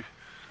Swalu.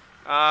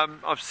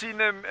 I've seen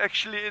them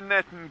actually in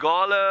that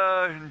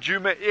Ngala,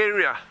 Njuma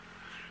area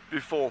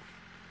before.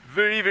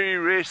 Very, very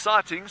rare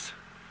sightings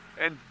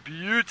and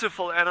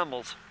beautiful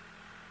animals.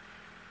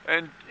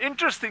 And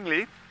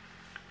interestingly,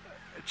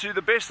 to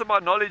the best of my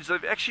knowledge,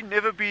 they've actually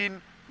never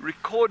been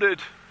recorded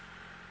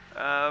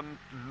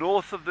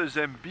north of the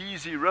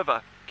Zambezi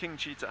River, king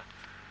cheetah.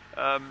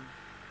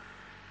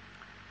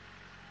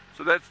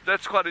 So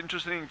that's quite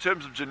interesting in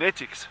terms of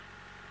genetics.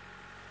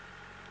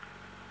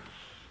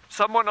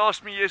 Someone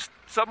asked me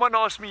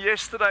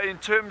yesterday in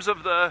terms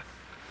of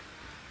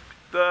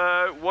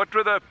what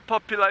were the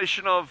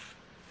population of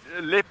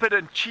leopard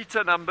and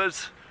cheetah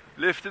numbers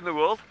left in the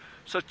world.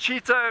 So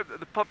cheetah,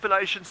 the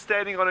population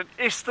standing on an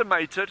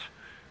estimated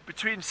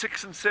between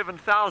 6,000 and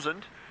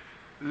 7,000.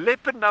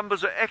 Leopard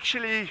numbers are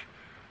actually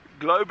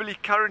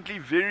globally currently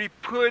very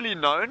poorly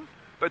known,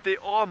 but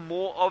there are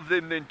more of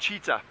them than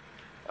cheetah.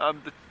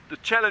 The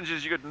challenge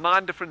is you've got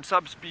 9 different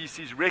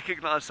subspecies,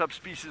 recognized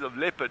subspecies of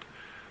leopard,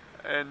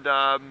 and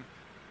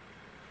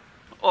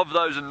of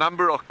those a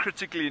number are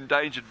critically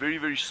endangered, very,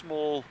 very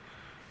small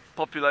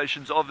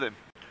populations of them.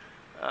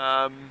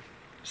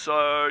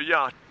 So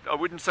yeah, I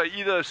wouldn't say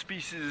either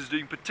species is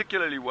doing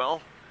particularly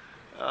well.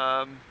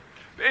 But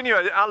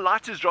anyway, our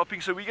light is dropping,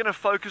 so we're going to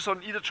focus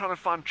on either trying to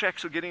find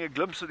tracks or getting a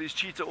glimpse of these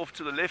cheetah off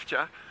to the left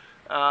here.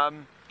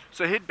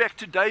 So head back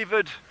to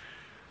David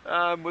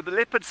with the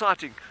leopard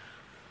sighting.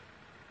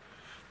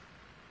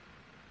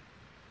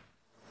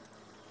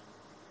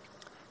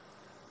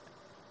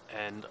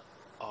 And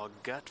our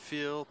gut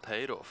feel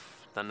paid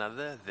off. None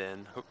other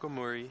than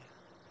Hukumuri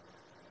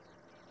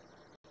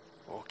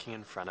walking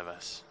in front of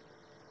us.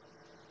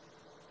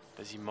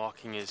 Busy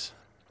marking his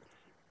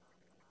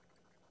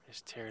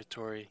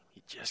territory.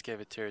 He just gave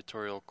a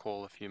territorial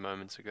call a few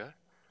moments ago.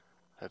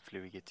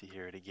 Hopefully we get to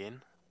hear it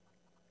again.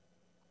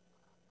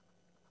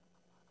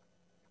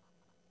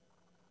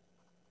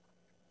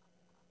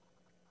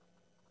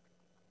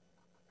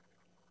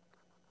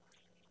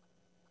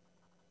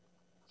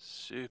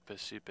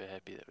 Super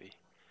happy that we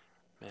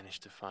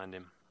managed to find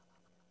him.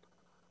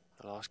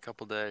 The last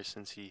couple days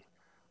since he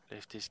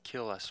left his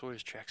kill, I saw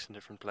his tracks in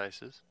different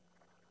places.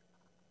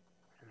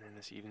 And then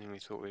this evening we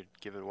thought we'd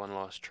give it one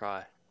last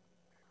try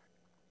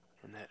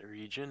in that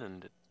region,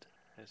 and it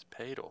has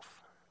paid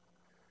off.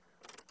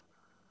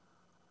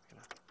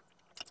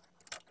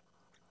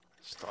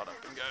 Start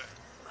up and go.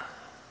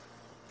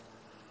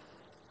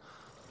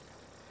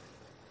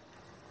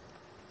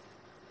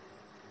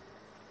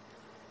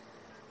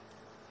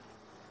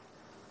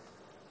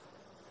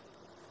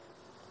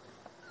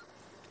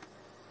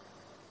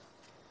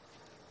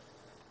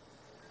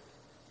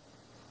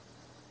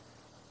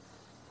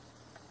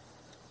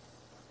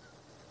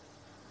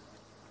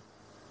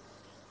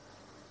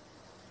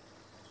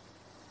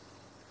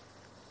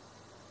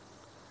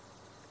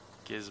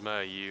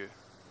 Gizmo, you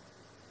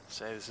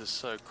say this is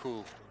so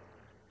cool.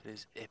 It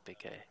is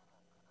epic, eh?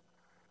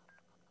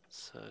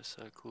 So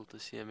cool to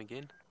see him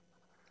again.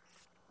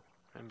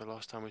 Remember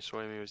last time we saw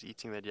him, he was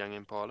eating that young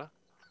impala.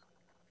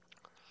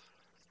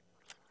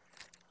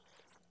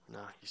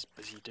 Now he's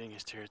busy doing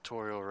his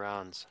territorial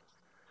rounds.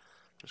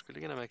 I'm just quickly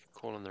going to make a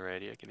call on the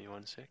radio. Give me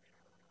one sec.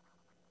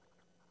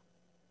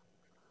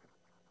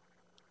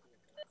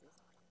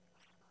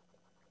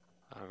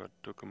 I've got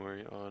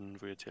Dokumuri on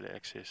via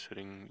tele-access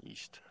heading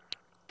east.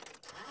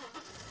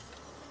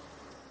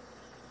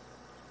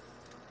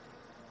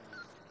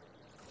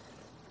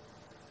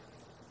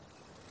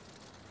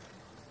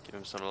 Give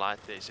him some light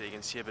there so you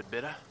can see a bit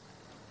better.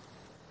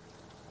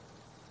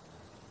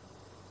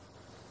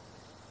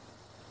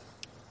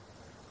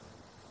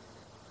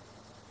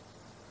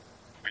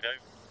 We do.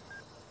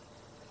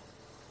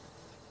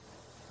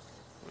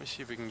 Let me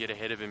see if we can get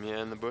ahead of him here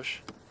in the bush.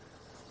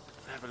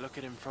 Have a look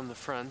at him from the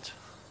front.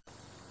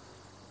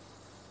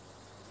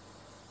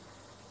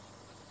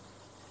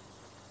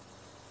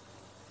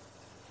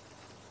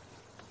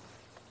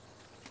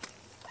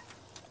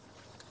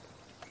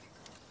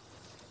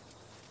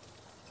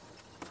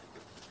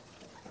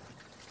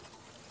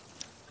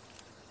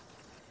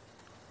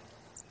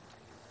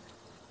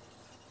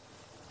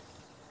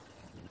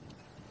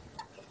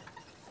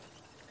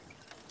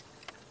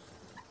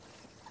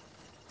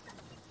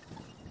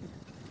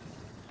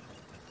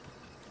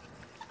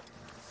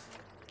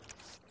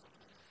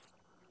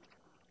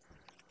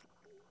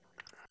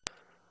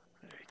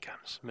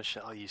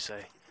 Michelle, you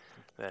say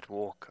that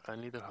walk,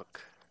 only the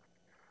hook.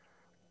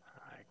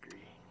 I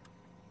agree.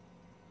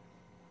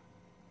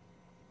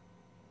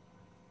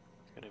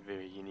 He's got a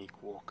very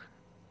unique walk.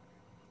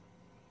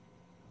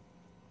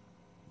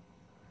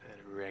 That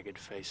ragged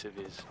face of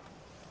his,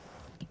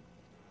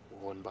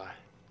 worn by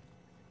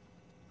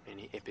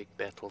many epic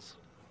battles.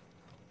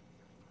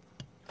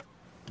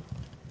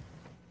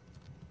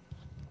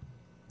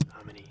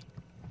 How many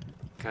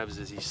cubs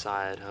has he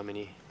sired? How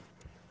many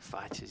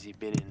fights has he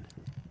been in?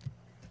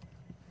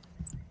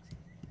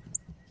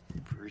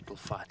 Brutal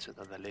fights with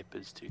other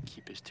leopards to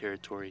keep his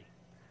territory,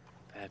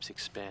 perhaps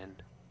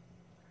expand.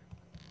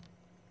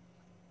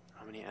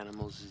 How many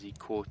animals has he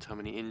caught? How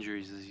many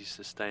injuries has he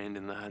sustained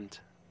in the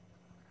hunt?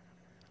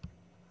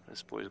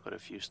 This boy's got a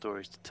few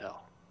stories to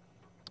tell.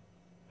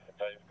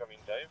 Dave, come in,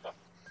 Dave.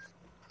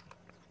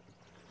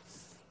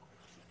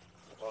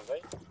 What are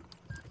they?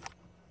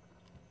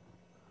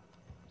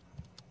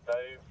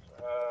 Dave,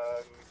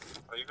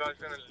 are you guys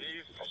going to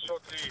leave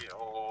shortly,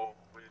 or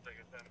will you take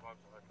a standby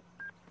for that?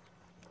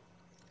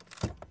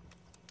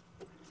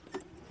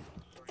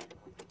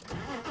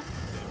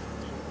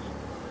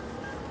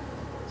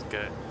 Let's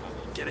go.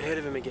 Get ahead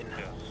of him again.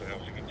 Yeah, so I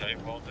was thinking Dave,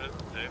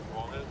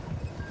 WildEarth.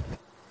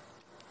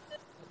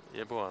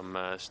 Yeah, boy,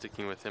 I'm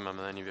sticking with him. I'm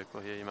the only vehicle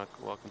here. You're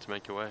welcome to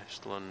make your way.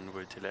 Still on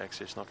Word Tele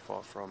Access, not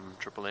far from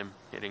Triple M,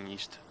 heading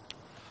east.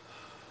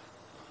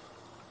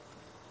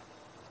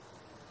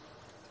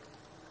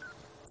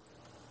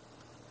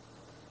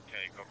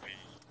 Okay, copy.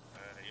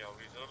 Yeah,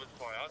 we're a little bit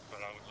far out, but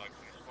I would like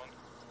to respond.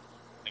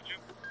 Thank you.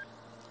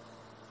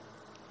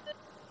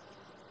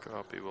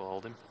 Copy, we'll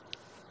hold him.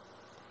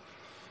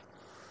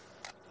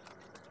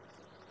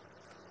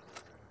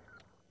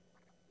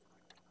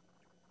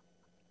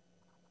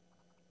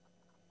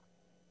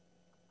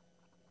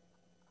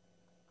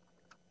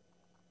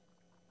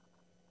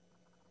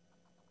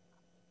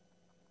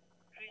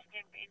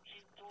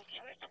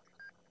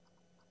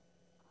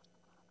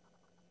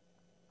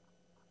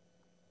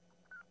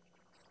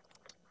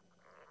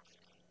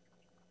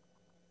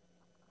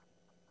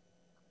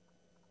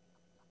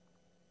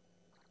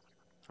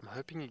 I'm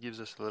hoping he gives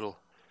us a little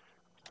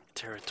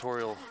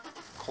territorial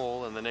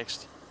call in the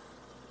next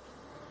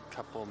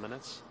couple of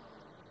minutes.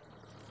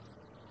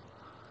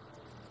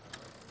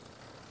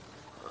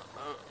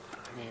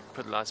 Let me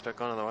put the lights back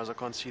on, otherwise I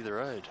can't see the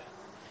road.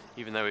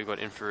 Even though we've got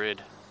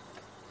infrared.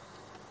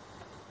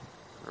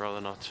 I'd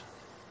rather not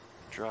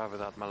drive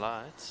without my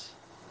lights.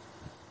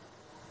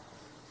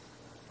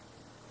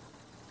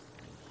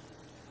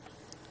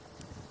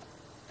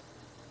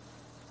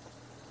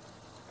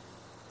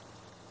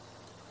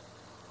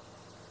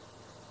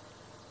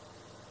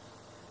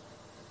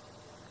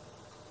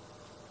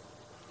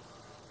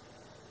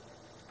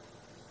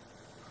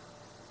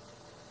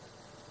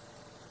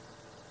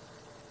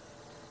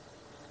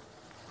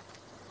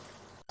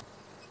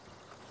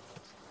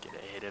 Get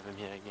ahead of him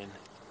here again.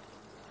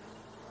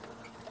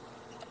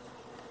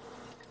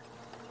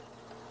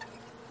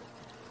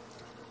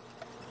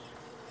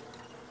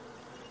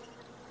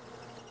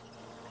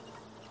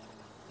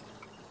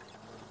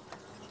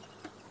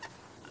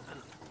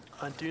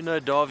 I do know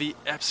Davy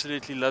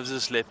absolutely loves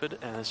this leopard,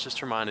 and it's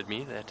just reminded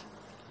me that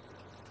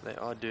they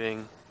are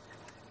doing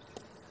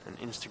an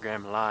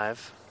Instagram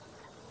live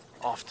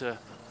after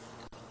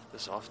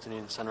this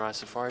afternoon sunrise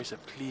safari, so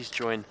please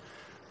join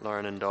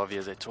Lauren and Davy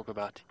as they talk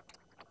about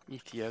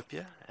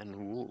Ethiopia and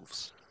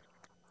wolves.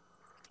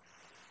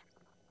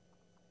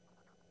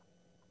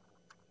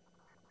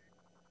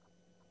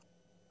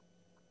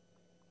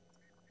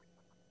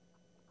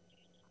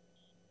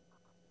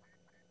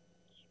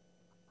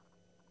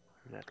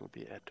 And that will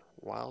be at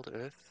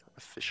WildEarth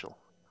Official.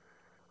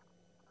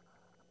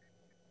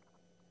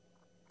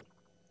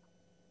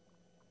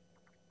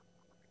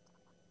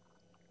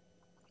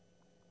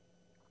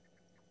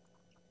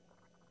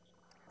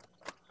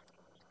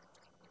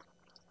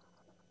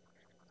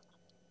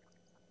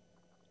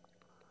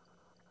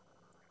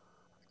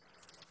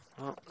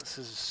 Well, this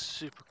is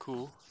super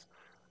cool.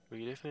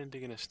 We're definitely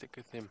going to stick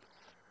with him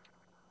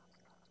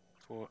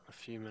for a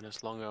few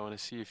minutes longer. I want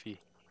to see if he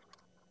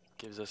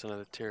gives us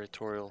another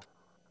territorial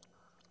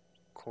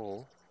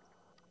call.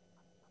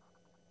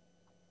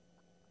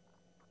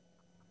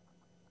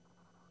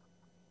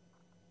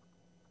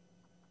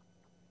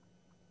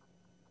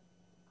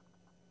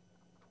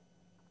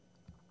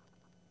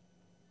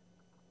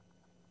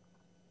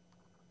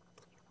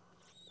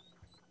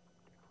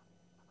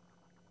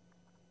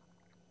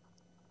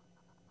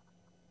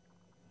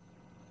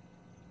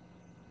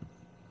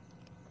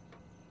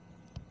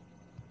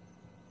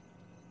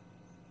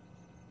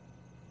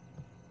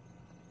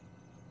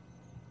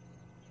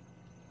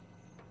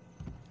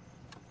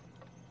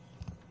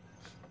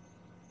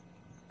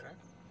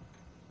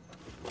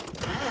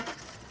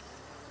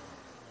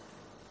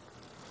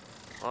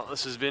 Well,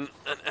 this has been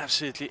an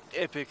absolutely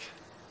epic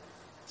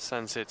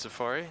sunset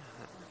safari,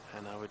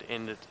 and I would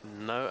end it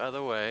no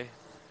other way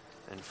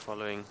than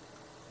following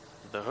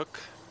the hook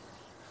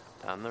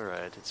down the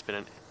road. It's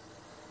been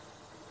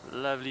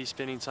lovely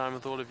spending time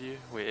with all of you.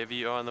 Wherever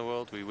you are in the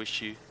world, we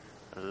wish you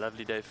a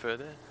lovely day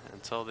further.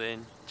 Until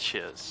then,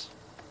 cheers.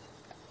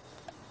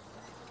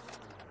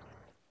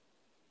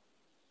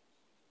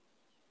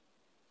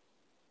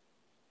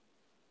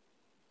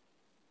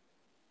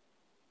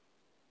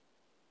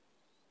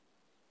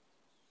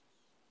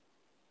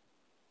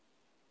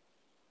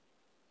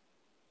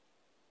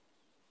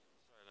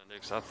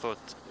 I thought